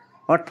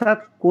 অর্থাৎ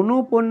কোনো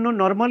পণ্য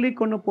নর্মালি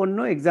কোনো পণ্য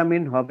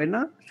এক্সামিন হবে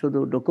না, শুধু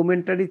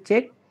ডকুমেন্টারি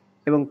চেক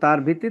এবং তার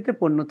ভিত্তিতে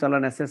পণ্য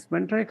চালান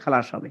অ্যাসেসমেন্ট হয়ে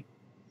খালাস হবে।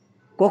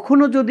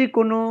 কখনো যদি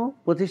কোনো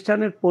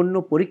প্রতিষ্ঠানের পণ্য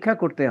পরীক্ষা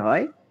করতে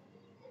হয়,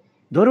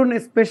 ধরুন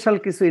স্পেশাল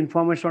কিছু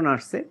ইনফরমেশন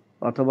আসছে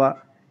অথবা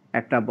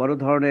একটা বড়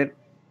ধরনের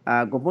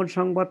গোপন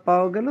সংবাদ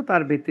পাওয়া গেল,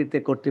 তার ভিত্তিতে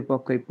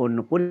কর্তৃপক্ষ এই পণ্য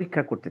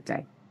পরীক্ষা করতে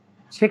চায়,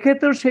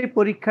 সেক্ষেত্রেও সেই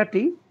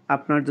পরীক্ষাটি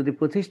আপনার যদি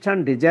প্রতিষ্ঠান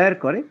ডিজায়ার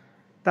করে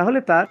তাহলে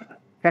তার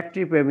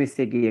ফ্যাক্টরি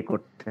প্রেমিসে গিয়ে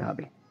করতে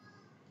হবে।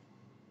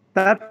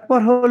 তারপর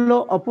হলো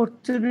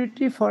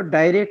opportunity for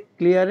direct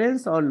clearance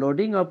or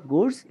loading of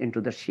goods into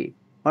the ship,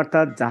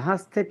 অর্থাৎ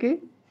জাহাজ থেকে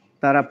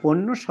তারা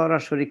পণ্য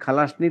সরাসরি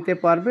খালাস নিতে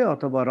পারবে,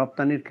 অথবা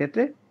রপ্তানির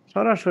ক্ষেত্রে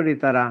সরাসরি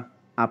তারা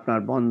আপনার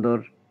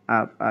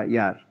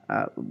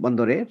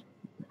বন্দরের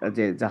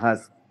যে জাহাজ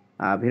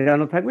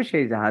ভিড়ানো থাকবে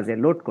সেই জাহাজে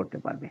লোড করতে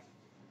পারবে।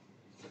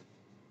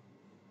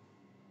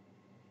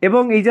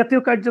 এবং এই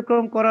জাতীয়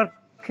কার্যক্রম করার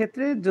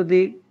ক্ষেত্রে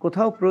যদি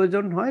কোথাও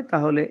প্রয়োজন হয়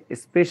তাহলে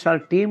স্পেশাল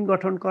টিম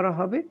গঠন করা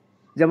হবে।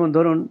 যেমন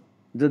ধরুন,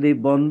 যদি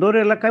বন্দর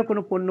এলাকায়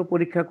কোনো পণ্য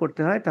পরীক্ষা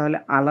করতে হয় তাহলে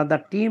আলাদা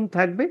টিম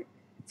থাকবে,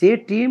 যে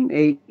টিম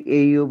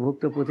এই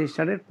ভুক্ত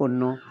প্রতিষ্ঠানের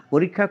পণ্য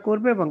পরীক্ষা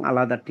করবে এবং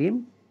আলাদা টিম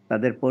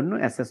তাদের পণ্য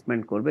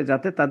অ্যাসেসমেন্ট করবে,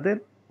 যাতে তাদের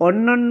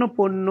অন্যান্য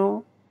পণ্য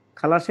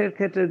খালাসের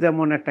ক্ষেত্রে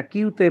যেমন একটা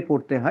কিউতে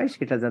পড়তে হয়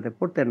সেটা যাতে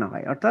পড়তে না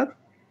হয়। অর্থাৎ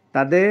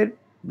তাদের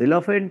বিল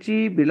of entry,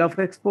 bill of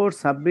export,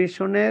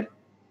 সাবমিশনের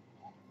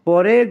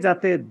পরে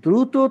যাতে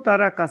দ্রুত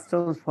তারা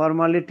কাস্টমস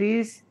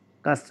ফর্মালিটিস,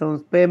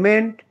 কাস্টমস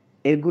পেমেন্ট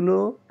এগুলো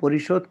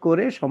পরিশোধ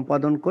করে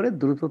সম্পাদন করে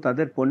দ্রুত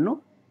তাদের পণ্য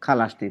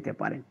খালাস নিতে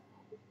পারেন।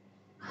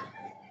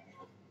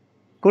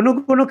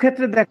 কোনো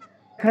ক্ষেত্রে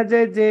দেখা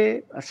যায় যে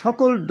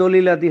সকল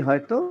দলিলাদি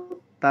হয়তো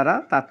তারা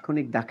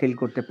তাৎক্ষণিক দাখিল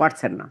করতে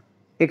পারছেন না।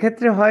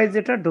 এক্ষেত্রে হয়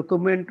যেটা,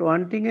 ডকুমেন্ট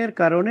ওয়ান্টিং এর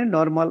কারণে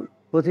নর্মাল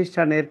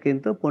প্রতিষ্ঠানের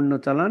কিন্তু পণ্য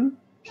চালান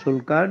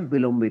শুল্কায়ন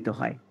বিলম্বিত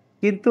হয়।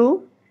 কিন্তু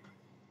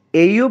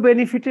এইও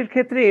বেনিফিটের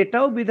ক্ষেত্রে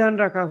এটাও বিধান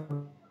রাখা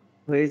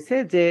হয়েছে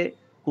যে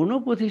কোনো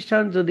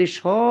প্রতিষ্ঠান যদি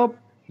সব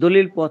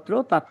দলিলপত্র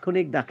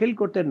তাৎক্ষণিক দাখিল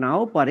করতে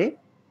নাও পারে,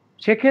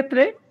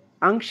 সেক্ষেত্রে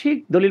আংশিক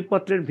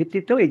দলিলপত্রের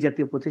ভিত্তিতেও এই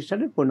জাতীয়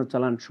প্রতিষ্ঠানের পণ্য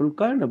চালান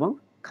শুল্কায়ন এবং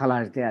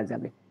খালাস দেওয়া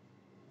যাবে।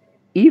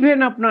 ইভেন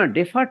আপনার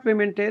ডেফার্ড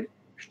পেমেন্টের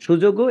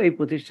সুযোগও এই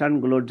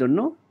প্রতিষ্ঠানগুলোর জন্য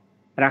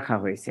রাখা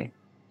হয়েছে।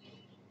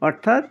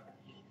 অর্থাৎ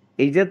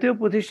এই জাতীয়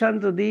প্রতিষ্ঠান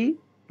যদি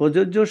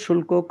প্রযোজ্য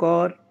শুল্ক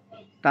কর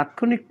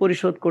তাৎক্ষণিক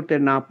পরিশোধ করতে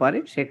না পারে,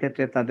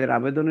 সেক্ষেত্রে তাদের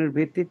আবেদনের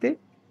ভিত্তিতে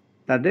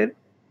তাদের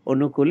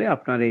অনুকূলে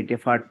আপনার এই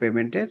ডেফার্ড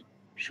পেমেন্টের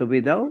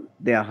সুবিধাও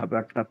দেওয়া হবে।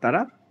 অর্থাৎ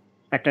তারা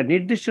একটা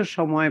নির্দিষ্ট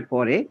সময়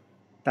পরে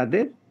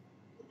তাদের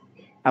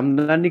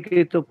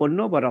আমদানিকৃত পণ্য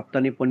বা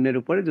রপ্তানি পণ্যের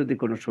উপরে যদি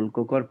কোনো শুল্ক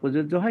কর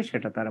প্রযোজ্য হয়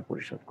সেটা তারা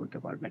পরিশোধ করতে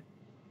পারবেন।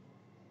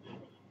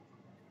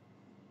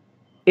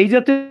 এই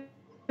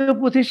জাতীয়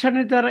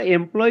প্রতিষ্ঠানে যারা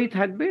এমপ্লয়ি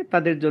থাকবে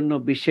তাদের জন্য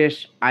বিশেষ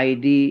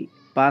আইডি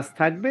পাস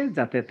থাকবে,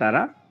 যাতে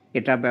তারা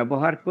এটা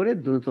ব্যবহার করে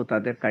দ্রুত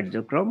তাদের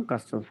কার্যক্রম,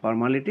 কাস্টমস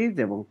ফর্মালিটিস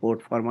এবং পোর্ট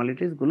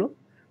ফর্মালিটিস গুলো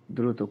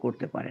দ্রুত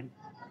করতে পারেন।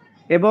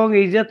 এবং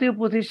এই জাতীয়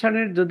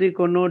প্রতিষ্ঠানের যদি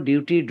কোনো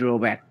ডিউটি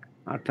ড্রব্যাক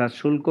অর্থাৎ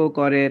শুল্ক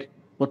করের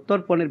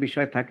প্রত্যর্পণের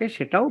বিষয় থাকে,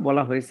 সেটাও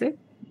বলা হয়েছে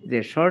যে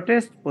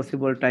শর্টেস্ট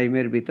পসিবল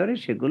টাইমের ভিতরে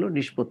সেগুলো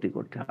নিষ্পত্তি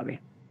করতে হবে।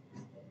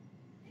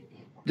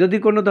 যদি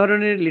কোনো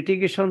ধরনের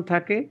লিটিগেশন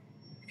থাকে,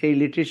 সেই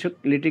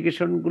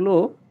লিটিগেশনগুলো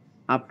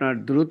আপনার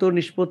দ্রুত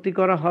নিষ্পত্তি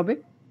করা হবে।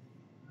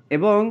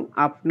 এবং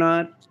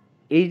আপনার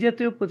এই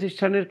জাতীয়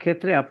প্রতিষ্ঠানের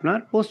ক্ষেত্রে আপনার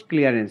পোস্ট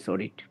ক্লিয়ারেন্স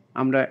অডিট,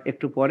 আমরা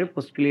একটু পরে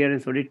পোস্ট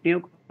ক্লিয়ারেন্স অডিট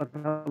নিয়েও কথা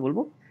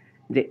বলবো,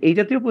 যে এই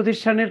জাতীয়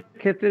প্রতিষ্ঠানের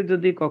ক্ষেত্রে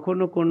যদি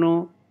কখনো কোনো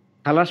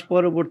খালাস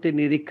পরবর্তী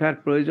নিরীক্ষার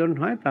প্রয়োজন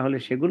হয় তাহলে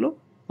সেগুলো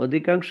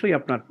অধিকাংশই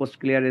আপনার পোস্ট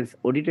ক্লিয়ারেন্স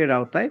অডিটের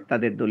আওতায়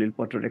তাদের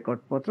দলিলপত্র,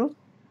 রেকর্ডপত্র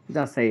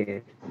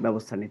যাচাইয়ের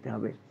ব্যবস্থা নিতে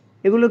হবে।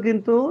 এগুলো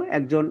কিন্তু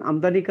একজন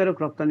আমদানিকারক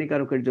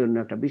রপ্তানিকারকের জন্য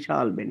একটা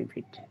বিশাল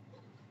বেনিফিট।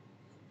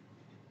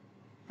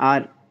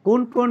 আর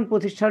কোন কোন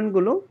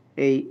প্রতিষ্ঠানগুলো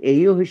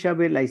এইও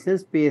হিসাবে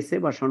লাইসেন্স পেয়েছে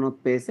বা সনদ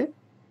পেয়েছে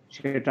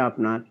সেটা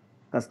আপনার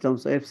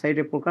কাস্টমস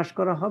ওয়েবসাইটে প্রকাশ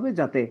করা হবে,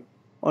 যাতে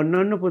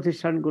অন্যান্য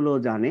প্রতিষ্ঠানগুলো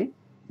জানে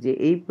যে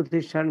এই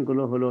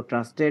প্রতিষ্ঠানগুলো হলো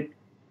ট্রাস্টেড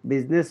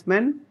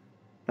বিজনেসম্যান,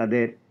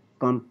 তাদের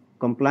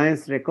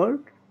কমপ্লায়েন্স রেকর্ড,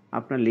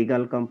 আপনার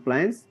লিগ্যাল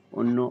কমপ্লায়েন্স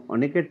অন্য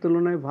অনেকের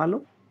তুলনায় ভালো,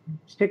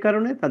 সে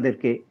কারণে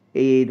তাদেরকে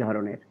এই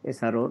ধরনের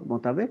এসআরও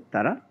মোতাবেক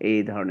তারা এই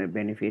ধরনের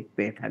বেনিফিট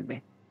পেয়ে থাকবে।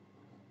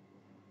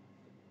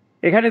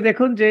 এখানে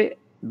দেখুন যে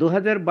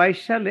 2022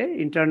 সালে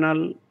ইন্টারনাল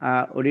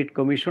অডিট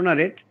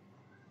কমিশনারেট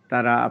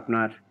তারা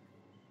আপনার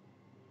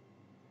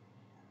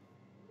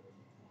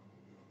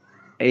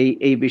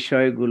এই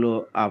বিষয়গুলো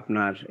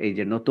আপনার এই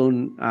যে নতুন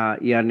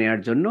ইয়া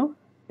নেয়ার জন্য,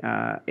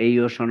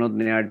 এইও সনদ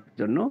নেয়ার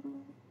জন্য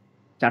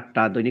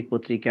 4টা দৈনিক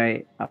পত্রিকায়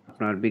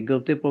আপনার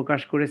বিজ্ঞপ্তি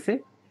প্রকাশ করেছে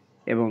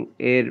এবং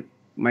এর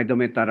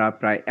মাধ্যমে তারা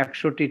প্রায়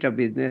 100টা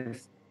বিজনেস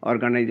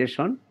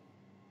অর্গানাইজেশন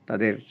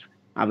তাদের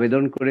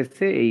আবেদন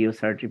করেছে এইও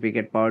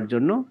সার্টিফিকেট পাওয়ার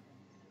জন্য।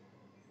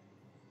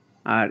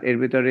 আর এর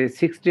ভিতরে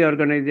 60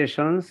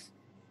 organisations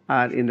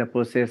R in the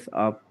process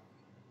of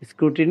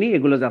scrutiny,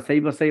 এগুলো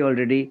যাচাই বাছাই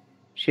অলরেডি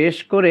শেষ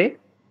করে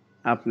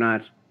আপনার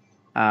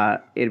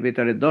এর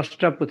ভিতরে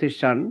 10টা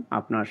প্রতিষ্ঠান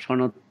আপনার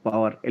সনদ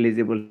পাওয়ার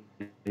এলিজিবল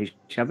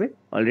হিসাবে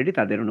অলরেডি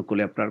তাদের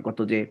অনুকূলে আপনার গত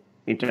যে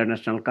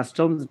ইন্টারন্যাশনাল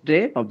কাস্টমস ডে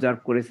অবজার্ভ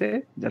করেছে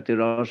জাতীয়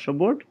রহস্য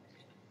বোর্ড,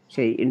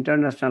 সেই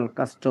ইন্টারন্যাশনাল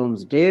কাস্টমস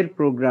ডে এর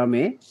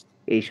প্রোগ্রামে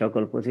এই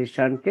সকল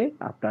প্রতিষ্ঠানকে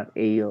আপনার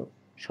এইও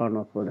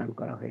সনদ প্রদান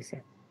করা হয়েছে।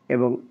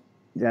 এবং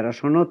যারা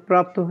সনদ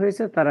প্রাপ্ত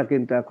হয়েছে তারা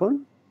কিন্তু এখন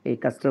এই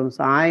কাস্টমস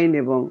আইন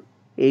এবং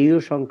এইও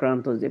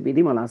সংক্রান্ত যে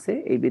বিধিমালা আছে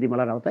এই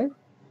বিধিমালার আওতায়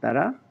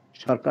তারা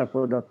সরকার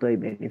প্রদত্ত এই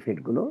বেনিফিট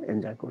গুলো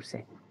এনজয় করছে।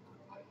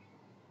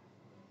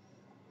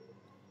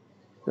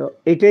 তো তো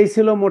এটাই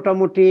ছিল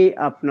মোটামুটি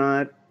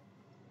আপনার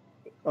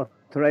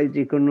অথরাইজড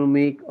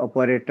ইকোনমিক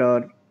অপারেটর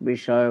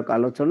বিষয়ক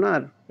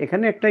আলোচনার।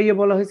 এখানে একটা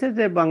বলা হয়েছে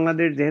যে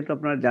বাংলাদেশ, যেহেতু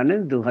আপনারা জানেন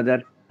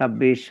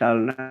 2026 সাল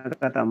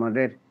নাগাদ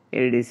আমাদের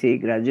এলডিসি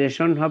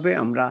গ্রাজুয়েশন হবে,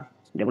 আমরা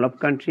ডেভেলপ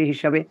কান্ট্রি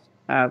হিসাবে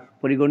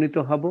পরিগণিত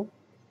হব,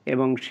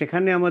 এবং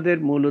সেখানে আমাদের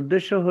মূল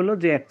উদ্দেশ্য হলো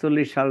যে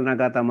 41 সাল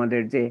নাগাদ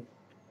আমাদের যে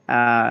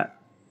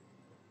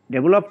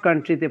ডেভেলপ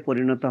কান্ট্রিতে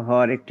পরিণত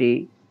হওয়ার একটি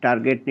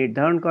টার্গেট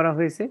নির্ধারণ করা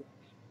হয়েছে।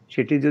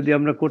 সেটি যদি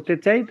আমরা করতে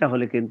চাই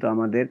তাহলে কিন্তু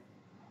আমাদের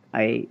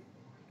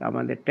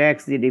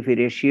ট্যাক্স জিডিপি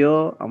রেশিও,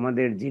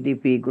 আমাদের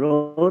জিডিপি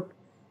গ্রোথ,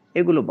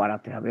 এগুলো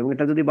বাড়াতে হবে, এবং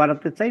এটা যদি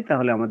বাড়াতে চাই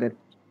তাহলে আমাদের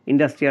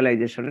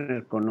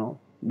ইন্ডাস্ট্রিয়ালাইজেশনের কোনো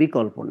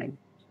বিকল্প নেই।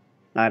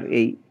 আর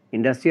এই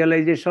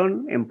ইন্ডাস্ট্রিয়ালাইজেশন,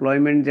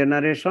 এমপ্লয়মেন্ট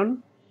জেনারেশন,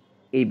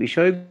 এই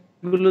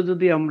বিষয়গুলো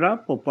যদি আমরা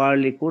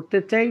প্রপারলি করতে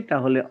চাই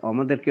তাহলে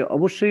আমাদেরকে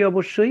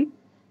অবশ্যই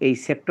এই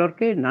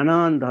সেক্টরকে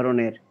নানান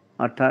ধরনের,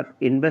 অর্থাৎ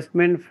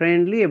ইনভেস্টমেন্ট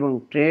ফ্রেন্ডলি এবং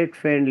ট্রেড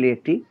ফ্রেন্ডলি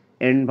একটি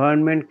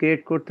এনভায়রনমেন্ট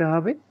ক্রিয়েট করতে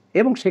হবে।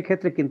 এবং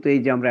সেক্ষেত্রে কিন্তু এই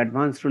যে আমরা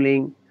advance ruling,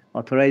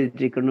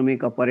 authorised economic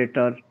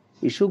operator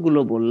ইস্যুগুলো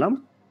বললাম,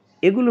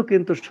 এগুলো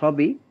কিন্তু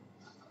সবই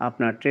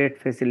আপনার ট্রেড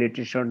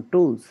ফেসিলিটেশন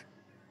টুলস।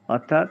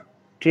 অর্থাৎ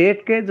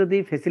ট্রেডকে যদি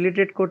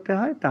ফেসিলিটেট করতে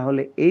হয়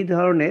তাহলে এই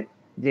ধরনের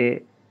যে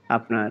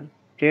আপনার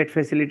ট্রেড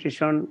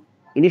ফেসিলিটেশন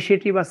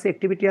ইনিশিয়েটিভ আছে,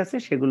 অ্যাক্টিভিটি আছে,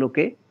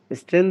 সেগুলোকে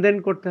স্ট্রেনথেন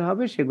করতে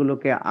হবে,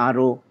 সেগুলোকে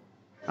আরও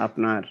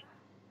আপনার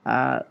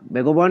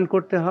বেগবান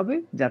করতে হবে,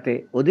 যাতে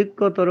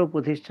অধিকতর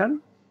প্রতিষ্ঠান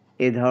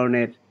এই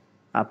ধরনের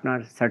আপনার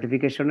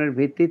সার্টিফিকেশনের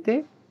ভিত্তিতে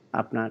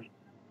আপনার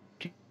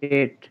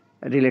ট্রেড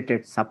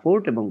রিলেটেড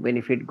সাপোর্ট এবং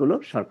বেনিফিটগুলো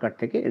সরকার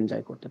থেকে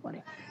এনজয় করতে পারে।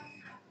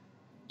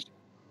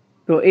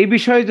 তো এই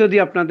বিষয়ে যদি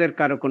আপনাদের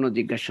কারো কোনো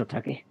জিজ্ঞাসা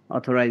থাকে,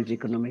 অথরাইজড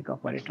ইকোনমিক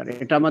অপারেটর,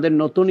 এটা আমাদের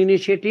নতুন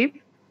ইনিশিয়েটিভ।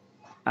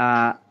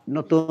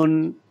 নতুন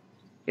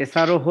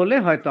এসআরও হলে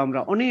হয়তো আমরা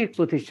অনেক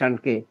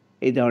প্রতিষ্ঠানকে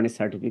এই ধরনের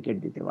সার্টিফিকেট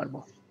দিতে পারবো।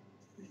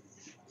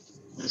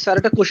 স্যার,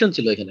 একটা কোশ্চেন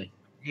ছিল এখানে।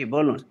 জি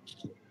বলুন।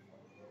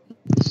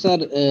 স্যার,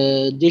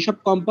 যেসব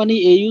কোম্পানি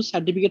এইউ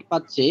সার্টিফিকেট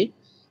পাচ্ছে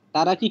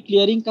তারা কি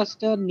ক্লিয়ারিং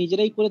কাজটা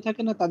নিজেরাই করে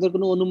থাকে না তাদের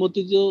কোনো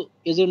অনুমোদিত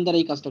এজেন্ট দ্বারা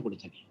এই কাজটা করে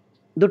থাকে?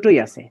 দুটোই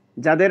আছে।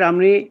 যাদের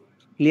আমি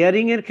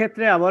ক্লিয়ারিং এর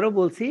ক্ষেত্রে আবারও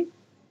বলছি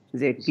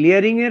যে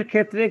ক্লিয়ারিং এর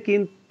ক্ষেত্রে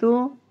কিন্তু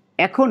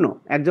এখনো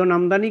একজন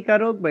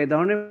আমদানিকারক বা এ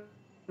ধরনের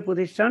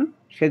প্রতিষ্ঠান,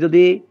 সে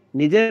যদি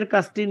নিজের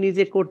কাজটি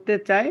নিজে করতে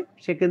চায়,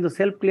 সে কিন্তু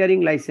সেলফ ক্লিয়ারিং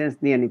লাইসেন্স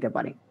নিয়ে নিতে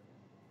পারে।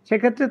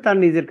 সেক্ষেত্রে তার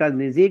নিজের কাজ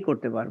নিজেই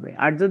করতে পারবে।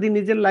 আর যদি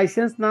নিজের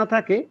লাইসেন্স না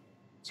থাকে,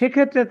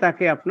 সেক্ষেত্রে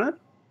তাকে আপনার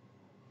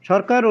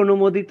সরকার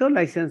অনুমোদিত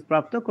লাইসেন্স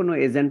প্রাপ্ত কোনো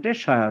এজেন্টের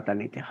সহায়তা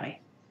নিতে হয়।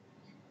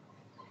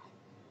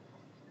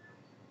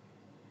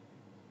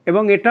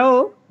 এবং এটাও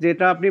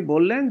যেটা আপনি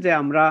বললেন যে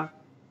আমরা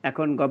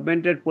এখন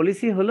গভর্নমেন্টের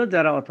পলিসি হলো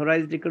যারা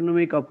অথরাইজড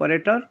ইকোনমিক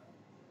অপারেটর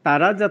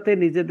তারা যাতে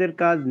নিজেদের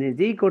কাজ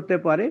নিজেই করতে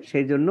পারে,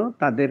 সেই জন্য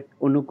তাদের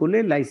অনুকূলে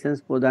লাইসেন্স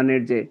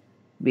প্রদানের যে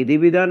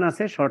বিধিবিধান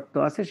আছে, শর্ত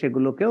আছে,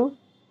 সেগুলোকেও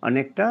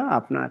অনেকটা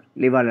আপনার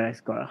লিবারালাইজ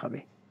করা হবে,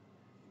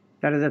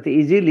 তারা যাতে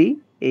ইজিলি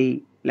এই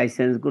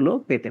লাইসেন্সগুলো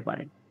পেতে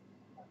পারেন।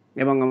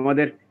 এবং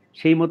আমাদের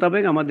সেই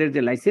মোতাবেক আমাদের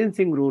যে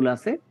লাইসেন্সিং রুল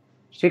আছে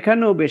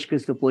সেখানেও বেশ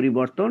কিছু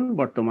পরিবর্তন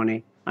বর্তমানে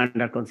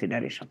আন্ডার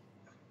কনসিডারেশন।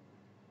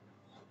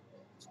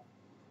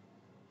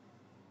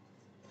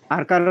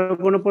 আর কারো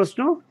কোনো প্রশ্ন?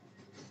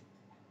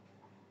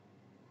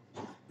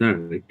 স্যার,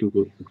 একটু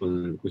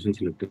কোশ্চেন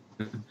ছিল একটা।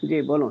 জি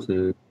বলুন।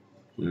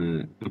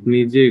 আপনি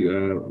যে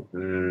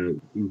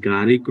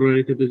গাড়ি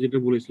ক্রয়ের ক্ষেত্রে যেটা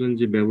বলেছিলেন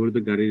যে ব্যবহৃত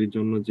গাড়ির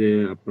জন্য যে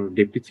আপনার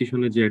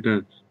ডেপ্রিসিয়েশনের যে একটা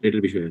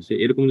রেটের বিষয় আছে,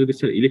 এরকম যদি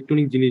স্যার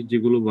ইলেকট্রনিক জিনিস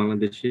যেগুলো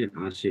বাংলাদেশে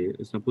আসে,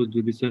 সাপোজ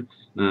যদি স্যার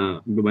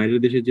বাইরের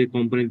দেশে যে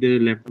কোম্পানিতে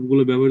ল্যাপটপ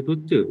গুলো ব্যবহৃত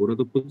হচ্ছে, ওরা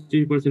তো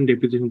 25%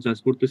 ডেপ্রিসিয়েশন চার্জ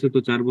করতেছে, তো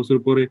 4 বছর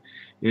পরে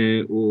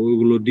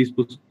ওগুলো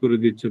ডিসপোজ করে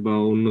দিচ্ছে বা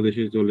অন্য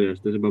দেশে চলে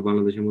আসতেছে বা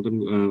বাংলাদেশের মতন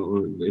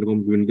এরকম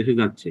বিভিন্ন দেশে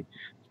যাচ্ছে।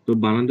 তো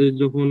বাংলাদেশ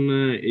যখন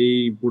এই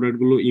প্রোডাক্ট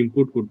গুলো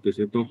ইম্পোর্ট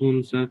করতেছে, তখন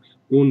স্যার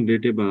কোন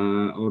রেটে বা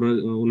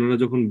ওনারা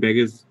যখন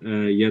ব্যাগেজ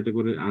ইয়াতে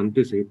করে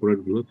আনতেছে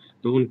প্রোডাক্ট গুলো,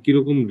 তখন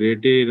কিরকম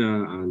রেটে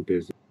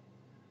আনতেছে?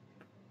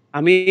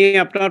 আমি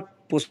আপনার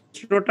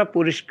প্রশ্নটা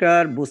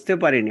পরিষ্কার বুঝতে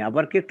পারিনি,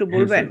 আবার কি একটু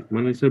বলবেন?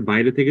 মানে স্যার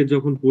বাইরে থেকে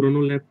যখন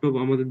পুরানো ল্যাপটপ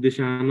আমাদের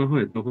দেশে আনা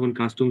হয়, তখন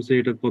কাস্টমসে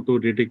এটা কত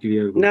রেটে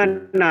ক্লিয়ার করতে না হয়?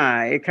 না,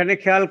 এখানে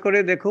খেয়াল করে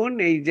দেখুন,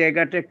 এই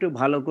জায়গাটা একটু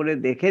ভালো করে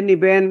দেখে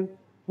নিবেন।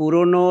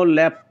 পুরনো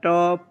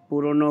ল্যাপটপ,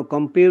 পুরনো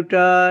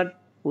কম্পিউটার,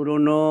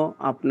 পুরনো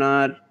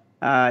আপনার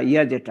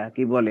যেটা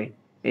কি বলে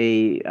এই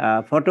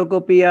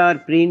ফটোকপিয়ার,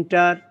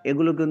 প্রিন্টার,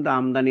 এগুলো কিন্তু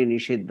আমদানি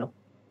নিষিদ্ধ।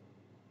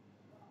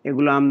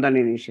 এগুলো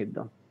আমদানি নিষিদ্ধ।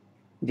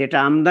 যেটা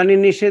আমদানি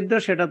নিষিদ্ধ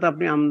সেটা তো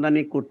আপনি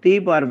আমদানি করতেই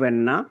পারবেন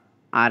না।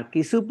 আর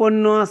কিছু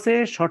পণ্য আছে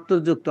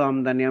শর্তযুক্ত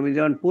আমদানি, আমি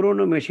যেমন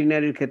পুরনো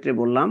মেশিনারির ক্ষেত্রে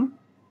বললাম,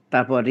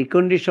 তারপর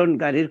রিকন্ডিশন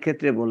গাড়ির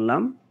ক্ষেত্রে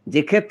বললাম,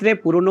 যে ক্ষেত্রে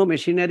পুরনো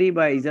মেশিনারি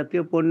বা এই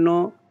জাতীয় পণ্য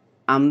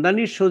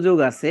আমদানির সুযোগ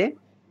আছে,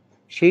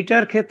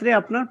 সেইটার ক্ষেত্রে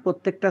আপনার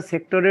প্রত্যেকটা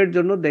সেক্টরের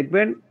জন্য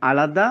দেখবেন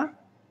আলাদা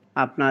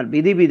আপনার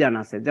বিধিবিধান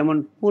আছে। যেমন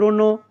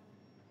পুরনো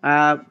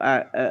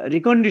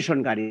রিকন্ডিশন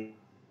গাড়ি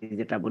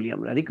যেটা বলি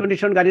আমরা,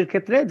 রিকন্ডিশন গাড়ির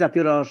ক্ষেত্রে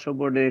জাতীয় রাজস্ব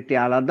বোর্ডের একটি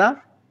আলাদা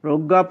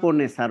প্রজ্ঞাপন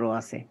এসআরও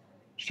আছে।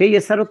 সেই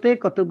এসআরওতে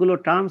কতগুলো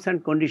টার্মস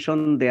অ্যান্ড কন্ডিশন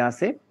দেয়া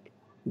আছে।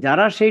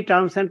 যারা সেই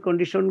টার্মস অ্যান্ড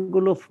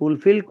কন্ডিশনগুলো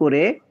ফুলফিল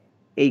করে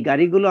এই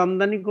গাড়িগুলো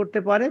আমদানি করতে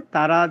পারে,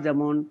 তারা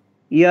যেমন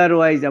ইয়ার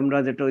ওয়াইজ, আমরা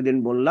যেটা ওই দিন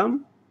বললাম,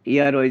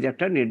 ইয়ার ওয়াইজ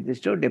একটা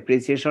নির্দিষ্ট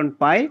ডেপ্রিসিয়েশন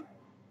পায়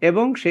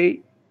এবং সেই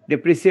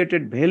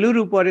ডেপ্রিসিয়েটেড ভ্যালুর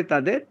উপরে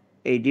তাদের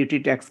এই ডিউটি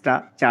ট্যাক্সটা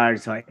চার্জ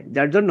হয়,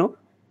 যার জন্য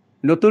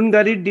নতুন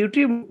গাড়ির ডিউটি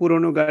এবং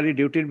পুরনো গাড়ির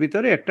ডিউটির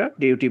ভিতরে একটা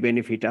ডিউটি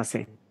বেনিফিট আছে।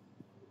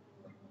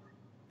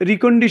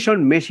 রিকন্ডিশন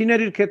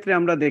মেশিনারির ক্ষেত্রে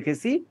আমরা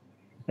দেখেছি,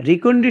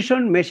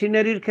 রিকন্ডিশন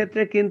মেশিনারির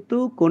ক্ষেত্রে কিন্তু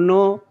কোনো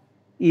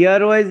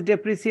ইয়ার ওয়াইজ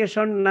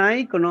ডেপ্রিসিয়েশন নাই,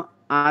 কোনো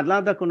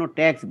আলাদা কোনো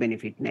ট্যাক্স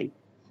বেনিফিট নাই।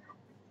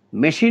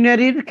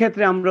 মেশিনারির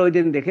ক্ষেত্রে আমরা ওই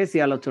দিন দেখেছি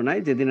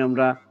আলোচনায়, যেদিন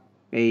আমরা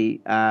এই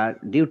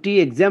ডিউটি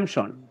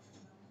এক্সামশন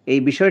এই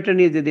বিষয়টা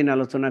নিয়ে যেদিন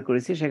আলোচনা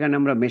করেছি, সেখানে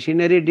আমরা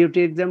machinery duty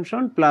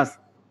exemption plus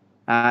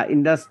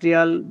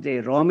industrial যে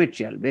র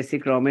মেটেরিয়াল,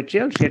 বেসিক র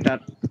মেটেরিয়াল, সেটার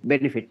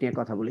বেনিফিট নিয়ে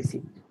কথা বলেছি।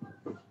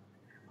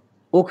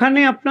 ওখানে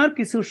আপনার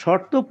কিছু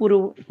শর্ত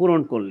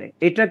পূরণ করলে,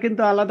 এটা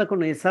কিন্তু আলাদা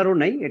কোনো এসআরও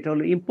নাই, এটা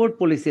হলো ইম্পোর্ট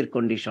পলিসির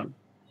কন্ডিশন।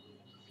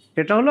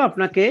 সেটা হলো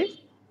আপনাকে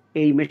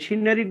এই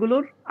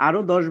মেশিনারিগুলোর আরো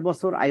 10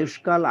 বছর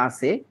আয়ুষ্কাল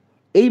আছে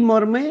এই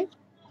মর্মে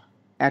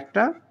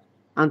একটা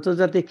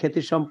আন্তর্জাতিক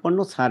খ্যাতি সম্পন্ন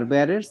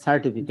সার্ভেয়ারের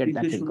সার্টিফিকেট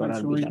দাখিল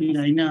করার বিধান।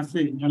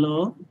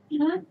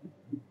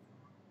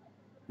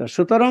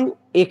 সুতরাং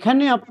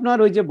এখানে আপনার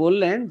ওই যে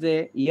বললেন যে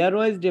ইয়ার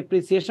ওয়াইজ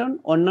ডেপ্রিসিয়েশন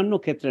অন্যান্য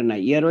ক্ষেত্রে নাই,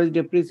 ইয়ার ওয়াইজ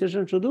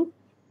ডেপ্রিসিয়েশন শুধু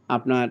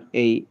আপনার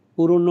এই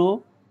পুরনো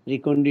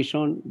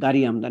রিকন্ডিশন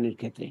গাড়ি আমদানির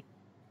ক্ষেত্রে।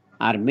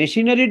 আর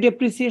মেশিনারি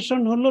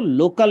ডেপ্রিসিয়েশন হলো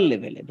লোকাল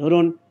লেভেলে।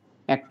 ধরুন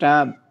একটা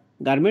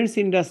গার্মেন্টস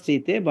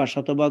ইন্ডাস্ট্রিতে বা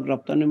শতভাগ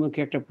রপ্তানিমুখী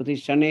একটা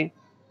প্রতিষ্ঠানে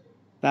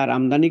তার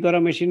আমদানি করা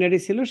মেশিনারি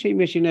ছিল, সেই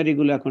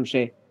মেশিনারিগুলো এখন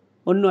সে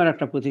অন্য আর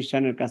একটা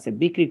প্রতিষ্ঠানের কাছে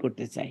বিক্রি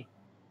করতে চায়।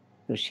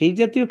 তো সেই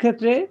জাতীয়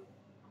ক্ষেত্রে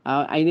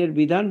আইনের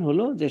বিধান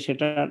হলো যে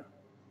সেটার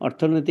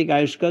অর্থনৈতিক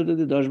আয়ুষ্কাল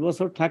যদি 10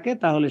 বছর থাকে,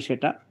 তাহলে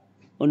সেটা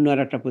অন্য আর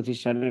একটা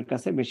প্রতিষ্ঠানের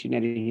কাছে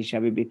মেশিনারি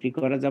হিসাবে বিক্রি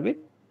করা যাবে।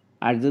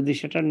 আর যদি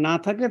সেটা না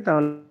থাকে,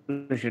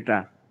 তাহলে সেটা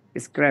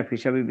স্ক্র্যাপ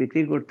হিসাবে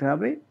বিক্রি করতে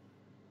হবে।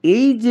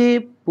 এই যে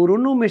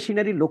পুরনো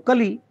মেশিনারি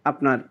লোকালি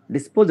আপনার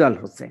ডিসপোজাল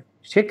হচ্ছে,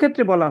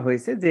 সেক্ষেত্রে বলা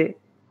হয়েছে যে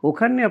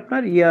ওখানে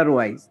আপনার ইয়ার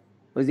ওয়াইজ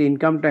ওই যে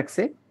ইনকাম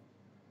ট্যাক্সে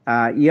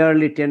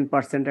ইয়ারলি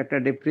 10% একটা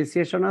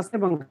ডেপ্রিসিয়েশন আছে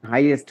এবং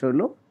হাইয়েস্ট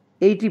হলো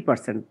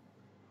 80%,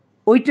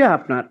 ওইটা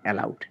আপনার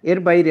অ্যালাউড। এর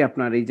বাইরে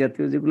আপনার এই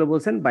জাতীয় যেগুলো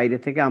বলছেন বাইরে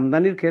থেকে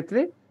আমদানির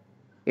ক্ষেত্রে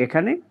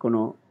এখানে কোনো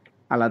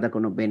আলাদা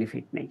কোনো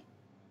বেনিফিট নেই।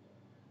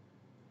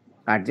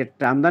 আর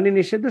যেটা আমদানি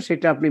নিষিদ্ধ,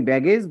 সেটা আপনি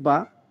ব্যাগেজ বা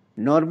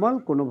নর্মাল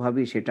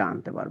কোনোভাবেই সেটা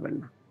আনতে পারবেন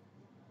না।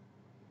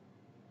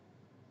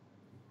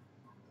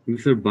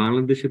 স্যার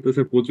বাংলাদেশে তো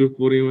স্যার প্রচুর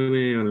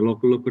পরিমাণে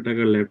লক্ষ লক্ষ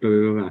টাকার ল্যাপটপ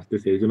এভাবে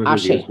আসতেছে, এই জন্য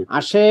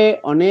আসে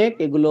অনেক,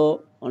 এগুলো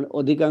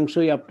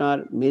অধিকাংশই আপনার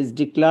মিস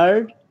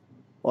ডিক্লার্ড,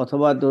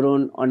 অথবা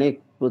ধরুন অনেক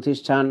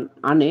প্রতিষ্ঠান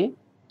আনে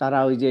তারা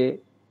ওই যে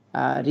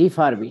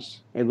রিফারবিশ,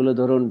 এগুলো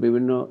ধরুন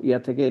বিভিন্ন ইয়া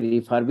থেকে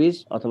রিফারবিশ,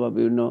 অথবা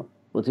বিভিন্ন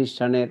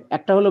প্রতিষ্ঠানের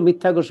একটা হলো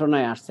মিথ্যা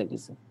ঘোষণায় আসছে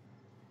কিছু,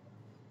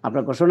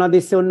 আপনার ঘোষণা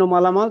দিচ্ছে অন্য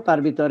মালামাল, তার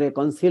ভিতরে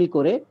কনসিল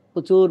করে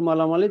প্রচুর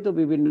মালামালই তো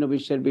বিভিন্ন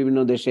বিশ্বের বিভিন্ন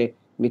দেশে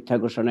মিথ্যা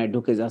ঘোষণায়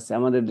ঢুকে যাচ্ছে,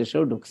 আমাদের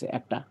দেশেও ঢুকছে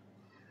একটা।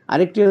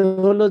 আরেকটি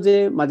হলো যে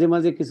মাঝে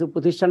মাঝে কিছু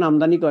প্রতিষ্ঠান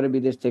আমদানি করে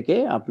বিদেশ থেকে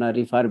আপনার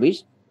রিফারবিশ,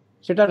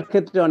 সেটার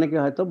ক্ষেত্রে অনেকে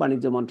হয়তো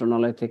বাণিজ্য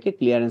মন্ত্রণালয় থেকে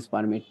ক্লিয়ারেন্স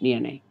পারমিট নিয়ে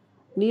নেয়,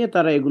 নিয়ে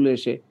তারা এগুলো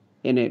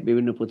এনে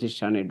বিভিন্ন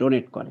প্রতিষ্ঠানে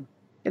ডোনেট করে।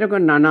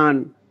 এরকম নানান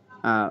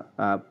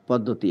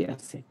পদ্ধতি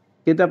আছে।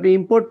 কিন্তু আপনি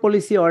ইম্পোর্ট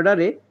পলিসি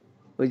অর্ডারে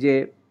ওই যে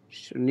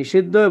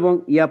নিষিদ্ধ এবং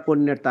ইয়া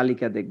পণ্যের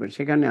তালিকা দেখবেন,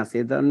 সেখানে আছে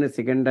এ ধরনের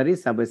সেকেন্ডারি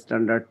সাব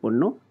স্ট্যান্ডার্ড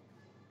পণ্য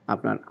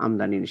আপনার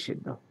আমদানি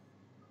নিষিদ্ধ।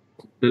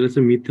 তাহলে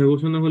স্যার মিথ্যা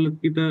ঘোষণা হলে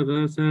কি তারা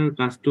স্যার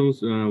কাস্টমস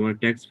মানে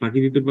ট্যাক্স ফাঁকি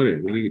দিতে পারে,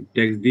 নাকি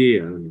ট্যাক্স দিয়ে?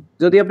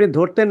 যদি আপনি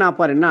ধরতে না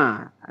পারেন, না,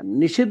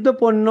 নিষিদ্ধ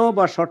পণ্য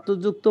বা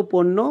শর্তযুক্ত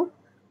পণ্য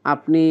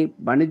আপনি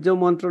বাণিজ্য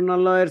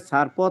মন্ত্রণালয়ের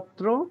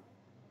ছাড়পত্র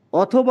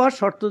অথবা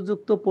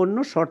শর্তযুক্ত পণ্য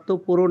শর্ত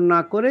পূরণ না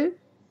করে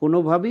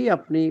কোনোভাবেই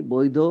আপনি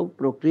বৈধ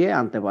প্রক্রিয়ায়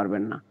আনতে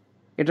পারবেন না,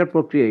 এটার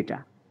প্রক্রিয়া এটা।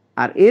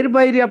 আর এর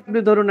বাইরে আপনি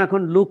ধরুন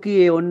এখন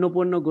লুকিয়ে অন্য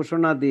পণ্য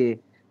ঘোষণা দিয়ে,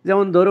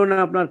 যেমন ধরুন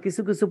আপনার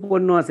কিছু কিছু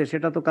পণ্য আছে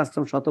সেটা তো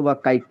কাস্টম শতভাগ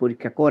কায়িক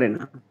পরীক্ষা করে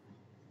না,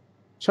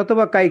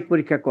 শতভাগ কায়িক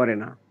পরীক্ষা করে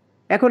না।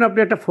 এখন আপনি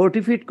একটা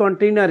 40 ফিট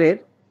কন্টেইনারের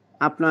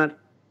আপনার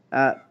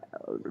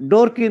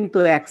ডোর কিন্তু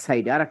এক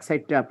সাইডে, আর এক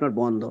সাইডটা আপনার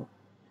বন্ধ।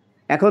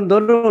 এখন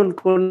ধরুন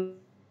কোন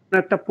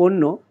একটা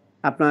পণ্য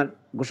আপনার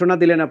ঘোষণা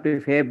দিলেন আপনি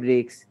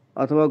ফেব্রিক্স,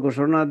 অথবা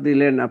ঘোষণা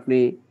দিলেন আপনি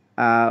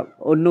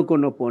অন্য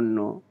কোনো পণ্য,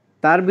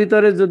 তার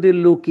ভিতরে যদি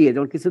লুকিয়ে,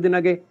 যেমন কিছুদিন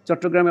আগে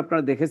চট্টগ্রামে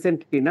আপনারা দেখেছেন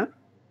কিনা,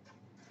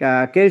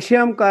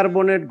 ক্যালসিয়াম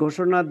কার্বনেট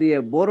ঘোষণা দিয়ে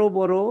বড়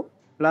বড়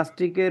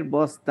প্লাস্টিকের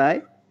বস্তায়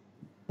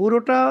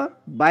পুরোটা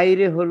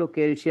বাইরে হলো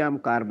ক্যালসিয়াম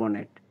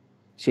কার্বনেট,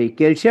 সেই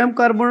ক্যালসিয়াম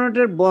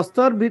কার্বনেটের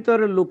বস্তার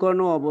ভিতরে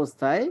লুকানো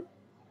অবস্থায়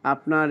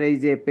আপনার এই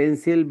যে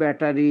পেন্সিল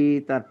ব্যাটারি,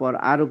 তারপর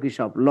আরো কি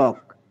সব লক,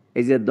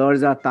 এই যে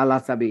দরজা তালা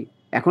চাবি,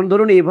 এখন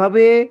ধরুন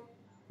এভাবে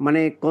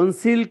মানে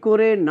কনসিল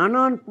করে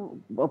নানান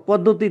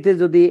পদ্ধতিতে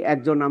যদি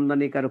একজন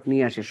আমদানিকারক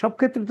নিয়ে আসে, সব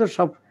ক্ষেত্রে তো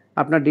সব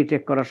আপনার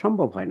ডিটেক্ট করা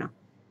সম্ভব হয় না।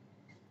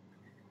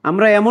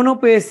 আমরা এমনও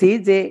পেয়েছি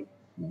যে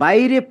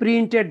বাইরে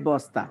প্রিন্টেড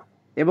বস্তা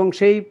এবং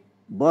সেই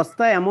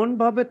বস্তা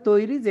এমনভাবে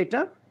তৈরি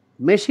যেটা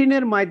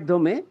মেশিনের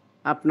মাধ্যমে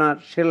আপনার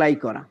সেলাই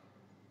করা,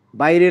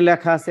 বাইরে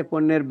লেখা আছে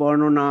পণ্যের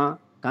বর্ণনা,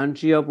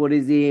 country of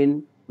origin,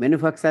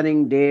 manufacturing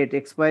date,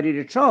 expiry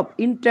date, সব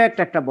ইনট্যাক্ট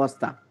একটা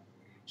বস্তা।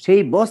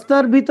 সেই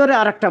বস্তার ভিতরে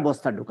আর একটা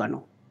বস্তা ঢুকানো,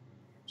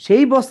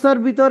 সেই বস্তার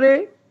ভিতরে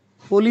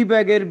পলি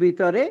ব্যাগের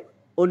ভিতরে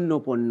অন্য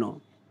পণ্য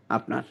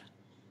আপনার।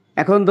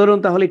 এখন ধরুন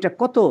তাহলে এটা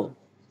কত,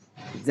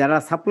 যারা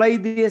সাপ্লাই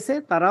দিয়েছে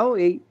তারাও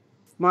এই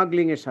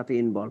স্মাগলিং এর সাথে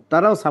ইনভলভ,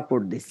 তারাও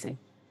সাপোর্ট দিচ্ছে।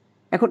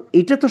 এখন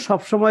এটা তো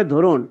সবসময়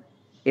ধরুন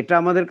এটা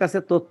আমাদের কাছে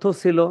তথ্য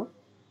ছিল,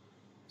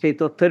 সেই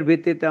তথ্যের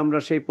ভিত্তিতে আমরা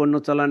সেই পণ্য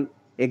চালান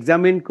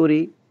এক্সামিন করি,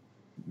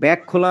 ব্যাগ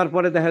খোলার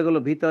পরে দেখা গেল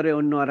ভিতরে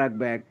অন্য আর এক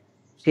ব্যাগ,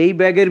 সেই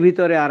ব্যাগের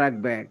ভিতরে আর এক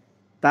ব্যাগ,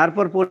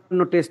 তারপর পণ্য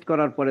টেস্ট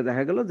করার পরে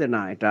দেখা গেল যে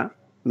না এটা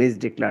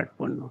মিসডিক্লার্ড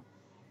পণ্য।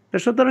 তো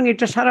সুতরাং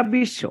এটা সারা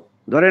বিশ্ব,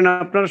 ধরেন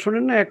আপনারা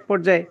শুনেন না এক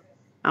পর্যায়ে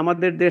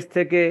আমাদের দেশ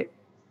থেকে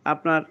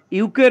আপনার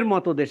ইউকের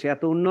মতো দেশে,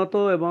 এত উন্নত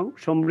এবং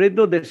সমৃদ্ধ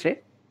দেশে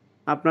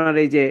আপনার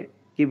এই যে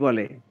কি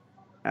বলে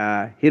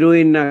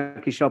হিরোইন না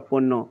কি সব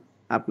পণ্য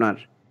আপনার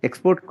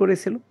এক্সপোর্ট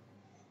করেছিল,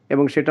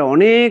 এবং সেটা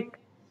অনেক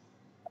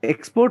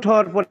এক্সপোর্ট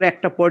হওয়ার পর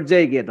একটা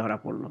পর্যায়ে গিয়ে ধরা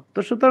পড়লো। তো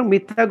সুতরাং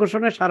মিথ্যা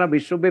ঘোষণায় সারা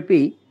বিশ্বব্যাপী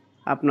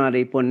আপনার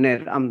এই পণ্যের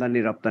আমদানি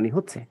রপ্তানি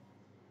হচ্ছে।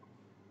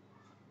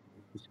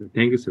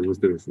 থ্যাংক ইউ স্যার,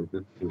 বুঝতে পেরেছি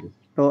স্যার, থ্যাংক ইউ।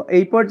 তো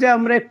এই পর্যায়ে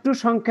আমরা একটু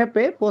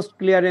সংক্ষেপে পোস্ট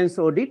ক্লিয়ারেন্স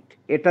অডিট,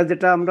 এটা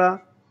যেটা আমরা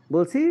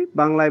বলছি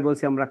বাংলায়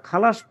বলছি আমরা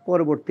খালাস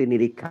পরবর্তী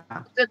নিরীক্ষা,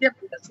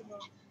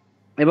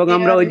 এবং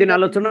আমরা ওই দিন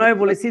আলোচনায়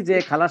বলেছি যে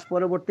খালাস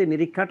পরবর্তী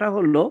নিরীক্ষাটা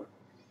হলো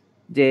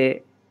যে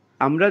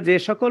আমরা যে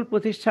সকল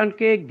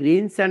প্রতিষ্ঠানকে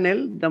গ্রিন চ্যানেল,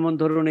 যেমন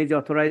ধরুন এই যে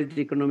অথরাইজড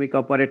ইকোনমিক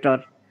অপারেটর,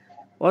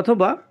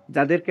 অথবা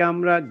যাদেরকে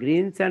আমরা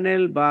গ্রিন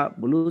চ্যানেল বা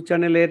ব্লু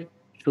চ্যানেলের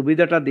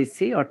সুবিধাটা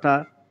দিচ্ছি,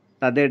 অর্থাৎ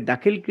তাদের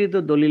দাখিলকৃত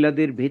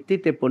দলিলাদির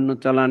ভিত্তিতে পণ্য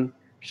চালান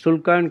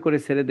শুল্কায়ন করে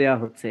ছেড়ে দেওয়া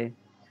হচ্ছে,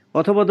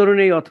 অথবা ধরুন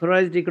এই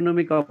অথরাইজড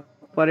ইকোনমিক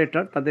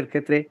অপারেটর তাদের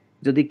ক্ষেত্রে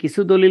যদি কিছু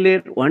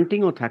দলিলের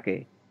ওয়ান্টিংও থাকে,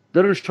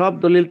 ধরুন সব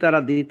দলিল তারা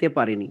দিতে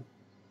পারেনি,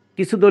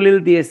 কিছু দলিল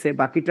দিয়েছে,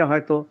 বাকিটা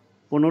হয়তো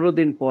 15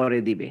 দিন পরে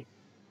দিবে,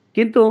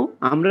 কিন্তু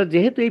আমরা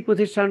যেহেতু এই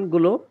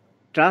প্রতিষ্ঠানগুলো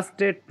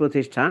ট্রাস্টেড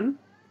প্রতিষ্ঠান,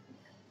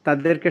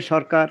 তাদেরকে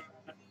সরকার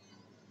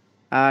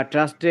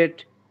ট্রাস্টেড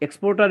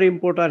এক্সপোর্টার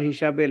ইম্পোর্টার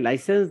হিসাবে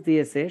লাইসেন্স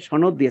দিয়েছে,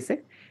 সনদ দিয়েছে,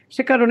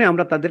 সে কারণে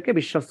আমরা তাদেরকে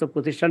বিশ্বস্ত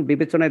প্রতিষ্ঠান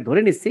বিবেচনায়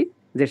ধরে নিচ্ছি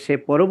যে সে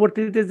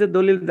পরবর্তীতে যে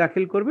দলিল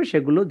দাখিল করবে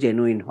সেগুলো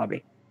জেনুইন হবে।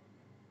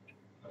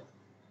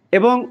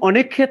 এবং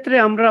অনেক ক্ষেত্রে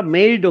আমরা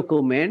মেইল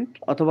ডকুমেন্ট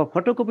অথবা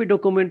ফটোকপি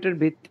ডকুমেন্টের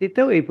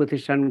ভিত্তিতেও এই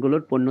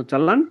প্রতিষ্ঠানগুলোর পণ্য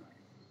চালান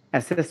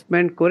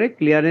অ্যাসেসমেন্ট করে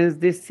ক্লিয়ারেন্স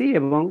দিচ্ছি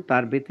এবং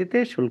তার ভিত্তিতে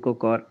শুল্ক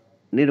কর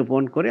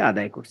নিরূপণ করে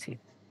আদায় করছি।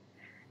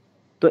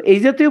 তো এই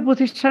জাতীয়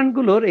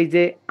প্রতিষ্ঠানগুলোর এই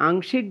যে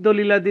আংশিক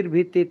দলিলাদির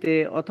ভিত্তিতে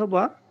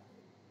অথবা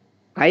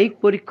কায়িক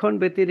পরীক্ষণ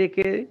ব্যতি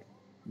রেখে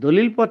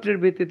দলিলপত্রের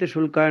ভিত্তিতে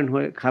শুল্কায়ন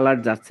হয়ে খালাস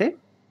যাচ্ছে,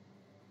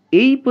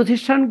 এই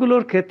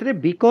প্রতিষ্ঠানগুলোর ক্ষেত্রে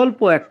বিকল্প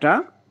একটা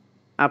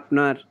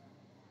আপনার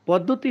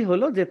পদ্ধতি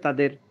হলো যে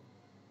তাদের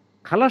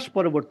খালাস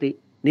পরবর্তী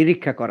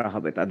নিরীক্ষা করা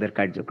হবে তাদের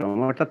কার্যক্রম,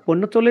 অর্থাৎ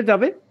পণ্য চলে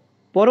যাবে,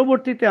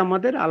 পরবর্তীতে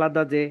আমাদের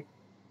আলাদা যে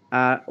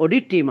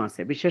অডিট টিম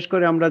আছে, বিশেষ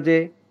করে আমরা যে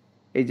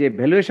এই যে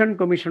ভ্যালুয়েশন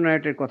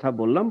কমিশনারেটের কথা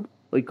বললাম,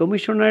 ওই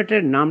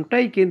কমিশনারেটের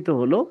নামটাই কিন্তু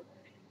হলো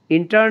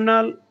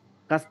internal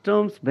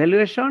customs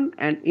valuation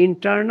and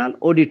internal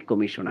audit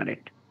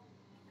commissionerate.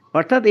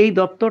 অর্থাৎ এই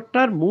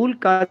দপ্তরটার মূল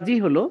কাজই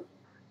হলো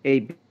এই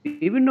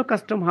বিভিন্ন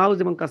কাস্টম হাউস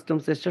এবং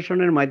কাস্টমস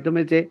স্টেশনের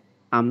মাধ্যমে যে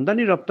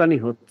আমদানি রপ্তানি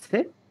হচ্ছে,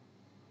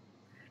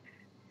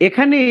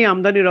 এখানে এই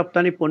আমদানি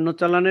রপ্তানি পণ্য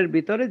চালানের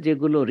ভিতরে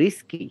যেগুলো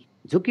রিস্কি,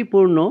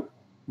 ঝুঁকিপূর্ণ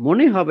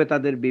মনে হবে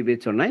তাদের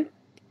বিবেচনায়,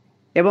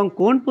 এবং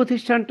কোন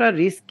প্রতিষ্ঠানটা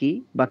রিস্কি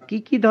বা কি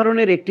কি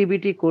ধরনের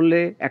অ্যাক্টিভিটি করলে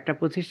একটা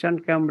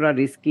প্রতিষ্ঠানকে আমরা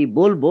রিস্কি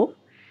বলবো,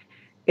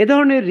 এ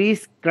ধরনের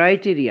রিস্ক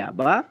ক্রাইটেরিয়া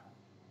বা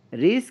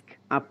রিস্ক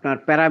আপনার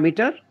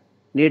প্যারামিটার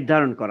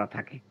নির্ধারণ করা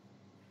থাকে,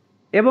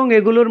 এবং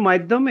এগুলোর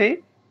মাধ্যমে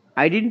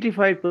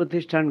আইডেন্টিফাইড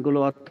প্রতিষ্ঠানগুলো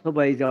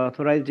অথবা এই যে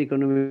অথরাইজড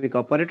ইকোনমিক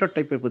অপারেটর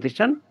টাইপের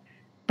প্রতিষ্ঠান,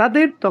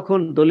 তাদের তখন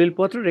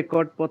দলিলপত্র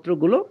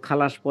রেকর্ডপত্রগুলো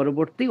খালাস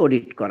পরবর্তী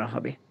অডিট করা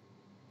হবে,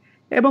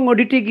 এবং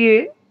অডিটে গিয়ে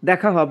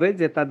দেখা হবে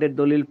যে তাদের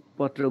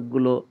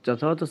দলিলপত্রগুলো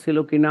যথাযথ ছিল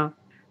কিনা,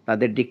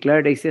 তাদের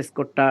ডিক্লায়ার্ড এক্সেস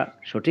কোডটা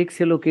সঠিক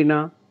ছিল কিনা,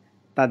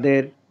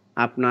 তাদের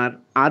আপনার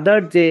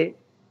আদার যে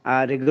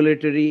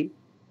রেগুলেটরি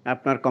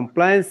আপনার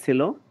কমপ্লায়েন্স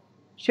ছিল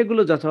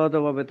সেগুলো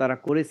যথাযথভাবে তারা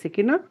করেছে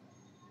কিনা,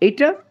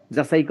 এইটা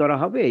যাচাই করা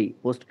হবে এই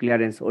পোস্ট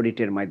ক্লিয়ারেন্স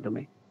অডিটের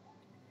মাধ্যমে।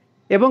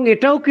 এবং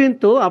এটাও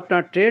কিন্তু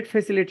আপনার ট্রেড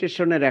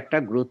ফ্যাসিলিটেশনের একটা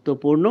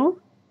গুরুত্বপূর্ণ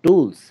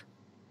টুলস,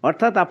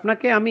 অর্থাৎ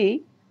আপনাকে আমি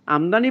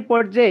আমদানি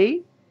পর্যায়েই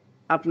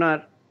আপনার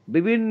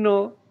বিভিন্ন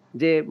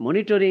যে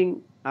মনিটরিং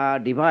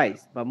ডিভাইস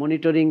বা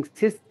মনিটরিং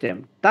সিস্টেম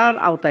তার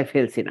আওতায়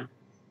ফেলছি না,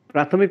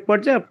 প্রাথমিক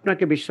পর্যায়ে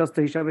আপনাকে বিশ্বস্ত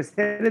হিসাবে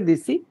ছেড়ে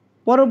দিচ্ছি,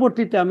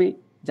 পরবর্তীতে আমি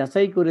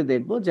যাচাই করে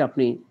দেখব যে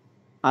আপনি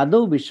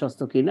আদৌ বিশ্বস্ত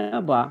কিনা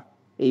বা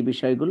এই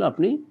বিষয়গুলো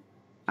আপনি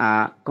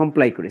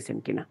কমপ্লাই করেছেন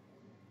কিনা।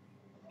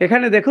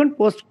 এখানে দেখুন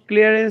post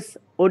clearance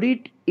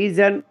audit is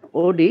an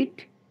audit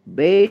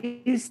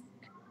based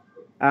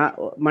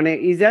মানে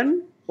is an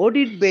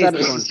audit sir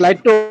based slide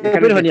তো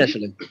ওপেন হয়নি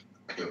আসলে।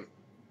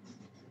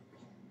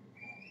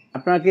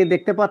 আপনারা কি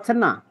দেখতে পাচ্ছেন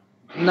না?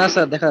 না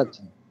স্যার, দেখা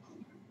যাচ্ছে না।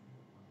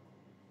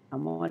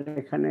 আমার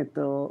এখানে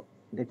তো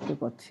দেখতে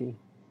পাচ্ছি।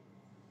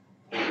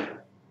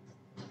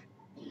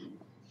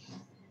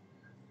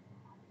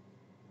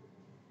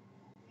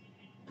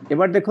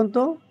 এবার দেখুন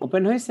তো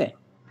ওপেন হয়েছে?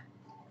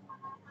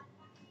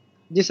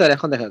 জি স্যার,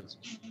 এখন দেখা যাচ্ছে।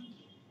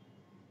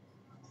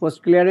 পোস্ট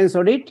ক্লিয়ারেন্স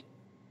অডিট,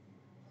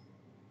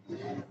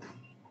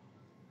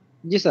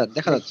 জি স্যার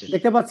দেখা যাচ্ছে।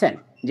 দেখতে পাচ্ছেন?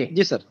 জি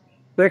জি স্যার।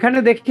 তো এখানে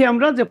দেখি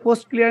আমরা যে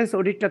পোস্ট ক্লিয়ারেন্স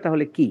অডিটটা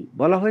তাহলে কি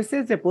বলা হয়েছে,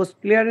 যে post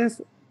clearance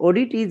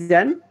audit is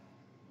an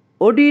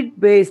audit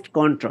based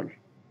control,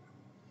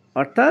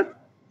 অর্থাৎ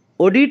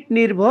অডিট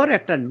নির্ভর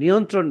একটা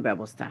নিয়ন্ত্রণ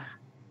ব্যবস্থা,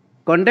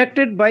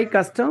 conducted by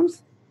customs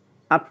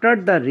after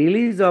the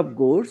release of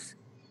goods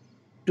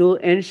to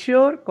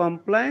ensure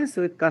compliance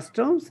with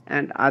customs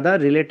and other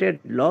related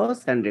laws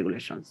and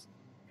regulations.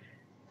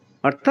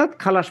 অর্থাৎ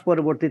খালাস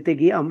পরবর্তীতে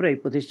গিয়ে আমরা এই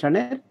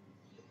প্রতিষ্ঠানের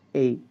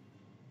এই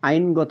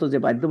আইনগত যে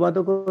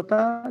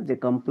বাধ্যবাধকতা, যে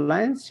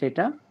কমপ্লায়েন্স,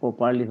 সেটা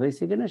প্রপারলি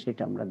হয়েছে কিনা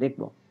সেটা আমরা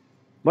দেখব।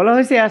 বলা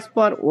হয়েছে as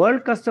per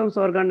world customs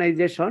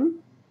organisation,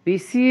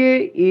 PCA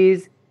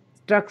is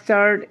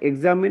structured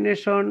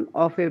examination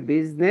of a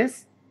business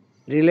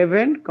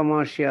relevant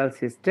commercial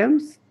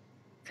systems,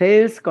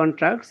 sales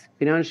contracts,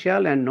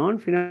 financial and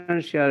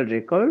non-financial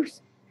records,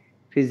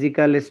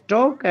 physical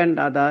stock and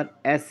other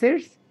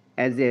assets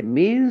as a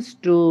means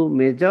to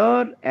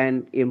measure and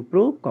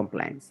improve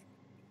compliance.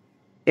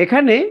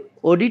 এখানে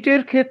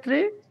অডিটের ক্ষেত্রে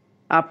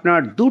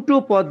আপনার দুটো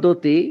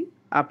পদ্ধতি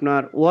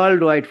আপনার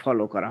world wide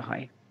follow করা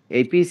হয়।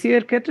 এই পিসিএ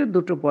এর ক্ষেত্রে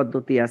দুটো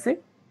পদ্ধতি আছে,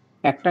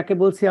 একটাকে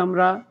বলছি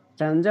আমরা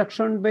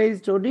ট্রানজাকশন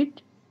বেসড অডিট,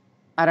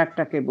 আর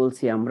একটাকে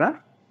বলছি আমরা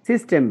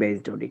সিস্টেম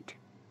বেসড অডিট।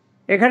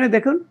 এখানে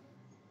দেখুন,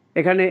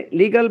 এখানে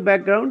লিগ্যাল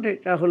ব্যাকগ্রাউন্ড,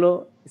 এটা হলো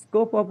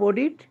স্কোপ অফ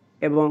অডিট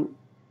এবং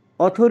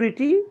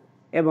অথরিটি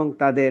এবং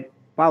তাদের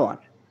পাওয়ার।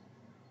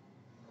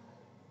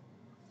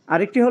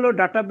 আরেকটি হলো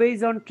ডাটাবেজ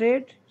অন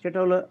ট্রেড, সেটা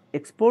হলো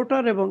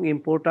এক্সপোর্টার এবং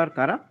ইম্পোর্টার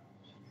কারা,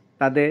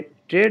 তাদের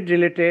ট্রেড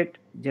রিলেটেড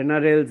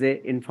জেনারেল যে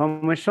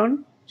ইনফরমেশন,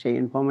 সেই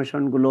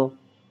ইনফরমেশনগুলো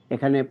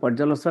এখানে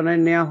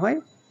পর্যালোচনায় নেওয়া হয়।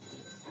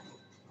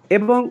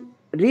 এবং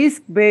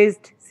রিস্ক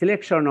বেসড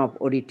সিলেকশন অফ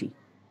অডিটি,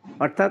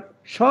 অর্থাৎ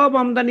সব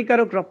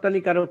আমদানিকারক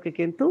রপ্তানিকারককে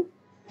কিন্তু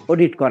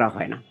অডিট করা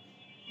হয় না।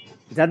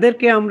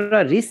 যাদেরকে আমরা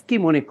রিস্কি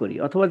মনে করি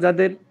অথবা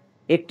যাদের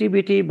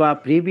অ্যাক্টিভিটি বা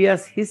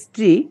প্রিভিয়াস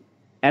হিস্ট্রি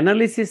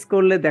অ্যানালিসিস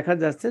করলে দেখা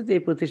যাচ্ছে যে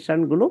এই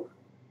প্রতিষ্ঠানগুলো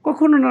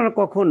কখনো না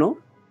কখনো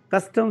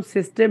কাস্টম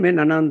সিস্টেমে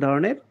নানান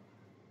ধরনের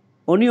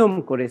অনিয়ম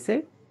করেছে,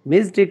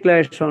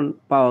 মিসডিক্লারেশন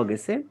পাওয়া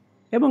গেছে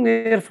এবং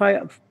এর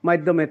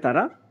মাধ্যমে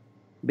তারা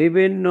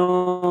বিভিন্ন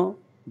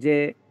যে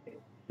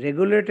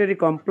রেগুলেটরি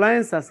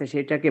কমপ্লায়েন্স আছে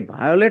সেটাকে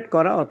ভায়োলেট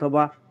করা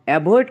অথবা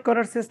অ্যাভয়েড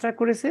করার চেষ্টা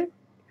করেছে,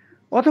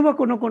 অথবা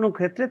কোনো কোনো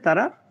ক্ষেত্রে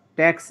তারা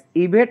ট্যাক্স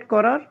ইভেট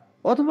করার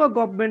অথবা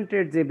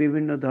গভর্নমেন্টের যে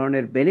বিভিন্ন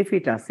ধরনের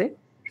বেনিফিট আছে,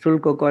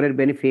 শুল্ক করের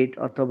বেনিফিট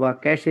অথবা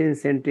ক্যাশ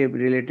ইনসেন্টিভ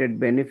রিলেটেড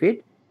বেনিফিট,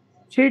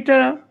 সেইটা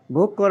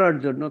ভোগ করার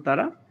জন্য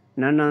তারা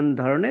নানান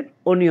ধরনের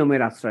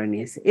অনিয়মের আশ্রয়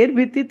নিয়েছে। এর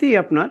ভিত্তিতেই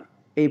আপনার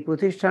এই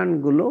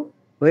প্রতিষ্ঠানগুলো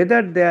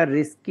whether they R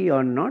risky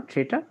or not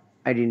সেটা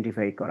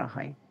আইডেন্টিফাই করা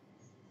হয়।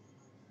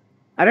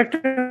 আরেকটা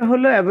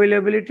হলো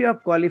অ্যাভেলেবিলিটি অফ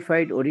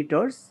কোয়ালিফাইড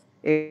অডিটরস।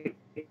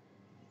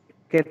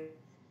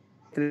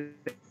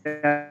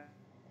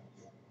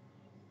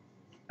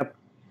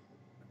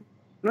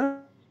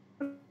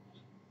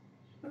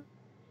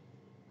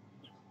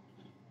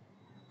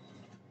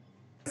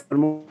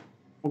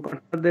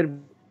 কর্মকর্তাদের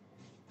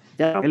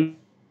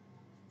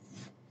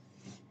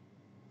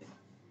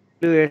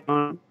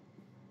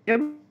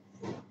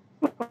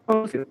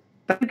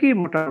তাকে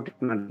মোটামুটি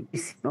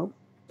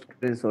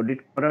অডিট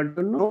করার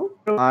জন্য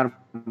আর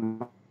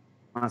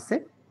আছে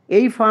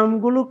এই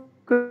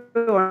ফার্মগুলোকে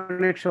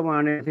অনেক সময়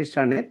অনেক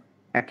প্রতিষ্ঠানের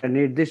একটা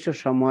নির্দিষ্ট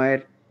সময়ের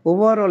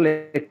ওভারঅল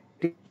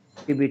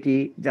অ্যাক্টিভিটি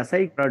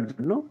যাচাই করার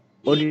জন্য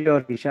অডিটর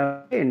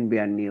হিসাবে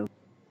এনবিআর নিয়োগ।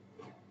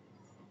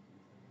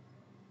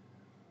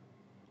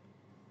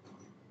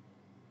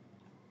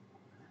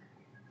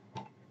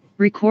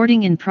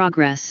 Recording in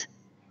progress.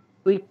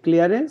 Quick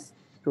clearance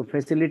to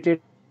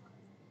facilitate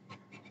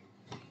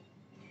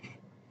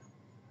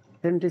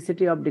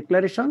authenticity of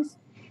declarations,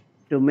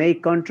 to make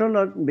control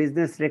on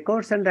business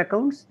records and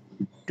accounts,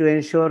 to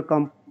ensure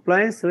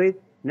compliance with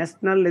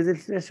national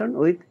legislation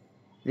with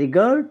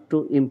regard to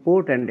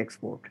import and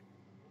export.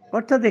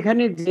 অর্থাৎ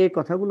এখানে যে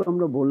কথাগুলো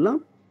আমরা বললাম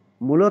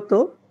মূলত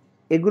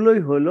এগুলোই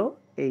হলো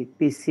এই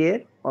পিসিএ এর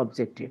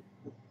অবজেক্টিভ।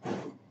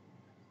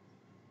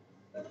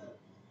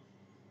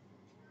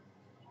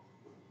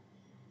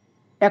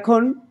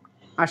 এখন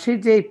আসি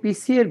যে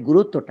পিসিএ এর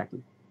গুরুত্বটা কি।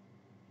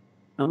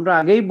 আমরা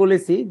আগেই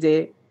বলেছি যে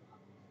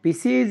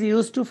PCA is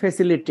use to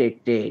facilitate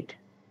trade,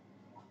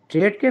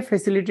 ট্রেডকে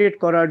facilitate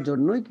করার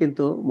জন্যই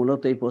কিন্তু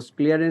মূলত এই পোস্ট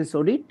ক্লিয়ারেন্স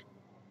অডিট,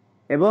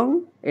 এবং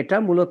এটা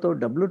মূলত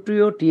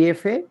WTO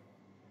TFA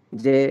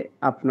যে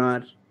আপনার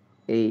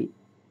এই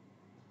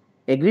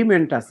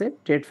এগ্রিমেন্ট আছে,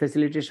 ট্রেড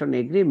ফ্যাসিলিটেশন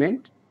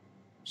এগ্রিমেন্ট,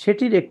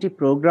 সেটির একটি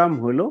প্রোগ্রাম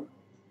হলো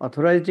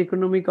অথরাইজড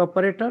ইকোনমিক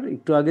অপারেটর,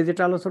 একটু আগে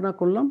যেটা আলোচনা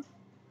করলাম,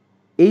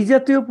 এই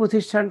জাতীয়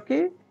প্রতিষ্ঠানকে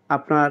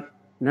আপনার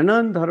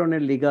নানান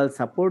ধরনের লিগ্যাল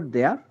সাপোর্ট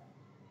দেয়া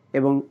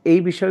এবং এই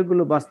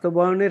বিষয়গুলো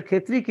বাস্তবায়নের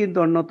ক্ষেত্রেই কিন্তু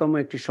অন্যতম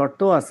একটি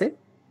শর্ত আছে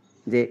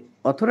যে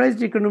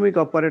অথরাইজড ইকোনমিক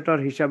অপারেটর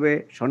হিসাবে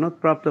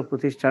সনদপ্রাপ্ত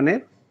প্রতিষ্ঠানের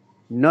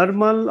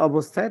নরমাল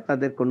অবস্থায়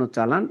তাদের কোনো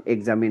চালান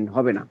এক্সামিন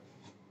হবে না,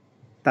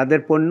 তাদের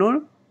পণ্য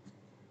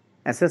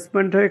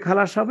অ্যাসেসমেন্ট হয়ে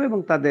খালাস হবে এবং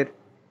তাদের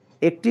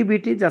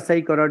অ্যাক্টিভিটি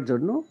যাচাই করার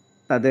জন্য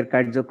তাদের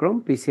কার্যক্রম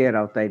পিসিএর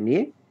আওতায়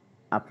নিয়ে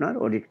আপনার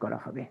অডিট করা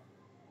হবে।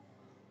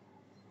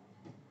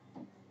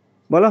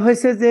 বলা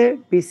হয়েছে যে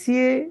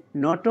PCA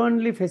not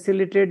only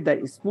facilitate the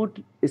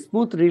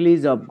smooth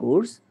release of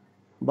goods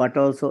but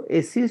also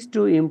assist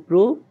to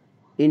improve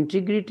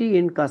integrity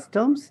in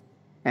customs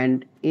and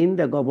in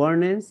the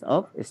governance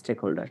of stake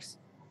holders.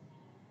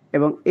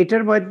 এবং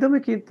এটার মাধ্যমে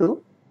কিন্তু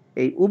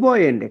এই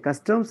উভয় এন্ডে,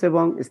 কাস্টমস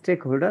এবং স্টেক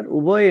হোল্ডার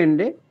উভয়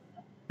এন্ডে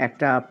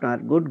একটা আপনার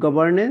গুড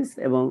গভর্নেন্স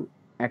এবং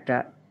একটা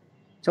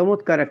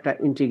চমৎকার একটা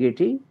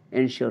ইন্টিগ্রিটি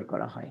এনশিওর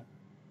করা হয়।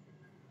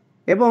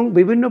 এবং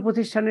বিভিন্ন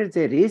প্রতিষ্ঠানের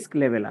যে রিস্ক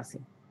লেভেল আছে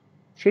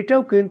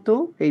সেটাও কিন্তু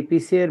এই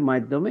পিসিএ এর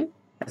মাধ্যমে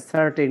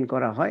সার্টেইন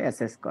করা হয়,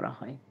 অ্যাসেস করা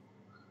হয়।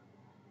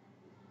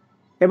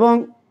 এবং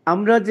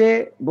আমরা যে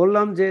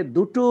বললাম যে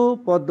দুটো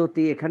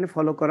পদ্ধতি এখানে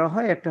ফলো করা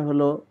হয়, একটা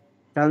হলো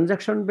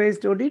ট্রানজাকশন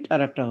বেসড অডিট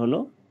আর একটা হলো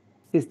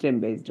system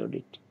based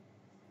audit.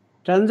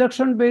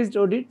 Transaction based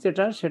audit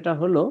সেটা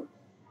হলো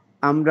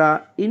আমরা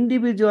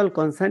ইন্ডিভিজুয়াল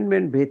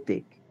কনসাইনমেন্ট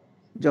ভিত্তিক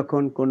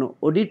যখন কোনো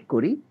অডিট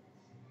করি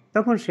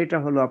তখন সেটা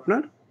হলো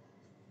আপনার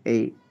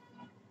এই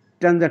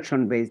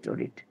ট্রানজাকশন বেসড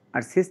অডিট।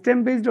 আর সিস্টেম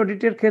বেসড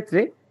অডিটের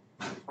ক্ষেত্রে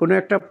কোনো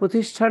একটা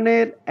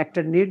প্রতিষ্ঠানের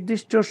একটা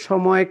নির্দিষ্ট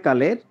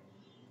সময়কালের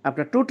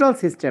আপনার টোটাল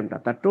সিস্টেমটা,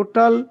 তার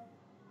টোটাল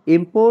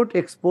ইম্পোর্ট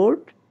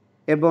এক্সপোর্ট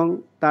এবং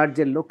তার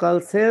যে লোকাল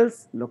সেলস,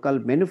 লোকাল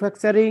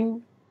ম্যানুফ্যাকচারিং,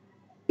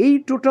 এই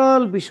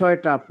টোটাল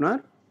বিষয়টা আপনার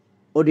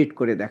অডিট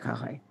করে দেখা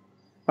হয়।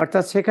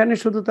 অর্থাৎ সেখানে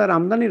শুধু তার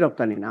আমদানি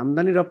রপ্তানি না,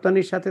 আমদানি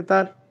রপ্তানির সাথে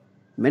তার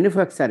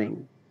ম্যানুফ্যাকচারিং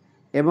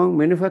এবং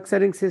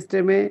ম্যানুফ্যাকচারিং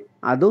সিস্টেমে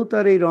আদৌ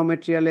তার এই র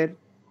মেটেরিয়ালের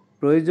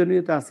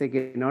প্রয়োজনীয়তা আছে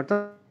কিনা,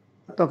 অর্থাৎ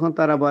তখন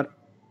তার আবার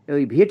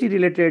ওই ভিএটি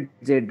রিলেটেড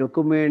যে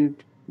ডকুমেন্ট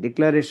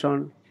ডিক্লারেশন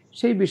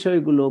সেই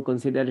বিষয়গুলো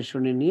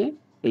কনসিডারেশনে নিয়ে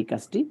এই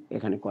কাজটি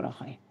এখানে করা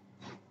হয়।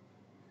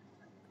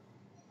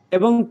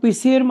 এবং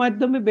পিসিএ এর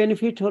মাধ্যমে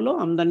বেনিফিট হলো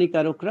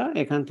আমদানিকারকরা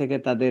এখান থেকে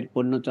তাদের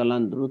পণ্য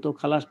চালান দ্রুত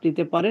খালাস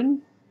দিতে পারেন,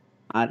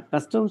 আর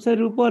কাস্টমসের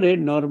উপরে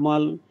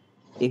নর্মাল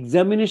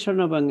এক্সামিনেশন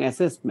এবং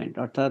অ্যাসেসমেন্ট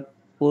অর্থাৎ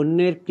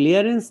পণ্যের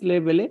ক্লিয়ারেন্স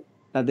লেভেলে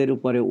তাদের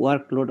উপরে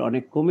ওয়ার্কলোড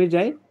অনেক কমে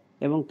যায়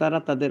এবং তারা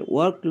তাদের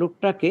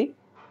ওয়ার্কলোডটাকে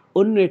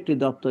অন্য একটি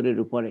দপ্তরের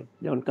উপরে,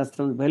 যেমন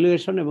কাস্টমস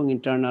ভ্যালুয়েশন এবং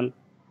ইন্টারনাল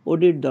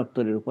অডিট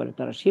দপ্তরের উপরে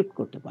তারা শিফট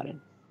করতে পারেন।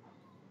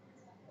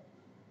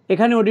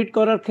 এখানে অডিট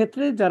করার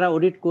ক্ষেত্রে যারা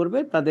অডিট করবে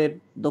তাদের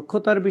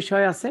দক্ষতার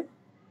বিষয় আছে।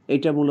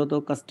 এটা মূলত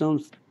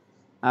কাস্টমস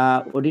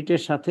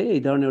অডিটের সাথে,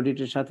 এই ধরনের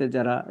অডিটের সাথে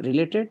যারা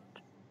রিলেটেড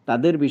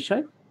তাদের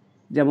বিষয়,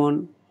 যেমন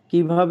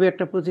কিভাবে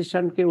একটা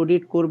প্রতিষ্ঠানকে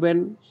অডিট করবেন,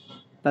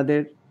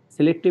 তাদের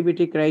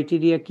সিলেক্টিভিটি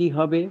ক্রাইটেরিয়া কি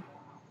হবে,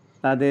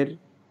 তাদের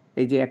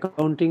এই যে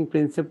অ্যাকাউন্টিং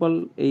প্রিন্সিপাল,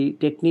 এই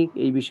টেকনিক,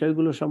 এই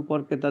বিষয়গুলো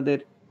সম্পর্কে তাদের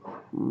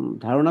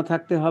ধারণা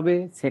থাকতে হবে।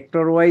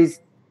 সেক্টর ওয়াইজ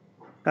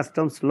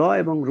কাস্টমস ল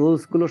এবং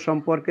রুলসগুলো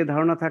সম্পর্কে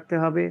ধারণা থাকতে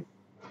হবে।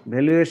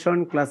 ভ্যালুয়েশন,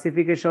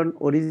 ক্লাসিফিকেশন,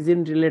 অরিজিন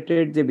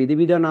রিলেটেড যে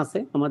বিধিবিধান আছে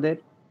আমাদের,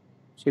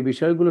 সে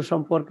বিষয়গুলো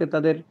সম্পর্কে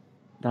তাদের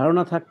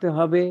ধারণা থাকতে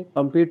হবে।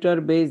 কম্পিউটার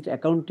বেসড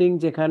অ্যাকাউন্টিং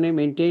যেখানে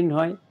মেনটেইন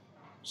হয়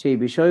সেই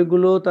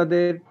বিষয়গুলো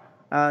তাদের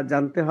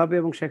জানতে হবে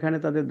এবং সেখানে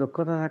তাদের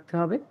দক্ষতা থাকতে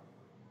হবে।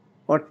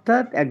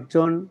 অর্থাৎ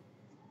একজন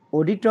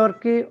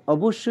অডিটরকে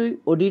অবশ্যই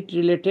অডিট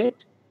রিলেটেড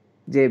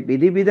যে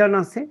বিধিবিধান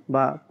আছে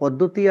বা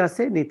পদ্ধতি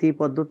আছে, নীতি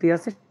পদ্ধতি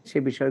আছে, সে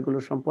বিষয়গুলো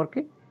সম্পর্কে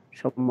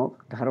সম্যক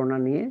ধারণা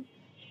নিয়ে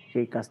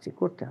সেই কাজটি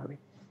করতে হবে।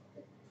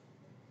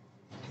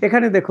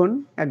 এখানে দেখুন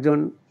একজন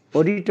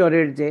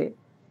অডিটরের যে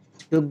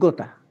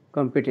যোগ্যতা,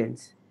 কম্পিটেন্স,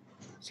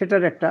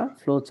 সেটার একটা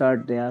ফ্লো চার্ট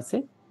দেয়া আছে।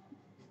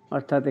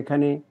 অর্থাৎ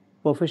এখানে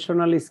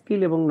প্রফেশনাল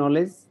স্কিল এবং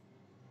নলেজ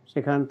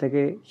সেখান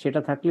থেকে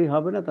সেটা থাকলেই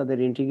হবে না, তাদের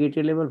ইন্টিগ্রিটি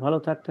লেভেল ভালো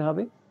থাকতে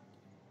হবে।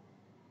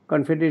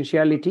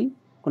 কনফিডেন্সিয়ালিটি,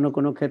 কোনো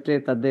কোনো ক্ষেত্রে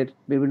তাদের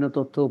বিভিন্ন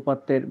তথ্য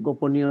উপাত্তের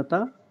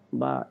গোপনীয়তা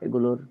বা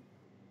এগুলোর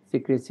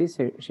সিক্রেসি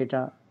সেটা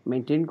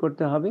মেনটেন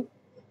করতে হবে।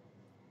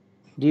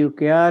 ডিউ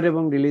কেয়ার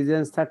এবং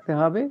ডিলিজেন্স থাকতে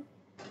হবে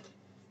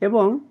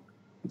এবং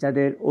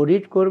যাদের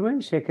অডিট করবেন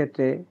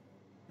সেক্ষেত্রে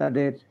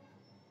তাদের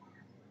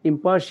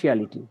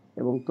ইম্পার্শিয়ালিটি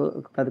এবং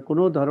তাদের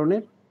কোনো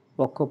ধরনের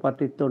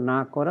পক্ষপাতিত্ব না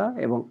করা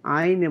এবং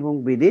আইন এবং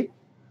বিধির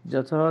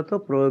যথাযথ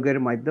প্রয়োগের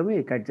মাধ্যমে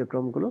এই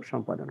কার্যক্রমগুলো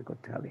সম্পাদন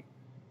করতে হবে।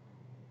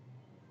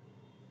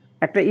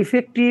 একটা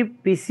ইফেক্টিভ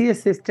পিসিএস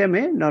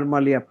সিস্টেমে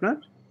নর্মালি আপনার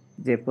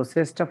যে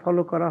প্রসেসটা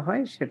ফলো করা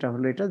হয় সেটা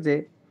হলো এটা যে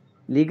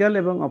লিগ্যাল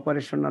এবং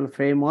অপারেশনাল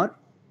ফ্রেমওয়ার্ক,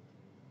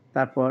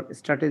 তারপর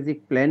স্ট্র্যাটেজিক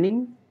প্ল্যানিং,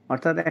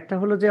 অর্থাৎ একটা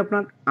হলো যে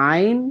আপনার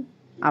আইন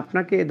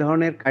আপনাকে এ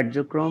ধরনের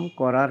কার্যক্রম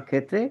করার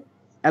ক্ষেত্রে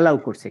অ্যালাউ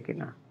করছে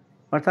কিনা,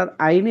 অর্থাৎ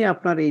আইনে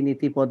আপনার এই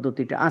নীতি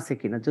পদ্ধতিটা আছে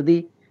কিনা। যদি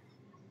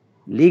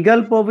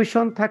লিগ্যাল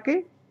প্রভিশন থাকে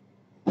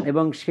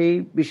এবং সেই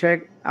বিষয়ে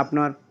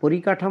আপনার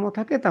পরিকাঠামো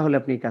থাকে, তাহলে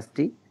আপনি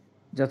কাজটি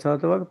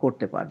যথাযথভাবে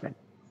করতে পারবেন।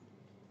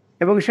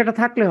 এবং সেটা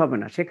থাকলে হবে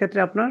না, সেক্ষেত্রে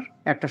আপনার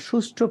একটা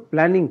সুষ্ঠু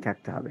প্ল্যানিং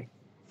থাকতে হবে।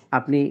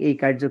 আপনি এই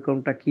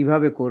কার্যক্রমটা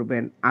কিভাবে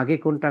করবেন, আগে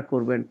কোনটা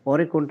করবেন,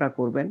 পরে কোনটা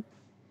করবেন,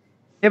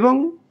 এবং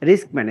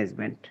রিস্ক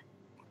ম্যানেজমেন্ট।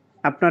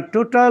 আপনার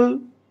টোটাল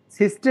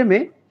সিস্টেমে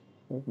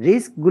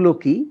রিস্কগুলো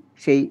কি,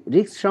 সেই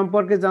রিস্ক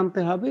সম্পর্কে জানতে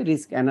হবে,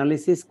 রিস্ক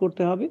অ্যানালিসিস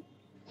করতে হবে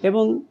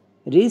এবং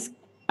রিস্ক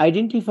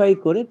আইডেন্টিফাই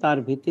করে তার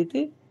ভিত্তিতে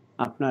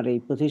আপনার এই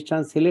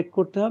প্রতিষ্ঠান সিলেক্ট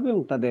করতে হবে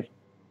এবং তাদের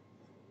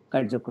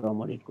কার্যক্রম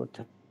অডিট করতে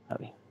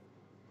হবে।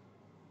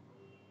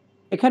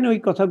 এখানে ওই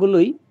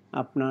কথাগুলোই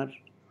আপনার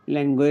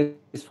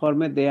ল্যাঙ্গুয়েজ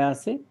ফর্মে দেয়া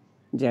আছে,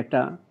 যে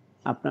একটা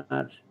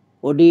আপনার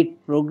অডিট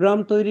প্রোগ্রাম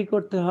তৈরি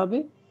করতে হবে,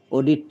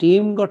 অডিট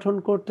টিম গঠন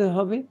করতে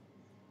হবে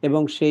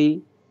এবং সেই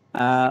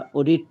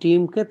অডিট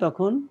টিমকে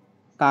তখন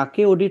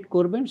কাকে অডিট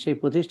করবেন সেই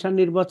প্রতিষ্ঠান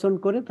নির্বাচন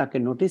করে তাকে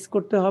নোটিশ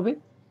করতে হবে।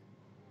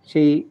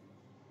 সেই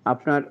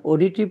আপনার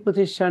অডিটিভ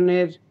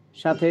প্রতিষ্ঠানের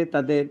সাথে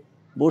তাদের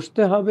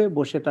বসতে হবে,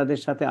 বসে তাদের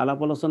সাথে আলাপ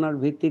আলোচনার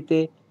ভিত্তিতে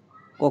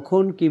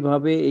কখন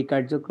কিভাবে এই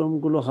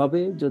কার্যক্রমগুলো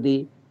হবে। যদি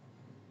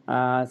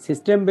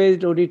সিস্টেম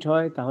বেসড অডিট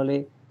হয় তাহলে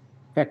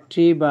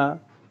ফ্যাক্টরি বা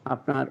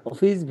আপনার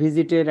অফিস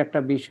ভিজিটের একটা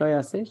বিষয়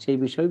আছে, সেই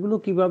বিষয়গুলো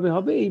কিভাবে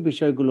হবে, এই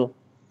বিষয়গুলো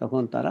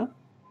তখন তারা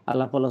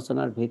আলাপ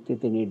আলোচনার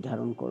ভিত্তিতে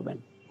নির্ধারণ করবেন।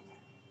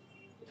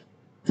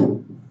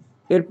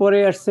 এরপরে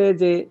আসছে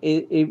যে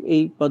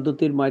এই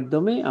পদ্ধতির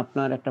মাধ্যমে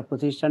আপনার একটা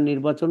প্রতিষ্ঠান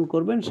নির্বাচন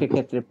করবেন,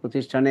 সেক্ষেত্রে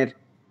প্রতিষ্ঠানের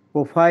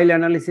প্রোফাইল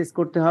অ্যানালিসিস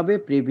করতে হবে,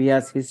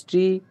 প্রিভিয়াস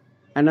হিস্ট্রি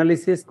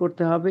অ্যানালিসিস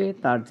করতে হবে,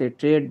 তার যে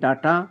ট্রেড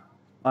ডাটা,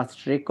 পাস্ট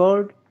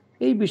রেকর্ড,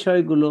 এই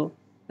বিষয়গুলো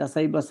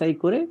যাচাই বাছাই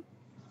করে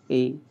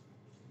এই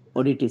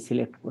অডিটি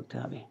সিলেক্ট করতে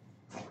হবে।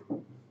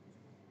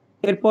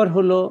 এরপর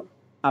হলো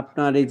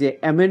আপনার এই যে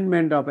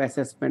অ্যামেন্ডমেন্ট অফ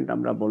অ্যাসেসমেন্ট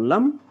আমরা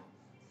বললাম,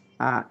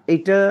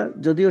 এইটা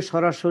যদিও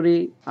সরাসরি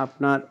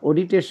আপনার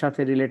অডিটের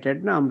সাথে রিলেটেড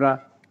না, আমরা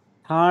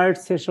থার্ড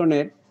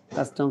সেশনের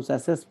কাস্টমস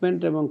অ্যাসেসমেন্ট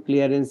এবং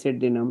ক্লিয়ারেন্সের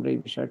দিন আমরা এই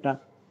বিষয়টা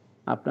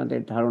আপনাদের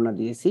ধারণা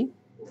দিয়েছি,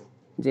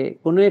 যে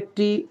কোনো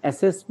একটি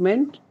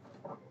অ্যাসেসমেন্ট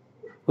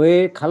হয়ে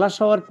খালাস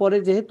হওয়ার পরে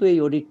যেহেতু এই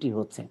অডিটটি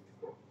হচ্ছে,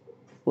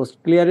 পোস্ট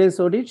ক্লিয়ারেন্স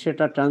অডিট,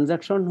 সেটা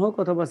ট্রানজাকশন হোক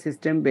অথবা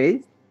সিস্টেম বেস,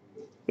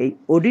 এই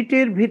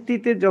অডিটের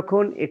ভিত্তিতে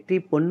যখন একটি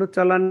পণ্য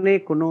চালানে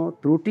কোনো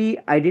ত্রুটি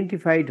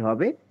আইডেন্টিফাইড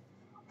হবে,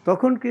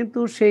 তখন কিন্তু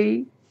সেই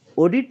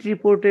অডিট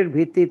রিপোর্টের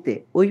ভিত্তিতে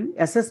ওই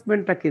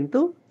অ্যাসেসমেন্টটা কিন্তু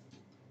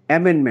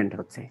অ্যামেন্ডমেন্ট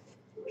হচ্ছে,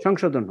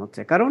 সংশোধন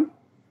হচ্ছে। কারণ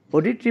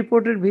অডিট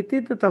রিপোর্টের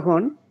ভিত্তিতে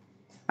তখন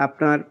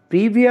আপনার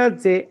প্রিভিয়াস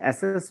যে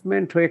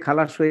অ্যাসেসমেন্ট হয়ে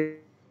খালাস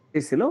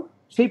হয়েছিল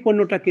সেই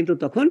পণ্যটা কিন্তু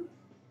তখন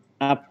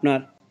আপনার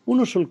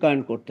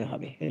পুনঃশুল্কায়ন করতে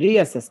হবে,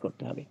 রিঅ্যাসেস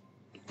করতে হবে।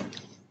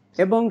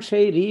 এবং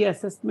সেই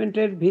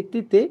রিঅ্যাসেসমেন্টের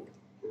ভিত্তিতে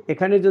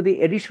এখানে যদি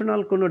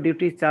এডিশনাল কোনো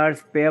ডিউটি চার্জ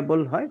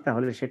পেয়াবল হয়,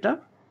 তাহলে সেটা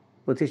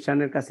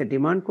প্রতিষ্ঠানের কাছে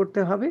ডিমান্ড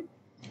করতে হবে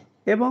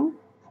এবং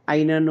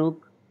আইনানুগ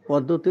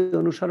পদ্ধতি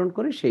অনুসরণ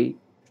করে সেই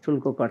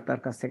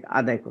শুল্ককর্তার কাছ থেকে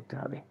আদায় করতে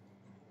হবে।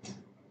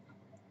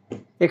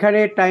 এখানে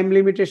টাইম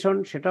লিমিটেশন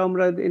সেটাও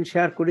আমরা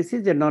শেয়ার করেছি,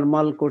 যে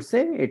নর্মাল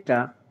কোর্সে এটা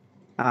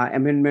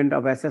অ্যামেন্ডমেন্ট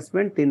অফ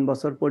অ্যাসেসমেন্ট 3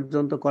 বছর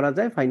পর্যন্ত করা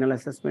যায় ফাইনাল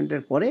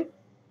অ্যাসেসমেন্টের পরে।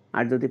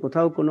 আর যদি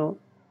কোথাও কোনো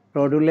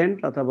ফ্রডুলেন্ট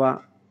অথবা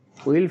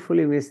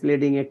উইলফুলি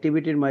মিসলিডিং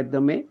অ্যাক্টিভিটির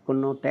মাধ্যমে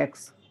কোনো ট্যাক্স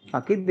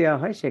ফাঁকি দেওয়া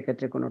হয়,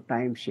 সেক্ষেত্রে কোনো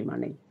টাইম সীমা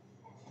নেই।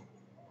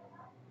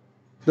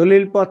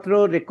 দলিলপত্র,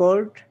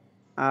 রেকর্ড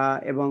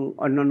এবং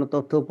অন্যান্য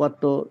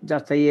তথ্যপত্র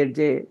যাচাইয়ের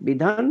যে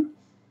বিধান,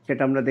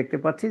 সেটা আমরা দেখতে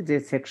পাচ্ছি যে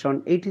সেকশন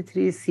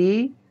 83C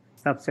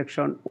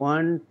সাবসেকশন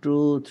 1,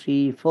 2,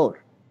 3, 4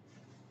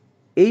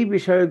 এই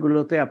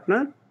বিষয়গুলোতে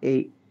আপনার এই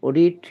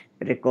অডিট,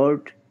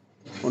 রেকর্ড,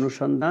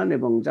 অনুসন্ধান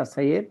এবং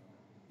যাচাইয়ের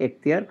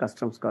এখতিয়ার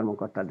কাস্টমস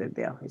কর্মকর্তাদের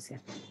দেওয়া হয়েছে।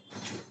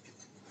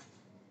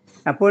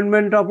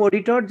 অ্যাপয়েন্টমেন্ট অফ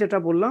অডিটর যেটা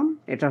বললাম,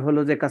 এটা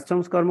হলো যে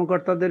কাস্টমস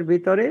কর্মকর্তাদের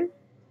ভিতরে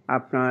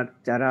আপনার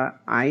যারা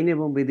আইন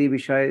এবং বিধি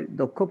বিষয়ে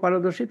দক্ষ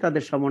পারদর্শী,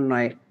 তাদের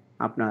সমন্বয়ে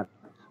আপনার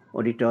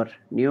অডিটর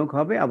নিয়োগ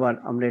হবে। আবার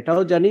আমরা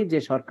এটাও জানি যে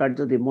সরকার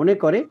যদি মনে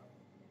করে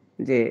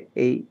যে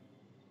এই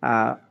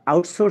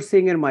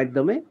আউটসোর্সিং এর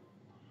মাধ্যমে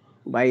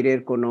বাইরের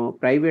কোনো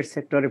প্রাইভেট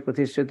সেক্টরে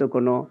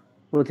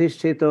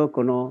প্রতিষ্ঠিত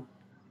কোনো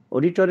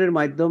অডিটরের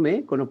মাধ্যমে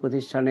কোনো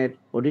প্রতিষ্ঠানের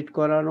অডিট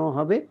করানো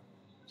হবে,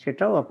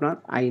 সেটাও আপনার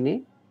আইনে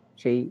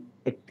সেই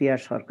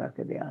এখতিয়ার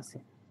সরকারকে দেয়া আছে।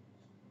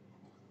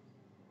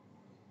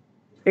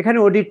 এখানে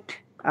অডিট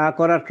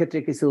করার ক্ষেত্রে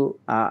কিছু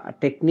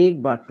টেকনিক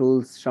বা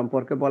টুলস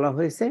সম্পর্কে বলা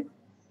হয়েছে,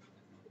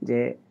 যে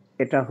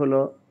এটা হলো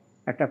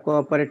একটা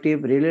কোঅপারেটিভ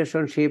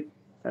রিলেশনশিপ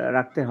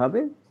রাখতে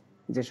হবে।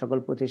 যে সকল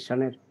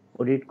প্রতিষ্ঠানের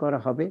অডিট করা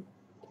হবে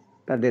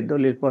তাদের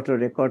দলিলপত্র,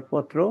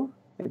 রেকর্ডপত্র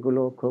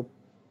এগুলো খুব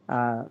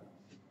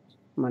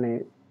মানে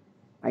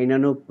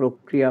আইনানুগ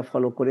প্রক্রিয়া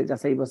ফলো করে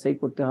যাচাই বাছাই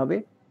করতে হবে।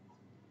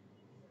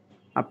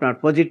 আপনার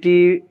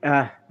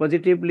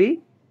পজিটিভলি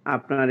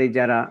আপনার এই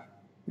যারা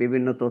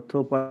বিভিন্ন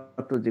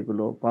তথ্যপত্র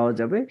যেগুলো পাওয়া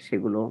যাবে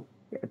সেগুলো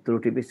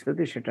ত্রুটি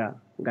বিচ্যুতি সেটা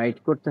গাইড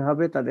করতে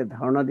হবে, তাদের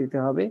ধারণা দিতে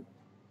হবে।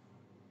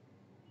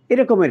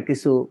 এরকমের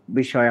কিছু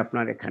বিষয়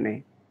আপনার এখানে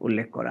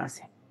উল্লেখ করা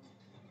আছে,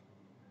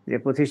 যে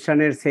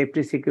প্রতিষ্ঠানের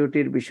সেফটি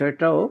সিকিউরিটির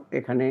বিষয়টাও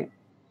এখানে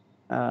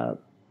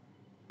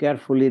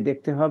কেয়ারফুলি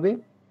দেখতে হবে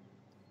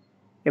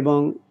এবং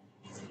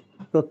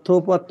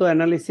তথ্যপত্র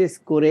অ্যানালিসিস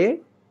করে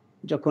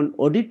যখন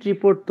অডিট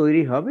রিপোর্ট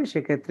তৈরি হবে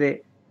সেক্ষেত্রে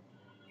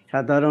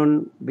সাধারণ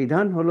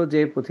বিধান হলো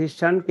যে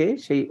প্রতিষ্ঠানকে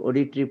সেই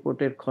অডিট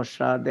রিপোর্টের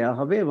খসড়া দেওয়া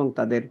হবে এবং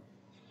তাদের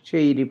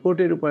সেই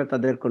রিপোর্টের উপরে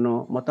তাদের কোনো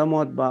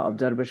মতামত বা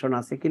অবজারভেশন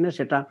আছে কিনা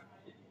সেটা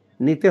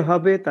নিতে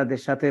হবে,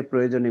 তাদের সাথে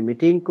প্রয়োজনে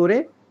মিটিং করে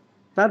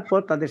তারপর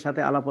তাদের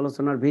সাথে আলাপ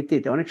আলোচনার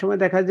ভিত্তিতে। অনেক সময়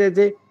দেখা যায়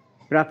যে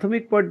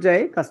প্রাথমিক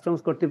পর্যায়ে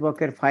কাস্টমস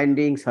কর্তৃপক্ষের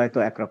ফাইন্ডিংস হয়তো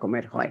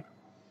একরকমের হয়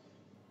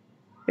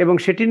এবং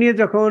সেটি নিয়ে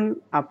যখন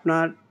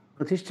আপনার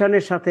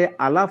প্রতিষ্ঠানের সাথে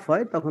আলাপ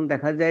হয় তখন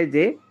দেখা যায়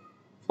যে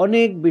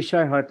অনেক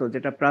বিষয় হয়তো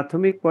যেটা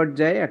প্রাথমিক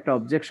পর্যায়ে একটা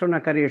অবজেকশন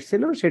আকারে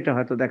এসেছিল সেটা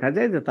হয়তো দেখা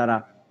যায় যে তারা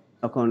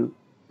তখন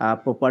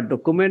প্রপার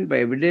ডকুমেন্ট বা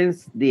এভিডেন্স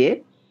দিয়ে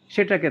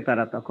সেটাকে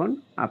তারা তখন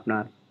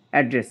আপনার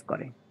অ্যাড্রেস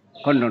করে,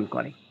 খণ্ডন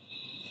করে।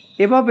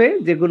 এভাবে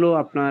যেগুলো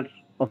আপনার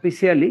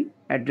অফিসিয়ালি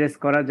অ্যাড্রেস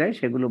করা যায়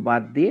সেগুলো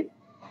বাদ দিয়ে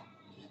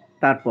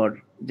তারপর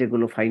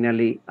যেগুলো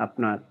ফাইনালি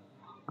আপনার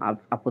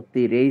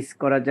আপত্তি রেইজ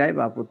করা যায়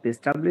বা আপত্তি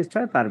এস্টাবলিশড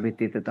হয় তার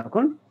ভিত্তিতে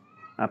তখন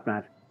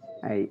আপনার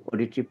এই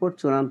অডিট রিপোর্ট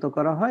চূড়ান্ত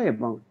করা হয়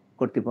এবং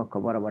কর্তৃপক্ষ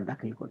বরাবর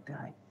দাখিল করতে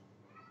হয়।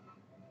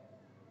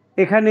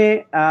 এখানে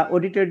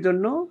অডিটের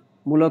জন্য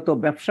মূলত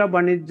ব্যবসা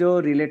বাণিজ্য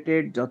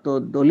রিলেটেড যত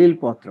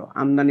দলিলপত্র,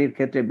 আমদানির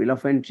ক্ষেত্রে বিল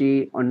অফ এন্ট্রি,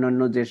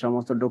 অন্যান্য যে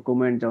সমস্ত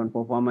ডকুমেন্ট যেমন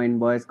proforma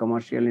invoice,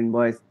 commercial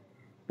invoice,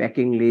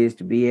 packing list,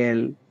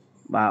 BL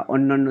বা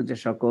অন্যান্য যে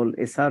সকল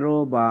এসআরও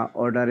বা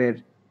অর্ডারের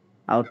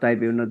আওতায়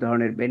বিভিন্ন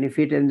ধরনের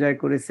বেনিফিট এনজয়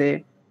করেছে,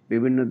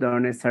 বিভিন্ন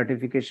ধরনের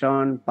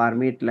সার্টিফিকেশন,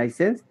 পারমিট,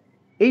 লাইসেন্স,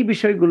 এই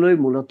বিষয়গুলোই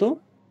মূলত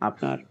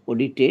আপনার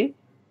অডিটে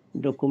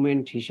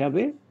ডকুমেন্ট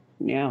হিসাবে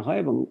নেওয়া হয়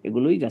এবং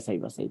এগুলোই যাচাই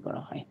বাছাই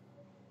করা হয়।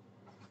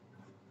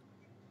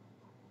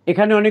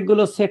 এখানে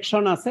অনেকগুলো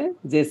সেকশন আছে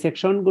যে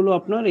সেকশনগুলো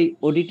আপনার এই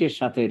অডিটের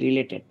সাথে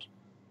রিলেটেড।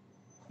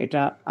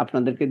 এটা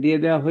আপনাদেরকে দিয়ে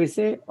দেওয়া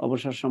হয়েছে,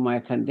 অবসর সময়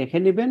এখানে দেখে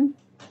নেবেন।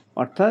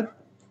 অর্থাৎ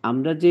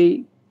আমরা যেই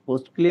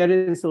পোস্ট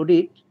ক্লিয়ারেন্স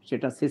অডিট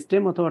সেটা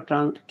সিস্টেম অথবা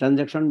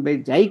ট্রানজাকশন বেস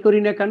যাই করি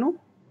না কেন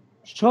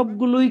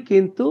সবগুলোই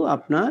কিন্তু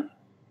আপনার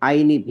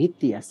আইনি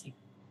ভিত্তি আছে।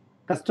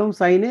 কাস্টমস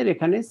আইনের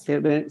এখানে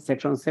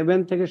সেকশন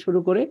 7 থেকে শুরু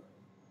করে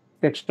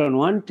সেকশন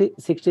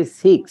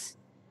 166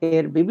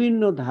 এর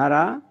বিভিন্ন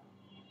ধারা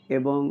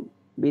এবং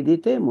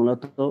বিধিতে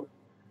মূলত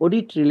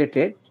অডিট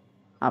রিলেটেড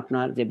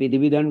আপনার যে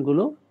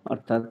বিধিবিধানগুলো,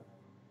 অর্থাৎ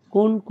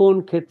কোন কোন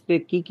ক্ষেত্রে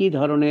কি কি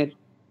ধরনের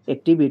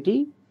অ্যাক্টিভিটি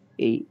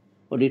এই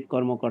অডিট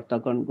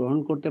কর্মকর্তাগণ গ্রহণ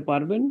করতে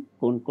পারবেন,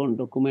 কোন কোন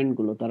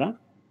ডকুমেন্টগুলো তারা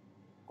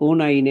কোন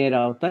আইনের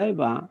আওতায়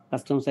বা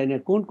কাস্টমস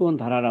আইনের কোন কোন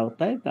ধারার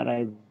আওতায় তারা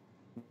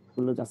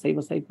এগুলো যাচাই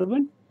বাছাই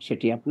করবেন,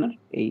 সেটি আপনার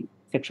এই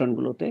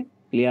সেকশনগুলোতে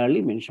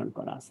ক্লিয়ারলি মেনশন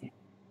করা আছে।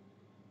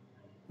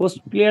 পোস্ট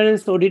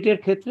ক্লিয়ারেন্স অডিটের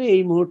ক্ষেত্রে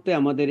এই মুহূর্তে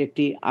আমাদের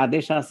একটি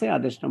আদেশ আছে,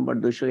 আদেশ নম্বর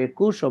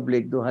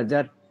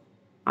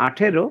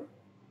 221/2018,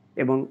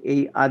 এবং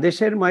এই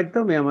আদেশের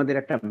মাধ্যমে আমাদের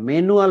একটা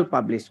ম্যানুয়াল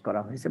পাবলিশ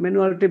করা হয়েছে।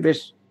 ম্যানুয়ালটি বেশ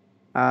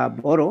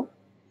বড়,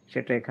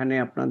 সেটা এখানে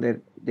আপনাদের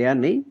দেয়া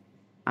নেই।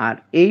 আর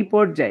এই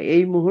পর্যায়ে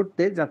এই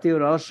মুহূর্তে জাতীয়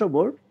রহস্য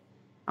বোর্ড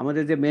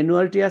আমাদের যে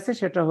ম্যানুয়ালটি আছে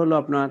সেটা হলো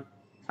আপনার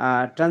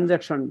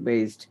ট্রানজাকশন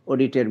বেসড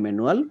অডিটের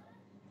ম্যানুয়াল।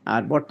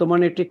 আর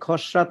বর্তমানে একটি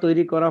খসড়া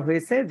তৈরি করা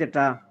হয়েছে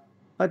যেটা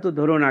হয়তো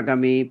ধরুন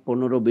আগামী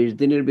 15-20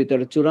 দিনের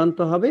ভিতরে চূড়ান্ত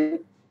হবে।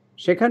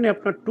 সেখানে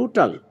আপনার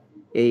টোটাল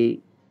এই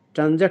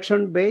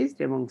ট্রানজাকশন বেসড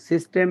এবং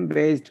সিস্টেম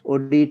বেসড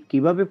অডিট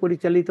কিভাবে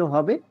পরিচালিত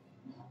হবে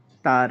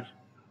তার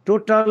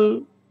টোটাল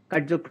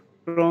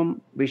কার্যক্রম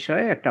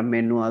বিষয়ে একটা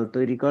ম্যানুয়াল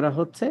তৈরি করা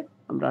হচ্ছে।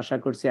 আমরা আশা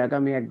করছি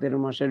আগামী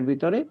 1-1.5 মাসের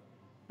ভিতরে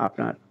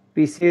আপনার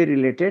পিসিএ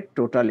রিলেটেড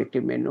টোটাল একটি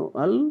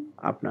ম্যানুয়াল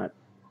আপনার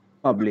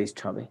পাবলিশড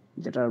হবে,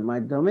 যেটার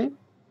মাধ্যমে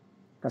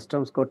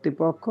কাস্টমস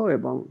কর্তৃপক্ষ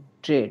এবং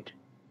ট্রেড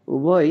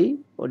উভয়ই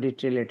অডিট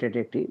রিলেটেড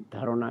একটি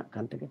ধারণা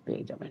এখান থেকে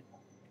পেয়ে যাবেন।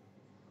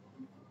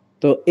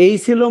 তো এই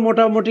ছিল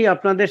মোটামুটি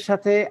আপনাদের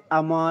সাথে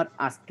আমার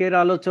আজকের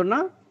আলোচনা,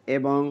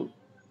 এবং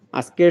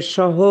আজকের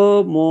সহ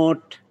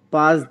মোট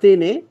 5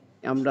 দিনে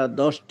আমরা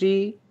 10টি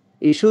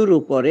ইস্যুর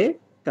উপরে,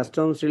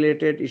 কাস্টমস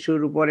রিলেটেড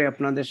ইস্যুর উপরে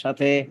আপনাদের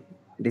সাথে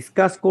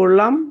ডিসকাস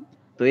করলাম।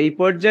 তো এই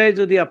পর্যায়ে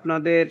যদি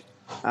আপনাদের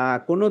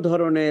কোনো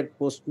ধরনের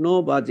প্রশ্ন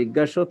বা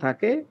জিজ্ঞাসা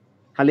থাকে,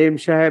 হালিম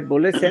সাহেব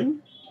বলেছেন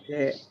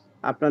যে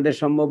আপনাদের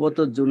সম্ভবত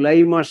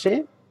জুলাই মাসে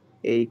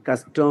এই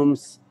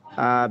কাস্টমস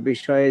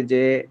বিষয়ে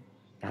যে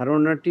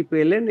ধারণাটি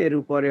পেলেন এর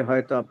উপরে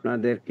হয়তো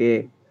আপনাদেরকে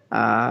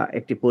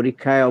একটি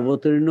পরীক্ষায়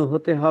অবতীর্ণ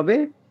হতে হবে।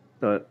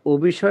 তো ও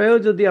বিষয়েও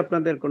যদি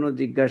আপনাদের কোনো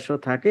জিজ্ঞাসা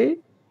থাকে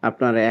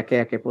আপনারা একে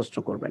একে প্রশ্ন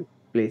করবেন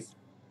প্লিজ।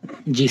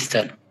 জি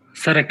স্যার,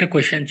 স্যার একটা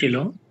কোশ্চেন ছিল।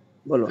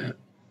 বলুন।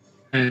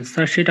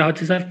 স্যার সেটা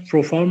হচ্ছে স্যার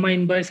প্রোফর্মা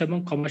ইনভয়েস এবং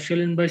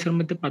কমার্শিয়াল ইনভয়েসের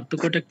মধ্যে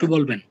পার্থক্যটা একটু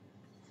বলবেন।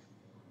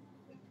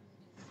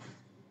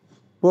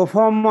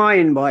 প্রোফর্মা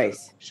ইনভয়েস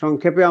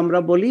সংক্ষেপে আমরা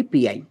বলি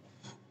পিআই।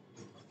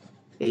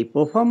 এই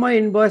প্রোফর্মা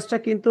ইনভয়েসটা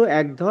কিন্তু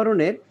এক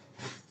ধরনের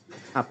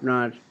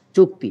আপনার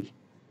চুক্তি,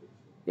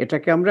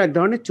 এটাকে আমরা এক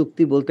ধরনের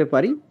চুক্তি বলতে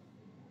পারি।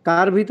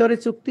 কার ভিতরে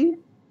চুক্তি?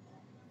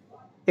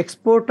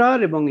 এক্সপোর্টার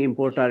এবং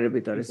ইম্পোর্টারের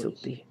ভিতরে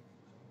চুক্তি,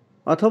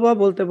 অথবা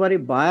বলতে পারি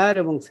বায়ার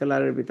এবং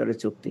সেলারের ভিতরে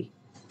চুক্তি।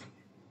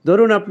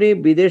 ধরুন আপনি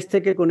বিদেশ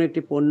থেকে কোনো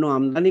একটি পণ্য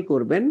আমদানি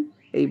করবেন,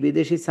 এই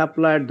বিদেশি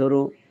সাপ্লায়ার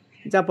ধরো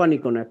জাপানি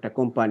কোনো একটা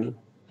কোম্পানি,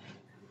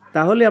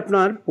 তাহলে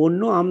আপনার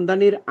পণ্য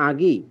আমদানির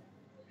আগেই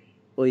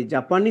ওই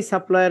জাপানি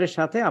সাপ্লায়ারের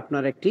সাথে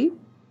আপনার একটি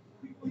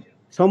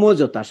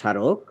সমঝোতা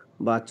স্মারক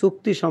বা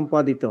চুক্তি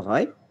সম্পাদিত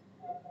হয়।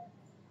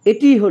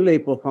 এটি হলো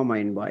এই প্রোফার্মা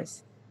ইনভয়েস।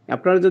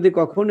 আপনারা যদি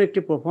কখনো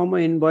একটি প্রোফার্মা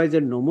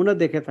ইনভয়েসের নমুনা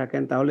দেখে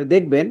থাকেন তাহলে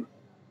দেখবেন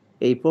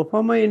এই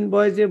প্রোফার্মা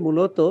ইনভয়েসে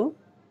মূলত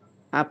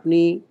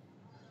আপনি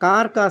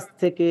কার কাছ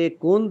থেকে,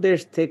 কোন দেশ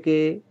থেকে,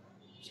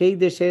 সেই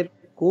দেশের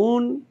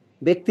কোন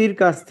ব্যক্তির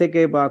কাছ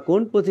থেকে বা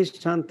কোন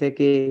প্রতিষ্ঠান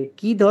থেকে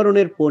কি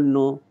ধরনের পণ্য,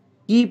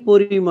 কি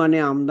পরিমাণে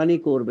আমদানি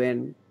করবেন,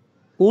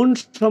 কোন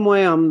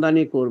সময়ে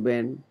আমদানি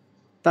করবেন,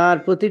 তার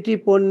প্রতিটি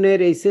পণ্যের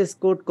এইচএস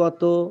কোড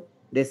কত,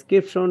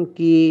 ডেসক্রিপশন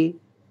কি,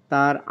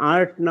 তার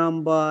art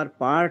number,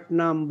 part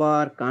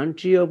number,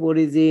 country of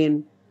origin,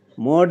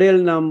 model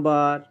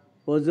number,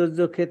 প্রযোজ্য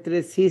ক্ষেত্রে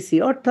সিসি,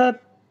 অর্থাৎ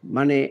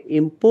মানে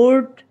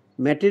ইম্পোর্ট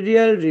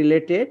ম্যাটেরিয়াল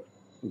রিলেটেড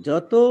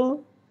যত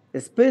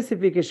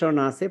স্পেসিফিকেশন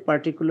আছে,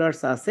 পার্টিকুলার্স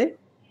আছে,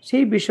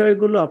 সেই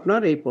বিষয়গুলো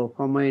আপনার এই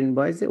প্রোফার্মা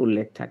ইনভয়েসে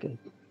উল্লেখ থাকে।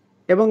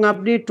 এবং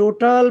আপনি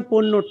টোটাল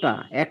পণ্যটা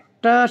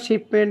একটা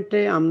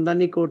শিপমেন্টে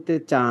আমদানি করতে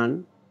চান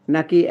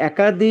নাকি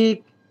একাধিক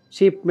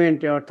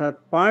শিপমেন্টে অর্থাৎ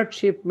পার্ট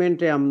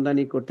শিপমেন্টে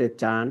আমদানি করতে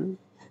চান,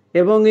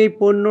 এবং এই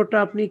পণ্যটা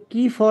আপনি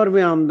কি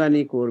ফর্মে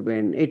আমদানি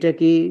করবেন, এটা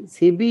কি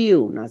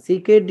সিবিইউ না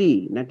সিকেডি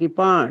নাকি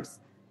পার্টস,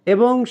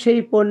 এবং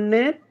সেই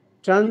পণ্যের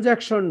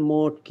ট্রানজাকশন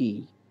মোড কি।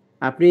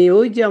 আপনি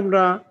ওই যে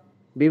আমরা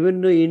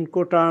বিভিন্ন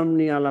ইনকোটার্ম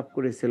নিয়ে আলাপ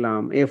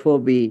করেছিলাম,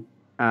 এফওবি,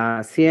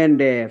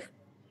 সিএনডএফ,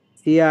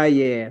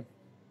 সিআইএফ,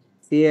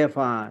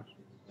 সিএফআর,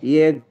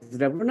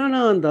 ইএক্সডাব্লিউ,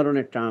 নানান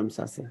ধরনের টার্মস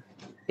আছে।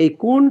 এই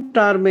কোন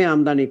টার্মে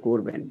আমদানি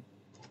করবেন,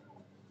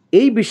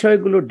 এই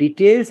বিষয়গুলো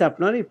ডিটেলস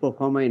আপনার এই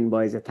প্রোফার্মা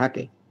ইনভয়েসে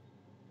থাকে।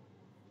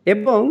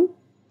 এবং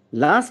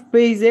লাস্ট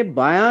পেজে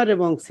বায়ার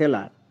এবং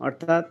সেলার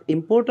অর্থাৎ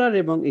ইম্পোর্টার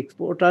এবং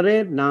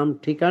এক্সপোর্টারের নাম,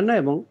 ঠিকানা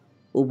এবং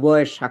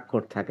উভয়ের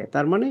স্বাক্ষর থাকে।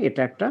 তার মানে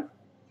এটা একটা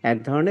এক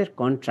ধরনের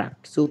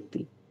কন্ট্রাক্ট,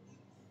 চুক্তি।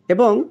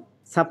 এবং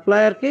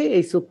সাপ্লায়ারকে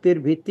এই চুক্তির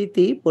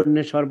ভিত্তিতেই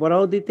পণ্যের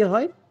সরবরাহ দিতে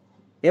হয়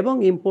এবং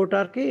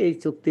ইম্পোর্টারকে এই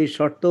চুক্তির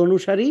শর্ত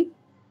অনুসারেই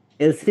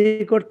এলসি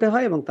করতে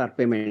হয় এবং তার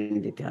পেমেন্ট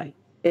দিতে হয়।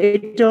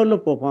 এইটা হলো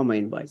প্রোফার্মা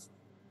ইনভয়েস।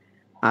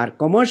 আর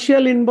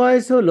কমার্শিয়াল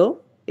ইনভয়েস হলো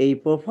এই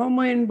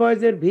প্রোফার্মা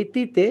ইনভয়েসের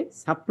ভিত্তিতে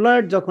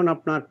সাপ্লায়ার যখন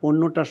আপনার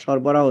পণ্যটা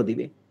সরবরাহ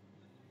দিবে,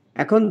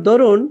 এখন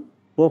ধরুন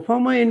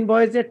প্রোফার্মা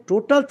ইনভয়েসের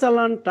টোটাল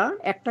চালানটা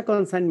একটা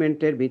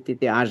কনসাইনমেন্টের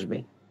ভিত্তিতে আসবে,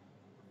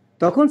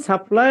 তখন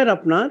সাপ্লায়ার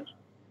আপনার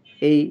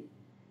এই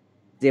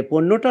যে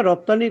পণ্যটা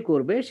রপ্তানি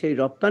করবে সেই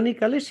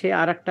রপ্তানিকালে সে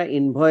আর একটা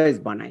ইনভয়েস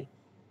বানায়,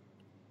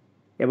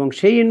 এবং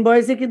সেই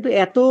ইনভয়েসে কিন্তু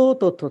এত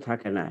তথ্য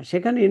থাকে না।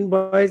 সেখানে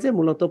ইনভয়েসে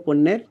মূলত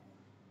পণ্যের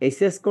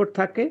এইচএস কোড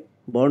থাকে,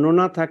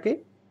 বর্ণনা থাকে,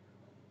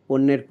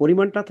 পণ্যের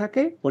পরিমাণটা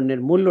থাকে, পণ্যের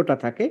মূল্যটা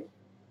থাকে,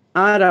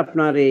 আর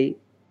আপনার এই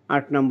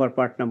আর্ট নাম্বার,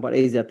 পার্ট নাম্বার,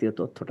 এই জাতীয়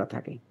তথ্যটা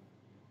থাকে।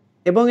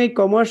 এবং এই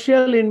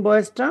কমার্শিয়াল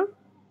ইনভয়েসটা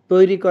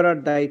তৈরি করার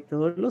দায়িত্ব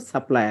হলো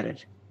সাপ্লায়ারের।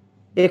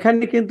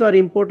 এখানে কিন্তু আর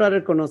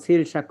ইম্পোর্টারের কোনো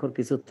সিল স্বাক্ষর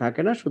কিছু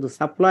থাকে না, শুধু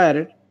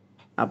সাপ্লায়ারের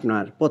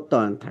আপনার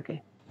প্রত্যয়ন থাকে।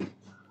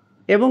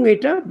 এবং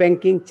এটা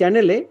ব্যাংকিং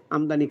চ্যানেলে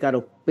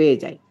আমদানিকারক পেয়ে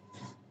যায়।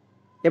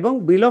 এবং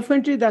বিল অফ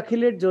এন্ট্রি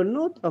দাখিলের জন্য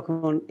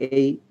তখন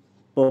এই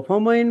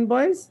প্রোফার্মা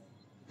ইনভয়েস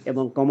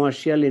এবং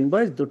কমার্শিয়াল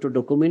ইনভয়েস দুটো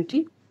ডকুমেন্টই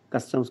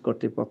কাস্টমস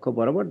কর্তৃপক্ষ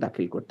বরাবর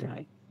দাখিল করতে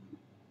হয়।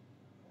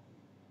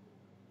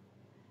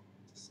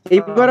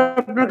 এইবার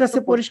আপনার কাছে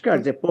পরিষ্কার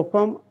যে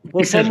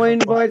প্রোফার্মা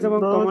ইনভয়েস এবং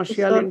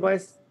কমার্শিয়াল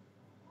ইনভয়েস।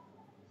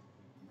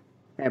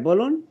 হ্যাঁ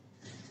বলুন।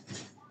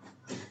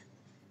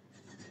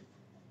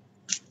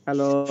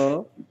 হ্যালো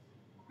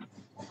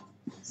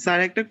স্যার,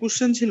 একটা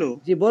কোশ্চেন ছিল।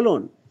 জি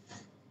বলুন।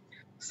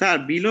 Sir,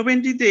 bill of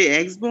এন্ট্রিতে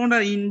x bond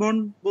R in bond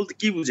বলতে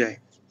কি বোঝায়?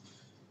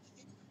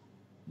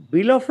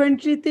 বিল of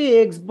এন্ট্রিতে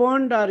x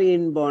bond R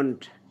in bond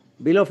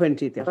bill of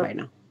এন্ট্রিতে হয়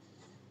না।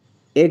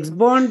 এক্স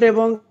বন্ড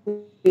এবং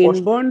ইন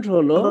বন্ড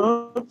হলো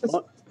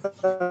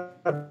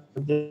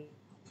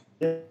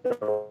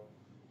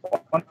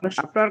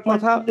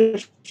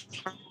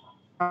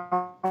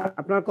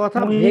আপনার কথা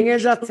ভেঙে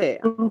যাচ্ছে।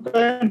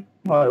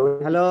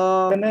 হ্যালো,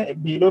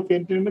 বিল অফ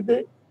এন্ট্রির মধ্যে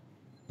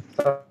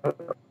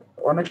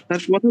অনেক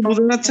কথা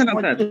বোঝা যাচ্ছে না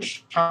স্যার।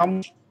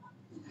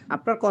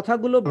 আপনার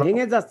কথাগুলো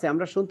ভেঙে যাচ্ছে,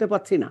 আমরা শুনতে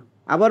পাচ্ছি না,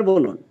 আবার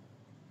বলুন।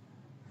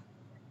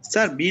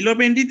 Sir, bill of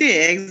এন্ট্রিতে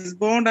x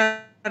bond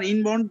R in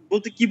bond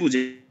বলতে কি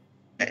বোঝায়?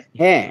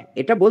 হ্যাঁ,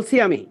 এটা বলছি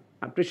আমি,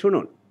 আপনি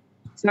শুনুন।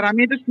 স্যার, আমি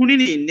এটা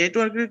শুনিনি,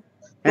 নেটওয়ার্কের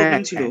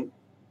প্রবলেম ছিল।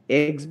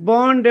 এক্স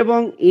বন্ড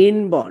এবং ইন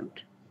বন্ড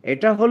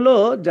এটা হলো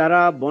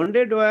যারা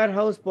বন্ডেড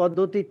ওয়্যারহাউস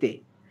পদ্ধতিতে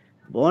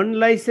বন্ড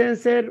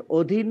লাইসেন্সের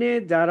অধীনে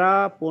যারা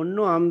পণ্য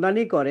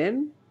আমদানি করেন,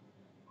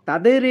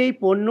 তাদের এই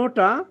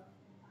পণ্যটা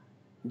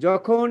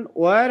যখন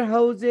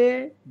ওয়্যারহাউসে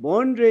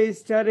বন্ড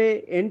রেজিস্টারে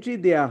এন্ট্রি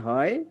দেয়া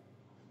হয়,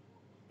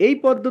 এই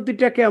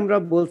পদ্ধতিটাকে আমরা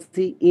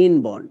বলছি ইন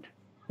বন্ড।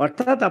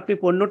 অর্থাৎ আপনি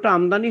পণ্যটা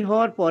আমদানি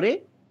হওয়ার পরে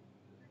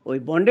ওই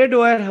বন্ডেড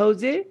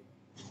ওয়্যারহাউসে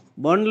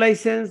বন্ড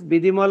লাইসেন্স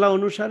বিধিমালা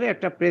অনুসারে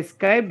একটা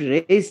প্রেসক্রাইবড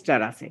রেজিস্টার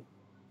আছে,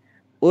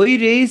 ওই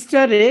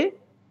রেজিস্টারে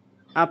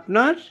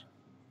আপনার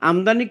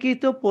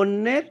আমদানিকৃত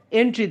পণ্যের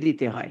এন্ট্রি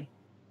দিতে হয়।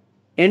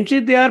 এন্ট্রি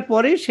দেওয়ার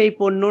পরে সেই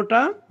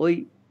পণ্যটা ওই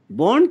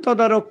বন্ড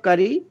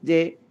তদারককারী যে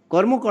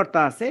কর্মকর্তা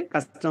আছে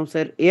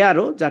কাস্টমসের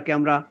এআরও, যাকে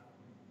আমরা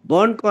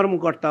বন্ড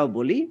কর্মকর্তাও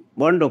বলি,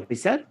 বন্ড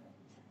অফিসার,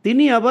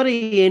 তিনি আবার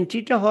এই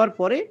এন্ট্রিটা হওয়ার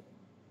পরে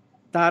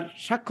তার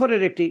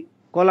স্বাক্ষরের একটি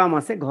কলাম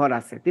আছে, ঘর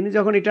আছে, তিনি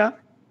যখন এটা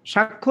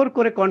স্বাক্ষর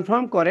করে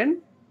কনফার্ম করেন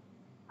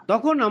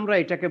তখন আমরা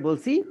এটাকে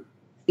বলছি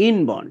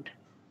ইনবন্ড।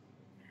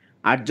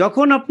 আর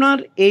যখন আপনার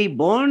এই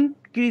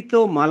বন্ডকৃত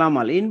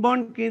মালামাল,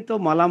 ইনবন্ডকৃত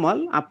মালামাল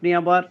আপনি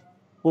আবার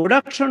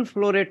প্রোডাকশন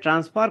ফ্লোরে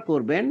ট্রান্সফার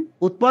করবেন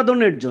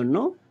উৎপাদনের জন্য,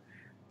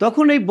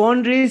 তখন এই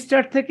বন্ড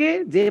রেজিস্টার থেকে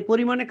যে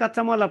পরিমাণে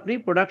কাঁচামাল আপনি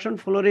প্রোডাকশন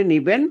ফ্লোরে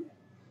নেবেন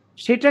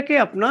সেটাকে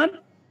আপনার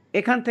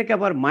এখান থেকে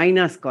আবার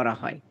মাইনাস করা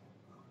হয়।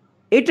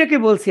 এটাকে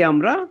বলছি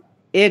আমরা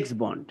এক্স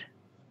বন্ড।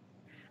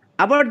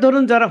 আবার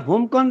ধরুন যারা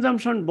হোম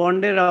কনজামশন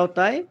বন্ডের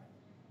আওতায়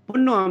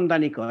পণ্য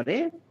আমদানি করে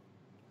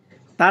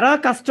তারা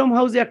কাস্টম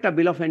হাউসে একটা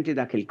বিল অফ এন্ট্রি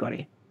দাখিল করে।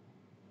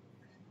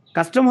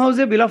 কাস্টম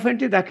হাউসে বিল অফ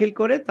এন্ট্রি দাখিল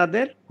করে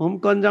তাদের হোম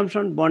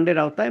কনজামশন বন্ডের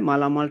আওতায়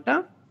মালামালটা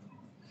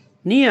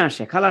নিয়ে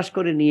আসে, খালাস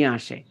করে নিয়ে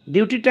আসে।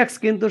 ডিউটি ট্যাক্স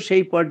কিন্তু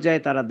সেই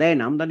পর্যায়ে তারা দেয়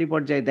না, আমদানি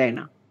পর্যায়ে দেয়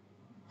না।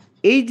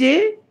 এই যে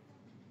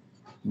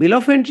বিল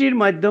অফ এন্ট্রির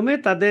মাধ্যমে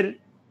তাদের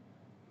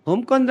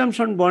হোম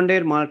কনজামশন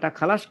বন্ডের মালটা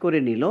খালাস করে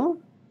নিল,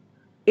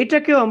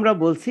 এটাকেও আমরা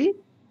বলছি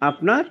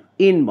আপনার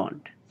ইন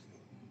বন্ড।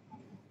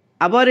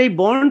 আবার এই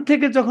বন্ড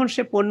থেকে যখন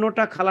সে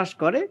পণ্যটা খালাস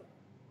করে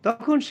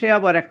তখন সে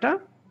আবার একটা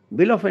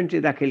বিল অফ এন্ট্রি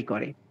দাখিল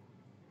করে,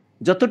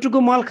 যতটুকু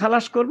মাল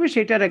খালাস করবে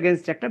সেটার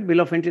এগেনস্ট একটা বিল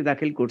অফ এন্ট্রি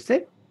দাখিল করছে,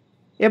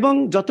 এবং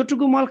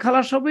যতটুকু মাল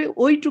খালাস হবে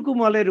ওইটুকু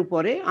মালের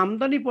উপরে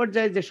আমদানি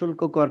পর্যায়ে যে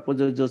শুল্ক কর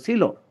প্রযোজ্য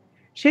ছিল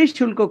সেই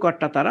শুল্ক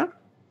করটা তারা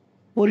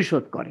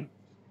পরিশোধ করে।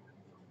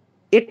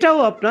 এটাও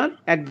আপনার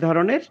এক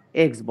ধরনের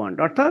এক্স বন্ড,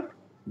 অর্থাৎ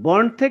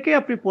বন্ড থেকে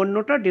আপনি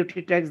পণ্যটা ডিউটি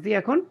ট্যাক্স দিয়ে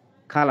এখন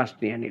খালাস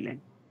নিয়ে নিলেন।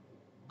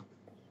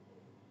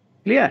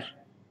 Clear?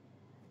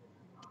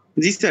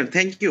 G sir,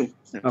 thank you.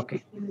 Okay,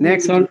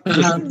 next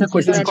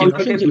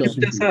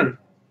sir.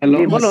 Hello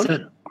বলুন।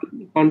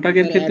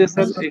 কন্ট্রাক্টের ক্ষেত্রে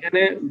স্যার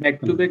এখানে ব্যাক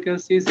টু ব্যাক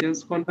আছে,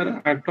 সেলস কন্ট্রাক্ট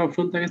একটা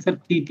অপশন থাকে স্যার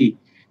টিটি।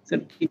 স্যার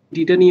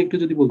টিটা নিয়ে একটু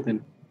যদি বলতেন।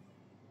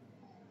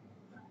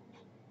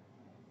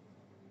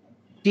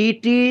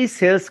 টিটি,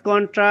 সেলস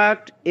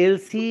কন্ট্রাক্ট,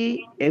 এলসি,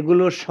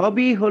 এগুলো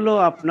সবই হলো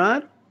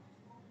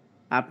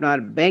আপনার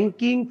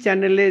ব্যাংকিং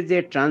চ্যানেলে যে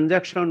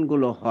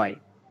ট্রানজাকশনগুলো হয়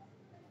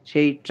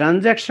সেই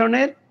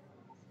ট্রানজাকশনের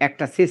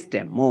একটা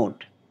সিস্টেম, মোড।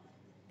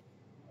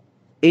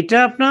 এটা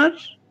আপনার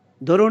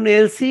ধরুন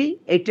এলসি,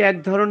 এটা এক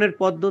ধরনের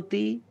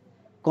পদ্ধতি,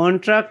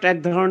 কন্ট্রাক্ট এক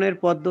ধরনের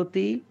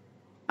পদ্ধতি,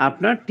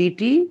 আপনার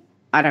টিটি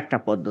আর একটা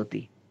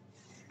পদ্ধতি।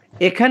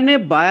 এখানে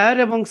বায়ার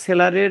এবং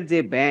সেলারের যে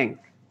ব্যাংক,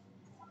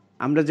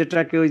 আমরা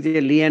যেটাকে ওই যে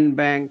লিয়েন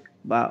ব্যাংক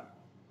বা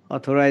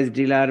অথরাইজ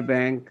ডিলার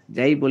ব্যাংক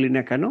যাই বলি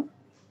না কেন,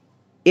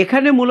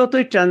 এখানে মূলত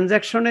এই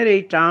ট্রানজাকশনের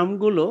এই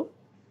টার্মগুলো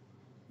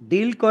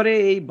ডিল করে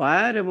এই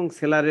বায়ার এবং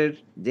সেলারের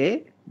যে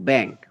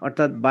ব্যাংক,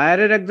 অর্থাৎ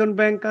বায়ারের একজন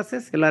ব্যাংক আছে,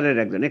 সেলারের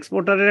একজন,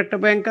 এক্সপোর্টারের একটা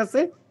ব্যাংক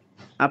আছে,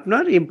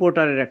 আপনার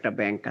ইম্পোর্টারের একটা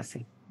ব্যাংক আছে।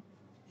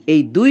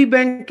 এই দুই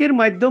ব্যাংকের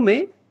মাধ্যমে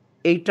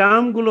এই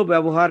টার্মগুলো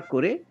ব্যবহার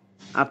করে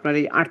আপনার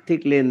এই আর্থিক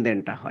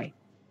লেনদেনটা হয়।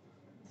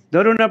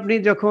 ধরুন আপনি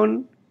যখন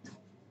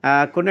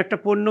কোন একটা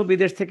পণ্য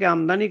বিদেশ থেকে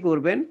আমদানি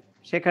করবেন,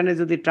 সেখানে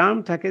যদি টার্ম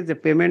থাকে যে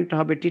পেমেন্ট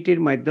হবে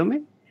টিটির মাধ্যমে,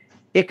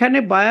 এখানে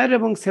বায়ার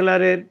এবং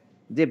সেলারের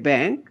যে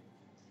ব্যাংক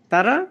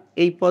তারা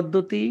এই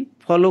পদ্ধতি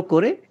ফলো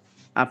করে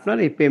আপনার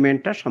এই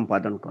পেমেন্টটা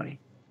সম্পাদন করে।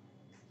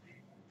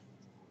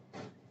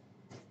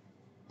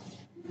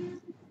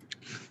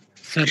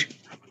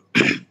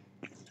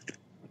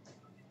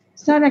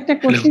 স্যার একটা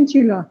কোশ্চেন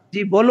ছিল।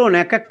 জি বলুন,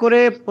 এক এক করে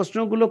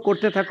প্রশ্নগুলো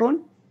করতে থাকুন।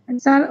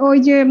 স্যার ওই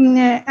যে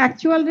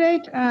অ্যাকচুয়াল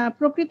রেট,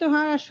 প্রকৃত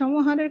হার,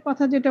 সমহারের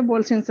কথা যেটা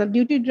বলছেন স্যার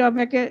ডিউটি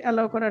ড্রব্যাকে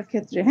অ্যালাউ করার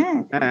ক্ষেত্রে, হ্যাঁ,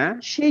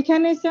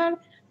 সেইখানে স্যার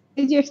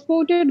এই যে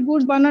এক্সপোর্টেড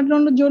গুডস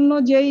বানানোর জন্য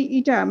যেই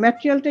এটা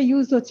ম্যাটেরিয়ালটা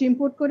ইউজ হচ্ছে,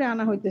 ইম্পোর্ট করে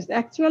আনা হইতেছে,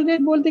 অ্যাকচুয়াল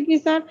রেট বলতে কি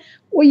স্যার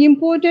ওই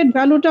ইম্পোর্টেড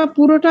ভ্যালুটা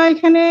পুরোটা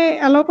এখানে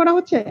অ্যালাউ করা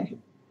হচ্ছে?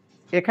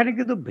 এখানে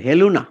কিন্তু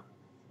ভ্যালু না,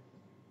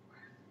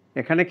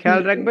 এখানে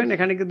খেয়াল রাখবেন,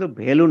 এখানে কিন্তু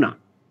ভ্যালু না,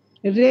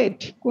 রেট,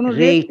 কোন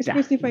রেট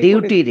স্পেসিফাই করে,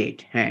 ডিউটি রেট,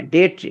 হ্যাঁ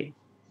ডেট রেট,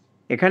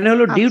 এখানে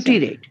হলো ডিউটি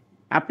রেট।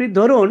 আপনি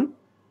ধরুন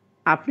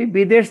আপনি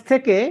বিদেশ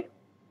থেকে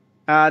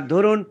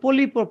ধরুন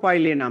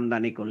পলিপ্রোপাইলিন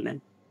আমদানি করলেন,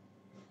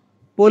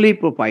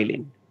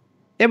 পলিপ্রোপাইলিন,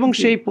 এবং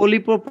সেই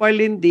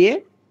পলিপ্রোপাইলিন দিয়ে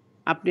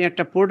আপনি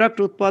একটা প্রোডাক্ট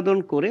উৎপাদন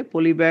করে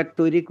পলিব্যাগ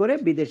তৈরি করে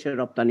বিদেশে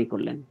রপ্তানি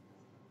করলেন।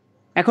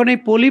 এখন এই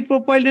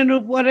পলিপ্রোপাইলিনের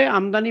উপরে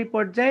আমদানি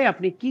পর্যায়ে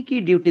আপনি কি কি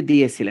ডিউটি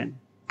দিয়েছিলেন?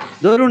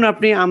 ধরুন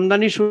আপনি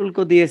আমদানি শুল্ক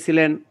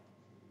দিয়েছিলেন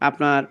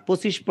আপনার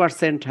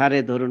 25% হারে,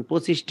 ধরুন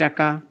 25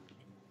 টাকা,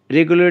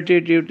 রেগুলেটরি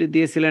ডিউটি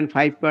দিয়েছিলেন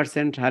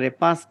 5% হারে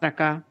 5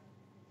 টাকা,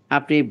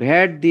 আপনি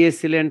ভ্যাট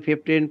দিয়েছিলেন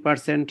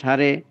 15%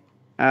 হারে,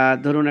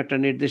 ধরুন একটা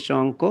নির্দিষ্ট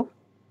অঙ্ক,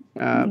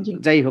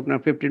 যাই হোক না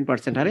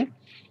 15% হারে,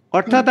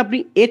 অর্থাৎ আপনি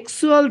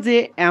অ্যাকচুয়াল যে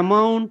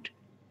অ্যামাউন্ট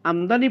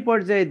আমদানি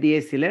পর্যায়ে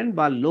দিয়েছিলেন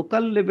বা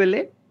লোকাল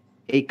লেভেলে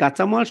এই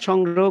কাঁচামাল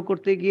সংগ্রহ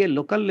করতে গিয়ে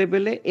লোকাল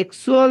লেভেলে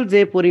অ্যাকচুয়াল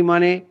যে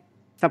পরিমাণে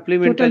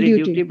সাপ্লিমেন্টারি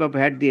ডিউটি বা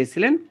ভ্যাট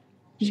দিয়েছিলেন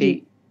সেই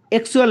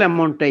অ্যাকচুয়াল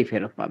অ্যামাউন্টটাই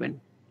ফেরত পাবেন।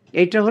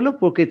 এইটা হলো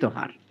প্রকৃত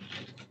হার।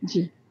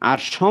 আর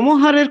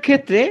সমহারের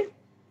ক্ষেত্রে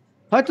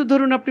হয়তো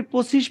ধরুন আপনি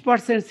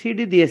 25%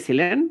 সিডি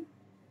দিয়েছিলেন,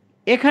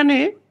 এখানে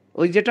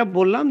ওই যেটা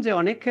বললাম যে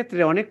অনেক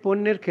ক্ষেত্রে অনেক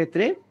পণ্যের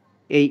ক্ষেত্রে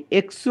এই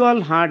অ্যাকচুয়াল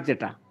হার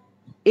যেটা,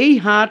 এই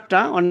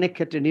হারটা অনেক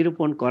ক্ষেত্রে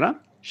নিরূপণ করা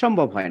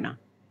সম্ভব হয় না।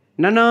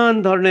 নানান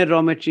ধরনের র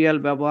মেটেরিয়াল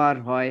ব্যবহার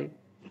হয়,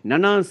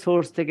 নানান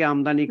সোর্স থেকে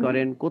আমদানি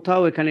করেন,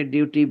 কোথাও এখানে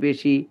ডিউটি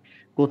বেশি,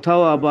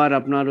 কোথাও আবার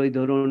আপনার ওই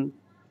ধরুন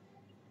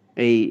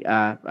এই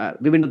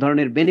বিভিন্ন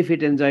ধরনের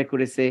বেনিফিট এনজয়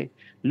করেছে,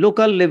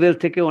 লোকাল লেভেল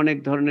থেকে অনেক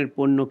ধরনের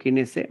পণ্য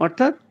কিনেছে।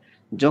 অর্থাৎ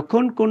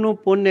যখন কোনো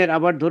পণ্যের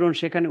আবার ধরুন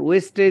সেখানে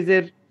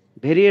ওয়েস্টেজের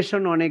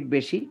ভেরিয়েশন অনেক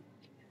বেশি,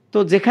 তো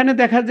যেখানে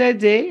দেখা যায়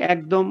যে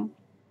একদম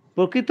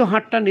প্রকৃত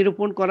হারটা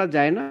নিরূপণ করা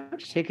যায় না,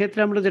 সেক্ষেত্রে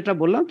আমরা যেটা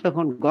বললাম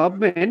তখন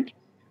গভর্নমেন্ট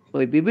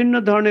ওই বিভিন্ন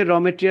ধরনের র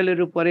মেটেরিয়ালের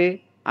উপরে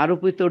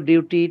আরোপিত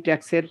ডিউটি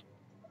ট্যাক্সের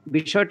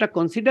বিষয়টা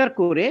কনসিডার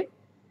করে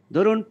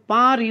ধরুন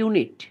পার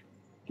ইউনিট,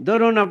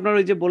 ধরুন আপনার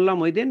ওই যে বললাম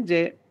ওই দিন যে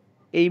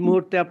এই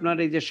মুহূর্তে আপনার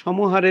এই যে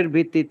সমহারের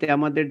ভিত্তিতে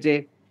আমাদের যে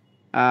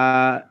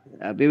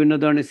বিভিন্ন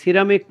ধরনের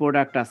সিরামিক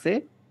প্রোডাক্ট আছে,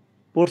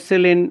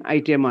 পোর্সেলিন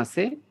আইটেম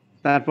আছে,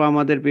 তারপর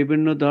আমাদের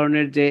বিভিন্ন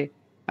ধরনের যে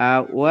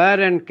ওয়্যার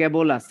অ্যান্ড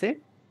কেবল আছে,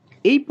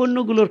 এই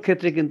পণ্যগুলোর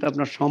ক্ষেত্রে কিন্তু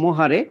আপনার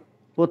সমহারে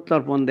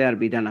প্রত্যর্পণ দেওয়ার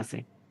বিধান আছে।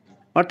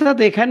 অর্থাৎ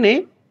এখানে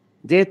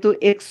যেহেতু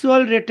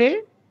অ্যাকচুয়াল রেটে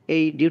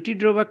এই ডিউটি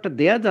ড্রব্যাকটা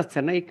দেওয়া যাচ্ছে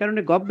না, এই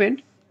কারণে গভর্নমেন্ট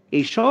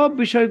এই সব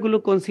বিষয়গুলো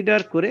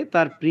কনসিডার করে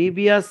তার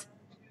প্রিভিয়াস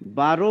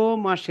 12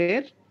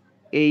 মাসের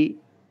এই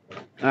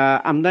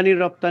আমদানি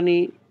রপ্তানি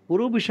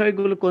পুরো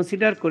বিষয়গুলো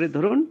কনসিডার করে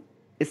ধরুন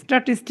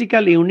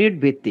স্ট্যাটিস্টিক্যাল ইউনিট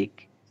ভিত্তিক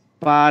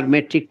পার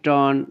মেট্রিক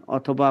টন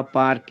অথবা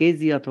পার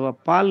কেজি অথবা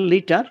পার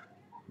লিটার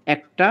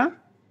একটা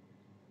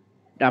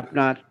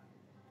আপনার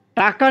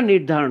টাকা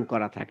নির্ধারণ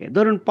করা থাকে।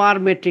 ধরুন পার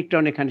মেট্রিক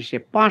টন এখানে সে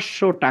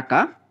 500 টাকা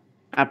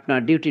আপনার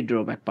ডিউটি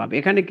ড্রব্যাক পাবে।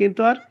 এখানে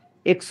কিন্তু আর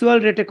অ্যাকচুয়াল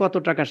রেটে কত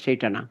টাকা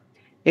সেইটা না,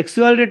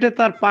 অ্যাকচুয়াল রেটে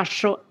তার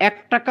 501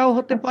 টাকাও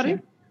হতে পারে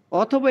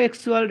অথবা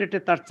অ্যাকচুয়াল রেটে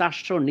তার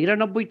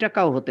 499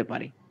 টাকাও হতে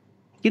পারে।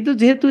 কিন্তু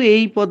যেহেতু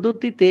এই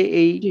পদ্ধতিতে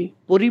এই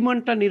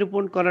পরিমাণটা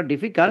নিরূপণ করা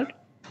ডিফিকাল্ট,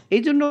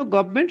 এই জন্য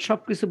গভর্নমেন্ট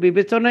সবকিছু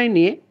বিবেচনায়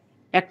নিয়ে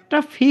একটা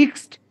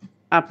ফিক্সড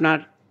আপনার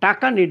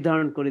টাকা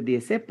নির্ধারণ করে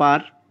দিয়েছে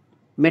পার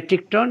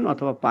মেট্রিক টন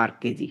অথবা পার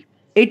কেজি।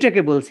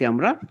 এইটাকে বলছি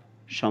আমরা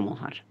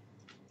সমহার।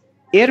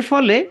 এর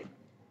ফলে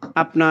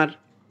আপনার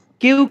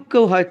কেউ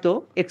কেউ হয়তো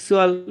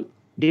অ্যাকচুয়াল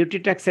ডিউটি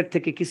ট্যাক্সের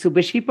থেকে কিছু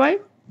বেশি পায়,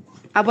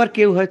 আবার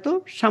কেউ হয়তো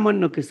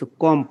সামান্য কিছু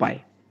কম পায়।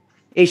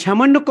 এই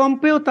সামান্য কম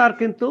পেয়েও তার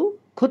কিন্তু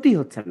ক্ষতি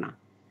হচ্ছে না,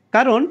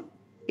 কারণ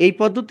এই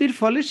পদ্ধতির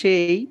ফলে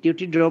সেই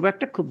ডিউটি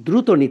ড্রব্যাকটা খুব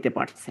দ্রুত নিতে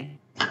পারছে,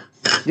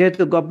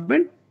 যেহেতু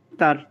গভর্নমেন্ট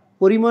তার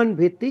পরিমাণ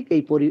ভিত্তিক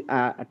এই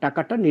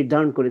টাকাটা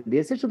নির্ধারণ করে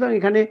দিয়েছে। সুতরাং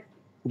এখানে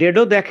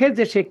ডেডও দেখে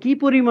যে সে কি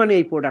পরিমাণে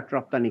এই প্রোডাক্ট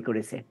রপ্তানি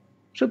করেছে,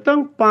 সুতরাং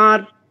পার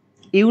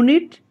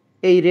ইউনিট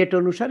এই রেট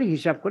অনুসারে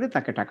হিসাব করে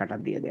তাকে টাকাটা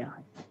দিয়ে দেওয়া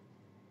হয়।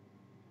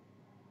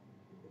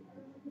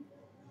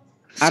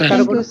 আর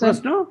কারো কোনো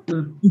প্রশ্ন?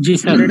 জি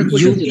স্যার,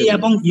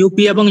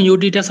 ইউপি এবং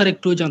ইউডিটা স্যার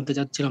একটু জানতে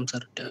চাচ্ছিলাম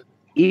স্যার।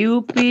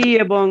 ইউপি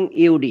এবং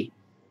ইউডি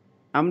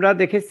আমরা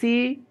দেখেছি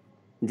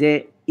যে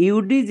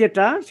ইউডি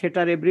যেটা,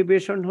 সেটার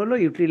এব্রিভিয়েশন হলো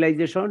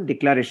ইউটিলাইজেশন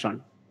ডিক্লারেশন।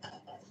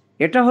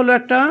 এটা হলো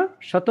একটা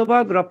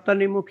শতভাগ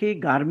রপ্তানিমুখী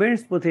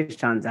গার্মেন্টস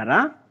প্রতিষ্ঠান, যারা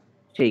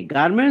সেই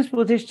গার্মেন্টস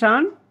প্রতিষ্ঠান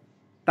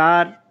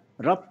তার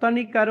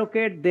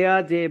রপ্তানিকারকের দেয়া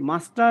যে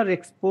মাস্টার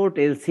এক্সপোর্ট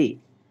এলসি,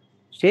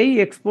 সেই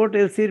এক্সপোর্ট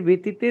এলসির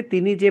ভিত্তিতে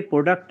তিনি যে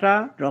প্রোডাক্টটা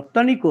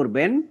রপ্তানি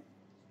করবেন,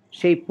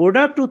 সেই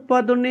প্রোডাক্ট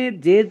উৎপাদনে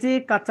যে যে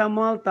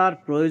কাঁচামাল তার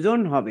প্রয়োজন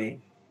হবে,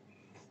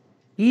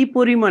 কি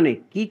পরিমাণে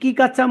কি কি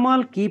কাঁচামাল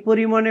কি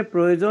পরিমাণে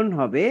প্রয়োজন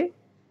হবে,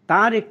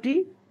 তার একটি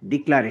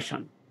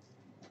ডিক্লারেশন।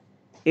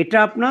 এটা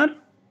আপনার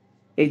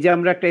এই যে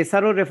আমরা একটা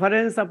এসআরও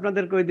রেফারেন্স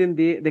আপনাদেরকে ওই দিন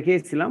দিয়ে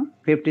দেখিয়েছিলাম,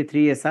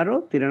 53 এসআরও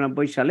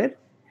 93 সালের,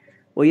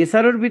 ওই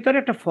এসআরওর ভিতরে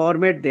একটা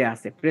ফরম্যাট দেয়া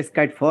আছে,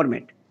 প্রেসক্রাইবড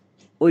ফরম্যাট।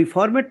 ওই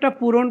ফরম্যাটটা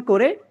পূরণ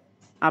করে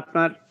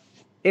আপনার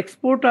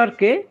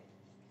এক্সপোর্টারকে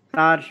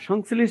তার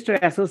সংশ্লিষ্ট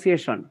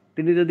অ্যাসোসিয়েশন,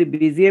 তিনি যদি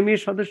বিজিএমই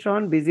এর সদস্য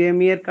হন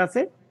বিজিএমই এর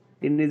কাছে,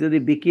 তিনি যদি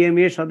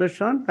বিকিএমই এর সদস্য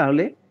হন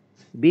তাহলে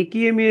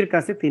বিকিএমই এর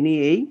কাছে তিনি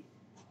এই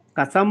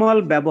কাঁচামাল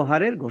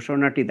ব্যবহারের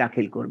ঘোষণাটি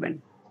দাখিল করবেন।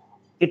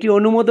 এটি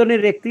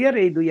অনুমোদনের এখতিয়ার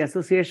এই দুই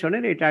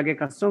অ্যাসোসিয়েশনের। এটা আগে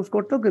কাস্টমস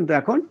করতো, কিন্তু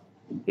এখন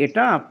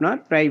এটা আপনার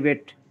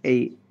প্রাইভেট এই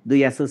দুই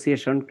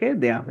অ্যাসোসিয়েশনকে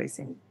দেয়া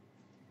হয়েছে।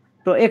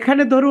 তো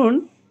এখানে ধরুন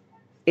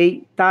এই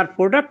তার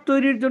প্রোডাক্ট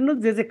তৈরির জন্য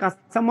যে যে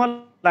কাঁচামাল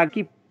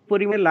কি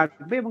পরিমাণে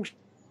লাগবে এবং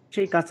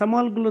সেই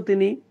কাঁচামালগুলো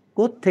তিনি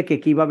কোত্থেকে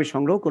কিভাবে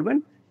সংগ্রহ করবেন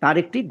তার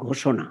একটি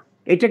ঘোষণা,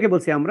 এটাকে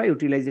বলছি আমরা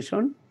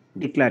ইউটিলাইজেশন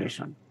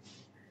ডিক্লারেশন।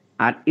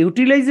 আর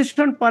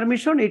ইউটিলাইজেশন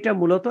পারমিশন এটা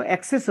মূলত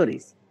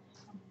অ্যাক্সেসরিজ,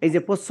 এই যে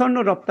প্রচ্ছন্ন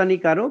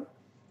রপ্তানিকারক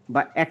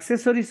বা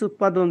অ্যাক্সেসরিজ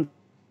উৎপাদন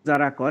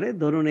যারা করে,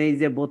 ধরুন এই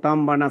যে বোতাম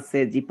বানাচ্ছে,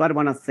 জিপার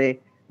বানাচ্ছে,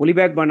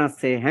 পলিব্যাগ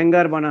বানাচ্ছে,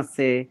 হ্যাঙ্গার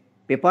বানাচ্ছে,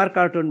 পেপার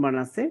কার্টুন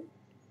বানাচ্ছে,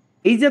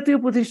 এই জাতীয়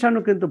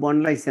প্রতিষ্ঠানও কিন্তু বন্ড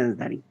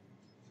লাইসেন্সধারী,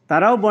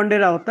 তারাও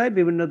বন্ডের আওতায়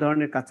বিভিন্ন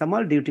ধরনের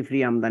কাঁচামাল ডিউটি ফ্রি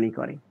আমদানি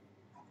করে।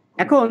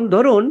 এখন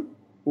ধরুন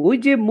ওই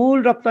যে মূল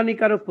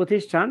রপ্তানিকারক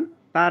প্রতিষ্ঠান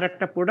তার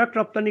একটা প্রোডাক্ট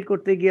রপ্তানি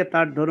করতে গিয়ে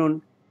তার ধরুন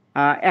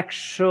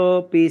 100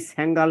 পিস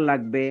হ্যাঙ্গার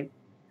লাগবে,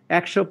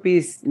 100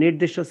 পিস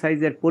নির্দিষ্ট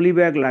সাইজের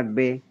পলিব্যাগ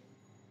লাগবে,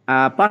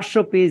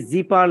 500 পিস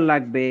জিপার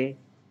লাগবে,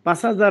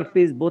 5000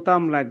 পিস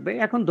বোতাম লাগবে।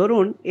 এখন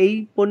ধরুন এই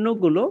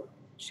পণ্যগুলো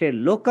সে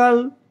লোকাল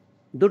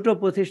দুটো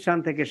প্রতিষ্ঠান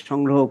থেকে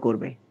সংগ্রহ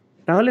করবে,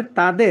 তাহলে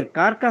তাদের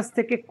কার কাছ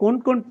থেকে কোন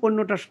কোন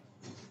পণ্যটা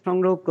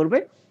সংগ্রহ করবে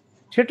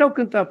সেটাও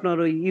কিন্তু আপনার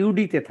ওই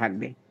ইউডিতে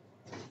থাকবে।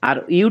 আর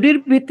ইউডির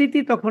ভিত্তিতে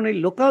তখন এই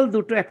লোকাল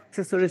দুটো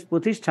অ্যাক্সেসরিজ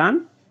প্রতিষ্ঠান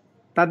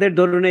তাদের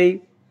ধরুন এই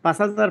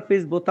 5000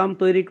 পিস বোতাম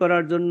তৈরি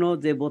করার জন্য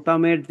যে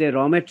বোতামের যে র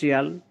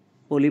মেটেরিয়াল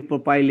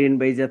পলিপ্রোপাইলিন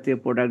বা এই জাতীয়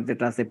প্রোডাক্ট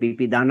যেটা আছে,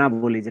 পিপি দানা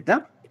বলি যেটা,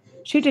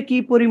 সেটা কি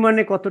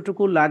পরিমাণে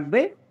কতটুকু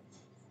লাগবে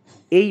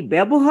এই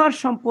ব্যবহার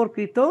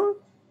সম্পর্কিত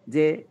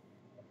যে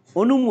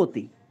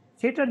অনুমতি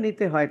সেটা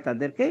নিতে হয়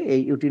তাদেরকে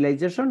এই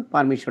ইউটিলাইজেশন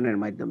পারমিশনের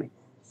মাধ্যমে।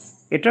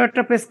 এটা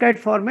একটা প্রেসক্রাইবড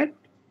ফরম্যাট।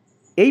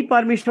 এই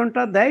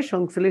পারমিশনটা দেয়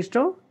সংশ্লিষ্ট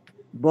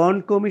বন্ড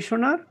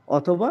কমিশনার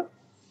অথবা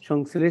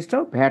সংশ্লিষ্ট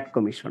ভ্যাট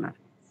কমিশনার।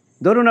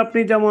 ধরুন আপনি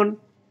যেমন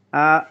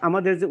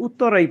আমাদের যে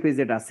উত্তরা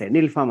ইপিজেড আছে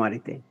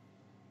নীলফামারীতে,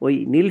 ওই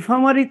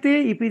নীলফামারীতে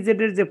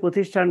ইপিজেডের যে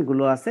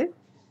প্রতিষ্ঠানগুলো আছে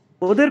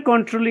ওদের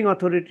কন্ট্রোলিং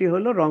অথরিটি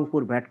হলো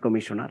রংপুর ভ্যাট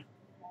কমিশনার।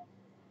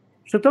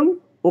 সুতরাং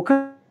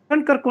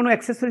ওখানকার কোনো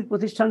অ্যাক্সেসরিজ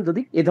প্রতিষ্ঠান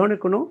যদি এ ধরনের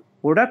কোনো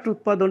প্রোডাক্ট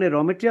উৎপাদনে র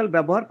মেটেরিয়াল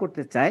ব্যবহার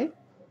করতে চায়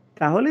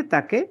তাহলে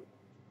তাকে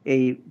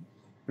এই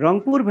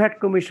রংপুর ভ্যাট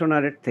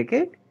কমিশনারের থেকে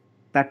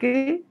তাকে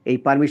এই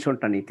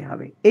পারমিশনটা নিতে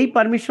হবে। এই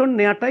পারমিশন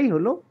নেওয়াটাই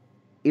হলো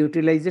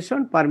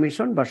ইউটিলাইজেশন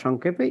পারমিশন বা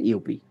সংক্ষেপে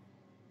UP.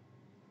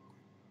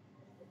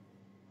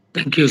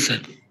 Thank you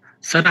sir.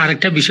 Sir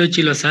আরেকটা বিষয়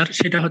ছিল স্যার,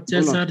 সেটা হচ্ছে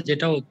স্যার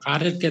যেটা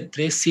কারের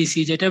ক্ষেত্রে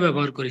সিসি যেটা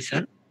ব্যবহার করি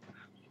স্যার,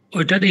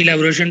 ওইটার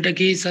ইলাবোরেশনটা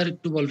কি স্যার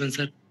একটু বলবেন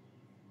স্যার?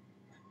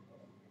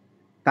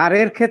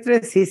 কারের ক্ষেত্রে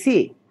CC?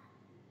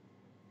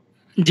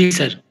 G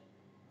sir.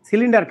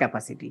 Cylinder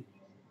capacity.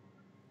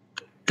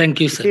 Thank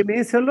you sir.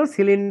 Means হলো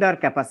সিলিন্ডার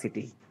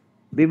ক্যাপাসিটি।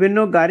 বিভিন্ন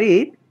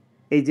গাড়ির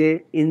এই যে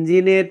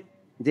ইঞ্জিনের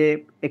যে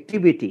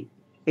অ্যাক্টিভিটি,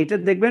 এটা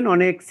দেখবেন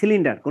অনেক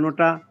সিলিন্ডার,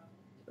 কোনোটা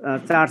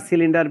 4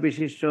 সিলিন্ডার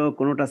বিশিষ্ট,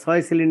 কোনোটা 6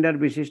 সিলিন্ডার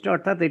বিশিষ্ট,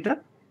 অর্থাৎ এটা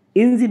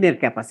ইঞ্জিনের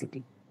ক্যাপাসিটি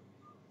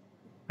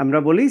আমরা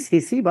বলি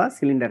সিসি বা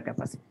সিলিন্ডার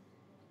ক্যাপাসিটি।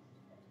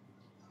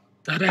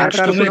 স্যার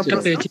একটা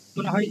পেয়েছি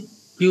মনে হয়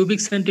কিউবিক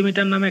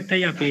সেন্টিমিটার নামে একটা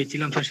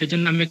পেয়েছিলাম স্যার,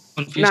 সেজন্য আমি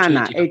কনফিউজ হয়েছি।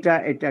 না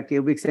এটা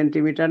কিউবিক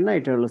সেন্টিমিটার না,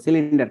 এটা হলো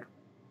cylinder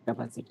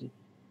capacity.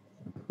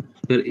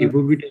 Sir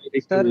এফওবিটা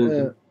sir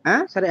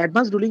sir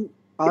advance ruling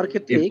পাওয়ার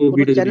ক্ষেত্রে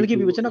কোনো চ্যানেল কি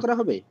বিবেচনা করা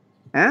হবে?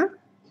 হ্যাঁ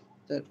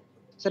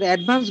স্যার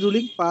অ্যাডভান্স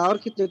রুলিং পাওয়ার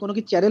ক্ষেত্রে কোনো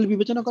কি চ্যানেল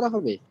বিবেচনা করা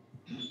হবে?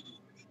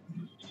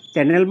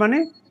 চ্যানেল মানে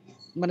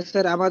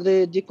স্যার আমাদের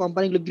যে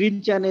কোম্পানিগুলো গ্রিন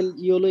চ্যানেল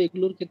ইয়েলো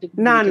এগুলোর ক্ষেত্রে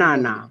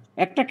না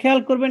একটা খেয়াল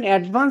করবেন,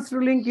 অ্যাডভান্স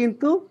রুলিং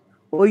কিন্তু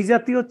ওই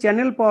জাতীয়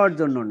চ্যানেল পাওয়ার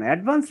জন্য না।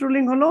 অ্যাডভান্স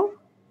রুলিং হলো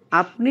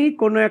আপনি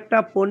কোনো একটা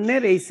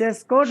পণ্যের এইচএস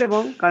কোড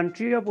এবং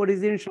কান্ট্রি অফ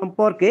অরিজিন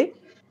সম্পর্কে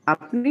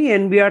আপনি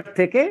এনবিআর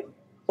থেকে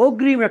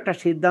অগ্রিম একটা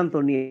সিদ্ধান্ত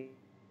নিয়ে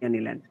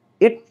নিলেন,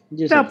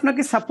 এটা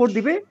আপনাকে সাপোর্ট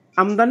দিবে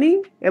আমদানি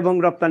এবং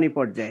রপ্তানি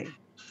পর্যায়ে।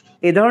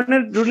 এ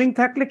ধরনের রুলিং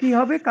থাকলে কি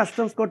হবে,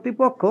 কাস্টমস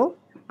কর্তৃপক্ষ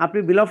আপনি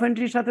বিল অফ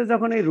এন্ট্রির সাথে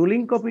যখন এই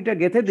রুলিং কপিটা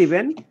গেঁথে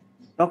দিবেন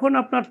তখন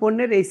আপনার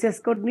পণ্যের এইচএস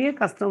কোড নিয়ে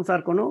কাস্টমস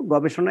আর কোনো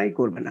গবেষণাই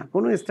করবে না,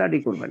 কোনো স্টাডি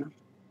করবে না,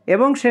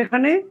 এবং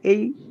সেখানে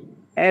এই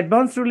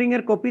অ্যাডভান্স রুলিং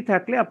এর কপি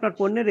থাকলে আপনার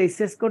পণ্যের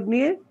এইচএস কোড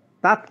নিয়ে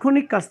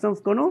তাৎক্ষণিক কাস্টমস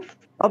কোনো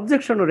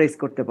অবজেকশনও রেজ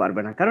করতে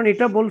পারবে না, কারণ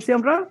এটা বলছি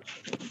আমরা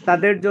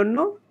তাদের জন্য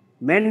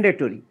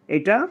ম্যান্ডেটরি,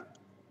 এটা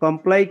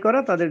কমপ্লাই করা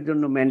তাদের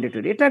জন্য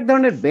ম্যান্ডেটরি। এটা এক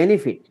ধরনের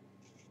বেনিফিট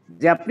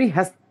যে আপনি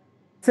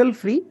হ্যাসেল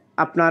ফ্রি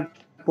আপনার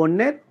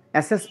পণ্যের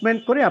অ্যাসেসমেন্ট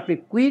করে আপনি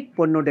কুইক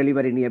পণ্য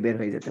ডেলিভারি নিয়ে বের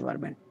হয়ে যেতে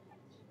পারবেন।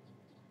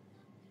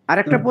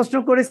 আরেকটা প্রশ্ন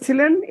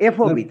করেছিলেন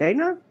এফওবি, তাই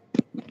না?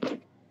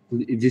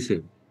 জি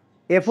স্যার।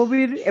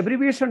 এফওবির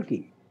অ্যাব্রিভিয়েশন কি?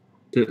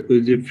 ওই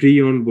যে free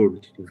on board.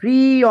 Free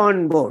on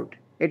board,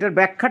 এটার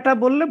ব্যাখ্যাটা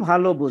বললে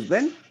ভালো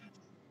বুঝবেন।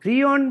 ফ্রি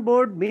অন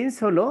বোর্ড মিন্স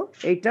হলো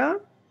এটা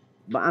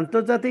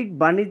আন্তর্জাতিক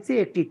বাণিজ্যে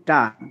একটি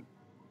টার্ম,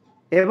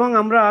 এবং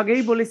আমরা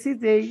আগেই বলেছি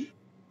যে এই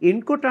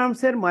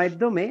ইনকোটার্মসের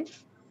মাধ্যমে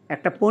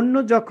একটা পণ্য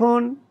যখন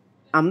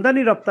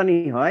আমদানি রপ্তানি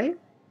হয়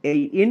এই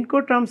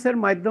ইনকোটার্মসের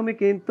মাধ্যমে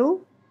কিন্তু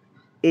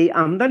এই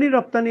আমদানি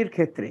রপ্তানির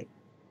ক্ষেত্রে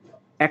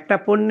একটা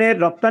পণ্যের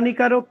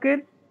রপ্তানিকারকের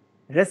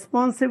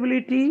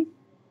রেসপন্সিবিলিটি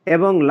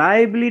এবং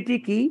লায়াবিলিটি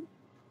কি,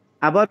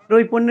 আবার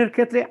ওই পণ্যের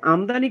ক্ষেত্রে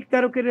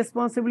আমদানিকারকের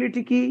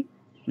রেসপন্সিবিলিটি কি,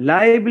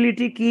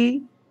 লায়াবিলিটি কি,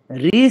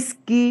 রিস্ক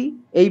কি,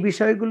 এই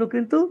বিষয়গুলো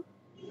কিন্তু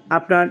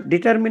আপনার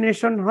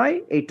ডিটারমিনেশন হয়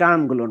এই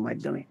টার্মগুলোর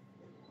মাধ্যমে।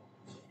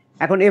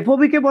 এখন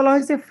এফওবিকে বলা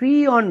হয়েছে ফ্রি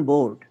অন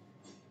বোর্ড।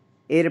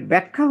 এর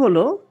ব্যাখ্যা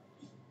হলো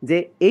যে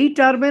এই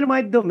টার্মের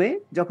মাধ্যমে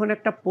যখন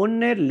একটা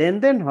পণ্যের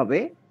লেনদেন হবে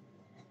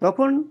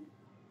তখন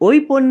ওই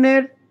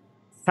পণ্যের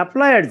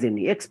সাপ্লায়ার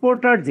যিনি,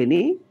 এক্সপোর্টার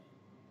যিনি,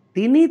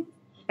 তিনি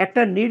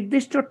একটা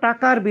নির্দিষ্ট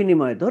টাকার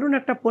বিনিময়ে, ধরুন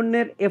একটা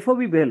পণ্যের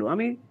এফওবি ভ্যালু,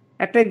 আমি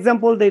একটা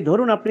এক্সাম্পল দিই,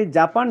 ধরুন আপনি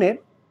জাপানের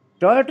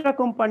টয়োটা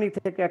কোম্পানি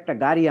থেকে একটা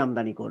গাড়ি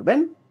আমদানি করবেন,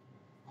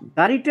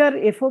 গাড়িটার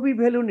এফওবি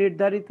ভ্যালু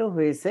নির্ধারিত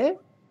হয়েছে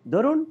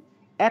ধরুন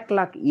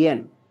 1,00,000 ইয়েন।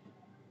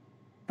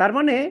 তার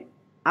মানে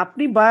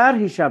আপনি বায়ার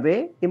হিসাবে,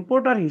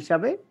 ইম্পোর্টার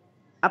হিসাবে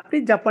আপনি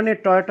জাপানের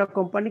টয়োটা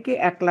কোম্পানিকে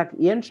 1,00,000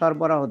 ইয়েন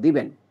সরবরাহ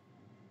দিবেন।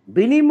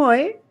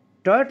 বিনিময়ে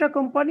টয়োটা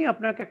কোম্পানি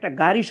আপনাকে একটা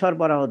গাড়ি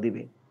সরবরাহ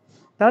দিবে।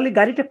 তাহলে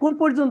গাড়িটা কোন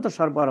পর্যন্ত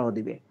সরবরাহ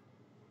দিবে?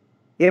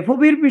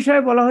 এফওবির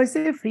বিষয়ে বলা হয়েছে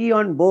ফ্রি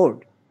অন বোর্ড।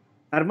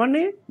 তার মানে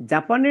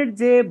জাপানের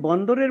যে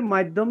বন্দরের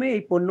মাধ্যমে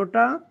এই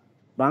পণ্যটা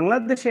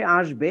বাংলাদেশে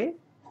আসবে,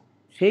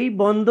 সেই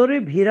বন্দরে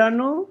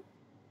ভিড়ানো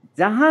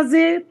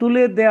জাহাজে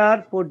তুলে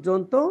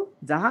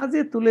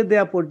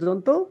দেওয়া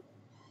পর্যন্ত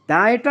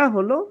দায়টা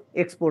হলো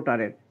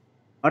এক্সপোর্টারের।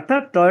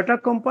 অর্থাৎ টয়োটা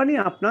কোম্পানি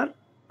আপনার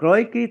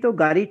ক্রয়কৃত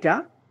গাড়িটা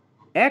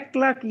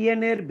 1,00,000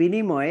 ইয়েনের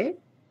বিনিময়ে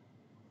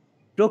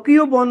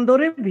টোকিও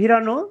বন্দরে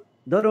ভিড়ানো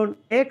ধরুন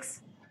এক্স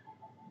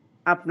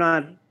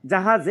আপনার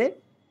জাহাজে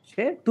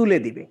সে তুলে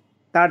দিবে,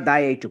 তার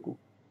দায় এইটুকু।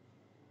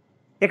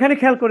 এখানে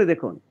খেয়াল করে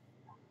দেখুন,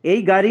 এই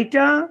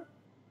গাড়িটা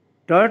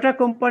টয়োটা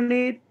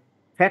কোম্পানির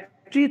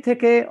ফ্যাক্টরি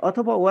থেকে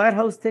অথবা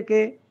ওয়্যারহাউস থেকে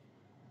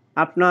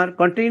আপনার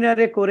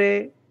কন্টেইনারে করে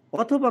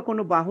অথবা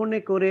কোনো বাহনে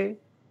করে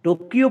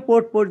টোকিও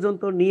পোর্ট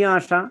পর্যন্ত নিয়ে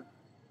আসা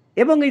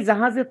এবং এই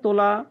জাহাজে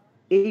তোলা,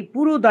 এই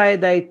পুরো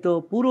দায়িত্ব,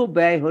 পুরো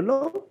ব্যয় হলো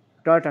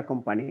টয়োটা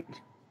কোম্পানির।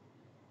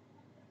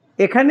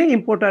 এখানে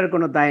ইম্পোর্টারের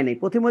কোনো দায় নেই।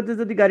 প্রতিমধ্যে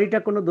যদি গাড়িটা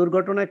কোনো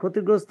দুর্ঘটনায়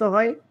ক্ষতিগ্রস্ত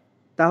হয়,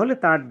 তাহলে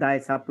তার দায়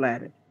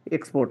সাপ্লায়ারের,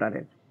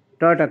 এক্সপোর্টারের,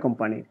 টয়োটা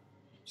কোম্পানির।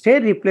 সে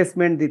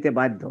রিপ্লেসমেন্ট দিতে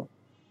বাধ্য।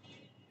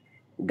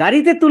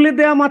 গাড়িতে তুলে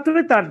দেওয়া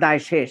মাত্রই তার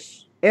দায় শেষ,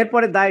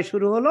 এরপরে দায়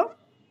শুরু হলো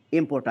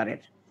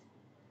ইম্পোর্টারের।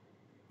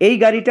 এই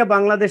গাড়িটা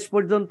বাংলাদেশ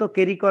পর্যন্ত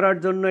ক্যারি করার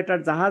জন্য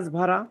এটার জাহাজ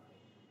ভাড়া,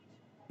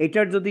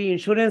 এটার যদি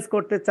ইন্স্যুরেন্স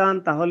করতে চান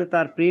তাহলে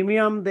তার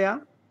প্রিমিয়াম দেয়া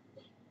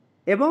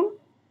এবং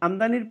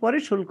আমদানির পরে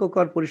শুল্ক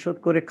কর পরিশোধ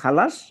করে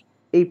খালাস,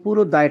 এই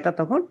পুরো দায়টা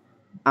তখন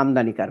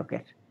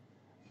আমদানিকারকের।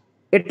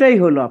 এটাই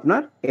হলো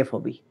আপনার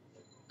এফওবি।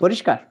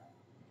 পরিষ্কার?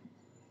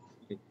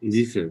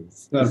 জি স্যার।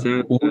 স্যার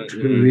পোর্ট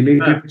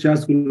রিলেটেড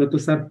চার্জগুলো তো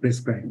স্যার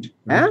প্রেসক্রাইবড,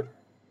 হ্যাঁ,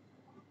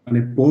 মানে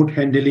পোর্ট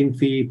হ্যান্ডলিং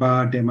ফি বা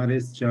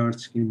ডেমারেজ চার্জ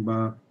কিংবা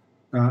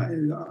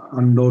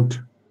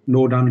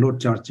লোড আনলোড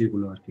চার্জ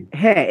যেগুলো আর কি।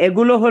 হ্যাঁ,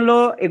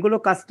 এগুলো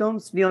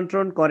কাস্টমস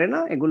নিয়ন্ত্রণ করে না,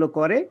 এগুলো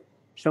করে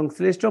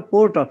সংশ্লিষ্ট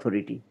পোর্ট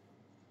অথরিটি।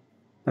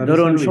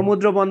 ধরুন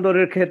সমুদ্র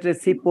বন্দরের ক্ষেত্রে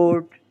সি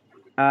পোর্ট,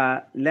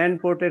 ল্যান্ড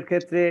পোর্টের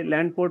ক্ষেত্রে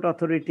ল্যান্ড পোর্ট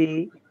অথরিটি,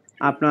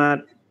 আপনার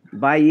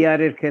বাই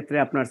ইয়ারের ক্ষেত্রে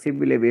আপনার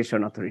সিভিল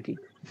এভিয়েশন অথরিটি।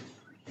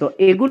 তো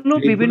এগুলো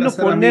বিভিন্ন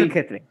পণ্যের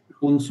ক্ষেত্রে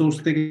কোন সোর্স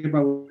থেকে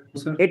পাবো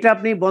স্যার? এটা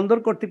আপনি বন্দর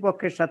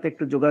কর্তৃপক্ষের সাথে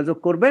একটু যোগাযোগ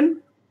করবেন।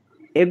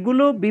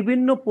 এগুলো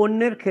বিভিন্ন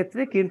পণ্যের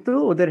ক্ষেত্রে কিন্তু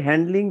ওদের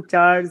হ্যান্ডলিং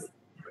চার্জ,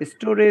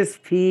 স্টোরেজ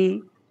ফি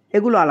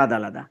এগুলো আলাদা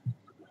আলাদা।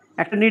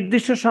 একটা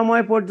নির্দিষ্ট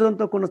সময় পর্যন্ত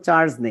কোনো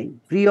চার্জ নেই,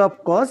 ফ্রি অফ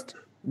কস্ট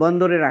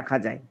বন্দরে রাখা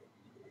যায়।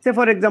 সে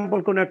ফর এক্সাম্পল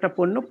কোনো একটা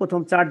পণ্য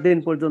প্রথম 4 দিন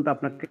পর্যন্ত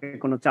আপনাকে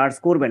কোনো চার্জ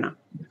করবে না,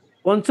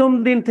 5ম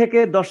দিন থেকে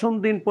 10ম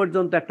দিন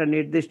পর্যন্ত একটা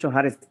নির্দিষ্ট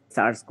হারে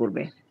চার্জ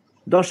করবে,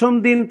 10ম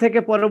দিন থেকে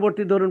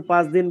পরবর্তী ধরুন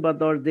 5 দিন বা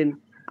 10 দিন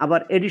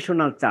আবার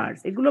এডিশনাল চার্জ।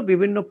 এগুলো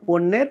বিভিন্ন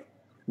পণ্যের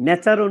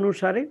নেচার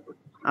অনুসারে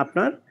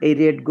আপনার এই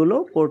রেটগুলো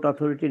পোর্ট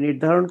অথরিটি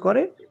নির্ধারণ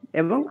করে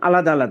এবং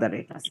আলাদা আলাদা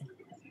রেট আছে।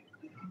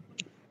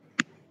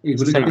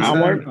 এগুলো কি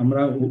স্যার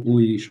আমরা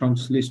ওই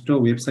সংশ্লিষ্ট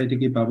ওয়েবসাইটে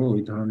কি পাবো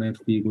ওই ধরনের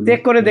ফিগুলো?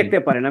 চেক করে দেখতে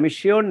পারেন, আমি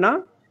শিওর না।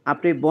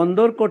 আপনি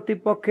বন্দর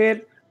কর্তৃপক্ষের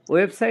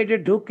ওয়েবসাইটে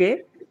ঢুকে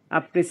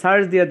আপনি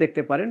সার্চ দিয়ে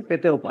দেখতে পারেন,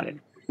 পেতেও পারেন।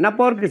 না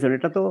পাওয়ার কিছু,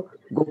 এটা তো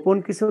গোপন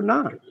কিছু না,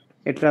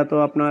 এটা তো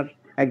আপনার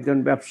একজন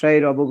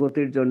ব্যবসায়ীর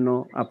অবগতির জন্য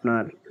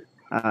আপনার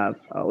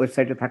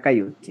ওয়েবসাইটে থাকাই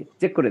উচিত।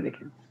 চেক করে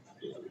দেখেন।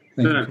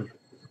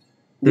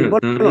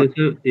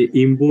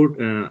 ইম্পোর্ট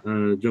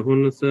যখন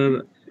স্যার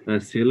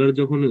সেলার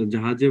যখন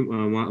জাহাজে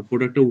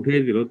প্রোডাক্টটা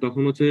উঠিয়ে দিল,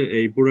 তখন হচ্ছে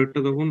এই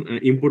প্রোডাক্টটা তখন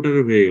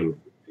ইম্পোর্টারের হয়ে গেল।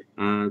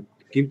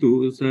 কিন্তু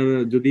স্যার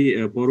যদি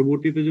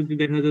পরবর্তীতে যদি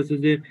দেখা যাচ্ছে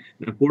যে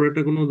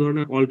প্রোডাক্টটা কোনো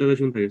ধরনের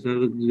অল্টারেশন থাকে স্যার,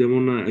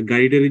 যেমন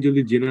গাড়িটারি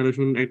যদি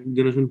এক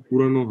জেনারেশন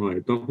পুরানো হয়,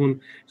 তখন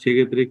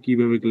সেক্ষেত্রে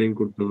কিভাবে ক্লেম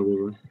করতে হবে?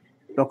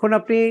 তখন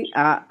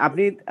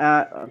আপনি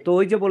তো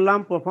ওই যে বললাম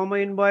প্রফর্মা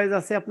ইনভয়েস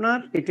আছে আপনার,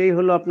 এটাই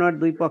হলো আপনার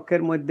দুই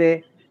পক্ষের মধ্যে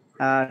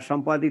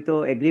সম্পাদিত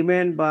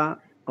এগ্রিমেন্ট বা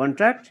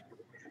কন্ট্রাক্ট।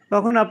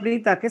 তখন আপনি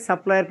তাকে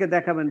সাপ্লায়ারকে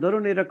দেখাবেন,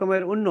 ধরুন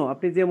এরকমের অন্য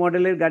আপনি যে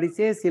মডেলের গাড়ি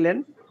চেয়েছিলেন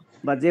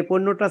বা যে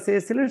পণ্যটা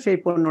চেয়েছিলেন সেই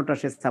পণ্যটা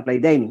সে সাপ্লাই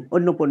দেয়নি,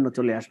 অন্য পণ্য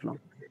চলে আসলো।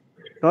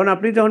 তখন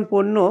আপনি যখন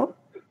পণ্য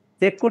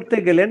চেক করতে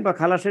গেলেন বা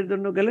খালাসের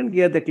জন্য গেলেন,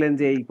 গিয়ে দেখলেন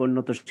যে এই পণ্য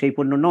তো সেই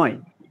পণ্য নয়,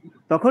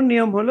 তখন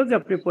নিয়ম হলো যে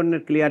আপনি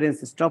পণ্যের ক্লিয়ারেন্স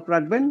স্টপ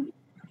রাখবেন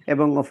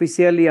এবং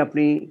অফিসিয়ালি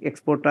আপনি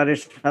এক্সপোর্টারের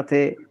সাথে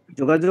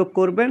যোগাযোগ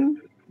করবেন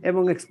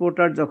এবং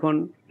এক্সপোর্টার যখন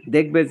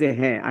দেখবে যে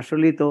হ্যাঁ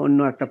আসলেই তো অন্য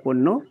একটা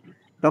পণ্য,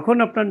 তখন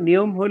আপনার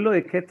নিয়ম হলো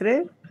এক্ষেত্রে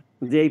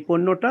যে এই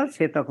পণ্যটা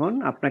সে তখন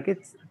আপনাকে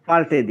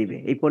পাল্টে দিবে,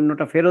 এই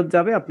পণ্যটা ফেরত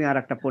যাবে, আপনি আর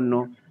একটা পণ্য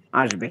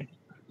আসবে।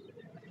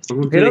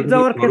 ফেরত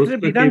যাওয়ার ক্ষেত্রে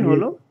বিধান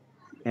হলো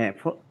হ্যাঁ,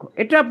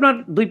 এটা আপনার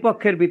দুই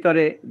পক্ষের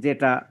ভিতরে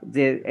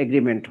যে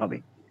এগ্রিমেন্ট হবে।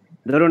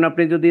 ধরুন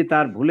আপনি যদি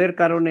তার ভুলের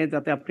কারণে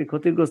যাতে আপনি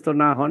ক্ষতিগ্রস্ত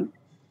না হন,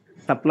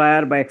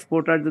 সাপ্লায়ার বা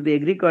এক্সপোর্টার যদি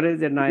এগ্রি করে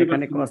যে না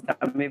এখানে কস্ট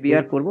আমি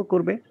বিয়ার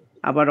করবে।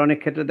 আবার অনেক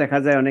ক্ষেত্রে দেখা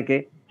যায় অনেকে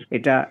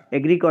এটা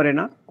এগ্রি করে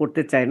না,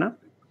 করতে চায় না,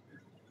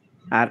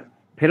 আর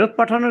ফেরত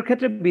পাঠানোর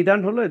ক্ষেত্রে বিধান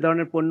হলো এ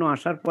ধরনের পণ্য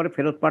আসার পরে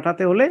ফেরত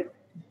পাঠাতে হলে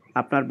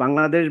আপনার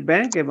বাংলাদেশ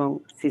ব্যাংক এবং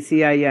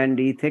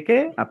সিসিআই&ই থেকে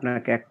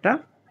আপনাকে একটা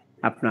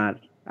আপনার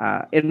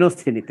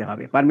এনওসি নিতে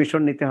হবে,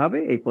 পারমিশন নিতে হবে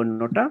এই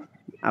পণ্যটা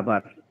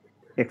আবার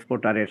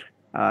এক্সপোর্টারের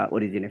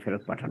অরিজিনে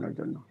ফেরত পাঠানোর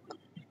জন্য।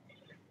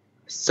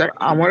 স্যার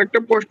আমার একটা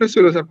প্রশ্ন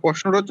ছিল স্যার,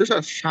 প্রশ্নটা হচ্ছে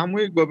স্যার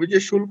সাময়িকভাবে যে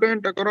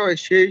শুল্কায়নটা করা হয়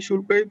সেই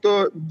শুল্কই তো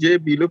যে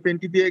বিলো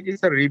পেন্টি দিয়ে কি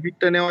স্যার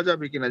রিবিটটা নেওয়া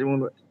যাবে কিনা, যেমন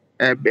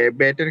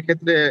ব্যাটের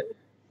ক্ষেত্রে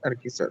আর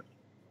কি স্যার?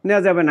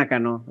 নেওয়া যাবে না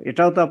কেন?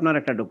 এটাও তো আপনার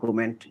একটা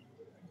ডকুমেন্ট।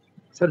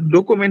 স্যার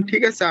ডকুমেন্ট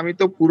ঠিক আছে, আমি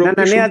তো না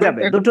পুরোপুরি নেওয়া শুল্ক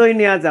যাবে, দুটোই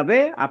নেওয়া যাবে।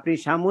 আপনি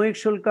সাময়িক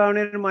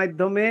শুল্কায়নের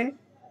মাধ্যমে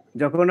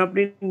যখন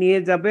আপনি নিয়ে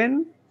যাবেন,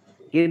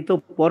 কিন্তু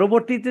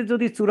পরবর্তীতে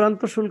যদি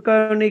চূড়ান্ত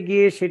শুল্কায়নে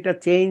গিয়ে সেটা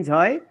চেঞ্জ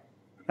হয়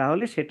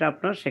তাহলে সেটা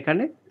আপনার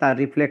সেখানে তার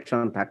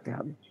রিফ্লেকশন থাকতে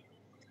হবে।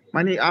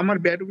 মানে আমার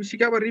ব্যাট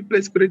অফিসকে আবার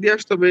রিপ্লেস করে দিয়ে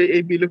আসতে হবে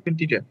এই বিলো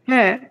পেন্টিটা?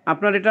 হ্যাঁ,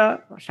 আপনার এটা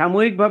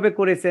সাময়িকভাবে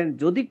করেছেন,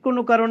 যদি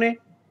কোনো কারণে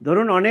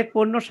ধরুন অনেক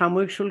পণ্য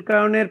সাময়িক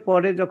শুল্কায়নের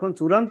পরে যখন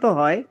চূড়ান্ত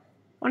হয়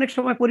অনেক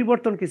সময়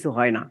পরিবর্তন কিছু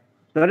হয় না।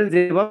 ধরেন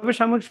যেভাবে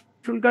সাময়িক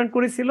শুল্কায়ন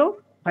করেছিল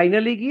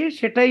ফাইনালি গিয়ে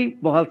সেটাই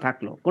বহাল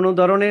থাকলো, কোনো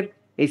ধরনের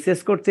এক্সেস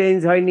কোড চেঞ্জ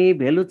হয়নি,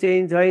 ভ্যালু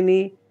চেঞ্জ হয়নি,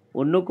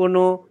 অন্য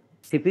কোনো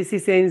সিপিসি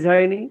চেঞ্জ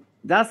হয়নি,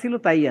 যা ছিল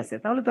তাই আছে,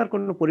 তাহলে তার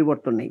কোনো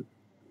পরিবর্তন নেই।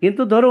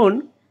 কিন্তু ধরুন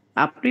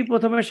আপনি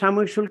প্রথমে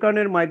সাময়িক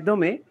শুল্কায়নের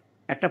মাধ্যমে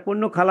একটা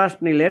পণ্য খালাস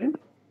নিলেন,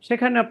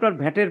 সেখানে আপনার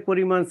ভ্যাটের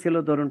পরিমাণ ছিল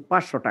ধরুন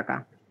 500 টাকা,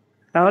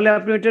 তাহলে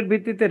আপনি ওইটার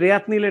ভিত্তিতে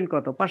রেয়াত নিলেন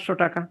কত? 500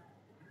 টাকা।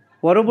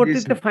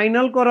 পরবর্তীতে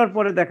ফাইনাল করার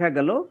পরে দেখা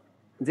গেল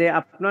যে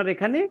আপনার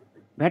এখানে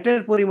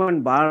ভ্যাটের পরিমাণ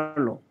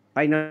বাড়লো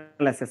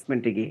ফাইনাল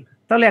অ্যাসেসমেন্টে গিয়ে,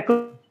 তাহলে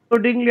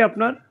অ্যাকর্ডিংলি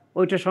আপনার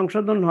ওইটা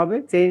সংশোধন হবে,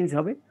 চেঞ্জ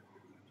হবে।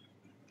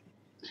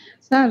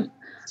 স্যার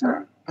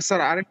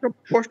স্যার আরেকটা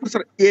প্রশ্ন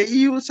স্যার,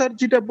 এইউ স্যার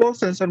যেটা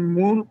বলছেন স্যার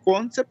মূল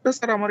কনসেপ্টটা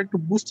স্যার আমার একটু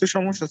বুঝতে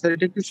সমস্যা স্যার,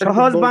 এটা কি স্যার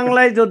সহজ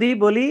বাংলায় যদি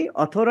বলি,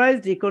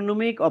 অথরাইজড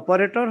ইকোনমিক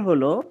অপারেটর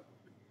হলো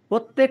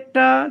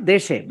প্রত্যেকটা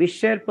দেশে,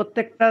 বিশ্বের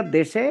প্রত্যেকটা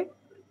দেশে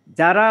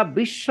যারা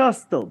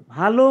বিশ্বস্ত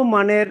ভালো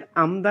মানের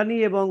আমদানি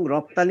এবং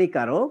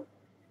রপ্তানিকারক,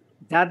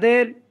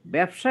 যাদের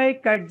ব্যবসায়িক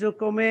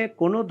কার্যক্রমে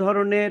কোনো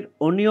ধরনের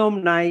অনিয়ম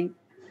নাই,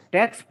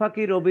 ট্যাক্স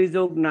ফাঁকির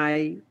অভিযোগ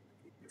নাই,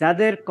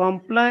 যাদের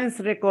কমপ্লায়েন্স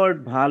রেকর্ড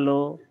ভালো,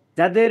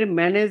 যাদের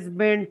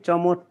ম্যানেজমেন্ট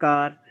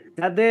চমৎকার,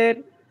 যাদের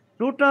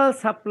টোটাল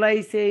সাপ্লাই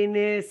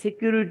চেইনে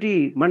সিকিউরিটি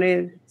মানে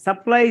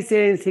সাপ্লাই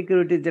চেইন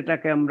সিকিউরিটি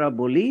যেটাকে আমরা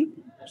বলি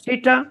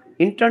সেটা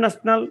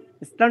ইন্টারন্যাশনাল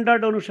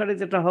স্ট্যান্ডার্ড অনুসারে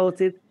যেটা হওয়া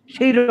উচিত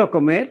সেই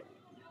রকমের,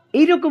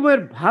 এই রকমের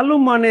ভালো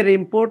মানের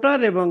ইম্পোর্টার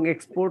এবং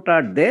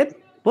এক্সপোর্টারদের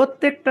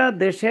প্রত্যেকটা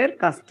দেশের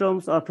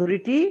কাস্টমস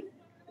অথরিটি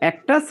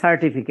একটা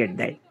সার্টিফিকেট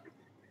দেয়,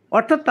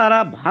 অর্থাৎ তারা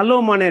ভালো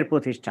মানের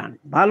প্রতিষ্ঠান,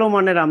 ভালো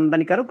মানের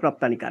আমদানিকারক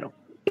রপ্তানিকারক,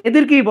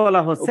 এদেরকেই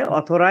বলা হচ্ছে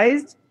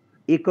অথরাইজড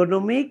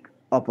ইকোনমিক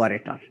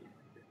অপারেটর।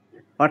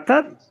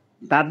 অর্থাৎ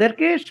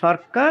তাদেরকে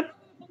সরকার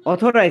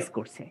অথরাইজ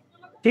করছে,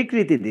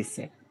 স্বীকৃতি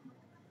দিচ্ছে,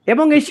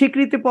 এবং এই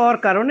স্বীকৃতি পাওয়ার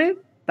কারণে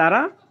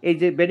তারা এই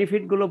যে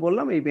বেনিফিটগুলো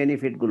বললাম এই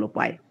বেনিফিটগুলো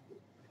পায়।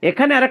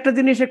 এখানে আরেকটা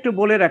জিনিস একটু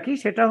বলে রাখি,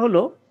 সেটা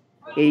হলো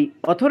এই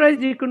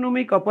অথরাইজড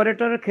ইকোনমিক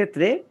অপারেটরের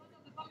ক্ষেত্রে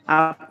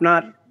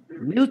আপনার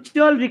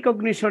মিউচুয়াল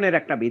রিকগনিশনের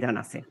একটা বিধান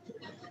আছে।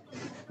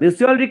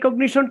 মিউচুয়াল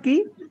রিকগনিশন কি?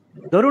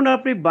 ধরুন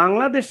আপনি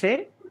বাংলাদেশে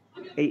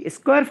এই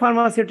স্কয়ার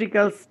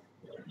ফার্মাসিউটিক্যালস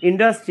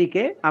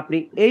ইন্ডাস্ট্রিকে আপনি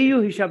এইইউ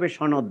হিসাবে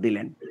সনদ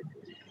দিলেন,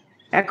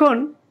 এখন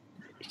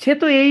সে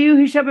তো এইইউ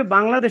হিসাবে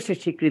বাংলাদেশের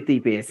স্বীকৃতি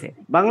পেয়েছে,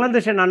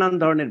 বাংলাদেশে নানান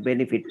ধরনের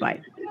বেনিফিট পায়।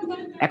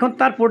 এখন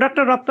তার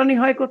প্রোডাক্টটা রপ্তানি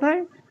হয় কোথায়?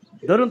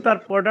 ধরুন তার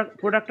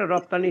প্রোডাক্টটা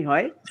রপ্তানি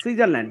হয়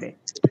সুইজারল্যান্ডে।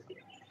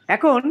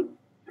 এখন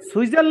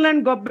সুইজারল্যান্ড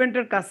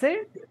গভর্নমেন্টের কাছে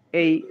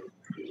এই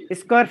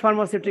স্কয়ার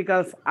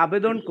ফার্মাসিউটিক্যালস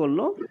আবেদন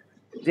করলো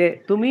যে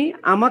তুমি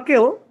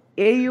আমাকেও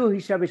এইইউ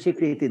হিসাবে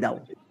স্বীকৃতি দাও,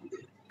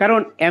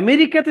 কারণ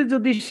আমেরিকাতে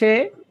যদি সে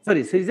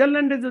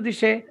সুইজারল্যান্ডে যদি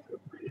সে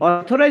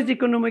অথরাইজড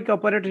ইকোনমিক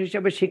অপারেটর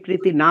হিসাবে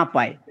স্বীকৃতি না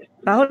পায়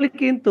তাহলে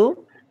কিন্তু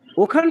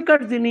ওখানকার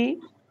যিনি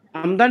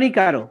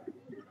আমদানিকারক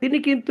তিনি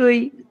কিন্তু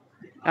এই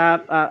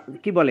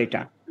কি বলে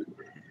এটা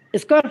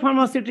স্কয়ার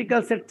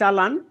ফার্মাসিউটিক্যালসের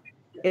চালান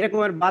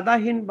এরকমের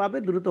বাধাহীনভাবে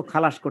দ্রুত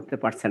খালাস করতে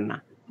পারছেন না।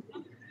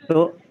 তো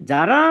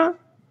যারা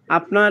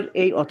আপনার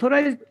এই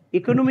অথরাইজড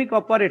ইকোনমিক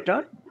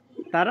অপারেটর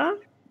তারা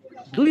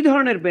দুই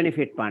ধরনের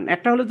বেনিফিট পান,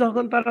 একটা হলো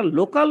যখন তারা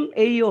লোকাল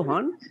এইও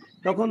হন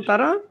তখন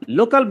তারা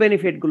লোকাল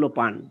বেনিফিটগুলো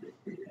পান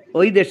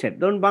ওই দেশের,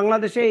 ধরুন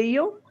বাংলাদেশে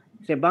এইও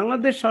সে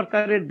বাংলাদেশ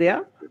সরকারের দেয়া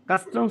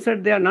কাস্টমসের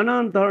দেয়া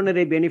নানান ধরনের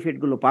এই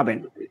বেনিফিটগুলো পাবেন।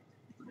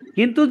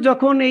 কিন্তু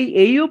যখন এই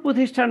এইও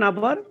প্রতিষ্ঠান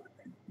আবার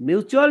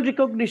মিউচুয়াল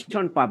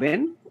রিকগনিশন পাবেন,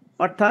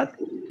 অর্থাৎ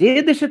যে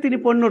দেশে তিনি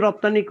পণ্য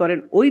রপ্তানি করেন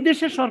ওই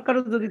দেশের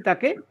সরকারও যদি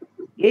তাকে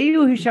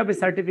এইও হিসাবে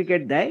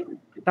সার্টিফিকেট দেয়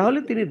তাহলে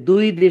তিনি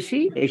দুই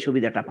দেশই এই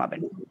সুবিধাটা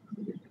পাবেন।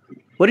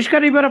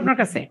 পরিষ্কার এবার আপনার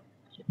কাছে?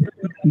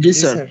 জি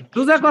স্যার।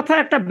 সোজা কথা,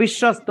 একটা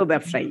বিশ্বস্ত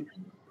ব্যবসায়ী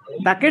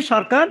তাকে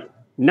সরকার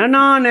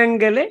নানান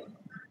অ্যাঙ্গেলে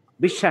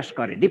বিশ্বাস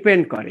করে,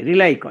 ডিপেন্ড করে,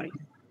 রিলাই করে,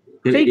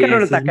 সেই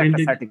কারণে তাকে একটা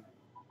সার্টিফিকেট।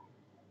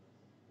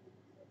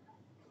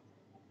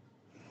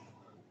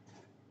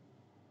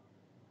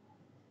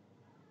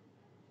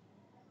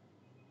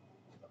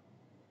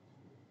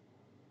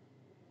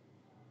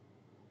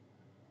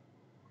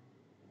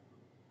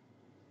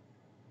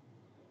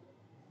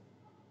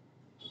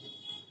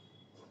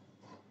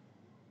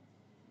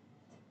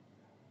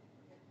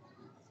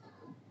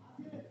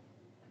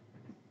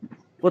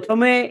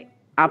 প্রথমে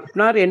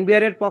আপনার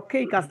এনবিআর এর পক্ষে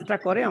এই কাজটা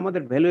করে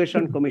আমাদের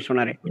ভ্যালুয়েশন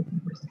কমিশনারেট।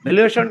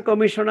 ভ্যালুয়েশন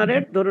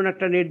কমিশনারেট ধরুন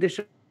একটা নির্দিষ্ট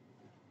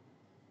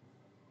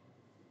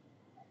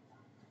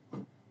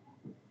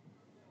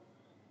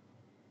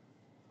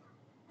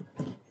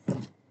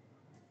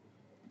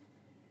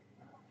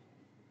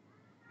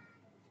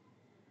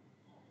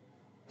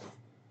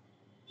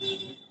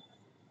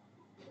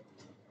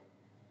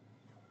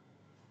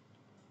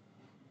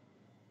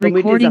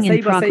কমিটি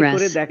যাচাই বাছাই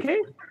করে দেখে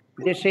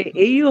যে সে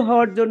এইউ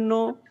হওয়ার জন্য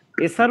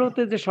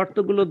এসআরওতে যে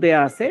শর্তগুলো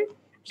দেয়া আছে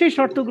সেই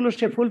শর্তগুলো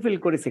সে ফুলফিল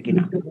করেছে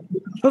কিনা,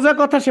 সোজা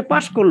কথা সে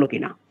পাস করলো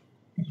কিনা,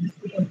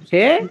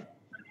 সে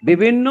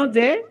বিভিন্ন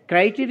যে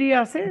ক্রাইটেরিয়া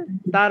আছে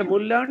তার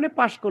মূল্যায়নে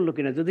পাস করলো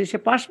কিনা। যদি সে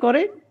পাস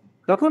করে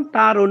তখন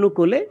তার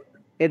অনুকূলে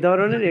এ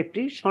ধরনের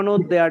একটি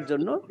সনদ দেওয়ার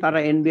জন্য তারা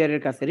এনবিআর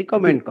এর কাছে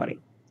রিকমেন্ড করে।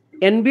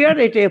 এনবিআর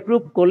এটা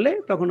অ্যাপ্রুভ করলে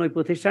তখন ওই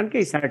প্রতিষ্ঠানকে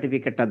এই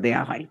সার্টিফিকেটটা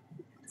দেয়া হয়।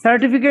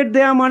 সার্টিফিকেট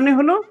দেয়া মানে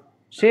হলো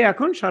সে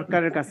এখন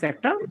সরকারের কাছে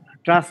একটা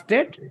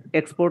ট্রাস্টেড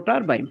এক্সপোর্টার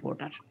বা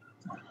ইম্পোর্টার।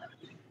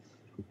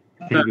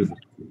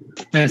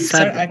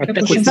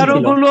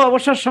 গুলো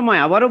অবসর সময়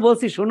আবারও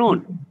বলছি শুনুন,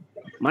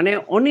 মানে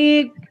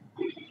অনেক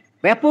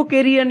ব্যাপক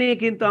এরিয়া নিয়ে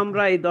কিন্তু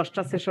আমরা এই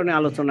 10টা সেশনে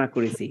আলোচনা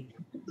করেছি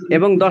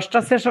এবং 10টা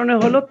সেশনে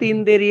হলো 3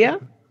 এরিয়া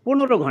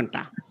 15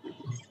 ঘন্টা।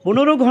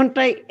 15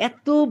 ঘন্টায়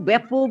এত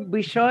ব্যাপক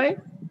বিষয়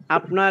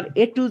আপনার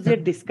এ টু জেড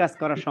ডিসকাস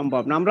করা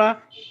সম্ভব না। আমরা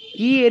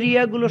কি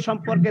এরিয়াগুলো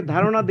সম্পর্কে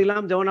ধারণা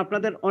দিলাম, যেমন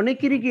আপনাদের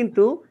অনেকেরই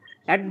কিন্তু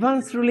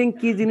অ্যাডভান্স রুলিং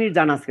কি জিনিস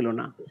জানা ছিল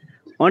না,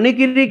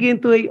 অনেকেরই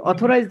কিন্তু এই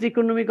অথরাইজড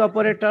ইকোনমিক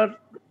অপারেটর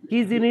কি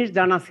জিনিস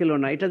জানা ছিল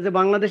না, এটা যে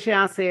বাংলাদেশে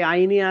আছে,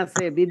 আইনি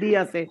আছে, বিধি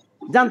আছে,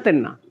 জানতেন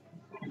না।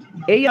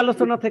 এই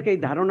আলোচনা থেকে এই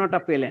ধারণাটা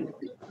পেলেন।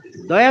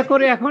 দয়া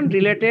করে এখন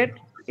রিলেটেড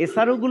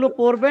এসআরও গুলো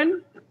পড়বেন,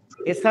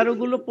 এসআরও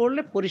গুলো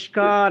পড়লে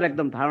পরিষ্কার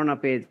একদম ধারণা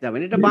পেয়ে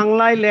যাবেন। এটা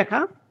বাংলায়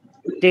লেখা,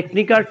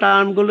 টেকনিক্যাল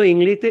টার্মগুলো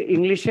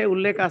ইংলিশে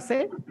উল্লেখ আছে,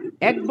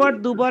 একবার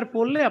দুবার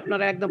পড়লে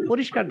আপনারা একদম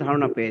পরিষ্কার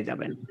ধারণা পেয়ে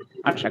যাবেন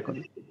আশা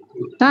করি।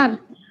 স্যার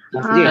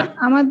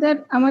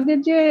আমাদের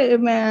যে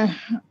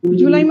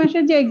জুলাই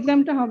মাসের যে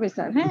এক্সামটা হবে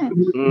স্যার, হ্যাঁ,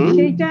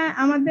 সেইটা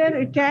আমাদের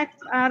ট্যাক্স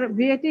আর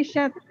ভিএটির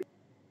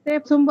সাথে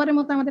সোমবারের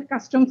মতো আমাদের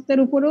কাস্টমস এর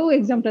উপরেও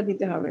এক্সামটা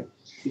দিতে হবে।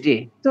 জি,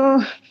 তো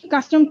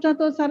কাস্টমসটা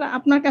তো স্যার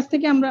আপনার কাছ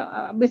থেকে আমরা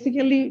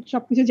বেসিক্যালি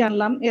সবকিছু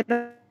জানলাম, এর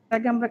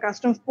আগে আমরা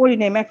কাস্টমস পড়ি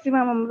নাই,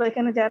 ম্যাক্সিমাম আমরা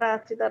এখানে যারা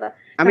আছি তারা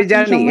আমি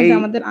জানি এই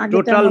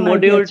টোটাল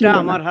মডিউলটা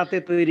আমার হাতে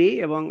তৈরি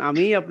এবং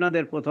আমি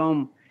আপনাদের প্রথম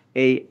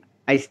এই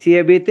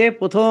আইসিএবি তে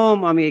প্রথম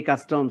আমি এই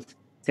কাস্টমস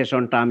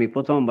সেশনটা আমি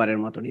প্রথমবারের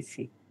মতো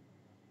নিচ্ছি।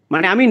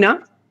 মানে আমি না,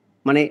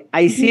 মানে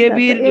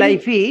আইসিএবির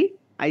লাইফই,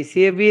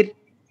 আইসিএবির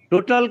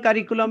টোটাল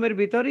কারিকুলামের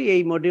ভিতরে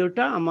এই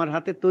মডিউলটা আমার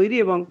হাতে তৈরি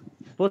এবং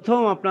প্রথম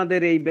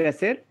আপনাদের এই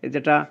ব্যাচের,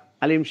 যেটা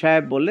আলিম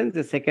সাহেব বললেন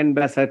যে সেকেন্ড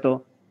ব্যাচ হয়তো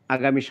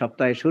আগামী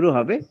সপ্তাহে শুরু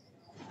হবে,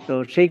 তো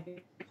সেই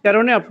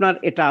কারণে আপনার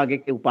এটা আগে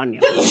কেউ পাননি,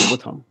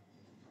 প্রথম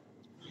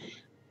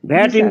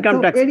ভ্যাট ইনকাম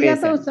ট্যাক্স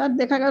এরিয়াটাও স্যার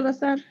দেখা গেল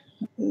স্যার,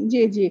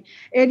 জি জি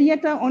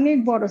এরিয়াটা অনেক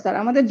বড় স্যার,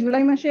 আমাদের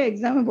জুলাই মাসে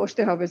এক্সামে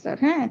বসতে হবে স্যার।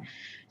 হ্যাঁ,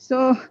 সো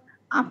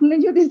আপনি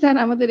যদি স্যার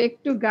আমাদের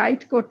একটু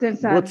গাইড করতেন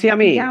স্যার, বলছি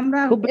আমি যে আমরা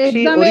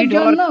এক্সামের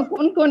জন্য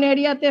কোন কোন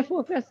এরিয়াতে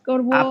ফোকাস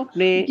করব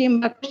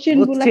কিংবা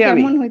কোশ্চেনগুলো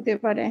কেমন হইতে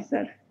পারে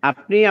স্যার।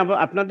 আপনি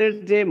আপনাদের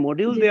যে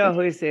মডিউল দেওয়া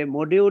হয়েছে,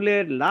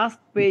 মডিউলের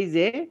লাস্ট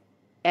পেজে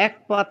এক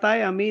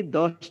পাতায় আমি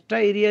 10টা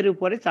এরিয়ার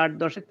উপরে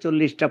 4×10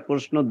 40টা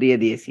প্রশ্ন দিয়ে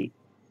দিয়েছি।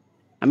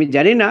 আমি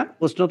জানি না,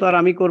 প্রশ্ন তো আর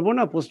আমি করব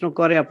না, প্রশ্ন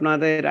করে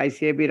আপনাদের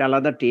আইসিএবির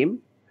আলাদা টিম।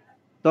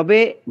 তবে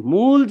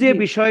মূল যে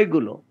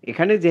বিষয়গুলো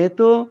এখানে,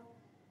 যেহেতু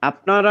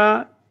আপনারা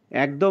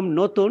একদম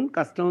নতুন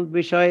কাস্টমস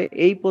বিষয়ে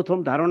এই প্রথম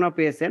ধারণা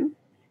পেয়েছেন,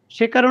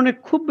 সে কারণে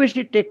খুব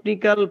বেশি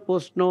টেকনিক্যাল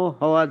প্রশ্ন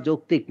হওয়া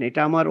যৌক্তিক নেই,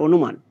 এটা আমার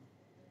অনুমান।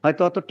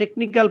 হয়তো অত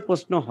টেকনিক্যাল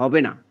প্রশ্ন হবে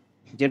না,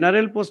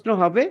 জেনারেল প্রশ্ন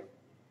হবে।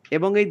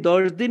 এবং এই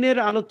 10 দিনের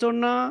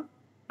আলোচনা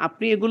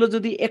আপনি এগুলো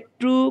যদি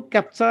একটু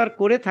ক্যাপচার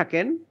করে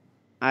থাকেন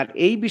আর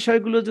এই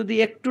বিষয়গুলো যদি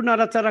একটু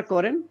নাড়াচাড়া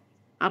করেন,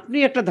 আপনি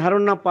একটা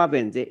ধারণা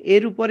পাবেন যে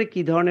এর উপরে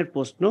কি ধরনের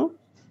প্রশ্ন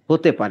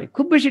হতে পারে।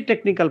 খুব বেশি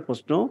টেকনিক্যাল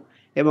প্রশ্ন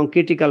এবং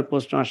ক্রিটিক্যাল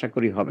প্রশ্ন আশা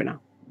করি হবে না।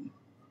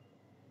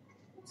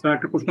 স্যার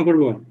একটা প্রশ্ন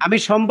করব আমি।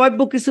 সম্ভাব্য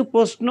কিছু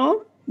প্রশ্ন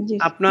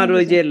আপনার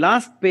ওই যে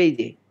লাস্ট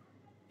পেজে,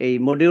 এই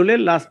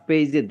মডিউলের লাস্ট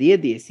পেজে দিয়ে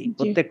দিয়েছি।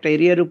 প্রত্যেকটা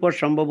এরিয়ার উপর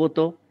সম্ভবত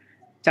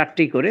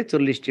 4টি করে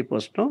 40টি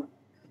প্রশ্ন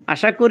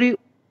আশা করি।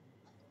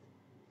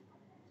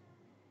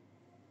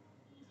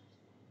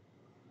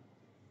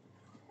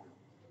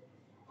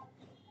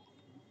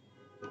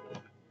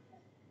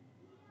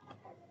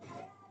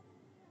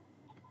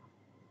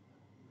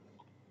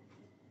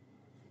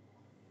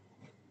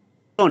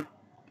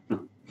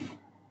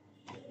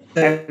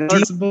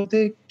 বলতে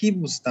কি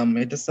বুঝতাম,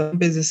 এটা সাব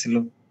পেজে ছিল।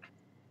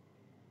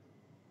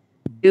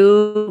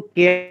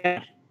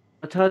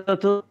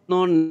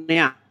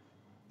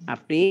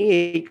 আপনি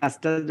এই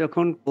কাজটা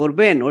যখন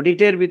করবেন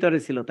অডিটের ভিতরে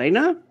ছিল, তাই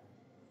না?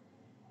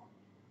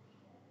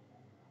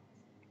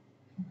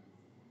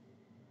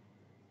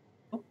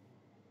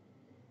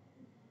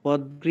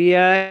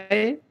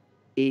 পদক্রিয়ায়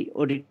এই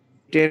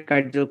অডিটের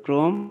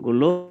কার্যক্রম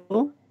গুলো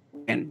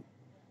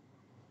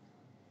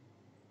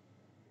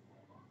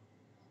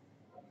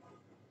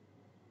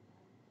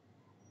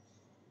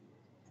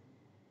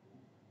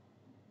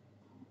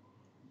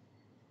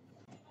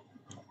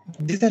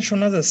জি স্যার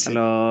শোনা যাচ্ছে।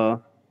 হ্যালো,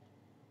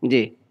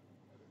 জি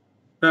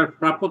স্যার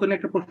প্রাপ্যতা নিয়ে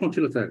একটা প্রশ্ন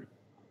ছিল স্যার।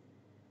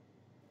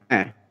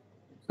 হ্যাঁ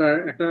স্যার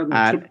একটা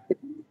আর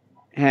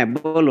হ্যাঁ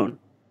বলুন।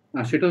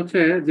 সেটা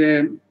হচ্ছে যে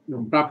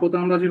প্রাপ্যতা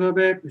আমরা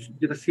যেভাবে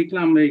যেটা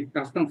শিখলাম এই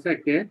কাস্টমস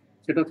অ্যাক্টে,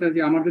 সেটা হচ্ছে যে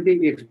আমার যদি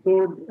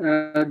এক্সপোর্ট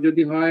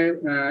যদি হয়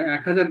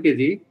 1000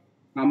 কেজি,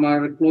 আমার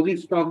ক্লোজিং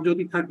স্টক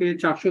যদি থাকে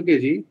 400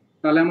 কেজি,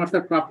 তাহলে আমার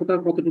স্যার প্রাপ্যতা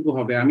কতটুকু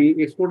হবে? আমি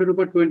এক্সপোর্টের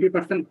উপর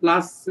 20%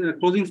 প্লাস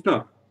ক্লোজিং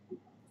স্টক।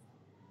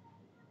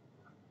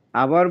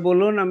 আবার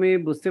বলুন, আমি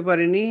বুঝতে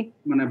পারিনি।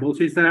 মানে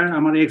বলছি স্যার,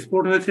 আমার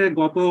এক্সপোর্ট হয়েছে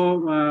গত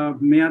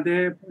মেয়াদে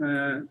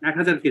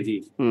 1000 কেজি,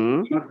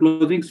 আমার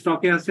ক্লোজিং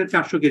স্টকে আছে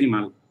 400 কেজি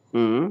মাল।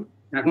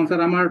 এখন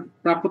স্যার আমার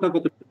প্রাপ্যতা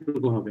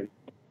কতটুকু হবে?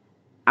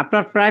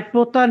 আপনার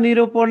প্রাপ্যতা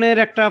নিরূপণের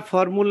একটা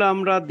ফর্মুলা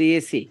আমরা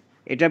দিয়েছি।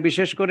 এটা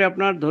বিশেষ করে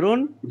আপনার ধরুন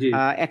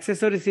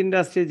অ্যাক্সেসরিজ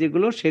ইন্ডাস্ট্রি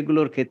যেগুলো,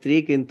 সেগুলোর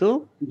ক্ষেত্রেই কিন্তু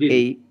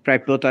এই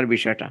প্রাপ্যতার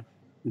বিষয়টা।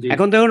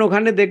 এখন দেখুন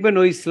ওখানে দেখবেন,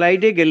 ওই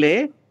স্লাইডে গেলে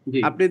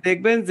আপনি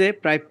দেখবেন যে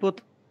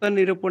প্রাপ্যতা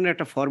নিরূপণের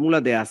একটা ফর্মুলা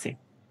দেয়া আছে।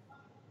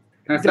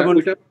 যেমন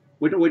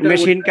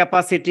মেশিন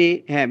ক্যাপাসিটি,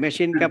 হ্যাঁ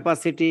মেশিন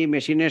ক্যাপাসিটি,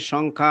 মেশিনের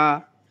সংখ্যা,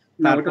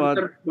 তারপর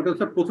ওটা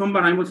স্যার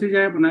প্রথমবার আমি বলছি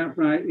যে মানে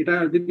এটা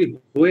যদি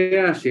হয়ে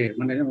আসে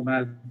মানে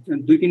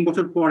 2-3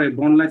 বছর পরে,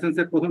 বন্ড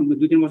লাইসেন্সের প্রথম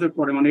 2-3 বছর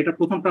পরে, মানে এটা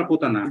প্রথম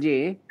প্রাপ্যতা না,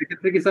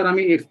 সেক্ষেত্রে কি স্যার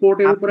আমি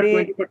এক্সপোর্টের উপরে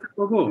 20%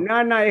 করব? না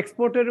না,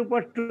 এক্সপোর্টের উপর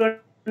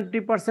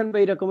 20% বা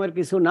এরকমের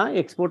কিছু না।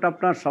 এক্সপোর্ট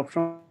আপনার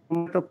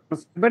সবসময় তো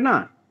হবে না,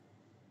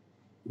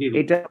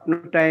 এটা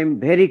আপনার টাইম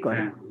ভেরি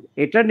করে।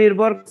 এটা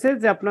নির্ভর করছে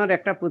যে আপনার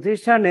একটা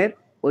প্রতিষ্ঠানের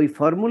ওই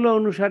ফর্মুলা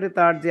অনুসারে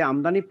তার যে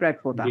আমদানি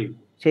প্রাপ্যতা,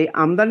 সেই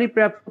আমদানি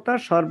প্রাপ্যতা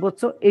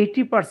সর্বোচ্চ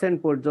 80%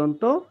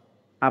 পর্যন্ত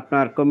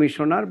আপনার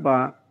কমিশনার বা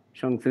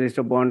সংশ্লিষ্ট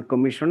বন্ড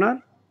কমিশনার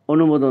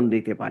অনুমোদন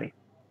দিতে পারে।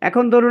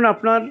 এখন ধরুন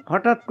আপনার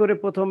হঠাৎ করে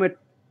প্রথমে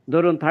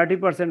ধরুন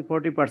 30%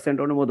 40%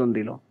 অনুমোদন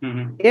দিল,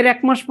 এর 1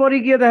 মাস পরে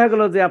গিয়ে দেখা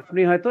গেল যে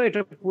আপনি হয়তো এটা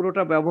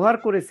পুরোটা ব্যবহার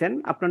করেছেন,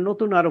 আপনার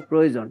নতুন আরো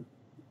প্রয়োজন,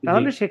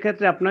 তাহলে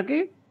সেক্ষেত্রে আপনাকে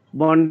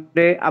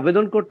বন্ডে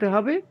আবেদন করতে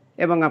হবে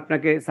এবং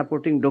আপনাকে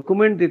সাপোর্টিং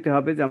ডকুমেন্ট দিতে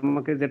হবে যে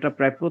আমাকে যেটা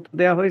প্রাপ্যতা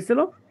দেওয়া হয়েছিল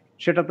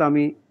সেটা তো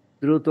আমি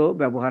দ্রুত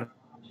ব্যবহার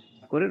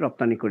করে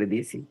রপ্তানি করে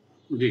দিয়েছি।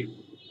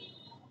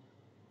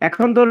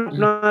 এখন ধরুন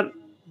আপনার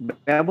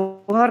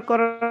ব্যবহার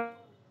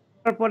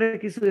করার পরে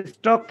কিছু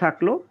স্টক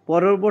থাকলো,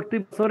 পরবর্তী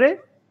বছরে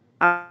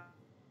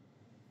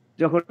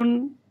যখন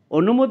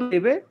অনুমোদন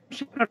দেবে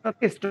সেটা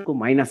স্টক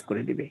মাইনাস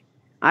করে দিবে।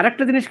 আর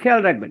একটা জিনিস খেয়াল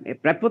রাখবেন, এই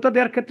প্রাপ্যতা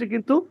দেওয়ার ক্ষেত্রে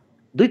কিন্তু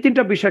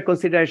 2-3টা বিষয়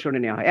কনসিডারেশনে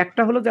নেওয়া হয়।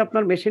 একটা হলো যে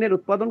আপনার মেশিনের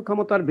উৎপাদন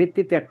ক্ষমতার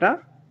ভিত্তিতে একটা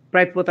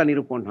প্রাপ্যতা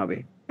নিরূপণ হবে।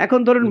 এখন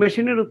ধরুন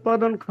মেশিনের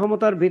উৎপাদন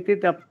ক্ষমতার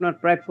ভিত্তিতে আপনার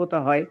প্রাপ্যতা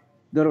হয়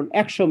ধরুন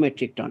 100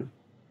 মেট্রিক টন,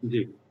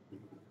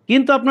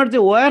 কিন্তু আপনার যে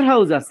ওয়্যার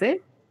হাউস আছে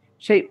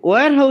সেই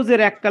ওয়্যার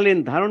হাউসের এককালীন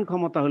ধারণ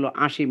ক্ষমতা হলো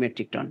 80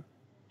 মেট্রিক টন,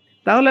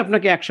 তাহলে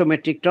আপনাকে 100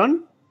 মেট্রিক টন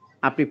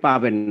আপনি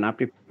পাবেন না,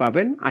 আপনি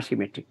পাবেন 80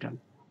 মেট্রিক টন।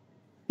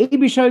 এই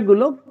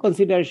বিষয়গুলো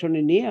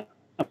কনসিডারেশনে নিয়ে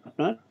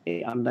আপনার এই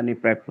আমদানি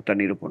প্রাপ্যতা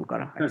নিরূপণ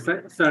করা হয়।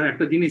 স্যার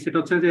একটা জিনিস, সেটা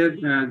হচ্ছে যে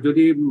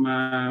যদি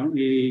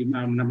এই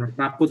আমরা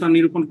প্রাপ্যতা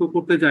নিরূপণ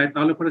করতে যাই,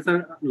 তাহলে পরে স্যার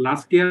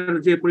লাস্ট ইয়ার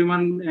যে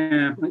পরিমাণ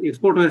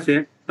এক্সপোর্ট হয়েছে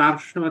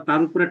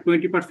তার উপরে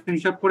 20%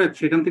 হিসাব করে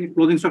সেখান থেকে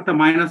ক্লোজিং স্টকটা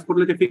মাইনাস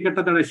করলে যে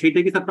ফিগারটা দাঁড়ায়,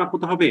 সেইটাই কি স্যার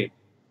প্রাপ্যতা হবে?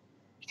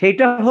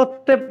 সেইটা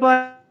হতে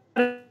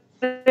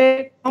পারে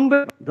কমবে।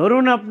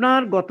 ধরুন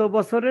আপনার গত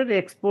বছরের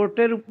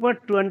এক্সপোর্টের উপর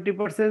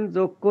 20%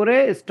 যোগ করে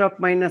স্টক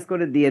মাইনাস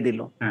করে দিয়ে দিল,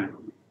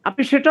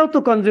 আপনি সেটাও তো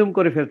কনজিউম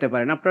করে ফেলতে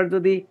পারেন। আপনার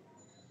যদি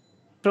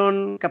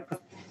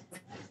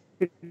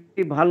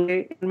ভালো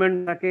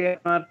থাকে,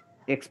 আপনার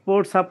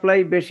এক্সপোর্ট সাপ্লাই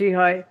বেশি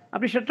হয়,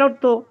 আপনি সেটাও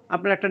তো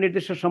আপনার একটা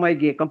নির্দিষ্ট সময়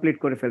গিয়ে কমপ্লিট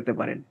করে ফেলতে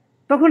পারেন।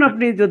 তখন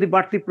আপনি যদি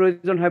বাড়তি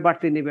প্রয়োজন হয়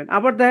বাড়তি নেবেন।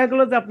 আবার দেখা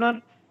গেল যে আপনার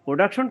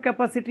প্রোডাকশন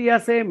ক্যাপাসিটি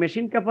আছে,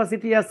 মেশিন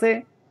ক্যাপাসিটি আছে,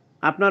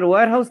 আপনার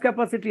ওয়্যারহাউস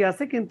ক্যাপাসিটি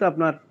আছে, কিন্তু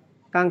আপনার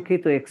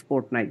কাঙ্ক্ষিত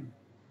এক্সপোর্ট নাই,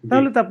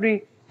 তাহলে তো আপনি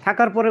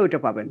থাকার পরে ওইটা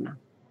পাবেন না।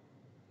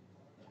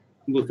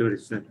 বুঝতে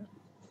পেরেছি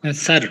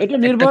স্যার। এটা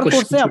নির্ভর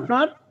করছে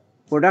আপনার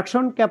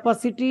প্রোডাকশন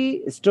ক্যাপাসিটি,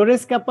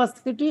 স্টোরেজ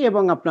ক্যাপাসিটি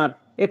এবং আপনার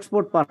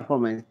এক্সপোর্ট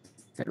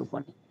পারফরম্যান্সের উপর।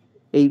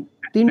 এই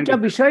 3টা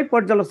বিষয়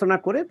পর্যালোচনা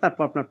করে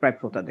তারপর আপনার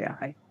প্রাপ্যতা দেয়া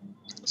হয়।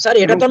 স্যার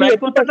এটা তো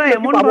প্রাপ্যতাটা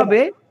এমন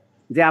ভাবে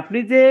যে আপনি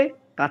যে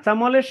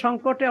কাঁচামালের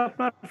সংকটে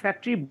আপনার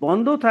ফ্যাক্টরি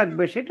বন্ধ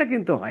থাকবে সেটা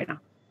কিন্তু হয় না।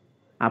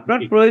 আপনার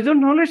প্রয়োজন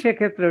হলে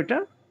সেক্ষেত্রে ওইটা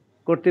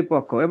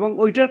কর্তৃপক্ষ, এবং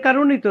ওইটার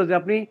কারণেই তো যে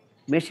আপনি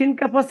মেশিন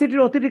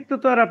ক্যাপাসিটির অতিরিক্ত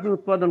তো আর আপনি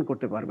উৎপাদন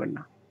করতে পারবেন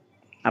না।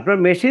 আপনার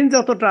মেশিন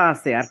যতটা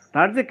আছে আর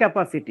তার যে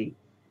ক্যাপাসিটি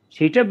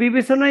সেটা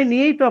বিবেচনায়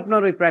নিয়েই তো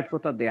আপনার ওই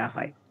প্রাপ্যতা দেয়া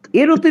হয়।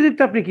 এর অতিরিক্ত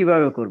আপনি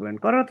কিভাবে করবেন?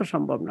 করা তো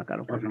সম্ভব না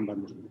কারো।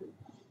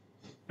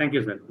 Thank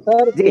you sir.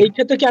 স্যার এই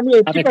ক্ষেত্রে কি আমি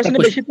 80%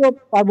 বেশি তো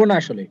পাবো না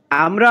আসলে?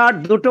 আমরা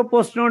 2টো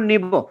প্রশ্ন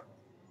নিব,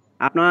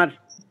 আপনার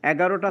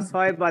 11টা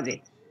 6 বাজে,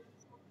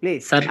 প্লিজ।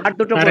 স্যার আর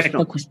 2টো প্রশ্ন।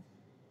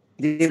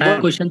 স্যার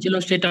কোশ্চেন ছিল,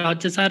 সেটা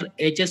হচ্ছে স্যার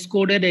এইচএস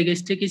কোডের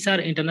এগেইনস্টে কি স্যার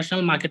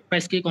ইন্টারন্যাশনাল মার্কেট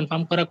প্রাইস কি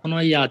কনফার্ম করা কোনো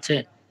আছে?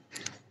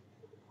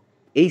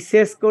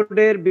 এইচএস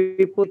কোডের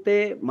বিপরীতে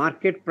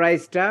মার্কেট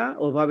প্রাইসটা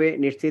ওভাবে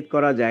নিশ্চিত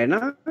করা যায় না,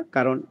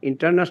 কারণ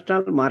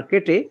ইন্টারন্যাশনাল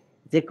মার্কেটে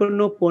যে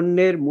কোনো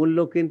পণ্যের মূল্য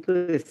কিন্তু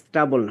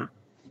স্টেবল না।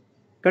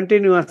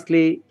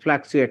 কন্টিনিউয়াসলি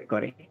ফ্লাকচুয়েট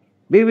করে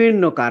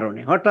বিভিন্ন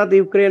কারণে। হঠাৎ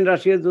ইউক্রেন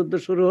রাশিয়া যুদ্ধ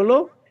শুরু হলো,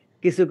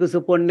 কিছু কিছু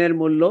পণ্যের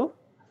মূল্য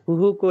হু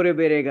হু করে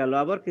বেড়ে গেল,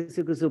 আবার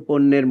কিছু কিছু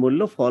পণ্যের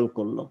মূল্য ফল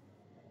করলো।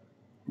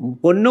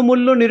 পণ্য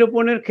মূল্য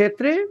নিরূপণের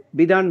ক্ষেত্রে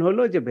বিধান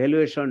হলো যে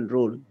ভ্যালুয়েশন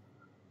রুল,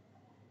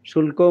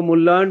 শুল্ক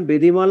মূল্যায়ন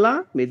বিধিমালা,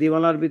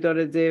 বিধিমালার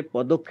ভিতরে যে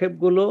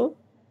পদক্ষেপগুলো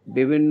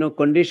বিভিন্ন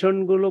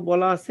কন্ডিশনগুলো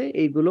বলা আছে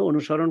এইগুলো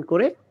অনুসরণ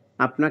করে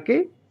আপনাকে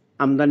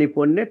আমদানি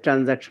পণ্যের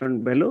ট্রানজাকশন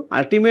ভ্যালু,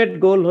 আলটিমেট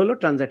গোল হলো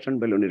ট্রানজাকশন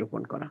ভ্যালু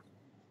নিরূপণ করা।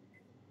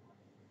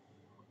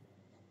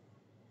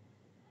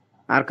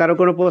 আর কারো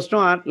কোনো প্রশ্ন?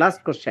 আর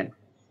লাস্ট কোশ্চেন,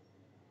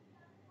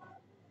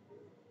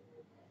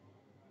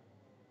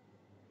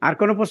 আর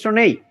কোনো প্রশ্ন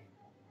নেই?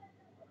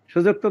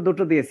 সুযোগ তো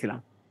দুটো দিয়েছিলাম।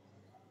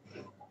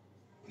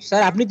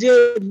 স্যার আপনি যে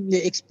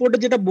এক্সপোর্টে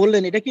যেটা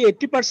বললেন এটা কি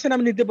 80%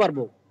 আমি নিতে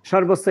পারবো?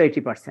 সর্বোচ্চ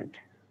 80%।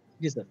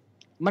 জি স্যার,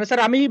 মানে স্যার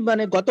আমি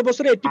মানে গত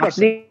বছরে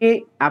 80%।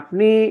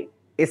 আপনি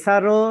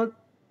এসআরও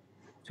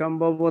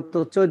সম্ভবত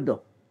 14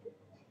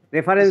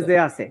 রেফারেন্স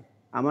দেয়া আছে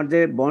আমার যে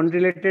বন্ড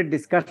রিলেটেড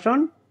ডিসকাশন,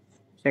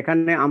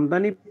 সেখানে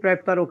আমদানি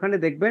প্রাপ্তার ওখানে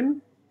দেখবেন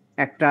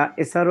একটা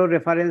এসআরও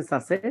রেফারেন্স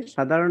আছে,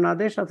 সাধারণ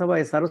আদেশ অথবা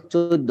এসআরও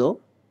 14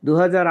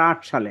 2008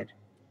 সালের।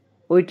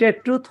 ওইটা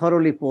একটু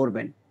থরলি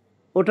পড়বেন।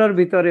 ওটার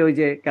ভিতরে ওই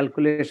যে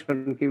ক্যালকুলেশন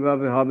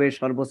কিভাবে হবে,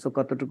 সর্বোচ্চ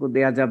কতটুকু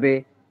দেয়া যাবে,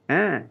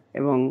 হ্যাঁ,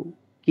 এবং